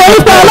the man of God. nítorí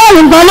pé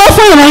Ọlọ́run gan ló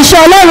fún ìránṣẹ́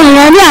Ọlọ́run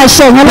yẹn ní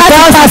àṣẹ yẹn láti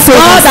pàṣẹ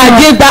ìránṣẹ́.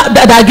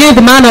 God that gave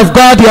the man of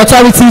God the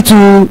authority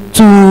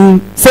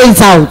to say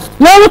it out.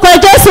 lórúkọ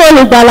Jésù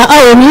olùgbàlà a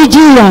ò ní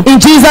jìyà. in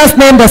Jesus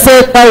name the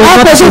same prayer will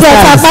not be chastised. a kò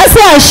gbọdọ̀ tàpá sí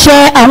àṣẹ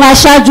àwọn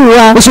aṣáájú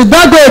wa. we should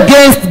not go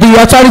against the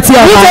authority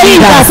of our leaders. nítorí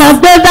ìgbàsán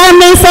gbé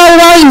dání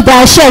sọ́wọ́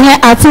ìdáṣẹ́ yẹn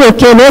àti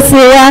òkè ló ti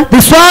wá.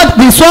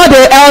 the sword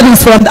they held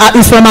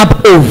is from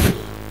above.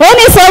 ó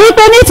ní sọ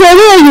wípé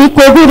nítorí èyí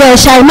kò gbọdọ̀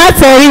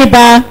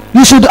ṣàìmátẹríba.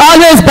 you should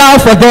always bow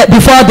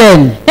before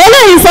them.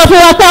 eléyìí sọ fún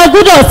wa pé a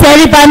gbọ́dọ̀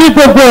tẹríba ní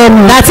gbogbo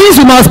ọ̀nà. that is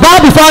we must bow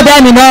before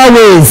them in all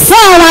ways.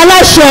 fún àwọn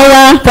aláṣẹ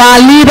wa. for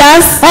our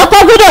leaders.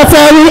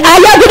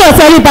 aya gbọ́dọ̀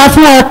tẹríba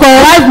fún ọkọ.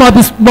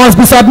 wife must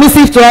be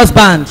submissive to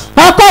husband.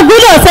 ọkọ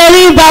gbọ́dọ̀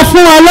tẹríba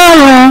fún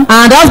Ọlọ́run.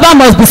 and husband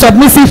must be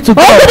submissive to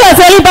God. ó gbọ́dọ̀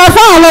tẹríba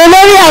fún àwọn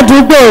olórí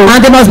àdúgbò.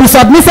 and they must be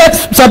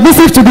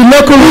submissive to the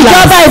local rulers.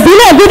 ìjọba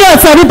ìbílẹ̀ gbọ́dọ̀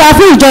tẹríba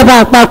fún ìjọba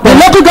àpapọ̀. the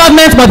local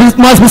government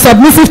must be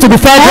submissive to the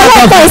federal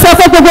government. ọlọ́pàá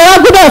ìsọfún gbogbo wa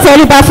gbọ́dọ̀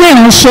tẹríba fún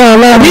ìránṣẹ́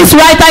Ọlọ́run. this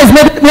writer is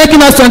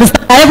making us to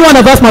understand that every one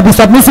of us must be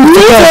submissive to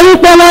God. nítorí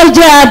pé wọ́n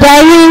jẹ́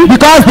adarí.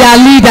 because they are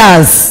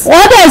leaders.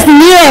 wọ́n dẹ̀ sí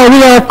ní ẹ̀rí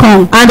ọkàn.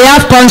 and they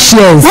have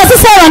conscience. wọ́n ti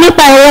sọ̀rọ̀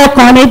nípa ẹ̀rí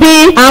ọkàn níbí.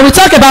 and we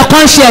talk about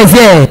conscience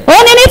here. ó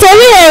ní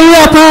nítorí ẹ̀rí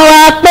ọkàn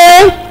wa pé.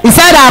 he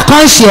said our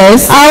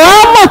conscience.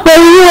 àwọn mọ̀ pé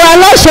irú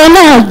aláṣẹ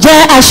náà jẹ́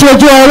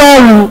aṣojú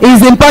Ọlọ́run.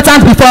 is important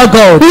before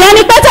God. ìyẹn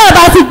ni pé tá a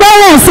bá ti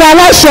gbọ́ràn sí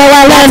aláṣẹ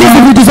wa lẹ́nu. that is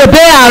if we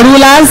disobey our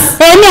rulers.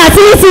 èmi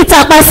àti yìí ti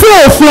tàpá sí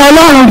òfin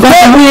Ọlọ́run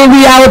gan.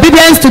 we are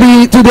obedient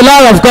to the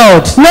law of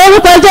God.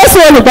 lórúkọ Jésù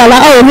olùgbàlà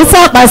a ò ní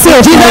tàpá sí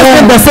òfin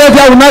Ọlọ́run. Jesus the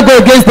Saviour will not go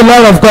against the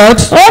law of God.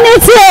 ó ní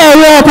tí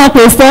ẹ̀rí ọkàn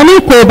Kristẹni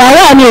kò bá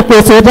wà ní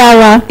ipò tó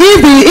dára.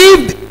 if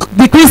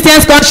the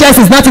Christian's conscience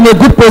is not in a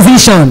good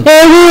position.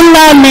 ewu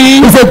ńlá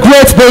ni. It's a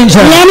great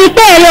danger. ìyẹn ni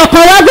pé èrè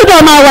ọkàn wa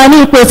gbọ́dọ̀ máa wà ní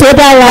ipò tó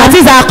dára. That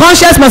is, our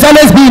conscience must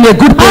always be in a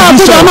good a gbọ́dọ̀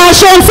position. máa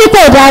ṣe ohun tí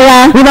kò dára.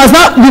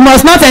 We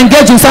must not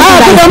engage in something a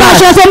that gbọ́dọ̀ máa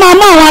is ṣe bad. ohun tó máa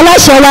mú àwọn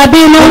aláṣẹ wa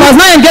bínú. We must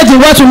not engage in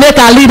what will make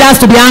our leaders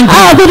to be angry.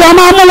 a gbọ́dọ̀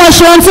máa mú wọn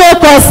ṣe ohun tí ó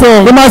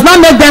kọsẹ̀. We must not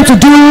make them to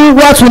do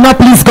what will not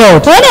please God.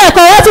 ó ní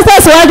ẹ̀kọ́ wọ́n ti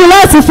tẹ̀síwájú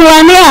láti fún wa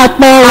ní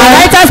àpẹẹrẹ. Our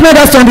writers made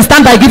us to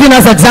understand by giving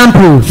us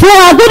example. fún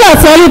wa gbọ́dọ̀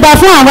tẹríba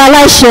fún àwọn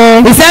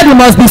aláṣẹ. He said we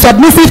must be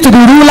submissive to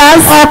the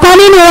rulers. ọ̀kan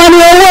nínú wọn ni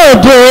owó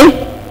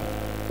òde.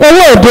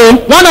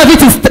 One of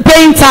it is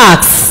paying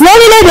tax.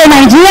 lórílẹ̀‐èdè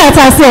nàìjíríà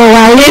ta sí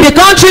ẹ̀wà yìí. In the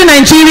country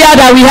Nigeria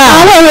that we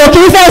have, àwọn èrò kì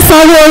í fẹ́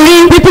sanwó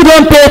orí. people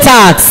don't pay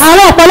tax.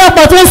 àwọn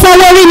ọ̀pọ̀lọpọ̀ tó ń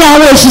sanwó orí ni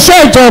àwọn òṣìṣẹ́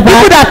ìjọba.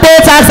 People that pay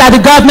tax are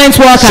the government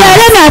workers.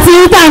 ṣẹlẹ̀ mi àti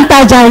yíta ń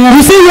tajà yẹn.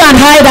 You see, you and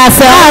hide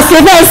ourselves. a sì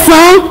fẹ́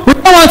san. We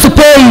don't want to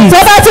pay it. tó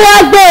bá tí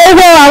wàá gbé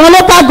owó àwọn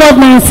local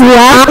government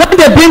wá. And when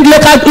they bring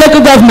local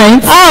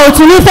government, a ò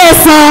tún ní fẹ́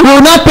san. we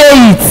will not pay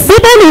it.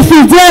 bíbélì fi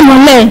ìdí ẹ̀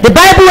múlẹ̀. The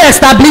Bible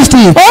established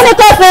it. ó ní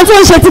kó fún tó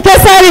ń ṣe ti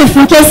késàrì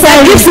fún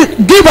késàrì.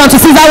 Give unto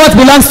Caesar what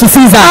belongs to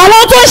Caesar.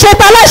 àwọn tó ń ṣe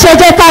taláṣẹ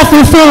jẹ́ ká fi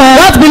fún wọn.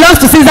 What belongs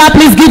to Caesar,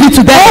 please give it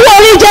to them. owó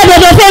orí jẹ́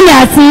dandan fẹ́mi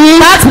àti yín.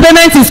 Tax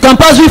payment is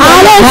compulsory for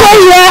àwọn tó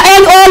yẹ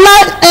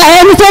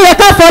ẹni tó yẹ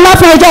ká fọlá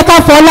fún ẹjẹ́ ká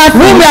fọlá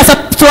fún. whom we are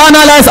supposed to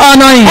honor, let's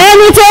honor him.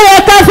 ẹni tó yẹ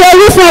ká fẹ́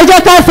orí fún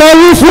ẹjẹ́ ká fẹ́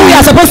orí fún. Whom we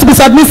are supposed to be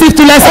submissive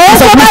to, let's be èyí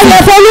tó bá yẹ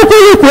submissive. fún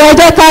olúkúlùkù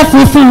ẹjẹ́ ká fi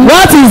fún.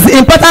 What is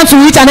important to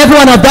each and every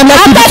one of them,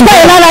 let's give it to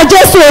akẹ́kọ̀ọ́ them. ìlara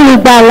jésù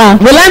olùgbàlà.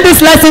 We learn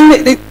this lesson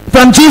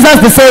from Jesus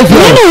the Savior.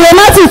 nínú ìwé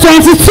Matthew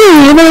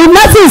 22 ìwé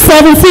Matthew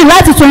 17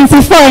 láti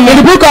 24 In the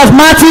yẹn. book of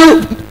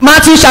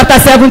Matthew chapter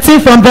 17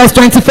 from verse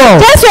 24.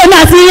 jésù èmi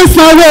àti yín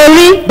san owó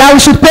orí. That we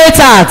should pay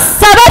tax.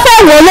 sábà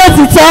fẹ́ wò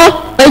lótìtọ́.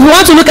 If you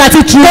want to look at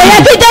it kò yẹ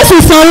truly, kí jésù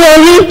san owó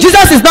orí.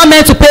 Jesus is not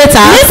meant to pay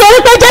tax. nítorí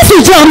pé jésù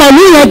jẹ́ ọmọ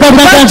ìlú yẹn Because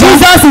gangan.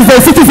 Jesus is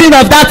a citizen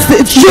of that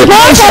ṣùgbọ́n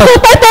ó sọ nation. fún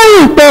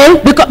pétérù pé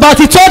But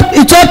he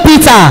told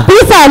Peter,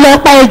 peter lọ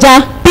pa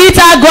ẹja.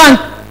 Peter, go and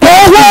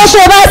owó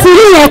tó bá ti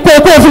rí yẹn kó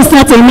kó fi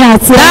san tèmi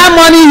àti ẹ. that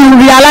money you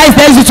realize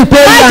there's you to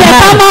pay má you jẹ́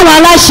ká and mọ́ àwọn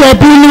aláṣẹ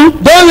bínú.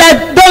 don't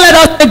let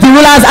us take the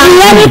rulers ìyẹn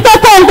ni angry. pé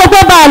kóhun gbogbo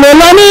bá a lè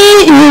lọ ní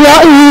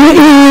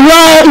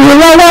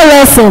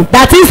ìrọwọ́rọsẹ̀.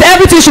 That is,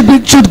 everything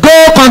should go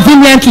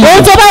conveniently.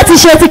 ohun tó bá ti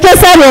ṣe ti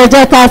késàrì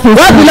ẹ̀jẹ̀ ká fi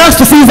What fún. belongs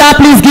to Caesar,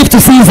 please give to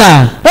Caesar.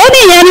 ó ní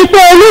ìyẹn ni pé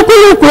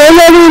olúkúlùkù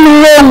olórí ni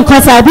ohun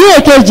kan tàbí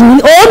èkejì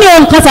ó ní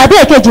ohun kan tàbí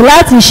èkejì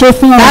láti ṣe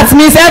fún wọn. That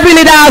means every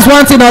leader has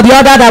one thing or the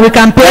other that we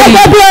can pay.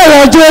 gẹ́gẹ́ bí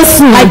ọ̀rọ̀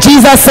jésù. Like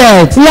Jesus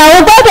said, ìyàwó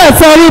gbọ́dọ̀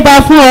tẹríba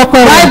fún ọkọ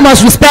rẹ̀. wife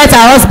must respect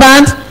her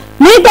husband.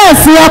 nígbà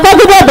tí ọkọ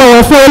gbọ́dọ̀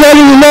bọ̀wọ̀ fún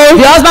olórí ilé.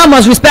 The husband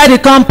must respect the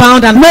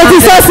compound and mo ti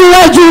sọ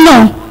síwájú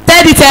náà.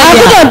 said it a gbọ́dọ̀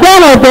earlier. gbé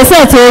ọ̀nà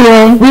ìgbésẹ̀ tó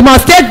yẹ. We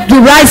must take the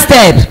right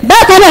step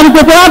bákan náà ni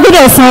gbogbo wa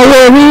gbọ́dọ̀ san owó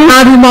orí.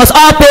 and we must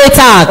all pay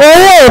tax.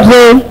 owó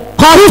òde.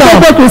 kí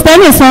gbogbo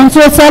kìrìsìtẹ́nì san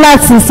tó tọ́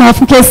láti san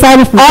fún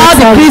késàrì fún All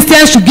the késàrì.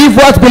 Christians should give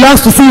what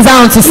belongs to Caesar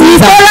unto Caesar.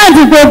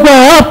 ìtọ́láǹdì gbogbo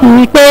ẹ̀ ọ̀pù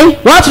ni pé.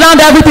 What round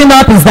everything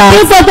up is kí that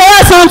gbogbo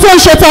wa san tó ń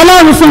ṣe ti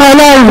ọlọ́run fún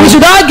ọlọ́run. we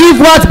should all give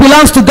what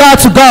belongs to God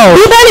to God.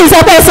 bíbélì sọ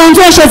pé san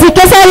tó ń ṣe ti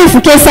késàrì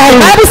fún késàrì.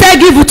 Bible said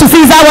give to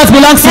Caesar what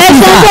belongs to ẹ̀sán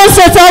tó Caesar. ń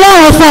ṣe ti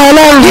ọlọ́run fún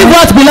ọlọ́run. Give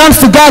what belongs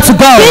to God to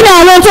kí God. ni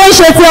àwọn tó ń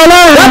ṣe ti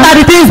ọlọ́run. What are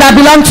the things that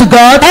belong to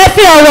God? ẹ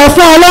fi ọ̀wọ̀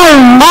fún ọlọ́run.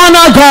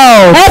 Honor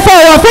God. ẹ fi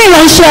ọ̀wọ̀ fún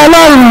ìránṣẹ́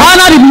ọlọ́run.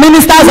 Honor the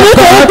ministers of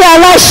nítorí God. pé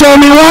aláṣẹ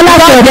ni wọ́n God,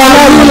 látọ̀dọ̀ they are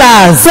ọlọ́run.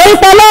 rulers. torí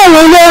pé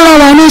ọlọ́run ló rán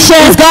wọn níṣẹ́.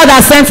 It's God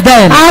that sent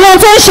them. àwọn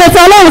tó ń ṣe ti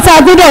ọlọ́run tá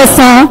a gbọ́dọ̀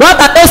san. What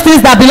are those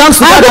things that belong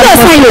to a God that gbọ́dọ̀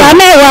we san must ìdá pay?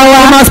 mẹ́wàá wa.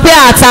 We must pay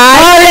our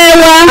tithe, ọrẹ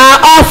wa our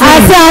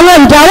offering, àti àwọn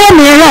ìdáwó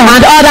mìíràn.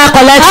 and other a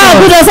collections.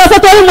 gbọ́dọ̀ sọ pé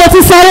torí mo ti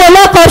sanwó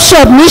lọ́kọ̀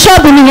shop ní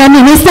ṣọ́ọ̀bù nìyẹn mi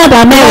ní sàdá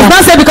It's mẹ́wàá.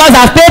 not say because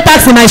I've paid tax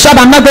in my shop,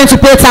 I'm not going to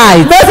pay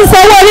tithe. mo ti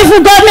sanwó orí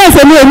fún gọ́ọ̀mẹ̀ntì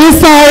èmi ò ní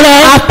san ọrẹ.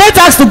 I've paid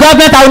tax to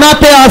government, I will not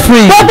pay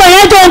offering. gbogbo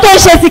yẹn jẹ́ ohun tó ń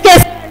ṣe ti ké.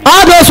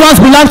 All those ones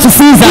belong to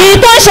Caesar. èyí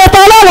tó ń ṣe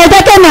tán ọlọ́run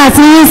ẹjẹ́ kẹ́mi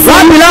àti yín sí.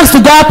 What belongs to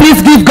God, please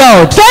give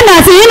God. kẹ́mi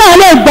àti yín náà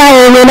lè gba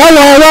èrè lọ́wọ́ So that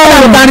we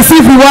ọlọ́run. can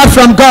receive reward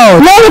from God.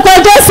 lórúkọ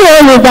jésù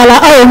olùgbàlà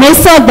a ò ní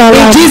sọ̀gbàlà.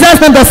 In Jesus'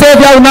 name, the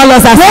Savior will not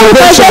lose our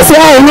lórúkọ jésù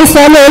salvation. a ò ní sọ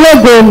ilé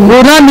ológo mi. We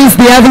will not miss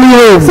the heavenly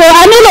home. so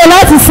a nílò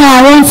láti san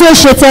àwọn ohun tí ó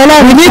ṣe ti We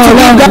ọlọ́run need to fún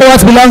give God ọlọ́run.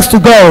 what belongs to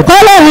God,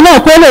 kọ́lọ́run náà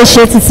kó lè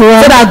ṣe títí wa.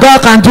 so that God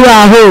can do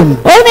our home.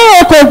 ó ní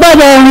o kò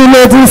gbọ́dọ̀ rìn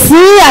lòdì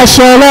sí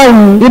àṣẹ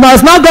ọlọ́run. We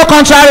must not go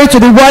contrary to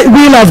the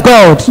will of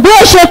God. bí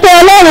ó ṣe pé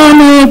ọlọ́run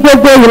ní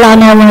gbogbo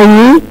ìlànà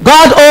wọ̀nyí.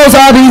 God owes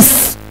all this.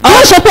 bí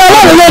ó ṣe pé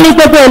ọlọ́run ló ní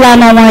gbogbo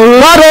ìlànà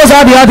wọ̀nyí. God owes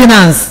all the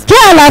ordinance, kí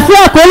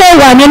àlàáfíà kó lè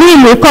wà nínú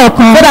ìlú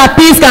kọ̀ọ̀kan. so that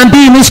peace can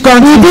be in each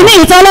country. ìdí ní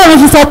ìtọ́lọ́run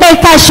fi sọ pé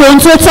ká ṣe ohun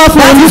tó tọ́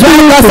fún That is why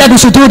God said we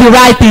should do the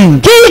right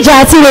thing, kí ìjà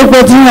àti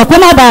rògbòdìyàn kó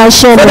má bàa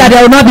so that ṣẹlẹ̀.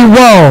 there will not be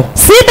war.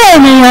 síbẹ̀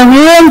ènìyàn ni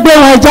ó ń gbé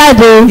wọn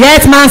jáde.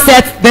 Yet man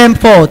set them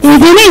forth.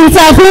 ìdí ní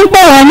ìta fi ń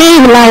pè wọ́n ní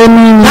ìlà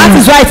ènìyàn. That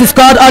is why it is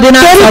called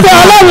ordinance torí of pé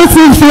God. ọlọ́run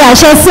ti fi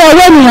àṣẹ sí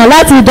ọwọ́ ènìyàn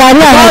láti darí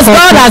àwọn Because God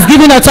kọ̀ọ̀kan. has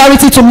given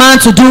authority to man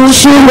to do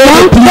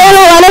ṣùgbọ́n tó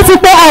rán wa létí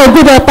pé a ò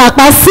gbúdọ̀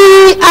pàpà sí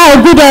a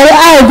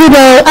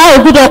ò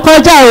gbúdọ̀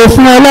kọjá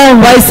òfin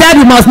ọlọ́run. But he said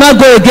we must not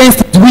go against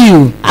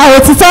will.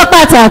 Òtítọ́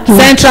pàtàkì.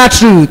 Central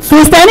truth.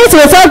 Kristẹni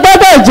tòótọ́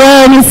gbọ́dọ̀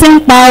jẹ́ ẹni tí ń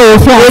pa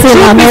òfin A àti true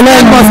ìlànà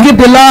Christian must Ọlọ́run. keep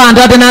the law and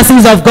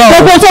ordinances of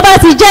Gbogbo God. tó bá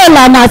ti jẹ́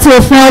ìlànà àti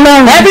òfin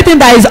Ọlọ́run. Everything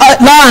that is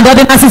law and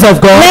ordinances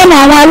of God Lẹ́nu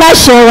àwọn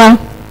aláṣẹ wa.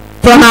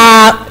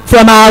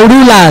 from our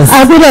rulers,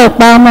 A gbọ́dọ̀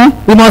pa ọmọ.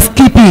 we must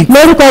keep it.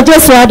 Lórúkọ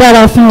Jésù á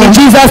dára fún wa. In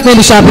Jesus' name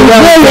it shall be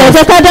well. Ìbéèrè with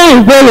ẹ̀jẹ̀ us. ká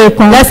dáhùn ìbéèrè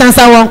kan. Let's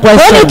answer one Ó ní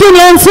question. kí ni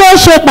ohun tí ó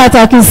ṣe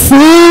pàtàkì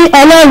sí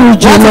Ọlọ́run What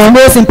jùlọ? is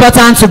most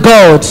important to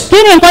God? Kí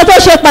ni nǹkan tó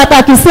ṣe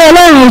pàtàkì sí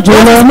Ọlọ́run What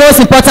jùlọ? is most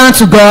important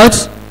to God?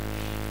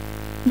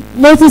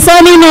 Mo ti sọ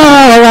nínú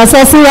ọ̀rọ̀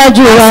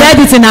àsọsíwájú wa. I said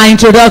it in our Ó ní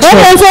introduction.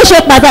 ohun tó ṣe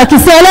pàtàkì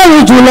sí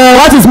Ọlọ́run jùlọ.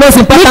 What is most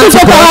Ní kí important to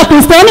gbogbo àwọn God?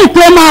 Kìrìsìtẹ́nì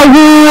tó máa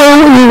wu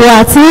ìwà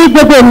tí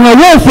gbogbo ènìyàn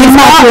yóò fi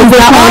máa fi Is òfin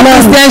that all Ọlọ́run.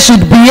 Christians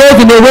should behave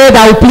in a way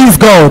that will please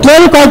God.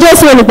 Lórúkọ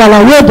Jésù olùgbàlà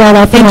yóò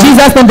dára fún In wa.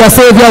 Jesus' name, the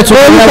Savior to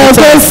Orúkọ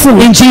Jésù.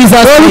 In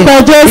Jesus' name. Orúkọ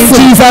Jésù.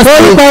 In Jesus'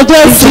 name. Orúkọ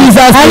Jésù. In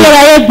Jesus' name.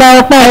 Ayérayé gba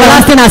ọpẹ́ wa.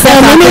 Everlasting accept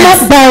our Ẹ̀mí mímọ́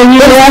praise. gba ẹ̀yìn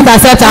wa. Everlasting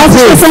accept our Àti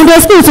ṣe praise. Sunday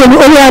school tó ní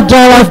Olúwa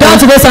dára We've done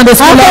today Sunday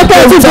school.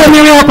 Akẹ́kọ̀ọ́ tí bomi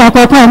rin ọkàn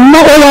kankan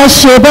mọ́ ó lọ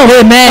ṣe bẹ́ẹ̀.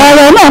 Amen.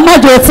 Ọ̀rọ̀ náà má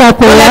jẹ́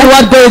takò wá. Let the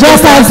word go Jẹ́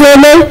against ká us. ṣe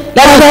lé.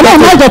 Let us Ọ̀rọ̀ náà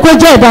go má to- jẹ́ kó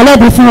jẹ́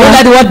ìdálẹ́bi fún wa.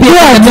 Let the word be a Bí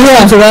àdúrà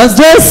condemnation to us.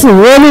 Jésù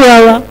Olúwa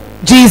wa.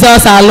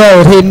 Jesus our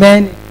Lord.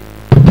 Amen.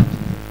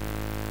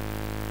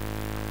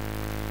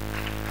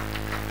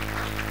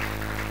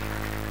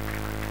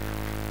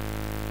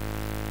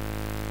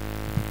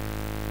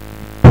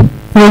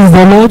 Praise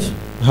the Lord.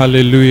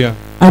 Hallelujah.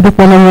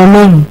 Adúpẹ́ lọ́wọ́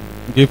Ọlọ́run.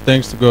 Give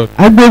thanks to God.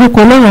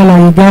 Agbórúkọ Ọlọ́run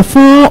àlàyé gan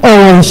fún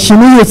ọ̀rọ̀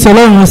ìṣíníyè tí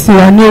Ọlọ́run sí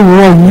wa ní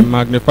òwúrọ̀ yìí.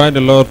 Magnify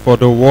the Lord for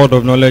the word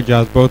of knowledge he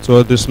has brought to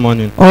us this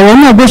morning. Ọ̀rọ̀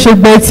náà bó ṣe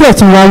gba etí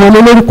ọ̀tún wa wọlé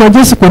lórúkọ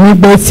Jésù kò ní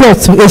gba etí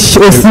ọ̀tún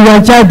òsì wa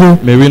jáde.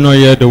 May we not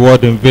hear the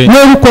word in vain.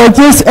 Lórúkọ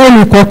Jésù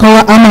ẹnì kọ̀ọ̀kan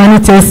wa a máa ní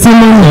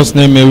testimony. In Jesus'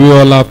 name may we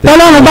all have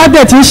Ọlọ́run bá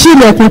bẹ̀ tí ń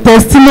ṣílẹ̀kùn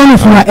testimony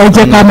fún wa ẹ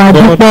jẹ́ ká máa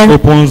God dúpẹ́.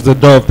 opens the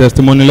door of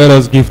testimony. Let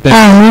us give thanks.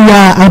 Àrùn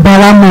ya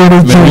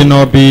àbáramọ̀rẹ̀ jù. May we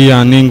not be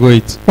an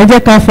ingrate. Ẹ jẹ́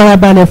ká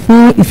farabalẹ̀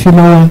fún ìfilọ̀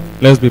wa.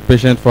 Let's be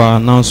patient for our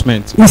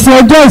announcement. Ìsìn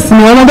ọjọ́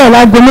ìsinmi ọlọ́dọ̀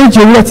láago méje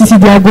òwúrọ̀ títí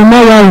di aago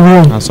mẹ́wàá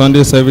òwúrọ̀. Our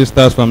Sunday service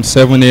starts from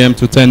 7 a.m.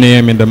 to 10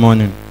 a.m. in the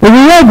morning.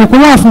 Òwúrọ̀ ìbùkún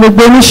wà fún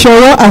gbogbo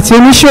oníṣòwò àti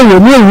oníṣòwò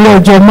ní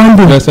òwúrọ̀ ọjọ́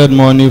Monday. Blessed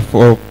morning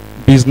for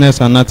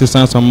business and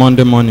artisans on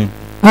Monday morning.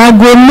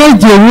 Aago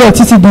méje òwúrọ̀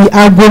títí di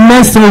aago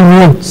mẹ́sàn-án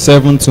òwúrọ̀.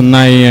 7 to 9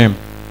 a.m.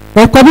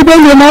 Ẹ̀kọ́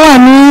bíbélì máa wà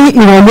ní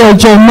ìrọ̀lẹ́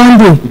ọjọ́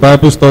Monday.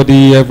 Bible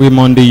study every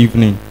Monday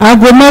evening.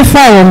 Aago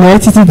mẹ́fà ìrọ̀lẹ́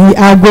títí di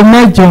aago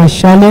mẹ́jọ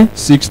àṣálẹ́.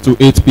 6 to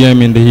 8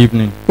 p.m. in the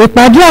evening.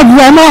 Ìpàdé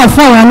àdúrà náà wà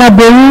fún àwọn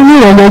aláboyún ní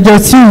ìrọ̀lẹ́ ọjọ́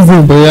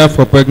Tuesday. Prayer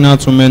for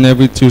pregnant women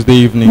every Tuesday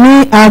evening.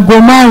 Ní aago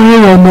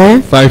márùn-ún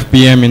ìrọ̀lẹ́. 5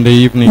 p.m. in the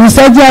evening.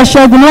 Ìsọjí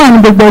aṣẹ́gun náà wà ní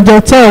gbogbo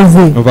ọjọ́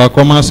Thursday.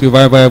 Overcomers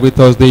revival every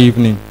Thursday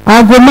evening.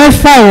 Aago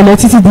mẹ́fà ìrọ̀lẹ́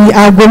títí di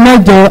aago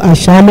mẹ́jọ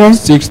àṣálẹ́.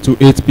 6 to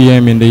 8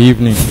 p.m. in the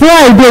evening.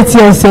 Friday ti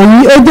ọ̀sẹ̀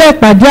yìí ó jẹ́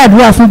ìpàdé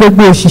àdúrà fún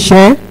gbogbo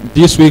òṣìṣẹ́.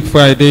 This week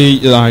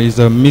Friday is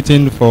a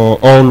meeting for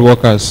all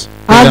workers.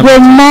 Aago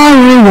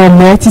márùn-ún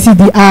ìrọ̀lẹ́ títí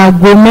di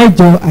aago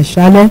mẹ́jọ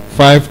àṣálẹ́.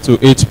 5 to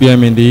 8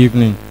 p.m. in the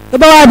evening. Tó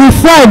bá wá di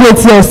Friday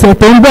ti ọ̀sẹ̀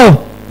tó ń bọ̀.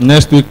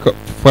 Next week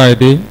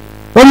Friday,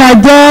 Ó máa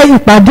jẹ́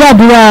ìpàdé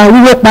àdúrà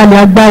wíwó palẹ̀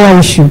agbára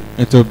èṣù.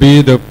 it will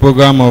be the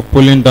program of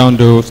pulling down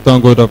the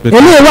stronghold of the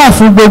Eléyìí wà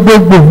fún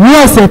gbogbogbò ní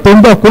ọ̀sẹ̀ tó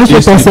ń bọ̀ kó ń ṣe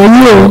This week tọ̀sẹ̀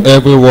yìí o. for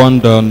everyone.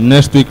 The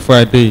next week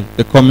Friday,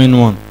 the coming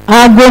one,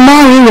 Aago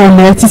márùn-ún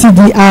ìrọ̀lẹ́ títí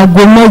di aago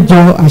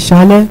mẹ́jọ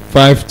àṣálẹ́.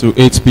 5 to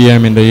 8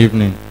 p.m. in the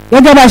evening.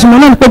 Gẹ́gẹ́ bá a ṣe mọ̀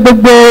náà ni pé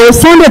gbogbo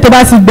Sunday tó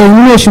bá ti gbẹ̀yìn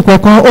nínú oṣù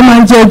kọ̀ọ̀kan ó máa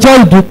ń jẹ́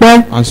ọjọ́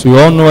ìdúpẹ́. As we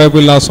all know,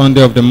 every last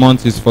Sunday of the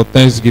month is for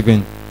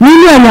Thanksgiving.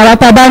 Nínú ẹ̀yìn àwa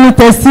tá a bá ní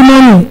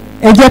testimony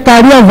ẹ jẹ́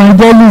ká rí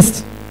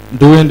evangelist.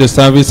 During the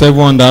service,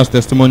 everyone that has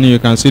testimony, you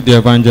can see the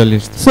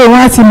evangelist. So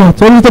wọ́n á ti mọ̀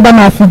torí tó bá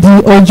máa fi di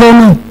ọjọ́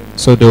náà.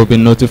 So they will be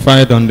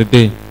notified on the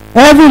day.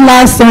 Every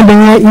last Sunday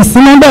yẹn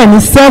ìsinmi bẹ́ẹ̀ ní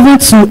 7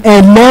 to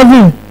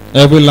 11.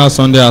 Every last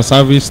Sunday, our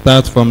service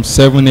starts from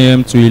 7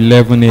 a.m. to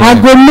 11 a.m.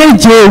 Aago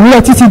méje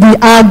òwúrọ̀ títí di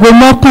aago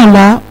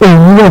mọ́kànlá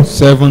òwúrọ̀.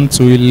 7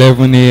 to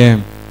 11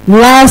 a.m.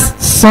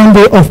 Last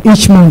Sunday of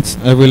each month.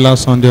 Every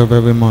last Sunday of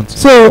every month.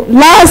 So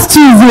last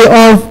Tuesday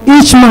of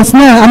each month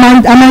náà a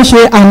máa ń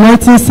ṣe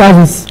anointing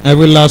service.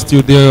 Every last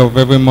Tuesday of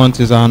every month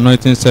is our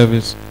anointing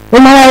service. Ó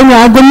máa wáyé ní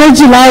aago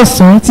méjìlá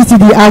ọ̀sán títí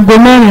di aago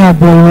mẹ́rin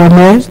àbọ̀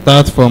ìrọ̀lẹ́.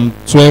 Start from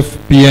 12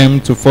 p.m.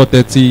 to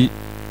 4:30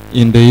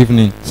 in the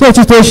evening. So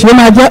òtítọ́ oṣù ó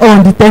máa jẹ́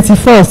on the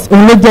 31st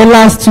òun ló jẹ́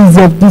last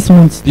Tuesday of this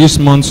month. This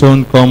month's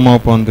own come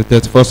up on the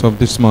 31st of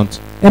this month.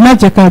 Ẹ má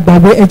jẹ́ ká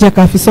gbàgbé ẹ jẹ́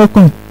ká fi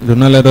sọ́kàn. Do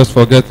not let us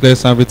forget,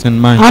 let's have it in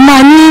mind. A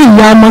máa ní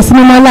ìyá ọmọ sí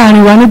mímọ́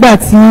láàrin wa nígbà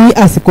tí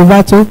àsìkò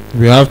bá tó.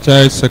 We have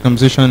child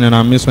circumcision in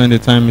our midst when the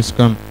time is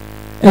come.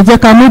 Ẹ jẹ́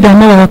ká mú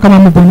ìdámẹ́wàá wa ká máa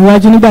mú bọ̀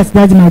níwájú nígbà tí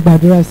dájú máa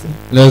gbàdúrà sí.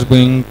 Let's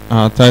bring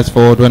our tithes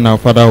forward when our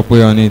Father will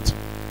pray on it.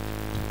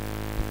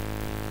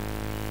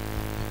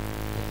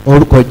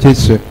 Orúkọ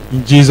Jésù.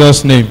 In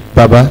Jesus' name.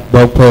 Bàbá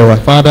gba ọpẹ́ wa.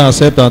 Father,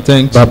 accept our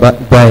thanks. Bàbá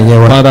gba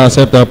ìyẹn wa. Father,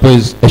 accept our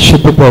praise. Ẹ ṣé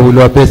púpọ̀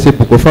Olúwa bẹ́ẹ̀ sí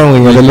ìbùkún fún àwọn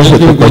èèyàn lọ́sẹ̀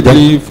Thank tó you kọjá.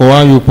 greatly for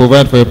how you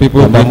provide for your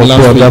people in Bàbá mo the fi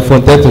last ọ̀gá week.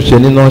 fún tẹ́tù ṣe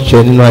nínú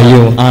ayé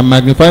wọn. I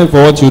magnify you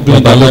for what you do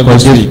in Bàbá their life lórúkọ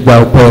this Jésù week. gba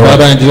ọpẹ́ wa.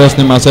 Father, in Jesus'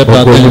 name, accept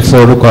our Ògo ni thanks. fún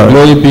orúkọ rẹ̀.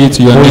 Glory be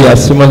to your Ó yà name.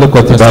 símọ́ lórúkọ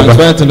ti bàbá.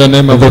 Sanctified in the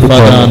name of the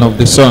Father and of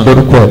the Son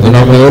Lórúkọ and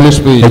of the Holy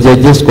Spirit. ẹ̀jẹ̀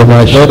Jésù kò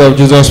máa ṣe. Lord of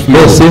Jesus, flow.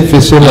 Bẹ́ẹ̀ sí ń fi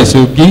sílẹ̀. As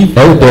you give,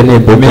 Ẹ ó dẹni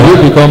ìbòmí. may you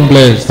become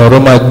blessed. Ọ̀rọ̀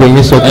máa gbé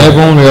yín sókè.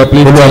 Heaven will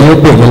uplift Olúwa yóò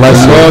gbè yín you.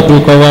 lásìkò. Lord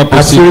will cover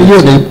Àṣírí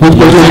yóò ní secrets.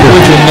 gbogbo The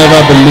secrets you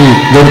never believe.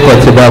 lórúkọ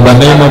ti bàbá. In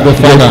the name of the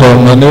Father,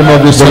 in the name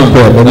of the Son,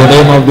 in the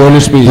name of the Holy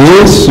Spirit.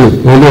 Jésù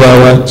Olúwa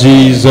wa.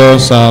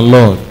 Jesus our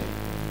Lord.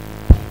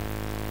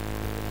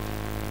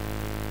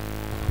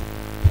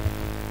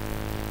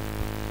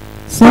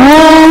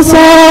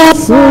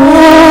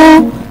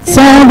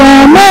 Sọ̀dọ̀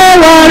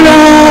mẹ́wàá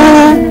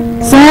rẹ̀,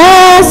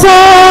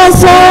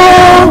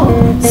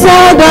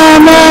 sọ̀dọ̀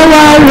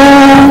mẹ́wàá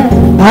rẹ̀,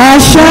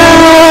 àṣẹ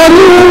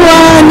Olúwa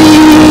ni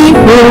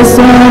kò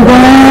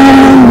sọ̀dọ̀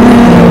mẹ́wàá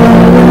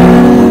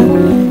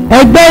rẹ̀.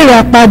 Ẹgbẹ́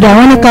ìràpadà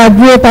wọn ní ká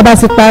dúró tá a bá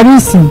ti parí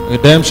ìsìn.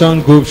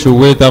 Redemption group should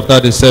wait after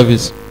the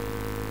service.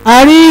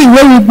 A rí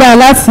ìwé yìí gbà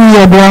láti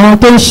ọ̀dọ̀ àwọn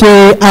tó ń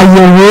ṣe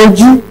àyẹ̀wò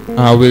ojú.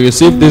 We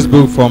received this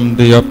book from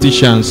the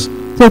opticians.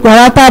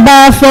 Tòkàrà tá a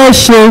bá fẹ́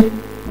ṣe.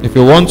 If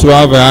you want to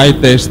have a eye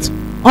test,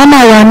 wọ́n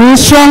máa wà ní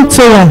strong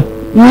tower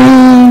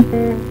ní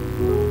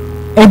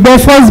ẹgbẹ́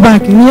First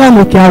Bank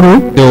ní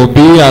Oke-aro. they will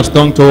be at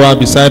Stone Tower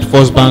beside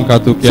First Bank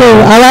at So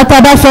Oke-aro. àwa tá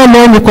a bá fẹ́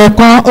lọ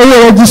nìkọ̀ọ̀kan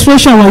owó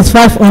registration was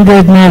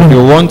 500 naira. If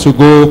you want to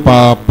go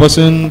per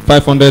person,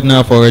 500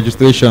 naira for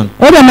registration.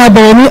 Ó dẹ̀ máa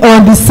bẹ̀rẹ̀ ní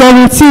on the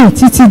 17th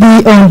títí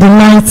di on the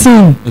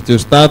 19th. It will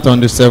start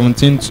on the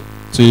 17th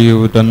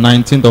to the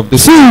 19th of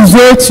this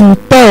Tuesday to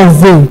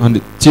Thursday. on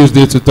the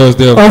Tuesday to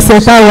Thursday of ọ̀sẹ̀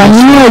tá a wà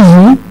nínú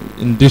èyí.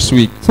 in this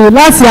week So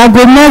láti aago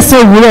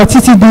mẹ́sàn-án òwúrọ̀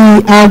títí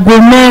di aago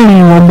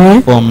mẹ́rin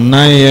ìrọ̀lẹ́. from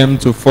 9 a.m.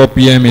 to 4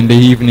 p.m. in the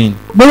evening.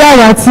 Bóyá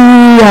àwa tí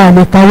a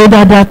lè kàwé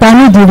dáadáa ta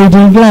ní ìdí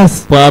reading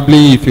glass.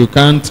 Probably if you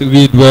can't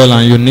read well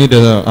and you need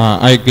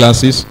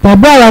eyeglasses,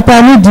 Tàbí àwa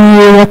tá ní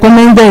ìdí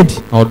recommended.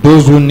 or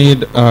those who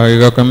need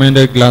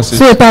recommended glasses,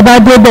 So tá a bá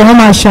débẹ̀ wọ́n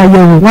máa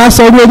ṣàyẹ̀wò wọ́n á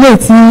sọ orí eléyìí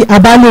tí a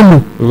bá lè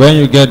lò. when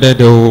you get there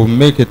they will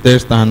make a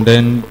test and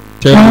then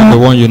tell you the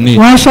one you need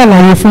Wọ́n á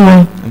ṣàlàyé fún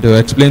wọn. and they will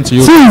explain to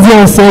you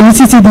Tuesday ọ̀sẹ̀ yìí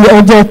títí di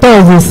ọjọ́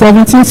Thursday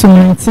 17 to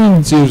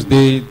 19.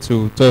 Tuesday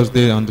to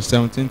Thursday on the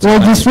 17th.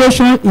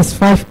 Registration is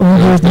 500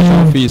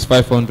 Registration naira. fee is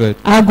 500.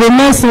 Aago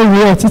mẹ́sàn-án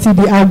òwúrọ̀ títí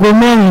di aago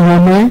mẹ́rin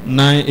ìrọ̀lẹ́.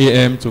 9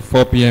 a.m. to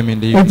 4 p.m. in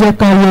the Ẹ evening. jẹ́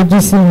ká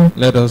yọjú sí wọn.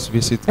 Let us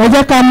visit. Ẹ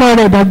jẹ́ ká mọ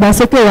ọ̀rọ̀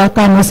ìdàgbàsókè wa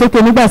ká mọ̀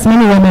sókè nígbà tí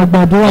mímú wọn máa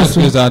gbàdúrà Let's sí.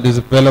 raise our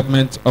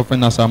development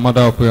offering as our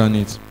mother of prayer on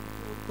it.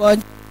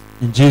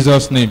 In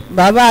Jesus' name.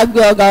 Bàbá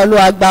gbé ọ̀gá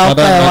Olúwa gba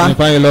Father, ọpẹ́ wa.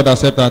 magnify you, Lord,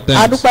 accept our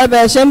thanks. Adúpẹ́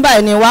bẹ́ẹ̀ ṣe ń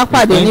báyìí ni wá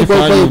pàdé ní Thank you for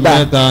gbogbo how you ìgbà.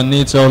 met our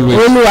needs always.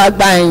 Olúwa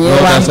gba ìyìn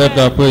Lord, wa. accept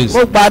our praise.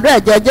 Mo gbàdúrà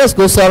ẹ̀jẹ̀ Jésù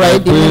kó sọ̀rọ̀ I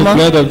èdè pray, mímọ́.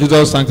 blood of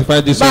Jesus, sanctify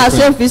this Bá a ṣe ń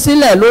offering. fi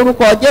sílẹ̀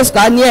lórúkọ Jésù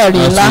ká ní ẹ̀rí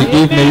ńlá. As we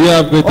give, may we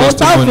have great Ohun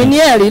tá ò fi ní testimony.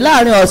 ẹ̀rí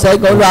láàrin ọ̀sẹ̀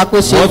gan Olúwa kó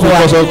ṣe What fún will wa.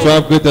 cause us to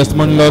have great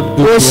testimony, Lord,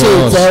 do Ó to ṣe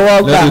us.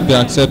 ìtẹ́wọ́gbà. Let it be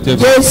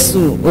acceptable.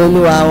 Jésù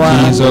Olúwa wa.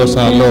 Jesus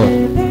our Lord.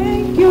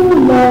 Thank you,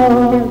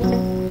 Lord.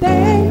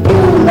 Thank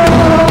you,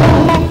 Lord.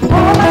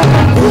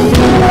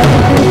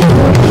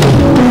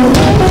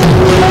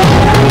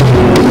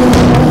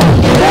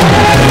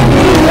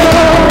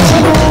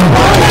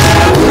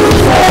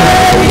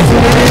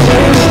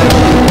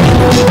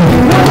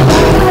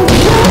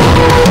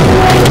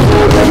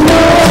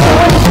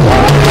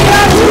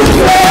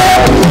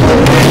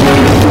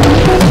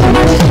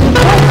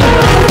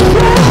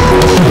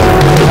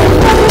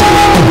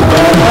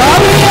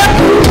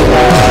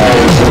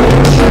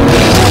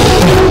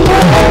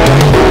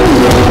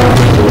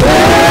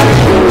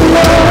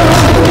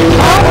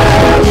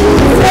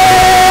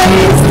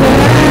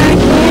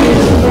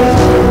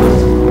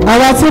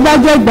 Àwa tí ó bá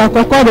jẹ́ ìgbà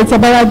àkọ́kọ́ rẹ̀ tí a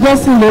bá ra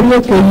jọ́sìn lórí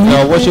òkè You yìí.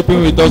 are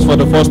worshiping with us for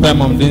the first time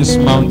on this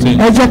mountain.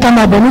 Ẹ jẹ́ ká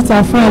máa bọ̀ níta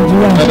fún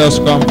àdúrà. Let us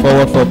come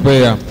forward for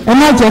prayer. Ẹ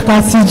má jẹ́ ká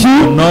tijú.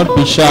 Do not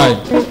be shy.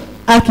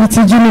 A kì í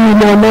tijú nínú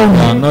ilé Ọlọ́run.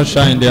 You are not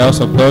shy in the house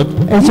of God.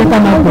 Ẹ jẹ́ ká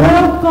máa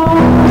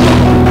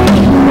bọ̀.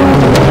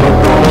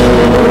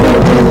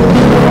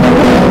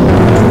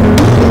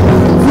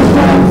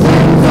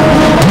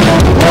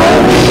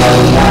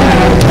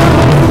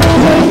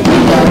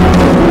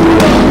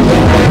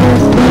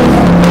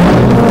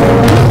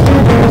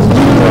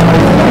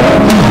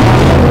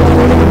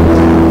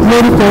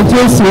 Lórúkọ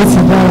Jésù ó ti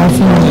dára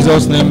fún wa. In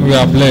Jesus' name we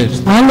are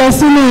blessed. À ń lọ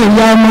sínú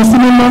ìyá ọmọ sí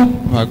mímọ́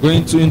We are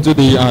going into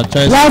the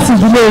church láti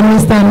ìdílé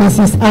Mr and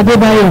Mrs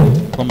Adébáyọ̀.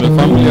 from the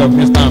family of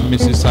Mr. and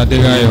Mrs.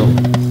 Aderayo.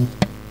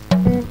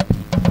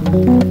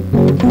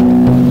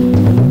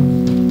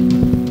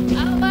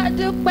 Àwa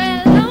dúpẹ́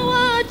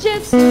lọ́wọ́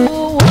Jésù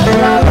wọ́n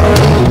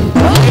lọ́rùn.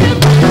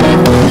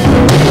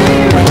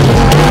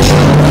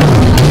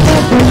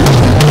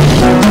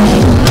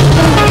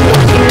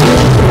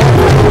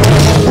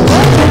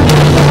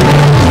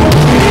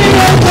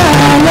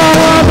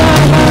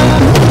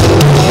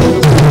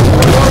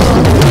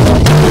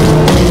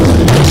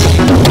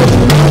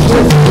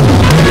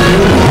 Thank you.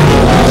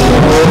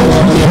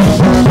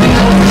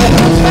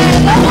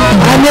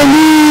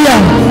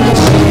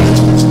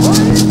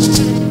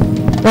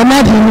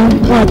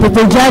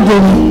 òkè jáde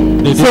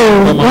ni so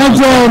wọ́n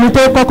jẹ́ ẹni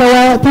tó kọ́kọ́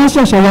wá tó ń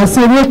ṣẹ̀ṣẹ̀ wá sí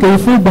orí òkè yìí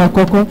fún ìgbà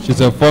àkọ́kọ́.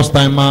 She's a first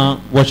timer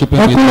worshiping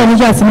with us. ẹkúnlẹ̀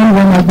nígbà tí wọ́n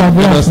wọ́n máa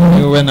gbàdúrà Let us fún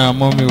know when our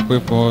mommy will pray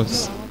for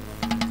us.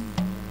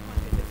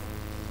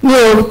 ní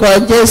orúkọ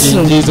Jésù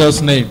In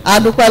Jesus' name. a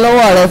dúpẹ́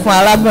lọ́wọ́ rẹ fún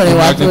arábìnrin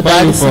wa tó Magnify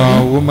dárí you sí for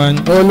our woman.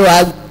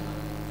 Olúwa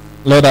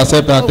Lord,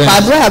 accept our thanks.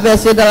 pàdúrà bẹ́ẹ̀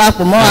ṣe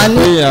darapọ̀ mọ́ wa I ní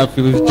pray if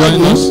you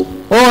join us.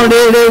 ohun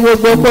rere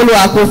gbogbo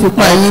kólúwa kó fi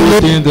pọ̀ yín lé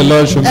Everything the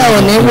Lord should ẹ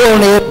ò ní wó make.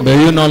 orin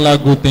May you not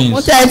lack good things. mo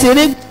tẹ́ ẹ ti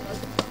rí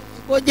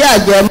kó jẹ́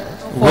àjẹmọ́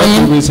fún What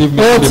yín you receive ó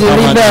may be ti rí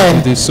permanent, bẹ́ẹ̀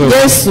it is so.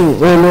 Jésù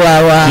Olúwa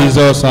wa.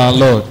 Jesus our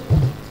Lord.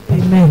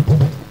 amen.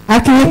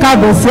 akínyín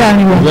káàbọ̀ sí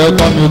àárín wa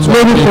Welcome you to our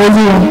lórúkọ faith.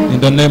 Olúwa. In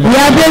the name of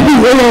ìyá Jesus. bébì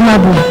ó yẹ máa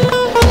bọ̀.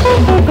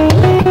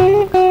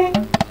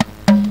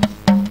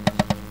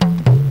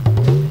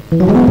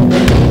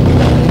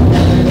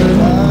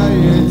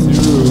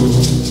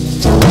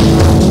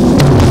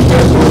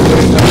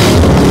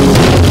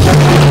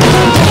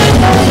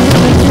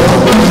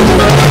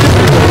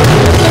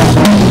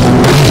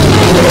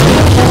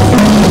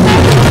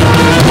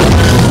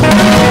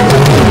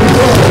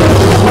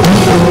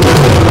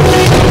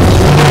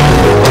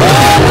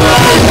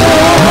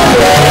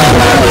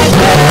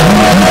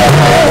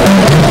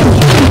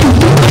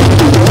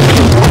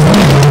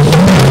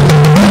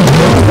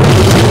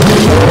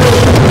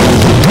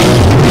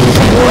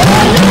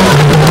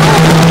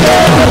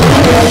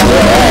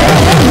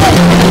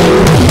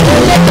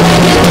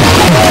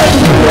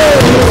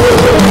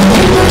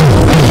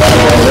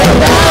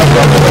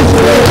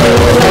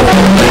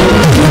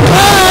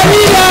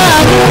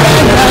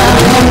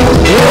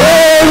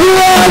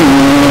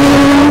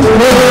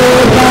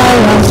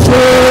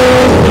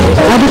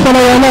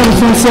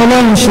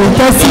 Ọlọ́run ṣe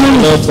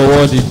tẹ́sílì Lord, for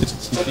what it is.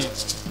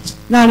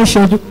 láàrin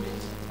ìṣẹ́jú.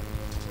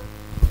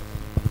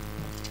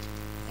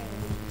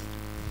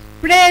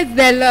 Praise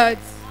the Lord.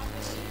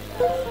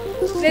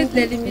 Praise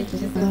the living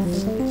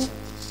Jesus.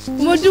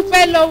 Mo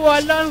dúpẹ́ lọ́wọ́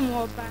Ọlọ́run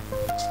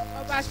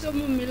ọba tó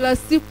mú mi lọ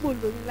sípò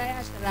lórí láyà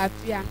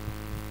tàlàfíà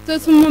tó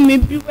tún mú mi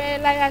bí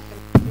wẹ́ láyà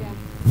tàlàfíà.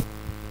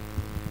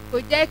 Kò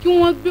jẹ́ kí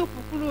wọ́n gbé òkú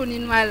kúrò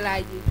nínú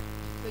alààyè,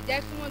 kò jẹ́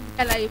kí wọ́n gbé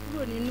alààyè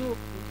kúrò nínú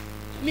òkú.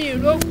 Mi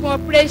ìrógun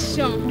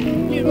operation,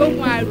 mi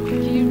ìrógun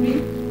àròkiri.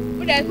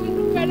 Mo dẹ̀ tún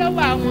dúpẹ́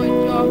lọ́wọ́ àwọn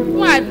ìjọ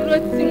fún àdúró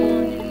tí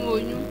wọn nínú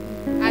oyún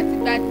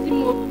àtìgbà tí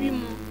mo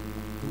bímọ.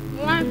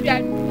 Mo wá ń fi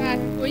àdúrà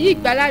òyì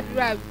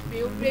ìgbàládùra pé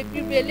orí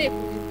bíbélì lè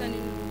kò ní tán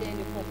nínú ilé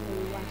ẹnì kọ̀ọ̀kan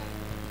wa.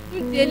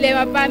 Fún ti ilé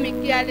wa bá mi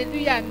kí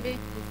aleluya méjì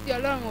sí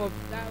Ọlọ́run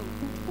ọ̀bùdá o.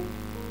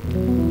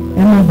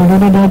 ẹ máa bẹ̀rẹ̀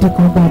lọ́dọ́dún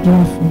kan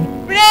gbàdúrà fún mi.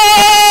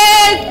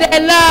 Praise the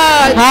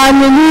Lord.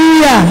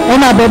 hallelujah ẹ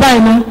máa bẹ̀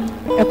báyìí ná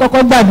ẹ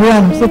kọ́kọ́ gbàdúrà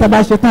nù ṣé tá a bá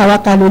ṣe tán àwa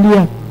ká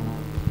hallelujah.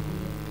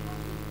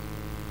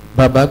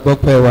 Bàbá gbọ́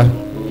pẹ́ wa.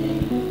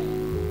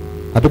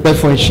 Àdúpẹ́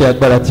fún iṣẹ́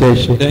agbára tí ẹ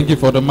ṣe. Thank you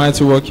for the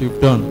mighty work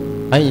you've done.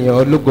 Àyìn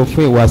ológo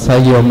fún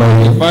ìwàsáyé ọmọ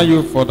yìí. Thank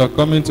you for the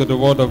coming to the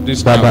word of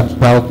this Bàbá house.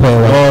 gba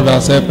ọpẹ́ wa. Lord,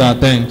 accept our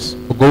thanks.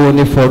 Ògo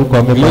ní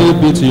forúkọ mi Glory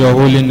be to your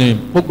holy name.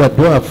 Mo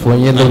gbàdúrà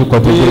fún yín lórúkọ I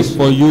pray Jésù.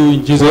 for you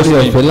in Jesus' Lórí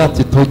name. ọ̀fẹ́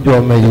láti tọ́jú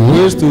ọmọ yìí.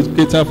 Grace to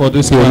cater for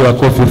this Kí Olúwa child.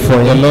 kó fi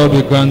fún The yín. Lord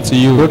will grant to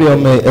you. Lórí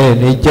ọmọ ẹ̀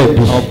ní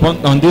jẹ̀bi.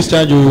 On this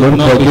child you will Lórúkọ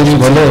not be Jésù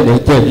mọ́lẹ̀ ní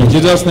guilty. jẹ̀bi. In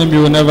Jesus' name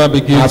you will never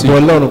be guilty. Àbọ̀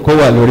Ọlọ́run kó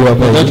wà lórí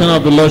ọmọ yìí. Protection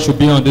of the Lord should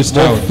be on this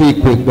Mo child. fi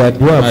ìpè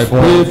gbàdúrà I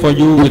fún pray for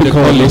you with ibi the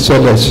kan lè calling.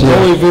 ṣẹlẹ̀ sí No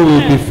ẹ. evil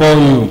will befall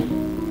you.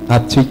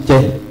 Àti jẹ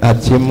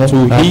àti mú To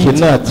àti eat,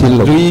 náà àti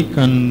lò. drink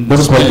and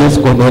Lórúkọ Jésù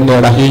spend. kò ní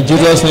nira. In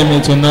Jesus' name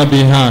it will not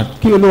be hard.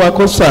 Kí Olúwa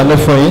kó ṣàánú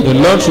fún yín. The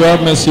Lord should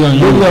have mercy on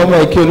Lórí you. ọmọ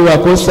yìí kí Olúwa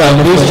kó ṣàánú On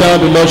fún this yín.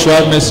 child the Lord should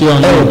have mercy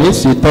on Ẹ ò you. ní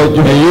sí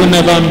tọ́jú. May you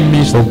never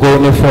miss the Ògo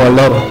ní fún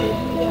Ọlọ́run.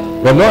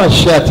 Pẹ̀lú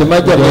àṣẹ àti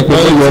májèlé pé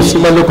kí yọ sí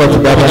mọ́lúkọ ti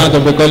bàbá. covenant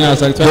of the calling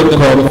as I tell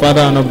them of the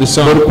Father and of the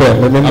Son Lórúkọ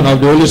ẹ̀mí mímọ́. and of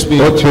the Holy Ó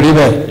Spirit. ti rí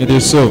bẹ́ẹ̀. It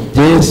is so.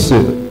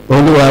 Jésù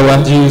Olúwa wa.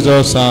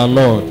 Jesus our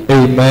Lord.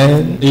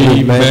 Amen.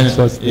 Amen.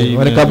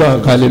 Wọ́n ní ká bá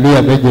wọn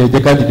hallelujah méje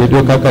jẹ́ ká dìde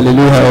dúró ká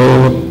hallelujah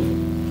o.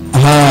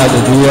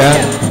 Hallelujah.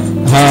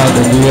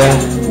 Hallelujah.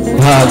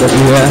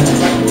 Hallelujah.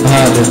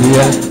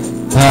 Hallelujah.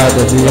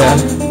 Hallelujah.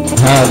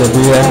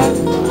 Hallelujah.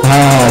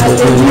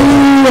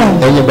 Hallelujah.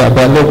 Ẹyin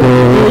bàbá lógo.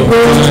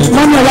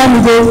 mọ́mí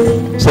ọlámídé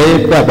Ṣé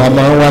bàbá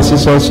máa ń wá sí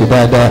ṣọ́ọ̀ṣì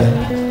dáadáa?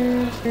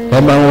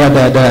 Ẹ máa ń wá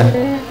dáadáa.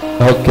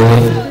 Ok.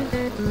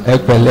 Ẹ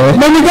pẹ̀lẹ́.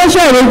 mo ní kó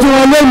ṣòro ju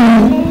wọn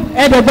lónìí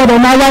ẹ̀ẹ́dẹ̀ gbọ́dọ̀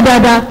máa wá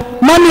dáadáa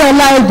mọ́mí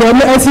ọlá ẹ̀jọ̀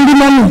ẹ ti rí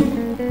mọ́mí.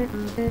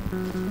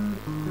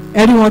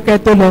 ẹ̀rí wọn kẹ́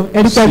tó lọ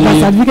ẹ̀rí kẹ́ gba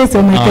sàtífíkẹ́tì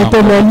ọmọ kẹ́ tó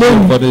lọ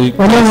lónìí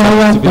Ọlọ́run á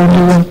wà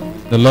pẹ̀lú wọn.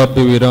 The Lord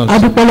be with us.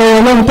 adúpẹ́ lọ́wọ́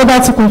Ọlọ́run tó bá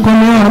ti kún kan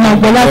mìíràn a máa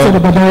gbọ́ láti ọ̀dọ̀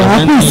bàbá wa á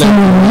kú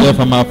ìsinmi òní. Hear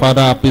from our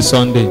Father, happy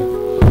Sunday.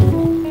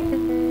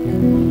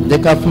 Jẹ́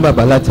ká fún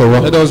bàbá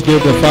látẹ̀wọ́. Let us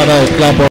give the Father a clap of